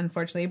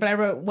unfortunately, but I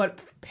wrote what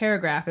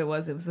paragraph it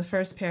was. It was the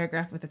first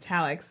paragraph with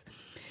italics.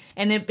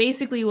 And it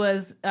basically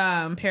was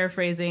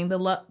paraphrasing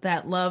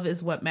that love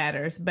is what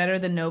matters, better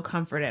than no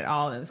comfort at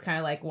all. And it was kind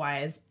of like,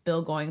 why is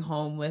Bill going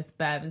home with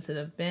Bev instead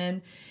of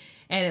Ben?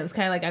 And it was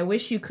kind of like, I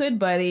wish you could,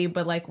 buddy,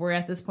 but like we're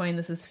at this point,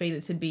 this is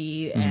fated to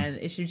be, and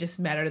it should just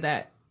matter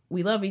that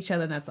we love each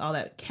other, and that's all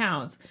that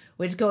counts.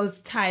 Which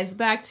ties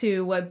back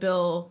to what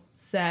Bill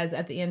says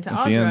at the end to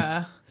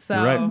Audra. So,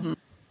 right.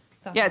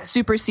 Yeah, it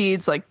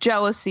supersedes like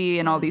jealousy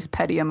and all these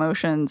petty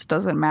emotions.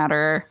 Doesn't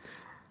matter.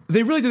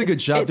 They really did a good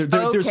job.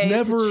 There's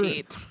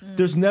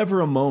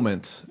never a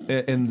moment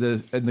in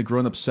the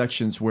grown-up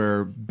sections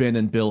where Ben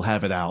and Bill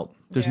have it out.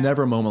 There's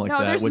never a moment like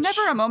that. There's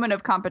never a moment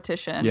of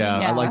competition. Yeah,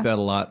 I like that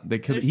a lot.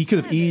 He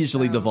could have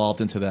easily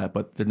devolved into that,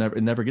 but it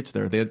never gets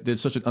there.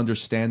 There's such an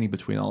understanding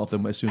between all of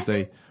them as soon as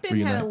they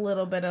reunite. Had a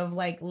little bit of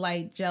like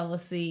light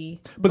jealousy,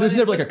 but there's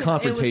never like a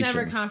confrontation. It was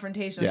never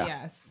confrontational. Yeah.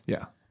 Yes.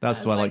 Yeah.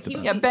 That's what I liked about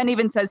it. Yeah, Ben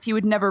even says he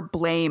would never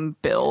blame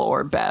Bill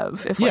or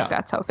Bev if like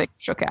that's how things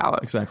shook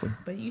out. Exactly.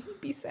 But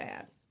you'd be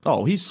sad.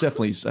 Oh, he's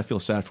definitely, I feel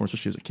sad for him,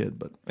 especially as a kid.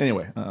 But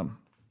anyway,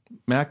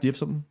 Mac, do you have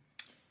something?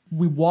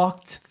 We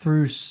walked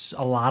through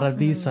a lot of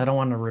these, so I don't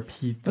want to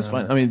repeat them. That's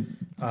fine. I mean,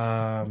 do you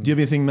have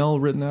anything, Mel,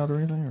 written out or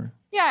anything? Or?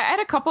 Yeah, I had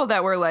a couple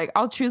that were like,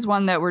 I'll choose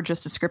one that were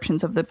just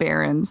descriptions of the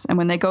Barons. And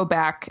when they go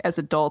back as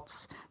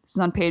adults, this is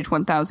on page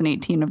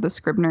 1018 of the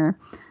Scribner,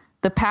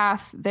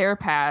 their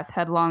path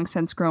had long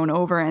since grown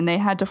over, and they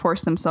had to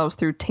force themselves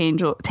through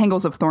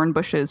tangles of thorn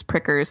bushes,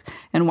 prickers,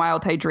 and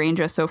wild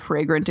hydrangea so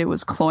fragrant it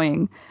was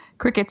cloying.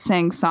 Crickets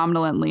sang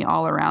somnolently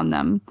all around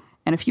them,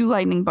 and a few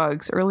lightning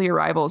bugs, early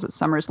arrivals at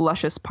summer's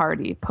luscious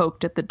party,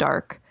 poked at the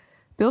dark.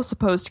 Bill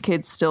supposed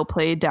kids still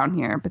played down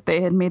here, but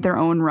they had made their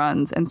own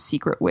runs and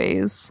secret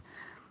ways.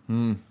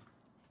 Yeah,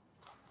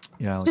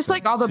 just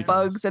like all the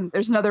bugs, and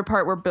there's another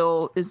part where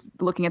Bill is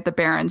looking at the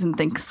Barrens and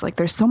thinks like,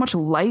 "There's so much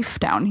life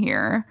down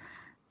here."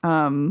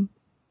 I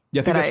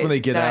think that's when they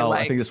get out.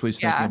 I think that's what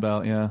he's thinking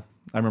about. Yeah,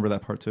 I remember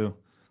that part too.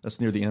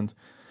 That's near the end.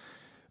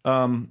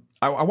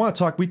 I want to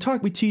talk. We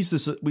teased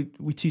this.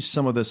 We teased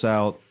some of this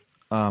out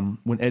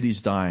when Eddie's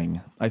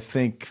dying. I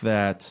think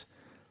that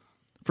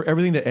for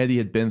everything that Eddie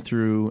had been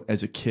through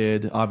as a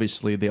kid,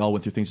 obviously they all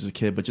went through things as a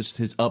kid, but just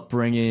his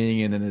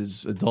upbringing and in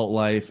his adult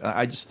life,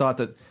 I just thought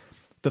that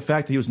the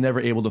fact that he was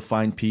never able to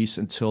find peace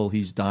until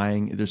he's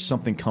dying, there's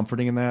something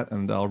comforting in that.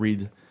 And I'll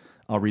read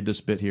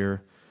this bit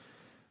here.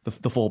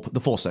 The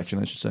full section,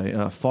 I should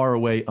say. Far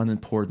away,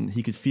 unimportant.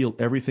 He could feel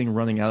everything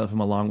running out of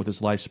him along with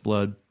his life's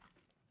blood.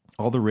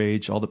 All the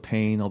rage, all the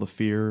pain, all the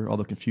fear, all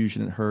the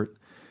confusion and hurt.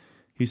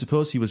 He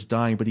supposed he was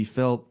dying, but he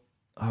felt,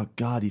 oh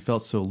God, he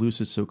felt so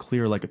lucid, so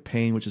clear, like a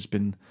pain which has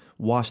been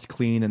washed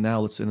clean, and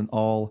now it's in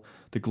all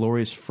the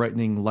glorious,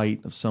 frightening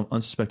light of some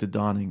unsuspected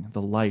dawning.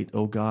 The light,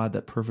 oh God,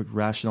 that perfect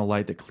rational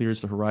light that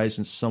clears the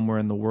horizon somewhere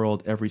in the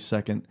world every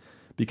second,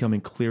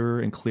 becoming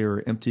clearer and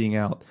clearer, emptying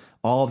out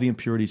all the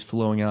impurities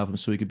flowing out of him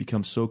so he could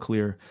become so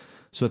clear,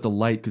 so that the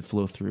light could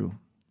flow through.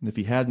 And if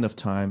he had enough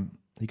time,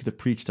 he could have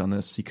preached on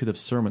this, he could have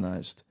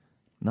sermonized.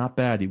 Not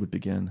bad, he would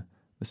begin.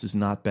 This is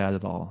not bad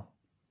at all.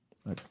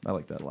 I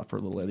like that a lot for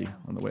little Eddie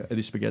on the way.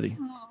 Eddie Spaghetti.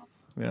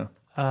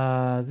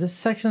 Yeah. This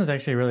section is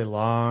actually really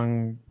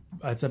long.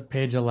 It's at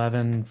page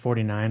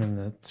 1149 in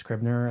the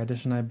Scribner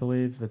edition, I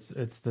believe.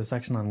 It's the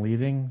section on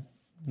leaving.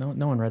 No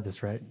one read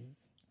this, right?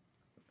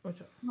 What's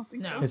that?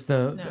 It's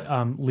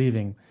the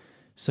leaving.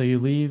 So you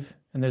leave,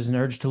 and there's an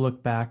urge to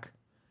look back.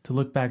 to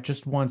look back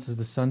just once as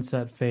the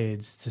sunset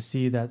fades, to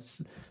see that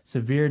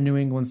severe New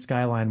England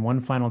skyline one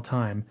final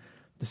time,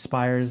 the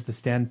spires, the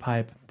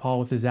standpipe, Paul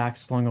with his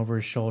axe slung over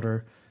his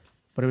shoulder.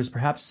 But it was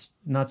perhaps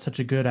not such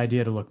a good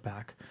idea to look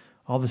back.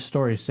 All the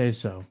stories say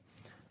so.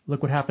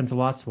 Look what happened to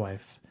Lot's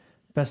wife.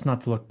 Best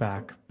not to look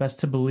back.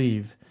 Best to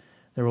believe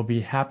there will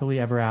be happily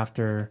ever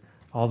after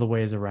all the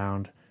ways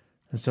around.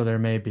 And so there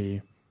may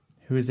be.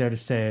 Who is there to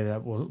say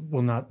that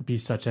will not be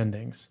such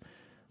endings?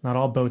 Not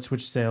all boats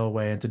which sail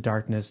away into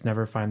darkness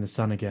never find the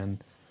sun again,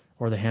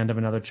 or the hand of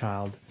another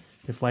child.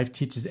 If life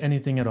teaches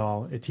anything at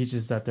all, it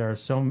teaches that there are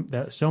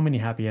so many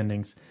happy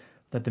endings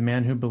that the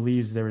man who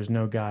believes there is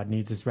no God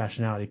needs his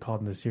rationality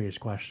called into serious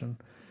question.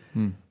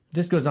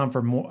 This goes on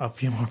for a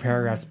few more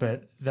paragraphs,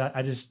 but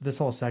this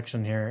whole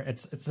section here,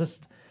 it's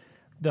just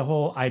the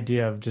whole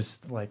idea of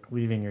just like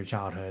leaving your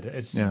childhood.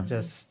 It's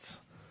just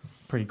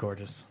pretty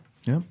gorgeous.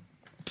 Yeah.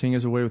 King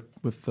has a way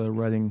with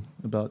writing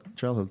about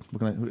childhood,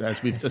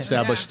 as we've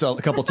established a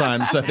couple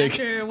times, I think.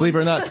 Believe it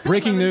or not,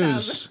 breaking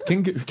news.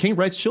 King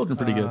writes children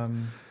pretty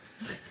good.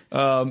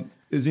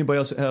 Does anybody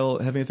else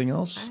have anything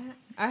else?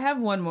 I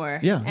have one more.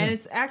 Yeah. And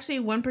it's actually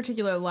one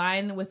particular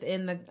line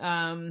within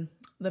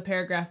the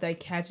paragraph that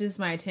catches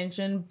my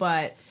attention,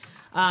 but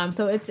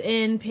so it's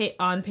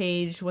on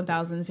page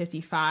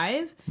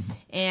 1055,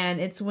 and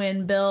it's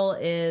when Bill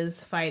is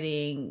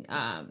fighting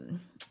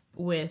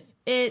with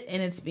it,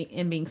 and it's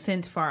being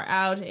sent far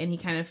out, and he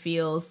kind of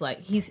feels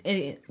like this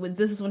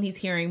is when he's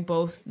hearing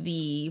both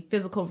the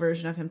physical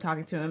version of him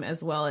talking to him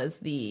as well as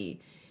the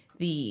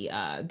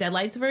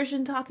Deadlights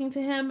version talking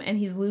to him, and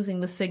he's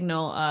losing the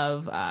signal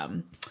of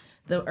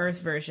the Earth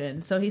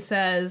version. So he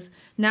says,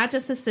 not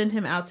just to send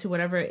him out to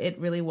whatever it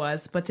really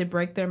was, but to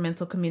break their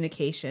mental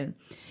communication.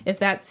 If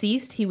that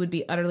ceased, he would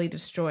be utterly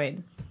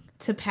destroyed.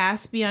 To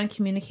pass beyond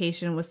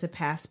communication was to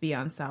pass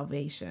beyond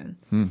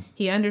salvation.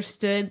 He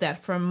understood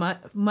that from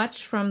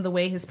much from the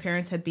way his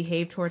parents had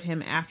behaved toward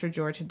him after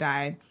George had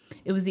died,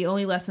 it was the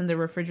only lesson the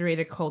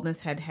refrigerated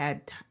coldness had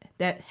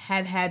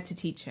to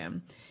teach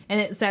him. And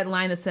it's that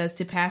line that says,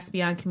 to pass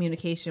beyond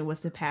communication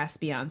was to pass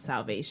beyond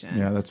salvation.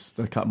 Yeah,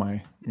 that caught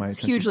my attention. It's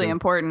hugely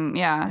important.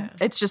 Yeah.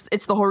 It's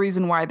the whole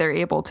reason why they're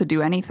able to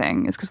do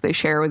anything is because they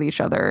share with each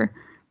other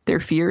their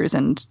fears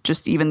and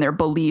just even their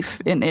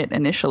belief in it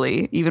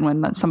initially, even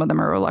when some of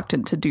them are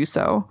reluctant to do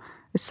so.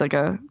 It's like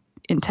a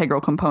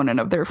integral component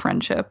of their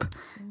friendship.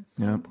 It's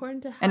so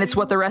important to have. And it's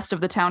what the rest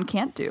of the town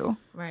can't do.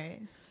 Right.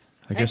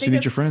 I guess you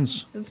need your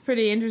friends. It's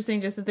pretty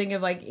interesting just to think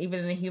of, like, even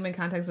in the human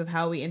context of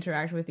how we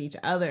interact with each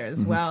other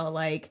as well.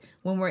 Like,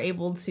 when we're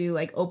able to,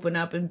 like, open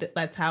up, and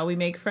that's how we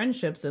make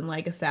friendships and,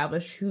 like,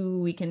 establish who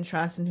we can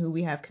trust and who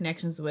we have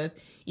connections with,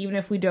 even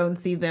if we don't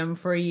see them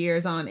for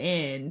years on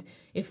end.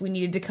 If we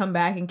needed to come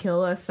back and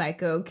kill a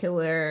psycho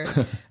killer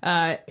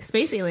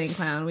space alien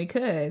clown, we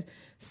could.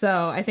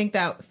 So I think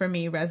that, for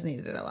me,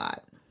 resonated a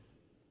lot.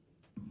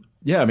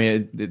 Yeah, I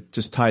mean, it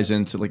just ties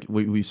into, like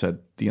we said,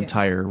 the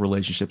entire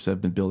relationships that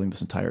have been building this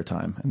entire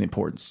time and the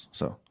importance.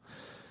 So,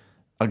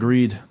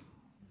 agreed.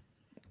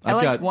 I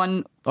liked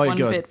one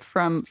bit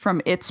from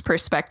its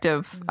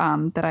perspective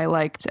that I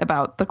liked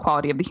about the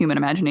quality of the human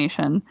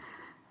imagination.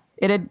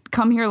 It had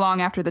come here long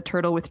after the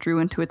turtle withdrew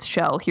into its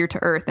shell here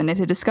to Earth, and it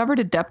had discovered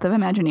a depth of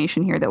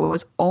imagination here that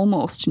was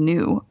almost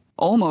new,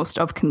 almost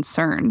of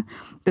concern.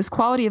 This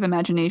quality of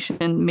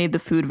imagination made the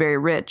food very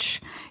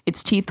rich.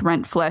 Its teeth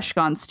rent flesh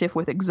gone stiff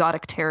with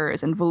exotic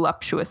terrors and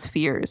voluptuous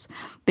fears.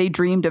 They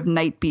dreamed of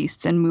night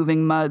beasts and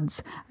moving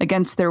muds.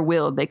 Against their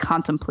will, they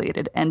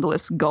contemplated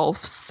endless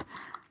gulfs.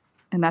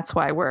 And that's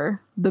why we're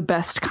the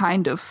best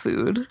kind of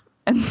food.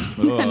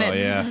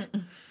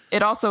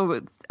 It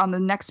also, on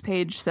the next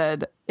page,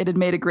 said it had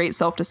made a great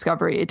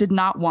self-discovery. It did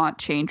not want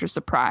change or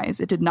surprise.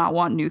 It did not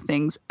want new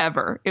things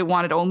ever. It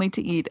wanted only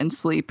to eat and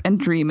sleep and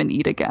dream and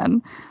eat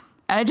again.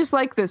 And I just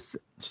like this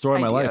story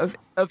of my life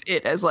of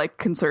it as like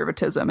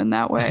conservatism in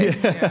that way.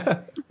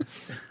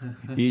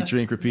 Eat,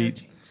 drink,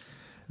 repeat.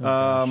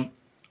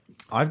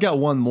 I've got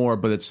one more,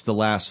 but it's the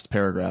last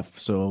paragraph.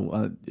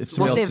 So if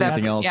somebody else has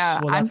anything else, yeah,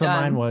 well, that's what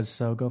mine was.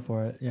 So go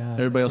for it. Yeah.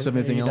 Everybody else have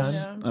anything else?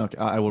 Done? Okay,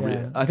 I will read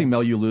it. I think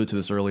Mel, you alluded to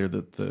this earlier.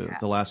 The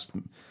last.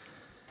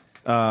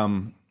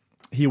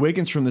 He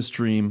awakens from this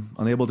dream,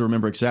 unable to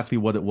remember exactly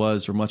what it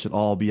was or much at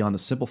all beyond the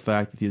simple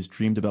fact that he has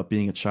dreamed about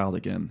being a child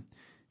again.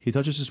 He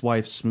touches his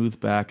wife's smooth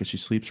back as she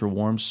sleeps her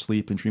warm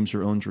sleep and dreams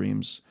her own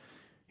dreams.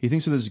 He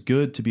thinks it is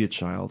good to be a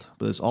child,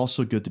 but it is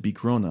also good to be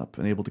grown up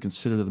and able to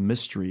consider the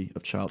mystery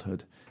of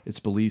childhood, its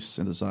beliefs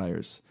and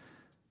desires.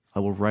 I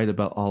will write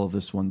about all of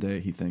this one day,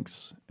 he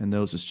thinks, and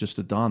knows it's just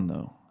a dawn,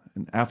 though,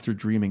 an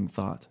after-dreaming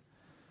thought.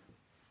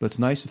 But it's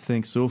nice to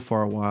think so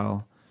far a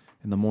while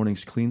in the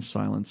morning's clean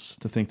silence,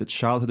 to think that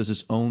childhood is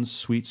its own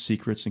sweet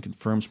secrets and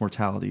confirms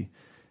mortality,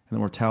 and that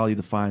mortality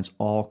defines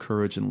all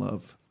courage and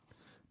love.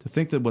 To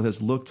think that what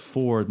has looked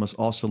forward must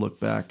also look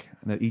back,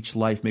 and that each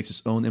life makes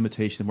its own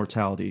imitation of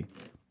mortality,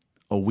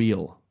 a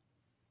wheel.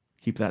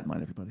 Keep that in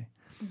mind, everybody.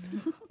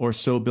 Or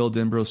so Bill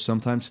Denbrough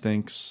sometimes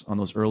thinks on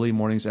those early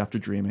mornings after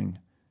dreaming,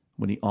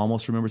 when he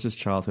almost remembers his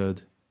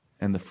childhood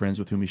and the friends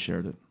with whom he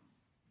shared it.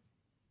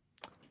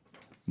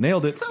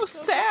 Nailed it. So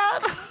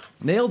sad.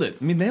 Nailed it.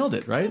 I mean, nailed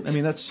it, right? I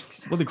mean,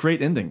 what a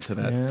great ending to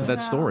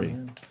that story.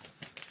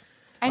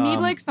 I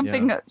need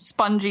something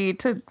spongy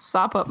to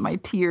sop up my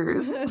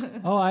tears.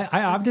 Oh,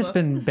 I've just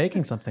been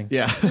baking something.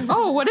 Yeah.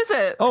 Oh, what is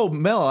it? Oh,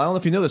 Mel, I don't know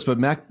if you know this, but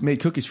Mac made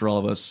cookies for all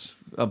of us,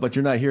 but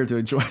you're not here to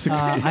enjoy the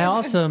cookies. I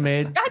also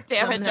made. God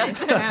damn it, Nice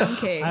Justin. pound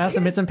cake. I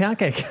also made some pound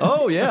cake.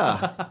 Oh,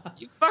 yeah.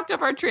 You fucked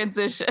up our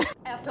transition.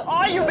 After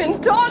all you've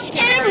been taught,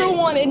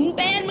 everyone isn't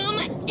bad,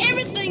 Mama.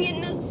 Everything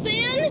isn't a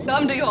sin.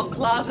 Come to your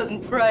closet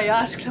and pray.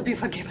 Ask to be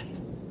forgiven.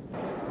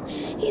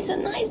 He's a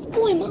nice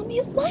boy, Mom.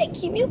 You like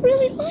him. You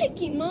really like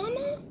him,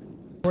 Mama.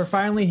 We're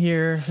finally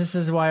here. This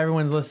is why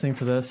everyone's listening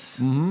to this.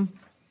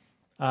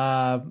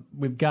 Mm-hmm.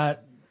 We've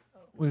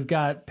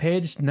got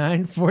page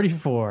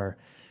 944.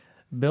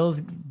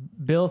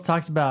 Bill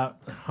talks about,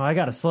 I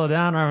got to slow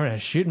down or I'm going to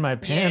shoot in my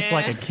pants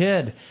like a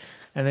kid.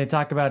 And they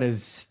talk about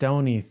his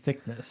stony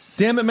thickness.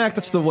 Damn it, Mac.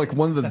 That's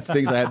one of the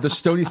things I have. The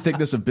stony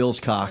thickness of Bill's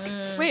cock.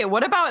 Wait,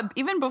 what about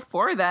even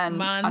before then?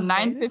 Mons on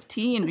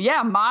 915.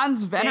 Yeah,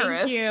 Mons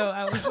Veneris. Thank you.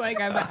 I was like,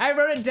 I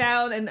wrote it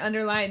down and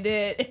underlined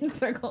it and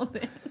circled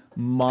it.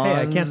 Mons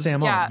I can't say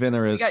them all.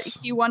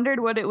 Veneris. He wondered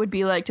what it would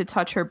be like to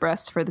touch her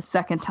breasts for the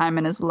second time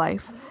in his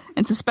life,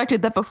 and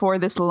suspected that before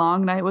this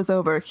long night was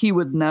over, he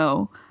would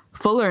know.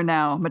 Fuller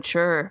now,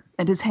 mature,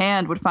 and his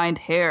hand would find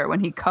hair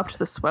when he cupped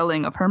the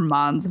swelling of her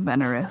Mons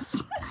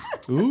Veneris.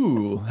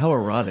 Ooh, how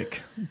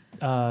erotic.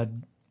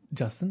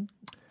 Justin?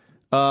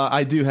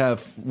 I do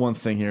have one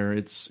thing here.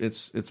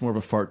 It's more of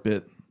a fart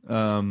bit.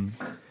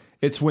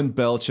 It's when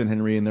Belch and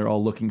Henry and they're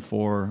all looking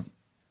for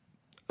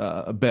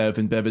Bev,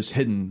 and Bev is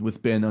hidden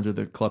with Ben under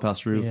the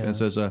clubhouse roof, and it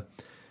says,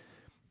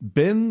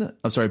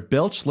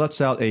 Belch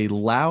lets out a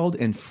loud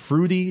and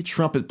fruity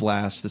trumpet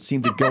blast that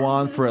seemed to go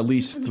on for at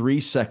least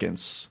 3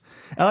 seconds.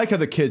 I like how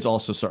the kids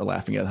also start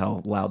laughing at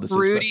how loud this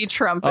fruity is.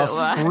 Trumpet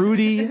blast.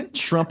 Fruity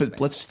trumpet.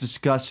 That's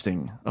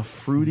disgusting. A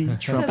fruity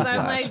trumpet Because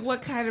I'm blast. like,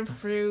 what kind of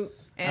fruit?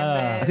 And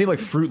then, I think like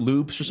Fruit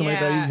Loops or something like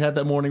that he had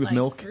that morning with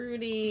milk.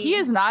 Fruity. He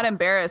is not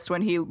embarrassed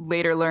when he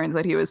later learns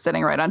that he was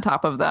sitting right on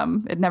top of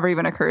them. It never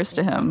even occurs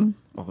to him.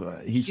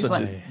 He's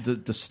such a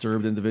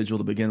disturbed individual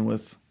to begin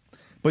with.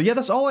 But yeah,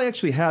 that's all I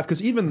actually have,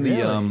 because even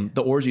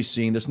the orgy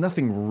scene, there's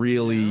nothing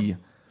really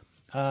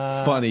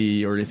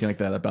funny or anything like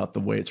that about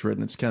the way it's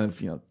written. It's kind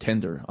of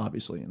tender,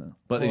 obviously,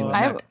 But anyway,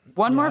 I have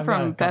one more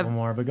from Bev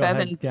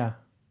and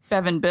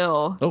Bev and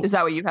Bill. Oh. Is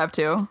that what you have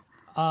too?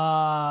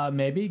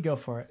 Maybe go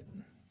for it.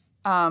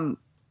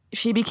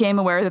 She became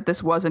aware that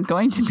this wasn't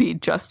going to be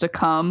just a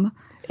cum.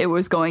 It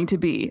was going to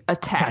be a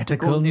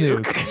tactical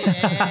nuke.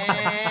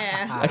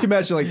 I can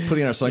imagine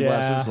putting on our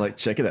sunglasses,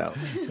 check it out.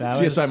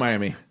 CSI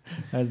Miami.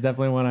 That's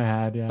definitely one I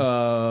had. Yeah.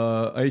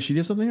 Aisha, do you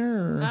have something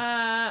here?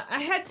 I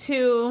had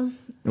two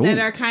that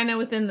are kind of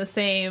within the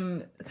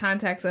same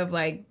context of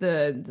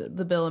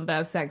the Bill and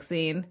Bev sex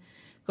scene.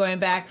 Going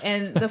back,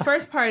 and the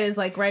first part is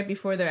right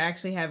before they're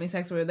actually having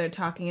sex, where they're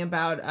talking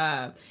about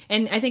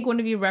and I think one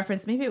of you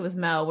referenced, maybe it was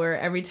Mel, where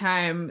every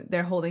time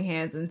they're holding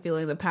hands and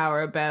feeling the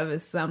power of Bev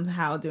is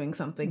somehow doing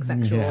something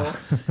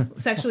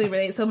sexually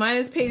related. So mine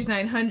is page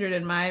 900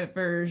 in my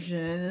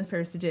version,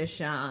 first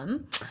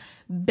edition.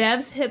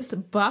 Bev's hips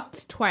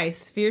bucked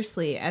twice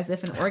fiercely as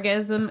if an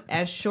orgasm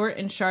as short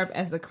and sharp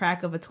as the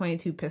crack of a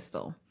 .22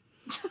 pistol.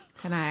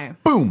 And I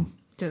boom,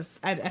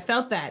 I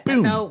felt that.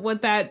 Boom. I felt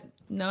what that.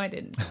 No, I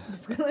didn't.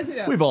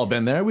 We've all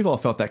been there. We've all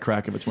felt that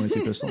crack of a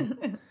 .22 pistol.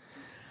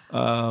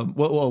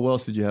 What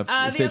else did you have?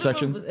 The same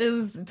section? It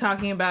was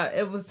talking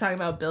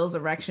about Bill's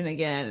erection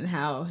again, and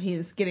how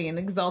he's getting an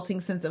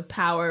exalting sense of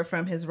power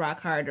from his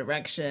rock hard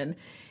erection.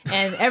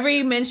 And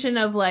every mention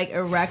of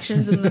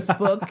erections in this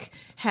book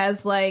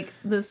has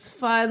this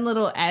fun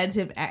little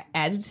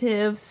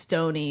adjective,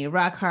 stony,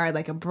 rock hard,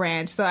 like a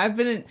branch. So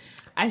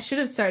I should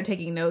have started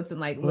taking notes and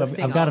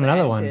listing. I've got all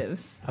another the one.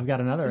 adjectives. I've got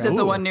another. Is it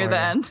the one near the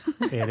end?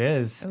 It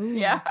is.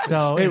 Yeah.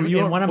 So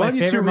in one of my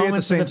favorite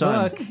moments of the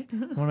time? book,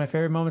 one of my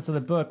favorite moments of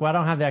the book. Well, I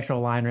don't have the actual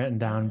line written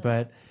down,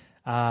 but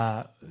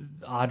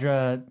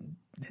Audra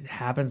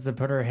happens to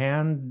put her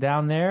hand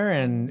down there,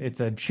 and it's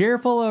a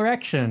cheerful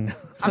erection.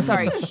 I'm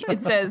sorry.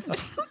 It says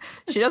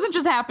she doesn't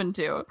just happen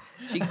to.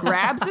 She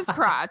grabs his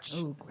crotch,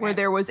 where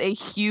there was a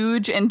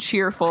huge and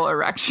cheerful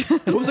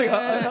erection. It was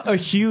a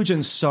huge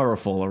and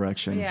sorrowful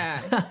erection.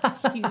 Yeah,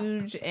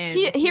 huge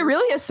and he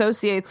really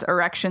associates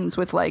erections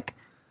with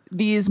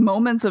these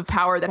moments of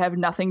power that have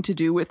nothing to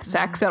do with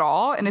sex at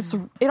all, and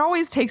it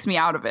always takes me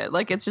out of it.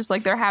 It's just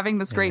they're having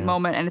this great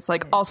moment, and it's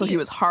also he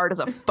was hard as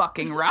a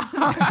fucking rock.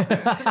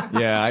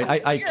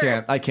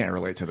 Yeah, I can't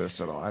relate to this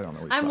at all. I don't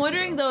know what I'm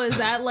wondering though, is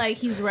that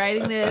he's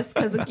writing this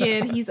because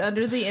again he's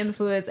under the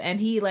influence and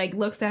he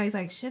looks down, he's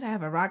like, shit, I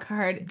have a rock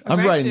hard erection.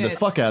 I'm writing the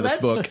fuck out of this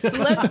book.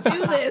 Let's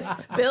do this.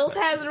 Bill's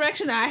has an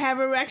erection, I have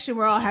an erection,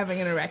 we're all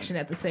having an erection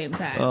at the same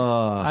time.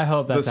 I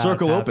hope that the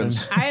circle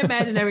opens. I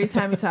imagine every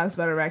time he talks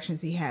about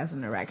erections he has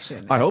an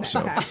erection. I hope so.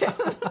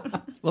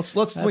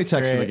 Let me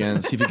text him again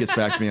and see if he gets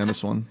back to me on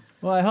this one.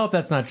 Well, I hope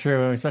that's not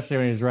true, especially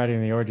when he's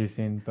writing the orgy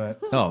scene. But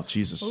Oh,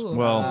 Jesus. Ooh.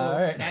 Well,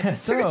 all right.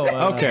 So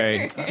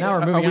okay. now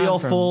we're moving Are we on all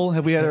from- full?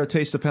 Have we had our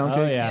taste of pound Oh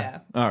cake?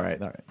 yeah. All right.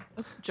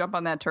 Let's jump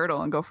on that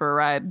turtle and go for a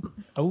ride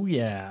Oh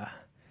yeah.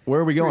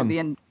 Where are we through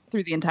going?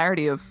 through the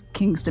entirety of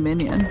King's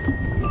Dominion.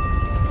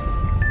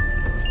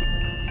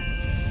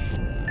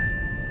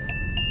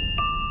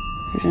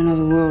 There's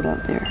another world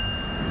out there.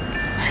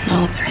 I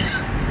know there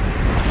is.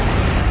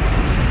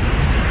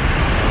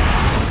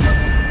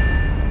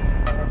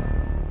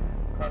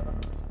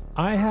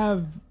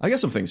 I got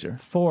some things here.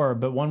 4,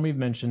 but one we've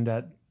mentioned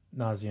at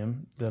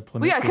nauseum. The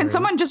Plymouth Well, yeah, can Fury.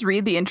 someone just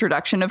read the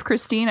introduction of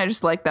Christine? I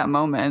just like that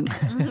moment.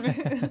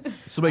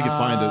 Somebody can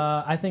find it.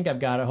 I think I've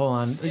got it. Hold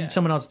on.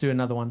 Someone else do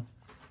another one.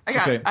 I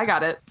got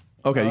it.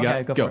 Okay, you got Okay,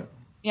 it. go Go. for it.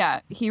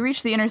 Yeah, he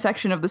reached the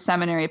intersection of the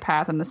seminary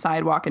path and the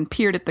sidewalk and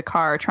peered at the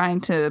car,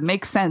 trying to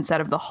make sense out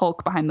of the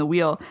hulk behind the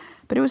wheel.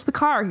 But it was the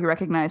car he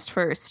recognized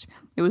first.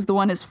 It was the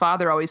one his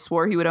father always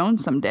swore he would own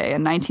someday, a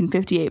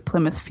 1958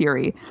 Plymouth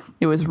Fury.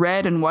 It was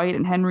red and white,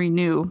 and Henry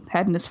knew,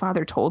 hadn't his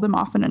father told him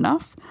often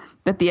enough,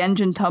 that the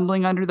engine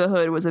tumbling under the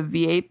hood was a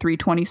V8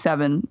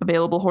 327,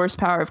 available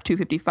horsepower of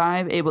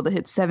 255, able to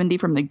hit 70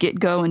 from the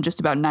get-go in just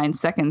about 9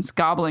 seconds,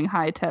 gobbling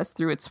high test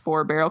through its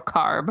 4-barrel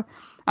carb.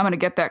 I'm going to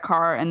get that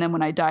car, and then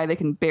when I die, they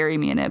can bury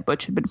me in it,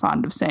 Butch had been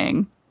fond of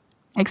saying.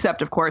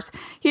 Except, of course,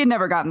 he had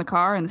never gotten the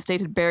car, and the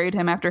state had buried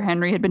him after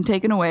Henry had been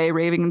taken away,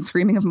 raving and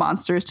screaming of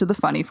monsters to the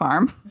funny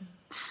farm.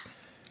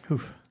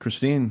 Oof.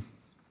 Christine,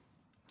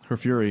 her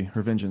fury,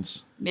 her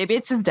vengeance. Maybe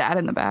it's his dad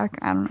in the back.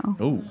 I don't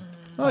know.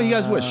 Oh, you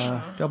guys wish.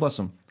 God bless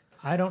him.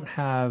 I don't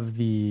have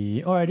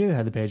the... Oh, I do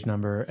have the page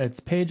number. It's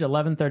page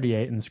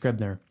 1138 in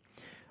Scribner.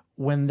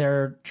 When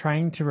they're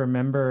trying to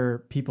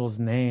remember people's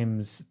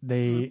names,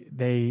 they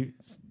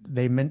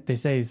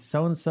say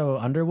so-and-so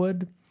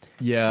Underwood.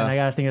 Yeah. And I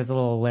gotta think it's a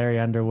little Larry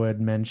Underwood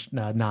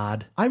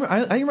nod. I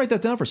didn't write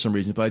that down for some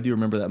reason, but I do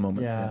remember that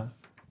moment. Yeah.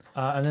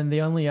 And then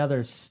the only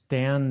other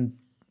stand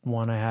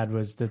one I had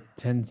was the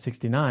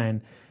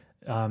 1069.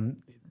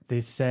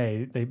 They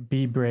say,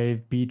 be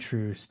brave, be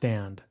true,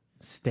 stand.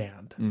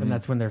 Mm-hmm. And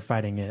that's when they're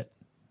fighting it.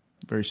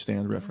 Very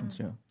stand reference,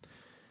 yeah.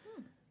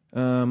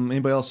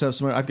 Anybody else have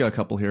some? I've got a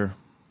couple here.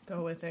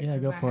 Go with it. Yeah,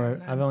 go for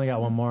it. I've only got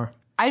one more.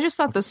 I just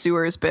thought the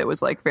sewers bit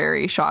was like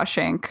very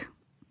Shawshank.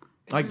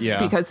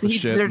 Because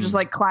they're just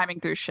like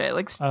climbing through shit.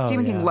 Like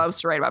Stephen King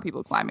loves to write about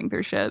people climbing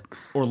through shit.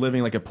 Or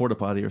living like a porta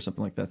potty or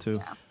something like that too.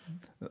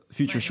 Yeah.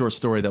 Future short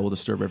story that will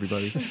disturb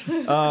everybody.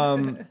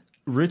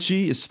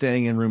 Richie is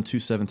staying in room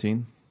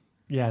 217.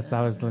 Yes,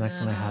 that was the next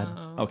one I had.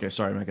 Okay,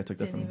 sorry, Mike, I took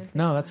that from you.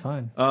 No, that's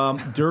fine.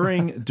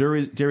 During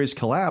Derry's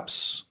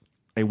collapse,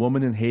 a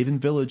woman in Haven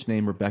Village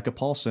named Rebecca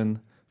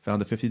Paulson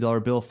found a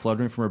 $50 bill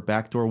fluttering from her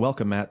back door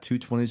welcome mat, 2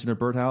 20s in her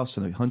birdhouse,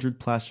 and 100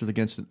 plastered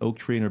against an oak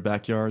tree in her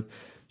backyard.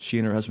 She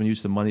and her husband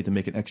used the money to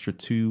make an extra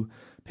 2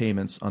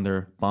 payments on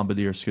their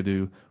Bombardier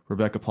Skidoo.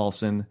 Rebecca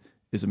Paulson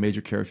is a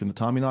major character in the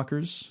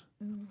Tommyknockers.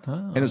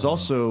 And is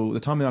also, the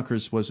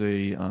Tommyknockers was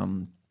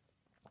an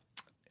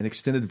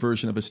extended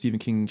version of a Stephen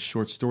King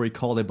short story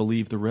called, I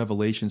believe, The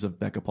Revelations of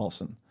Becca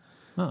Paulson.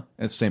 Huh.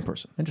 And it's the same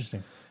person.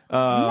 Interesting.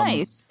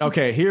 Nice.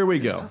 Okay, here we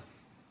go.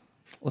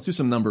 Let's do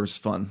some numbers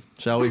fun,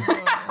 shall we?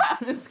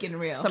 It's getting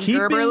real. Some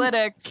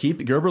Gerberlytics.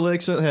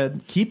 Gerberlytics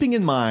ahead. Keeping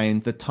in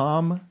mind that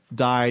Tom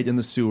died in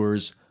the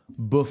sewers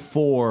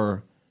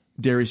before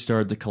Derry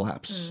started to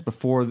collapse.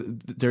 Before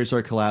Derry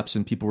started to collapse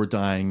and people were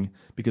dying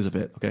because of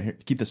it. Okay, here,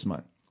 keep this in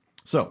mind.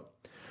 So,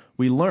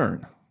 we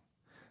learn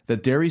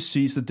that Derry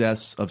sees the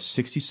deaths of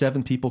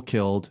 67 people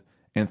killed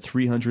and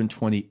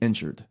 320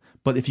 injured.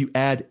 But if you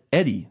add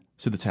Eddie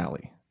to the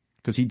tally,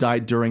 because he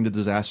died during the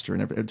disaster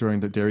and during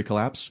the Derry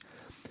collapse,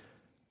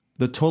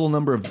 the total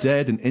number of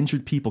dead and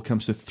injured people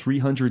comes to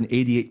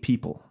 388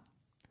 people.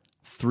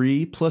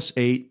 3 plus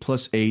 8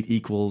 plus 8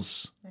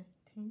 equals...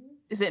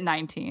 Is it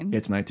 19?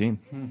 It's 19.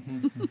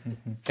 And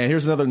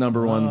here's another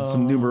number one.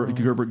 Some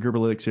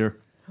Gerberlytics here.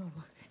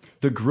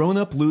 The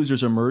grown-up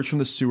losers emerge from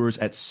the sewers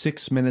at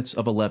 6 minutes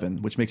of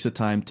 11, which makes the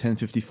time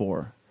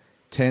 10:54.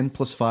 10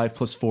 plus 5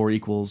 plus 4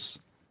 equals...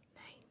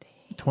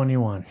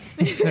 21.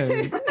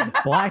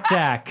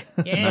 Blackjack.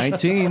 Yeah.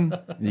 19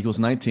 equals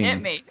 19.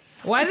 Hit me.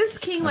 Why does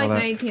King like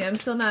 19? I'm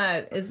still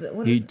not.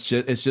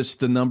 It's just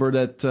the number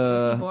that.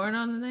 Was he born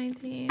on the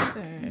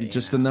 19th?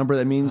 Just the number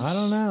that means. I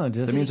don't know.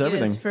 That means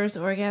everything. His first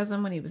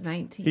orgasm when he was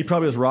 19. He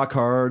probably was rock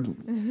hard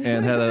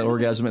and had an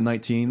orgasm at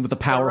 19 with a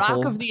powerful.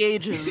 The rock of the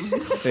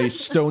ages. A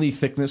stony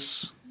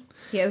thickness.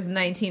 He has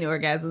 19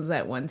 orgasms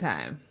at one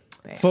time.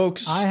 Bam.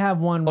 Folks. I have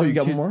one. You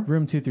got one more?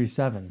 Room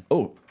 237.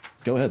 Oh,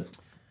 go ahead.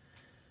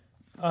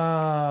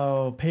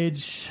 Oh,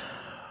 page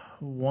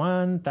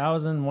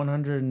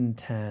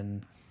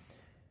 1110.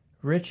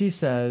 Richie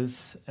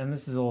says, and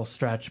this is a little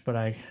stretch, but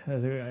I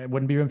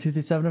wouldn't be room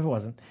 237 if it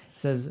wasn't. He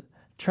says,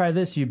 "Try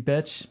this, you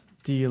bitch.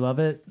 Do you love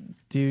it?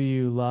 Do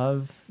you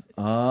love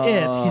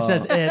it?" He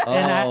says it, and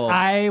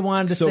I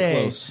wanted to say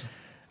close.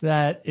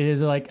 that it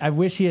is like I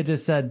wish he had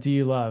just said, "Do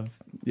you love?"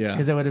 Yeah,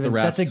 because it would have been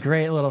such a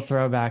great little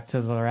throwback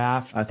to the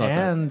raft. I thought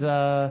and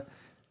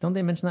Don't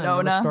they mention that in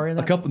another story? In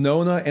that a couple,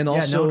 Nona, and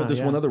also Nona,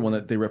 there's one other one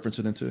that they reference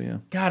it into. Yeah.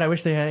 God, I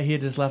wish he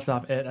had just left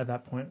off it at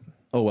that point.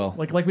 Oh well.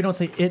 Like we don't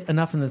say it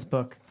enough in this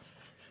book.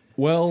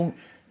 Well,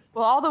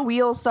 all the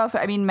wheel stuff.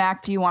 I mean,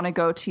 Mac, do you want to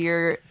go to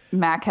your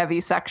Mac heavy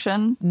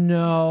section?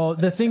 No,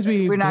 the things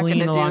we're not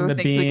glean along the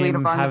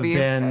beam have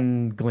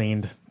been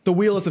gleaned. The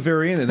wheel at the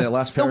very end in that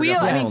last paragraph.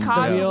 The wheel, I mean,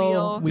 Cod's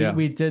wheel.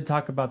 We did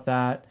talk about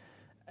that.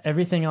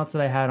 Everything else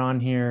that I had on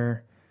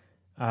here,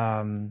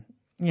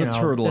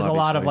 turtle, there's a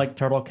lot of like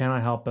turtle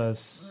cannot help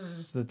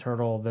us. The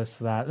turtle, this,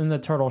 that, and the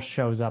turtle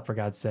shows up for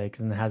God's sakes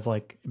and has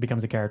it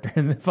becomes a character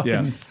in the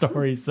fucking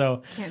story.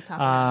 So can't talk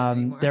about it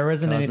anymore. There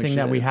isn't anything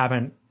that we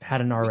hadn't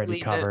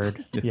already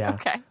covered. Yeah,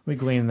 okay. We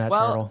gleaned that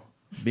turtle.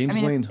 Beams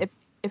gleaned.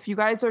 If you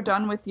guys are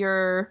done with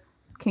your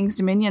King's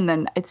Dominion,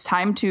 then it's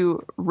time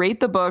to rate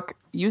the book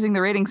using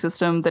the rating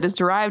system that is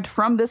derived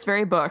from this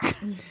very book.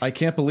 I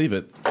can't believe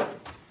it.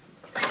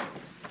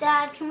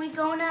 Dad, can we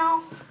go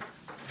now?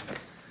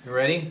 You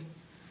ready?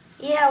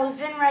 Yeah, we've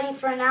been ready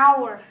for an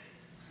hour.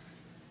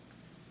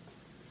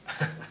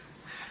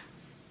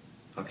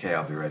 Okay,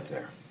 I'll be right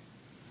there.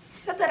 You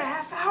said that a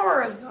half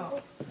hour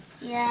ago.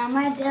 Yeah,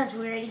 my dad's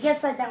weird. He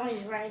gets like that when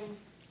he's writing.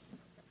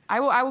 I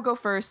will go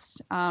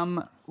first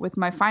with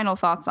my final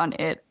thoughts on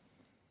it.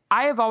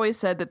 I have always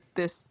said that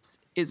this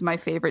is my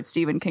favorite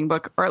Stephen King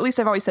book, or at least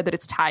I've always said that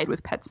it's tied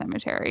with Pet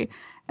Sematary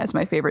as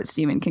my favorite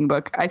Stephen King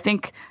book. I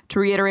think, to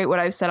reiterate what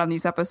I've said on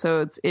these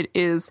episodes, it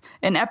is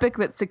an epic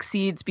that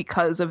succeeds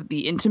because of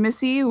the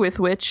intimacy with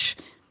which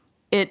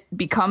it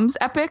becomes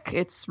epic.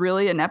 It's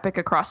really an epic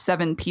across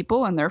 7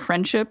 people and their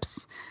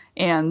friendships,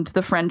 and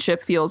the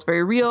friendship feels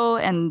very real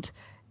and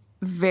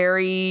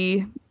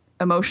very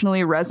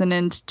emotionally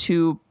resonant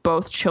to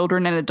both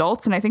children and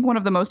adults. And I think one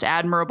of the most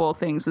admirable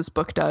things this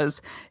book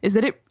does is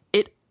that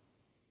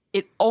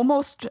it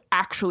almost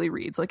actually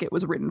reads like it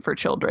was written for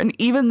children,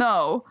 even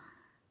though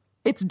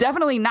it's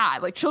definitely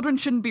not. Like, children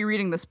shouldn't be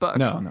reading this book.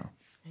 No.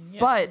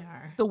 But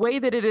the way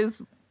that it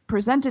is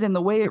presented and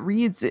the way it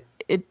reads,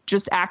 it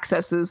just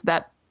accesses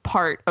that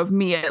part of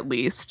me, at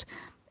least,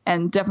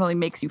 and definitely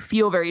makes you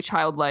feel very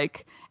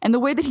childlike. And the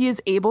way that he is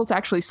able to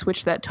actually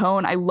switch that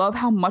tone, I love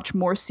how much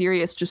more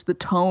serious just the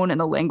tone and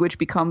the language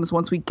becomes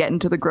once we get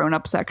into the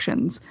grown-up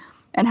sections,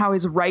 and how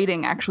his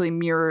writing actually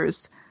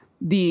mirrors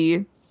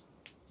the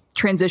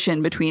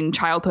transition between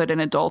childhood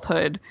and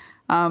adulthood.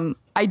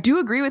 I do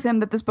agree with him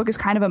that this book is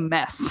kind of a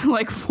mess,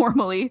 like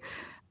formally,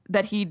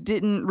 that he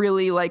didn't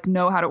really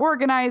know how to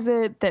organize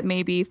it, that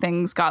maybe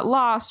things got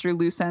lost or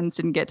loose ends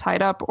didn't get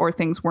tied up or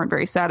things weren't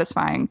very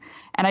satisfying.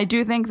 And I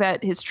do think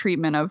that his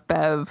treatment of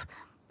Bev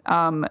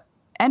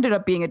ended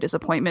up being a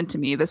disappointment to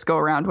me this go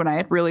around, when I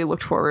had really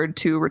looked forward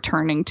to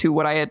returning to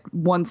what I had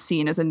once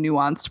seen as a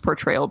nuanced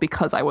portrayal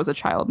because I was a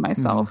child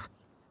myself.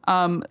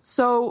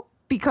 So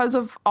because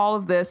of all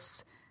of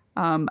this,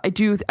 I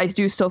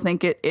do still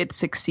think it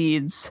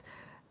succeeds.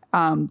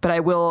 But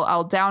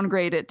I'll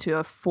downgrade it to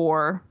a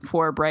 4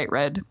 bright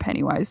red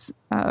Pennywise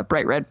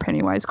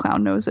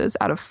clown noses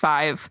out of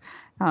 5,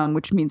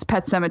 which means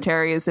Pet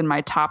Sematary is in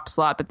my top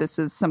slot. But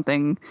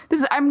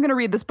I'm going to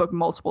read this book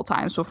multiple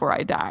times before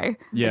I die.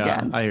 Yeah,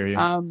 again. I hear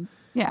you.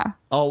 Yeah.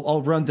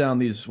 I'll run down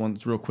these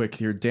ones real quick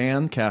here.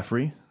 Dan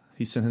Caffrey,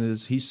 he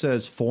says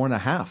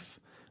 4.5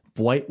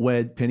 bright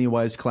red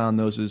Pennywise clown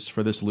noses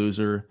for this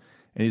loser,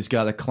 and he's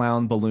got a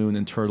clown, balloon,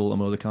 and turtle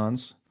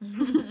emoticons.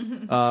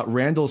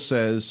 Randall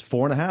says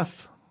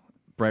 4.5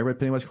 bright red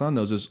Pennywise clown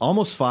noses,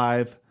 almost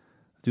 5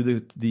 due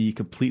to the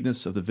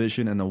completeness of the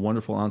vision and the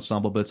wonderful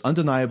ensemble, but it's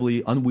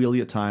undeniably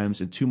unwieldy at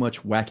times and too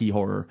much wacky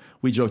horror.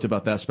 We joked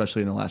about that,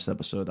 especially in the last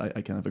episode.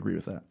 I kind of agree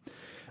with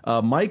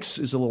that. Mike's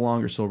is a little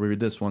longer, so we'll read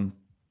this one.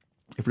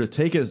 If we're to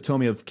take it as a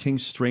tome of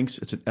King's strengths,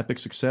 it's an epic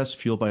success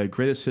fueled by the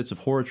greatest hits of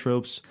horror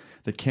tropes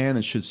that can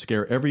and should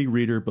scare every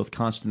reader, both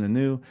constant and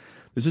new.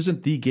 This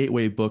isn't the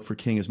gateway book for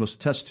King as most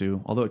attest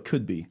to, although it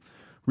could be.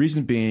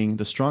 Reason being,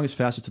 the strongest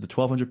facet to the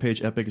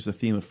 1,200-page epic is the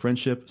theme of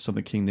friendship,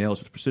 something King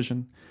nails with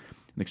precision.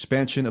 An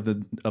expansion of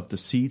the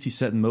seeds he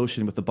set in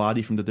motion with the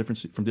body from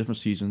different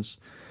seasons.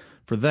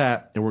 For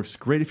that, it works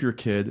great if you're a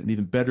kid, and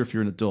even better if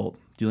you're an adult,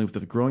 dealing with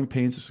the growing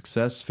pains of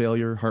success,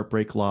 failure,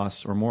 heartbreak,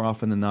 loss, or more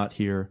often than not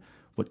here,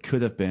 what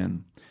could have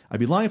been. I'd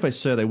be lying if I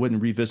said I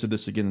wouldn't revisit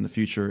this again in the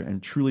future,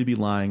 and truly be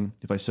lying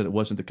if I said it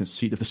wasn't the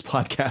conceit of this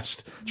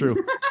podcast. True.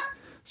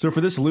 So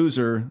for this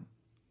loser,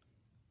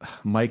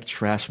 Mike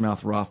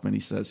Trashmouth Rothman, he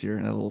says here,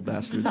 that little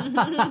bastard,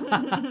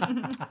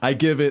 I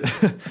give it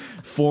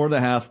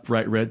 4.5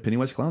 bright red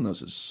Pennywise clown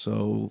noses.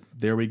 So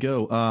there we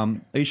go.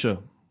 Aisha,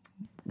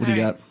 what do you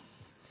got?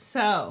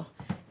 So,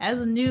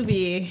 as a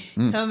newbie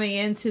coming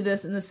into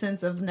this in the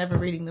sense of never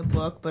reading the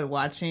book, but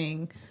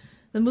watching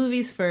the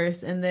movies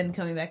first, and then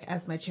coming back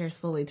as my chair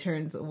slowly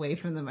turns away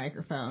from the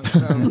microphone,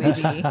 so maybe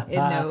it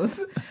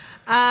knows.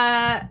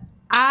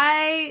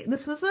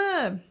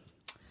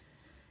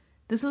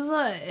 This was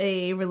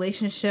a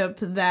relationship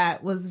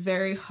that was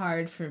very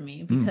hard for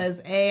me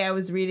because I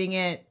was reading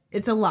it.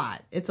 It's a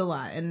lot,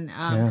 and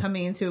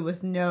coming into it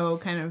with no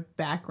kind of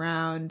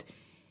background,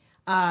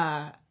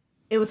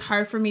 it was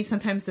hard for me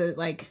sometimes to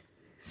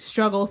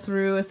struggle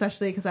through,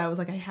 especially because I was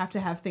like, I have to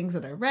have things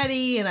that are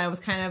ready, and I was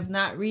kind of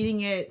not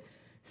reading it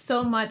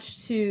so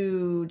much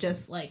to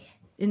just like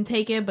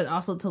intake it, but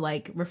also to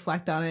like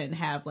reflect on it and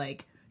have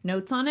like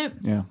notes on it.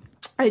 Yeah.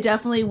 I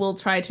definitely will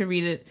try to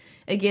read it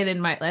again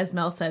in my, as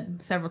Mel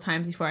said several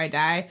times before I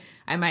die.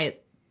 I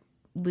might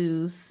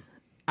lose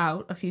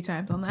out a few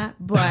times on that,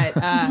 but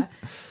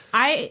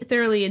I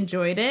thoroughly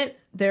enjoyed it.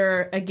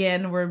 There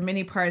again were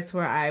many parts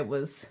where I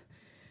was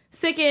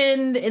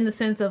sickened in the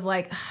sense of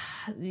like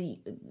we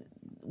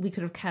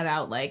could have cut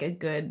out like a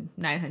good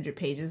 900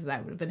 pages and I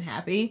would have been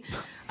happy.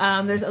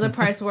 There's other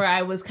parts where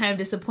I was kind of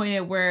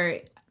disappointed,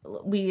 where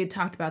we had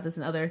talked about this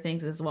in other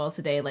things as well as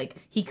today. Like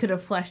he could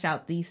have fleshed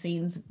out these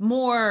scenes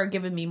more, or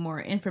given me more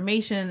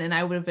information, and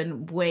I would have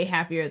been way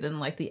happier than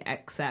like the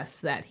excess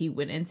that he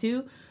went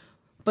into.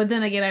 But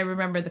then again, I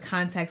remember the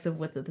context of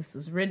what this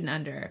was written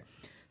under.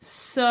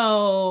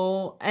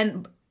 So,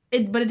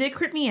 but it did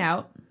crit me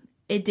out.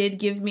 It did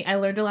give me, I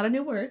learned a lot of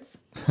new words,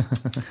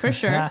 for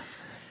sure. Yeah.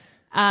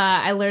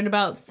 I learned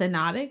about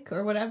thenotic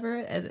or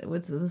whatever.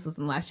 This was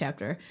in the last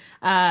chapter.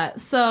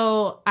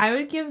 So I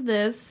would give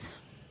this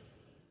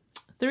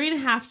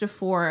 3.5 to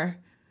 4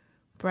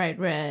 bright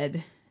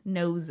red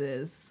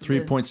noses.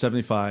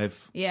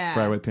 3.75. Yeah.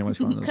 Bright red Pennywise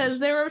clown noses. Because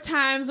there were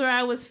times where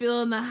I was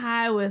feeling the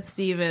high with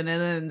Steven,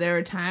 and then there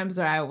were times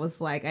where I was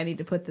like, I need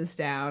to put this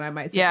down. I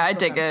might set I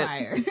this dig book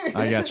on it. fire.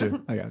 I got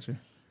you. So.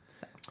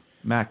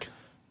 Mac.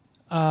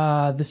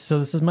 This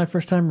is my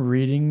first time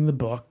reading the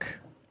book,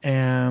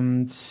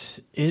 and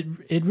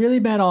it really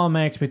met all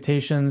my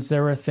expectations.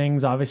 There were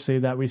things obviously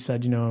that we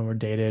said, were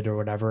dated or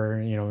whatever,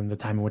 in the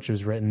time in which it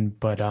was written.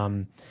 But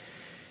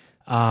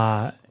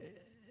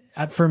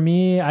for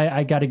me,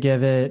 I gotta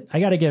give it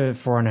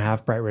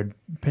 4.5 bright red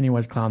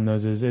Pennywise clown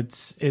noses.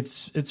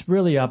 It's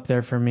really up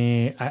there for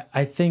me.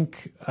 I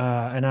think,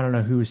 and I don't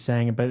know who was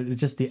saying it, but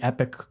it's just the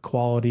epic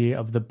quality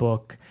of the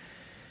book.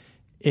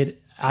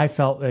 I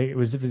felt like it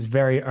was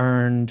very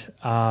earned.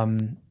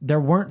 There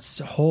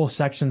weren't whole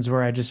sections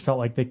where I just felt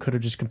like they could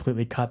have just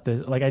completely cut this.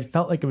 Like I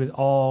felt like it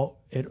all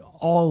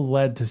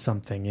led to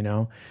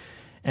something,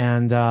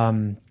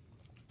 and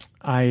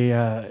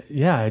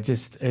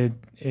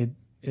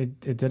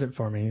it did it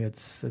for me.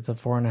 It's a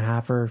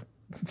 4.5 for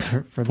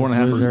this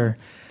loser.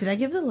 Did I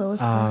give the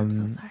lowest score? I'm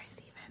so sorry,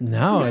 Steven.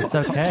 No, it's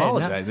okay.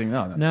 Apologizing.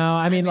 No.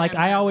 I mean, like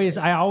I always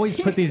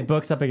put these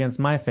books up against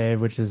my fave,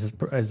 which is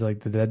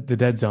like the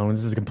Dead Zone.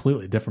 This is a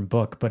completely different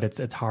book, but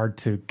it's hard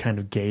to kind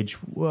of gauge.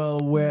 Well,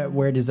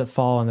 where does it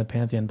fall in the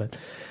pantheon?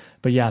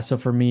 But yeah. So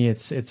for me,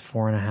 it's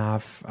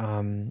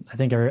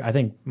 4.5. I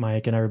think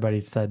Mike and everybody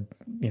said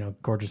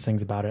gorgeous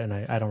things about it, and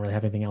I don't really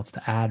have anything else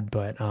to add.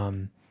 But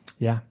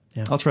yeah.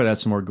 I'll try to add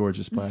some more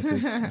gorgeous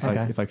platitudes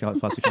if I can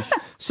possibly.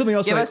 Something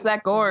else. Give us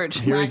that gorge.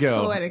 Here we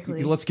go.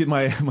 Poetically. Let's get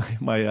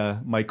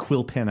my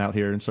quill pen out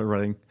here and start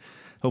writing.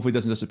 Hopefully, it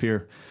doesn't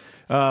disappear.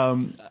 I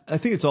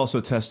think it's also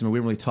a testament. We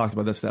haven't really talked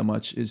about this that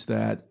much. Is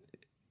that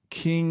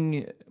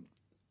King,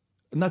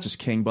 not just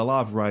King, but a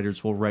lot of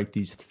writers will write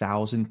these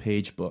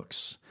 1,000-page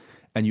books,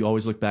 and you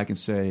always look back and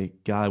say,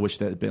 "God, I wish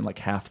that had been like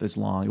half this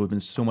long. It would have been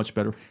so much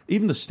better."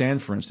 Even The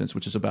Stand, for instance,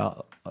 which is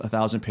about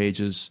 1,000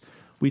 pages.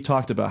 We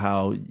talked about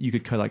how you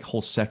could cut like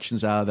whole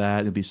sections out of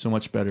that. It'd be so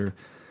much better.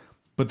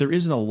 But there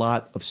isn't a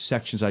lot of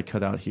sections I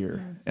cut out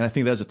here. And I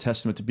think that's a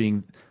testament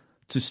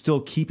to still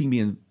keeping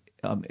me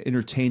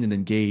entertained and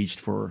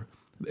engaged in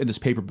this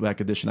paperback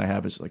edition I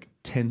have is like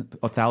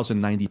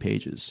 1,090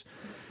 pages.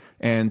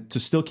 And to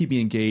still keep me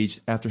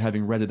engaged after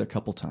having read it a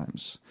couple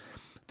times.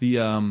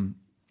 We've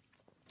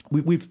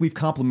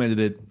complimented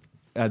it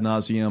ad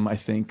nauseum, I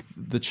think.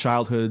 The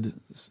childhood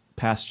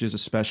passages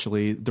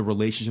especially, the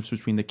relationships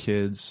between the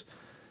kids,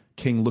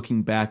 King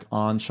looking back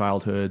on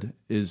childhood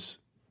is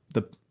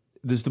the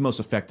most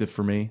effective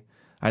for me.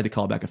 I had to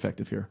call it back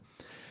effective here.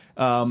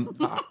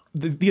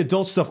 The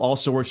adult stuff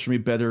also works for me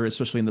better,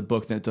 especially in the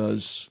book, than it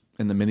does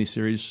in the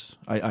miniseries.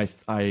 I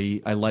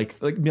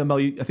like Mel,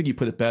 I think you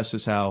put it best,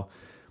 is how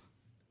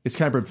it's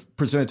kind of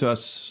presented to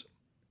us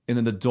in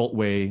an adult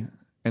way,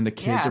 and the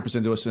kids are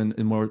presented to us in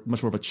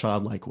much more of a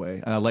childlike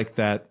way, and I like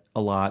that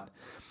a lot.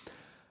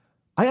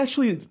 I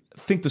actually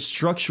think the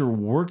structure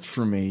worked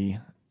for me,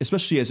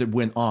 especially as it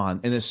went on,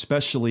 and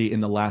especially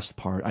in the last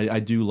part. I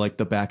do like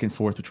the back and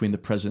forth between the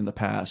present and the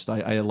past.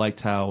 I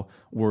liked how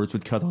words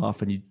would cut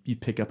off and you'd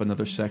pick up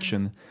another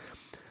section.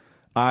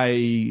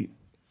 I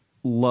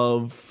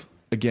love,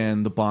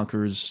 again, the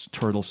bonkers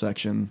turtle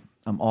section.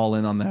 I'm all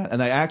in on that.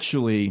 And I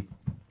actually,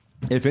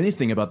 if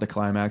anything about the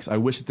climax, I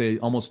wish that they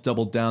almost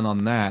doubled down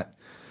on that,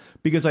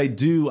 because I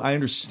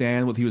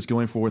understand what he was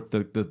going for with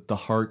the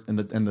heart and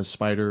the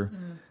spider,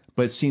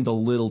 but it seemed a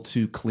little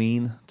too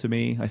clean to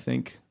me, I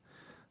think.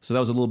 So that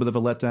was a little bit of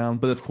a letdown.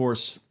 But of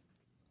course,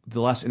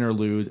 the last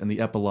interlude and the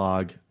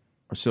epilogue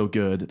are so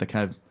good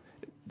that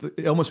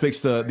it almost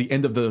makes the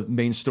end of the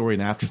main story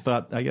an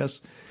afterthought, I guess.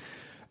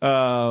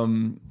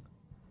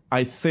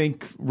 I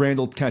think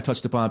Randall kind of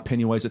touched upon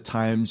Pennywise at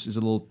times gets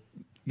a little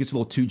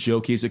too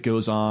jokey as it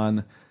goes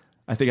on.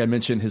 I think I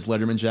mentioned his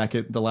Letterman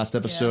jacket the last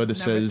episode that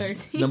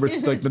says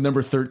 13. the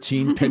number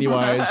 13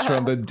 Pennywise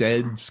from the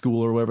Dead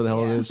School or whatever the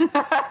hell it is. School.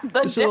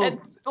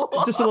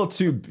 Just a little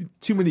too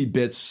many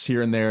bits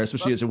here and there,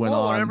 especially as it went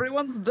on.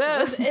 Everyone's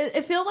dead.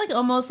 It felt like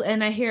almost,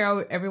 and I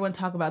hear everyone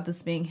talk about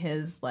this being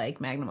his like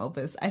magnum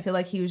opus. I feel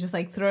like he was just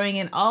like throwing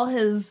in all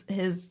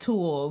his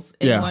tools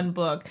in one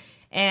book,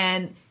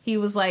 and he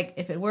was like,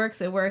 if it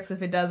works, it works.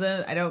 If it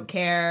doesn't, I don't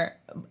care.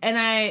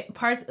 And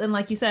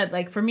like you said,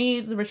 like for me,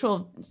 the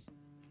ritual.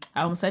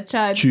 I almost said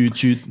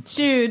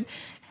Chüd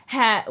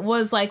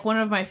was like one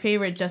of my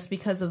favorite just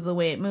because of the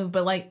way it moved.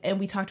 But like, and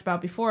we talked about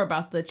before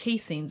about the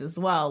chase scenes as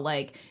well.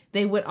 Like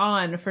they went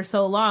on for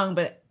so long,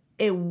 but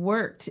it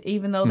worked,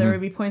 even though there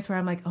would be points where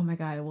I'm like, oh my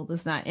God, will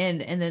this not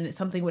end? And then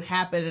something would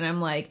happen. And I'm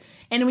like,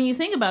 and when you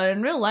think about it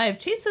in real life,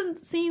 chase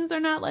scenes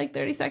are not like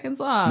 30 seconds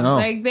long. No.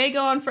 Like they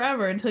go on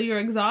forever until you're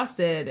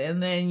exhausted.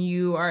 And then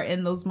you are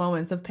in those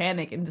moments of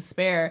panic and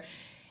despair.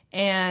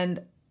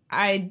 And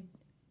I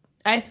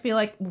feel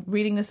like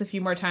reading this a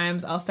few more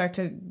times, I'll start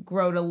to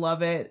grow to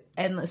love it.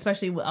 And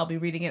especially I'll be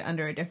reading it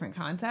under a different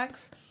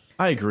context.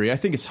 I agree. I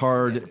think it's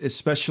hard,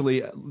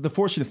 especially the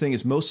fortunate thing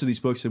is most of these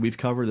books that we've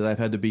covered that I've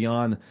had to be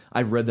on,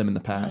 I've read them in the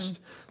past.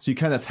 So you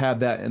kind of have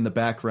that in the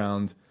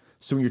background.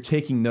 So when you're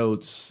taking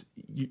notes,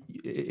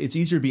 it's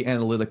easier to be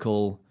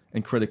analytical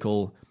and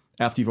critical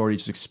after you've already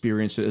just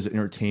experienced it as an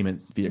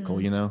entertainment vehicle,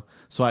 you know?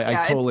 So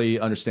I totally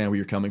understand where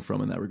you're coming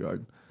from in that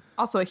regard.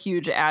 Also a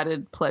huge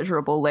added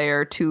pleasurable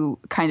layer to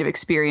kind of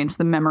experience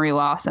the memory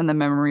loss and the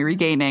memory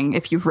regaining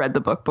if you've read the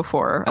book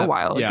before a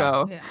while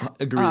ago.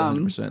 Agree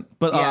 100%.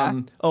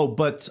 But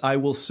but I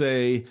will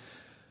say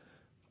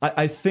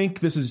I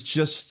think this is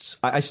just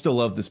I still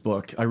love this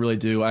book. I really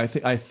do. I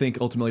think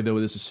ultimately though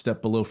this is a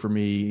step below for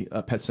me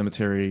Pet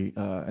Sematary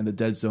and The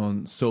Dead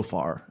Zone so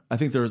far. I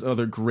think there's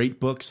other great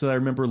books that I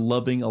remember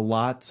loving a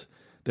lot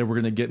that we're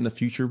going to get in the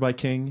future by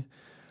King.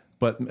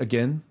 But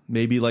again,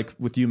 maybe like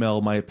with you,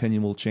 Mel, my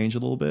opinion will change a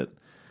little bit.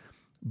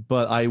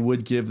 But I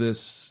would give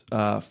this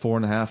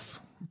 4.5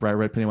 Bright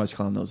Red Pennywise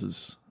Clown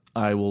Noses.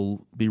 I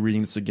will be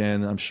reading this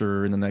again, I'm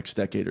sure, in the next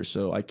decade or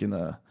so. I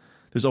can.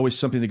 There's always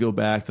something to go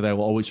back that I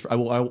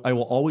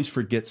will always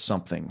forget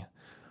something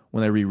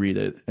when I reread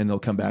it, and they'll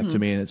come back to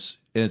me, and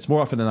it's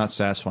more often than not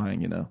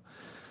satisfying, you know.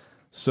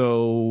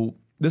 So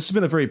this has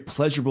been a very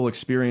pleasurable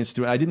experience.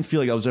 I didn't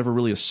feel like I was ever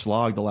really a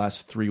slog the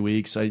last 3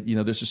 weeks.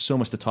 There's just so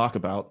much to talk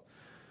about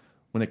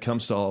when it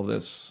comes to all of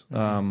this.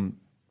 Those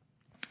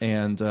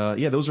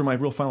are my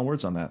real final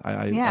words on that.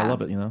 I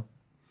love it, you know.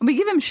 We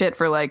give him shit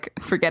for like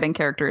forgetting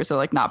characters or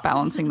like not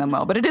balancing them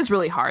well, but it is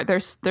really hard.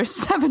 There's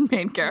 7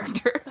 main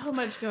characters. So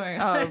much going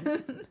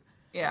on.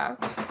 Yeah.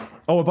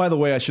 Oh, by the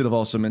way, I should have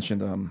also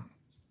mentioned,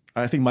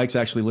 I think Mike's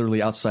actually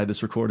literally outside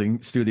this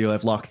recording studio.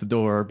 I've locked the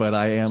door, but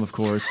I am, of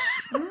course.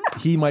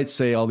 He might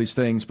say all these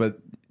things, but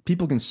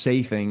people can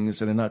say things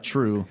that are not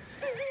true,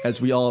 as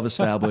we all have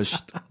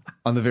established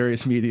on the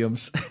various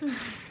mediums.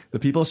 The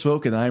people have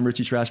spoken. I'm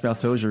Richie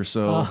Trashmouth Tozier,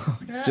 so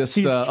just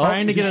he's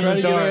trying to get in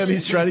the door.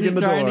 He's trying to get in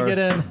the door. To get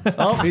in.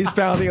 He's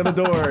pounding on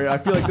the door. I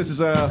feel like this is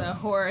a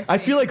horror scene. I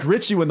feel like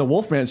Richie when the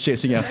Wolfman's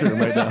chasing after him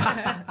right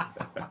now.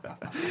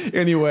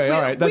 Anyway,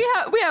 all right. We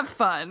have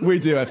fun. We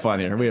do have fun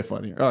here. We have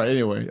fun here. All right.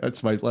 Anyway,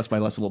 that's my last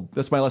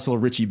little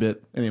Richie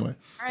bit. Anyway.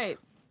 All right.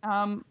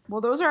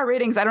 Well, those are our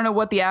ratings. I don't know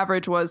what the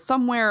average was.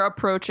 Somewhere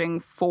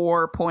approaching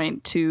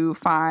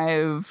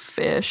 4.25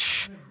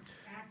 ish.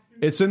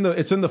 It's in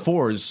the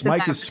fours.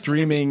 Mike is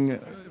screaming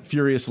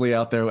furiously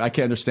out there. I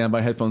can't understand. My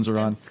headphones are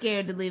on. I'm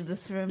scared to leave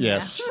this room.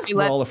 Yes,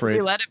 we're all afraid.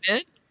 We let him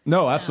in?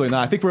 No, absolutely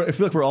not. I feel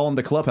like we're all in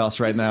the clubhouse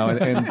right now,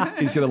 and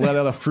he's going to let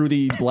out a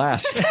fruity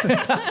blast.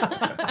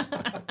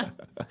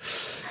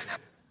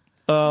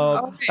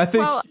 I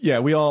think,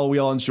 we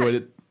all enjoyed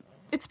it.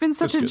 It's been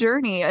such a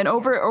journey, an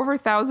over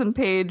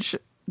 1,000-page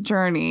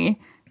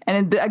journey,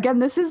 and again,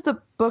 this is the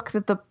book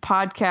that the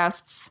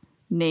podcast's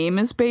name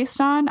is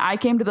based on. I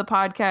came to the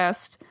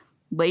podcast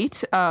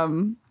late.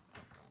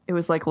 It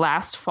was like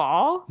last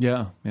fall.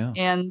 Yeah.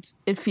 And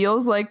it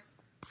feels like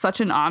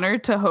such an honor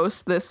to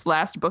host this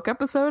last book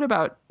episode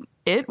about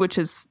it, which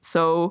is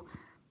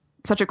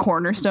such a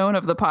cornerstone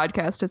of the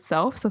podcast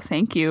itself. So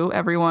thank you,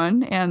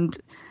 everyone. And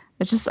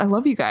I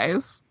love you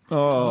guys. Oh,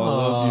 I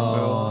love you,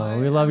 Mel.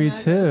 We love you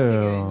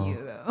too.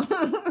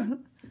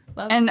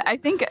 And I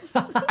think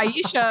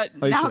Aisha,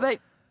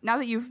 now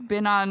that you've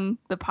been on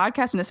the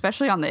podcast and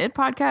especially on the IT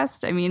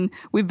podcast, I mean,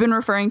 we've been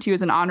referring to you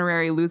as an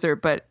honorary loser,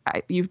 but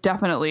you've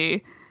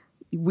definitely,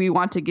 we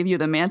want to give you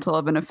the mantle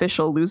of an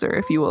official loser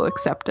if you will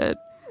accept it.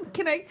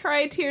 Can I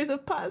cry tears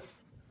of pus?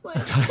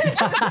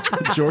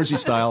 Georgie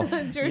style.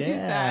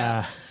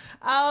 Style.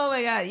 Oh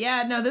my God.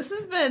 Yeah, no, this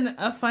has been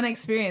a fun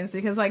experience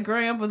because like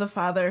growing up with a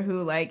father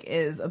who like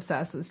is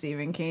obsessed with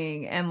Stephen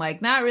King and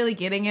like not really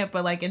getting it,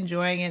 but like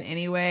enjoying it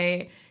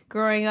anyway.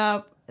 Growing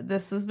up,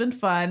 this has been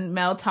fun.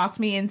 Mel talked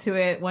me into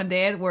it one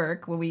day at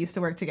work when we used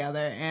to work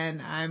together,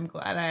 and I'm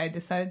glad I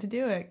decided to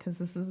do it because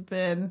this has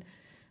been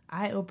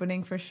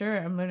eye-opening for sure.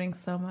 I'm learning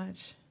so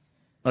much.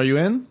 Are you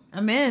in?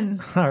 I'm in.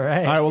 All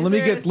right. All right. Well, let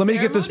me get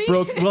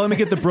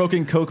the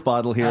broken Coke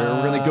bottle here.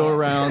 We're gonna go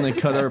around and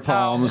cut our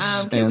palms.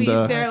 Can we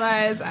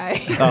sterilize?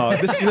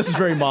 This is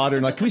very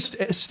modern. Like, can we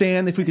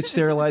stand if we could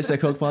sterilize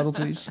that Coke bottle,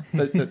 please?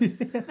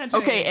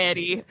 Okay,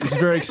 Eddie. This is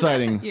very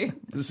exciting.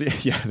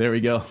 Yeah, there we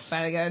go.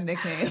 Finally got a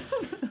nickname.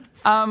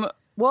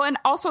 Well, and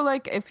also,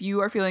 like, if you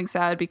are feeling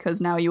sad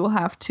because now you will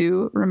have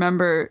to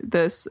remember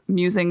this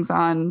musings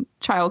on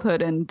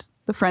childhood and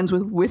the friends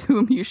with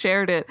whom you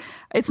shared it,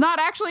 it's not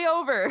actually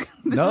over.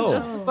 This is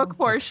just the book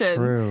portion.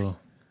 True.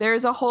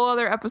 There's a whole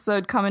other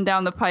episode coming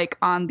down the pike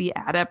on the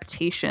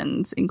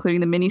adaptations, including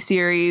the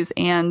miniseries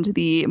and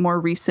the more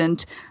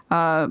recent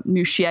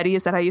Muschietti,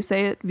 is that how you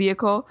say it,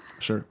 vehicle?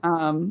 Sure.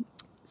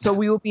 So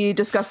we will be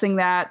discussing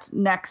that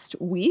next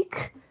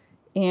week.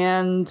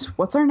 And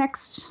what's our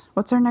next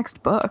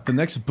book? The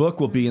next book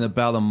will be in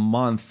about a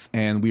month,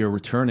 and we are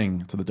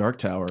returning to the Dark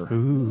Tower.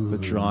 Ooh. The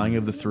Drawing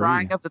of the Three.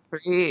 Drawing of the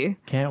Three.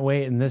 Can't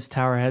wait, and this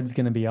tower head's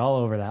going to be all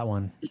over that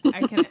one.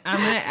 I'm going to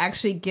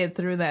actually get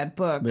through that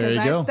book. There you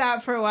Because go. I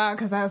stopped for a while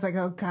because I was like,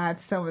 oh, God,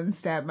 someone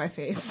stabbed my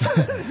face.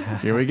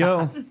 Here we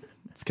go.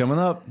 It's coming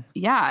up.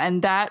 Yeah,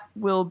 and that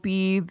will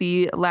be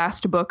the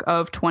last book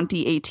of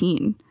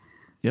 2018.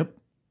 Yep.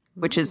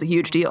 Which is a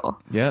huge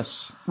deal.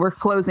 Yes. We're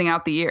closing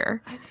out the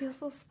year. I feel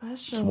so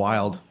special. It's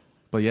wild.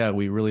 But yeah,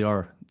 we really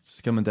are. It's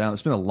coming down.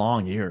 It's been a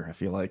long year, I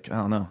feel like. I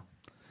don't know.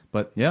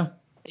 But yeah.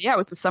 Yeah, it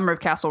was the summer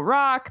of Castle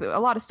Rock. A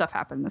lot of stuff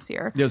happened this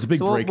year. There's a big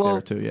break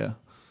there, too, yeah.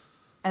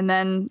 And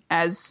then,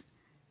 as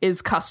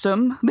is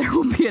custom, there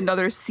will be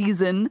another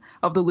season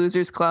of the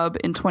Losers Club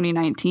in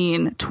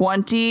 2019.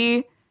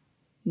 2019.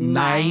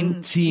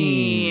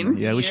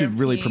 Yeah, we should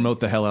really promote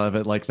the hell out of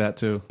it like that,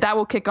 too. That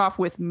will kick off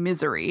with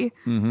Misery,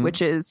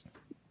 which is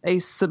a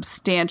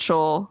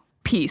substantial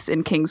piece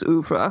in King's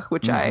oeuvre,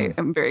 which I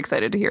am very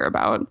excited to hear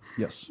about.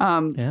 Yes. So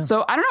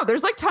I don't know.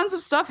 There's like tons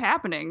of stuff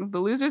happening. The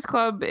Losers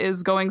Club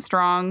is going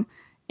strong.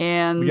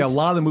 And we got a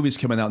lot of movies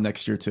coming out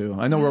next year, too.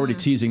 I know we're already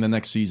teasing the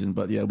next season,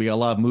 but yeah, we got a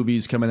lot of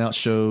movies coming out,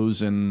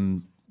 shows,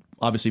 and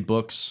obviously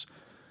books.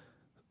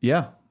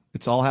 Yeah.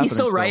 It's all happening. He's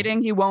still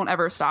writing. He won't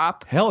ever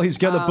stop. Hell, he's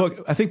got a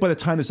book. I think by the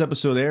time this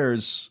episode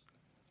airs,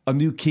 a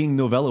new King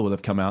novella would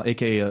have come out,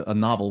 aka a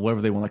novel,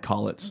 whatever they want to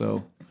call it.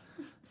 So,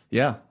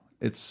 yeah,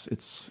 we're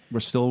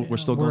still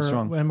going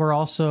strong. And we're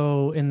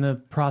also in the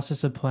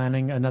process of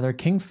planning another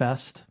King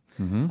Fest.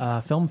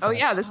 Film fest. Oh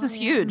yeah, this is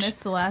huge.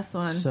 Missed the last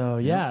one. So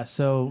yeah,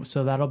 so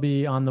that'll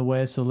be on the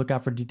way. So look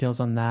out for details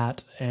on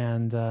that.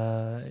 And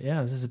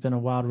this has been a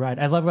wild ride.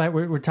 I love that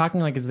we're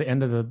talking like it's the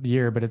end of the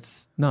year, but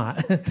it's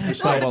not.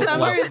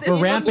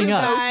 We're ramping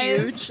up.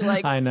 Huge.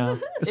 Like, I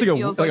know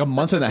it's like a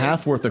month and a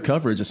half worth of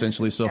coverage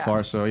essentially so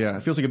far. So yeah,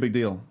 it feels like a big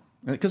deal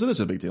because it is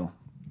a big deal.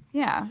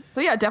 Yeah.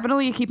 So yeah,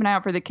 definitely keep an eye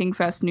out for the King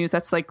Fest news.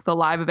 That's like the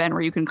live event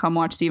where you can come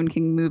watch Stephen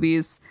King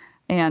movies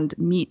and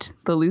meet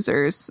the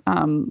losers.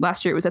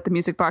 Last year it was at the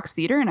Music Box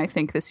Theater, and I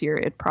think this year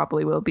it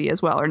probably will be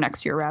as well, or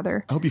next year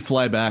rather. I hope you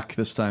fly back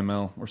this time,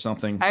 Mel, or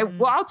something.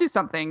 I'll do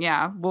something.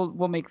 Yeah,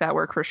 we'll make that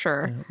work for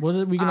sure. Yeah.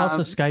 Well, we can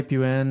also Skype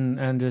you in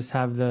and just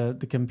have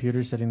the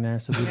computer sitting there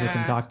so people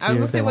can talk to you. I was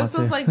gonna say, what's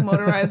those like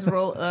motorized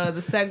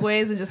the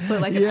segways and just put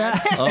like an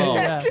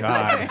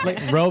God,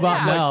 like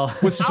Robot Mel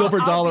with silver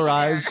dollar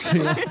eyes.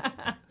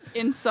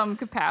 In some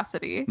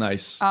capacity.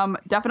 Nice.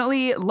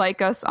 Definitely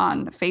like us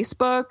on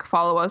Facebook,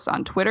 follow us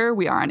on Twitter.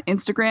 We are on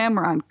Instagram.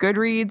 We're on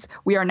Goodreads.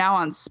 We are now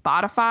on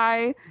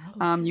Spotify.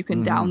 You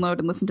can download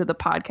and listen to the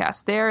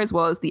podcast there, as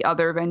well as the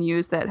other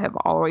venues that have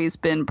always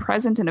been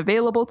present and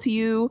available to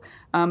you.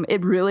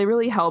 It really,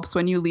 really helps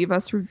when you leave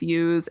us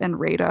reviews and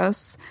rate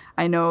us.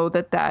 I know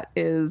that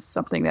is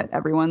something that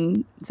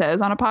everyone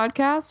says on a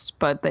podcast,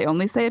 but they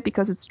only say it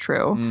because it's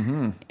true.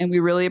 And we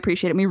really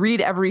appreciate it. We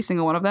read every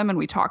single one of them and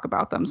we talk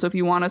about them. So if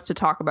you want us to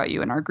talk about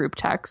you in our group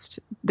text,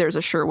 there's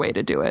a sure way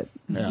to do it.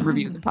 Yeah.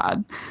 Review the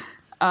pod.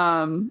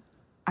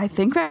 I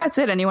think that's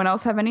it. Anyone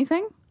else have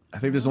anything? I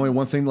think there's only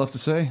one thing left to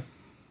say.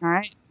 All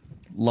right.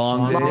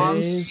 Long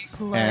days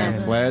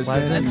and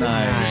pleasant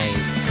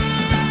nights.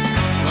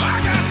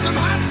 I got some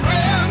hot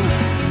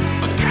friends.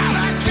 God,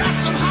 I got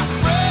some hot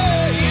friends.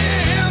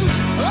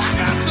 I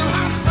got some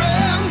hot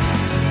friends.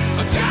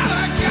 God,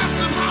 I got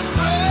some hot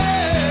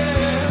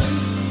friends.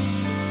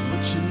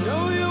 But you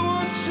know you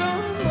want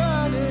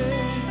somebody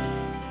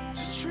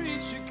to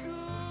treat you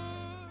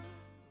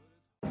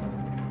good.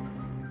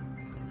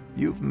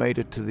 You've made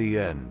it to the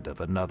end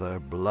of another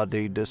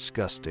bloody,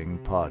 disgusting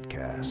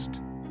podcast.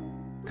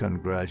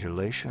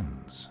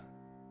 Congratulations.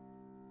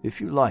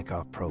 If you like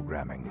our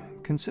programming,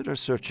 consider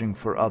searching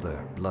for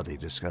other bloody,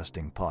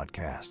 disgusting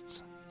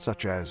podcasts,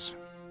 such as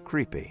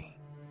Creepy,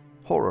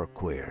 Horror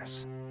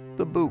Queers,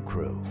 The Boo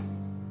Crew,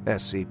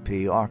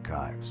 SCP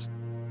Archives,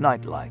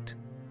 Nightlight,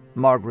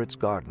 Margaret's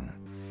Garden,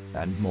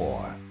 and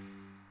more.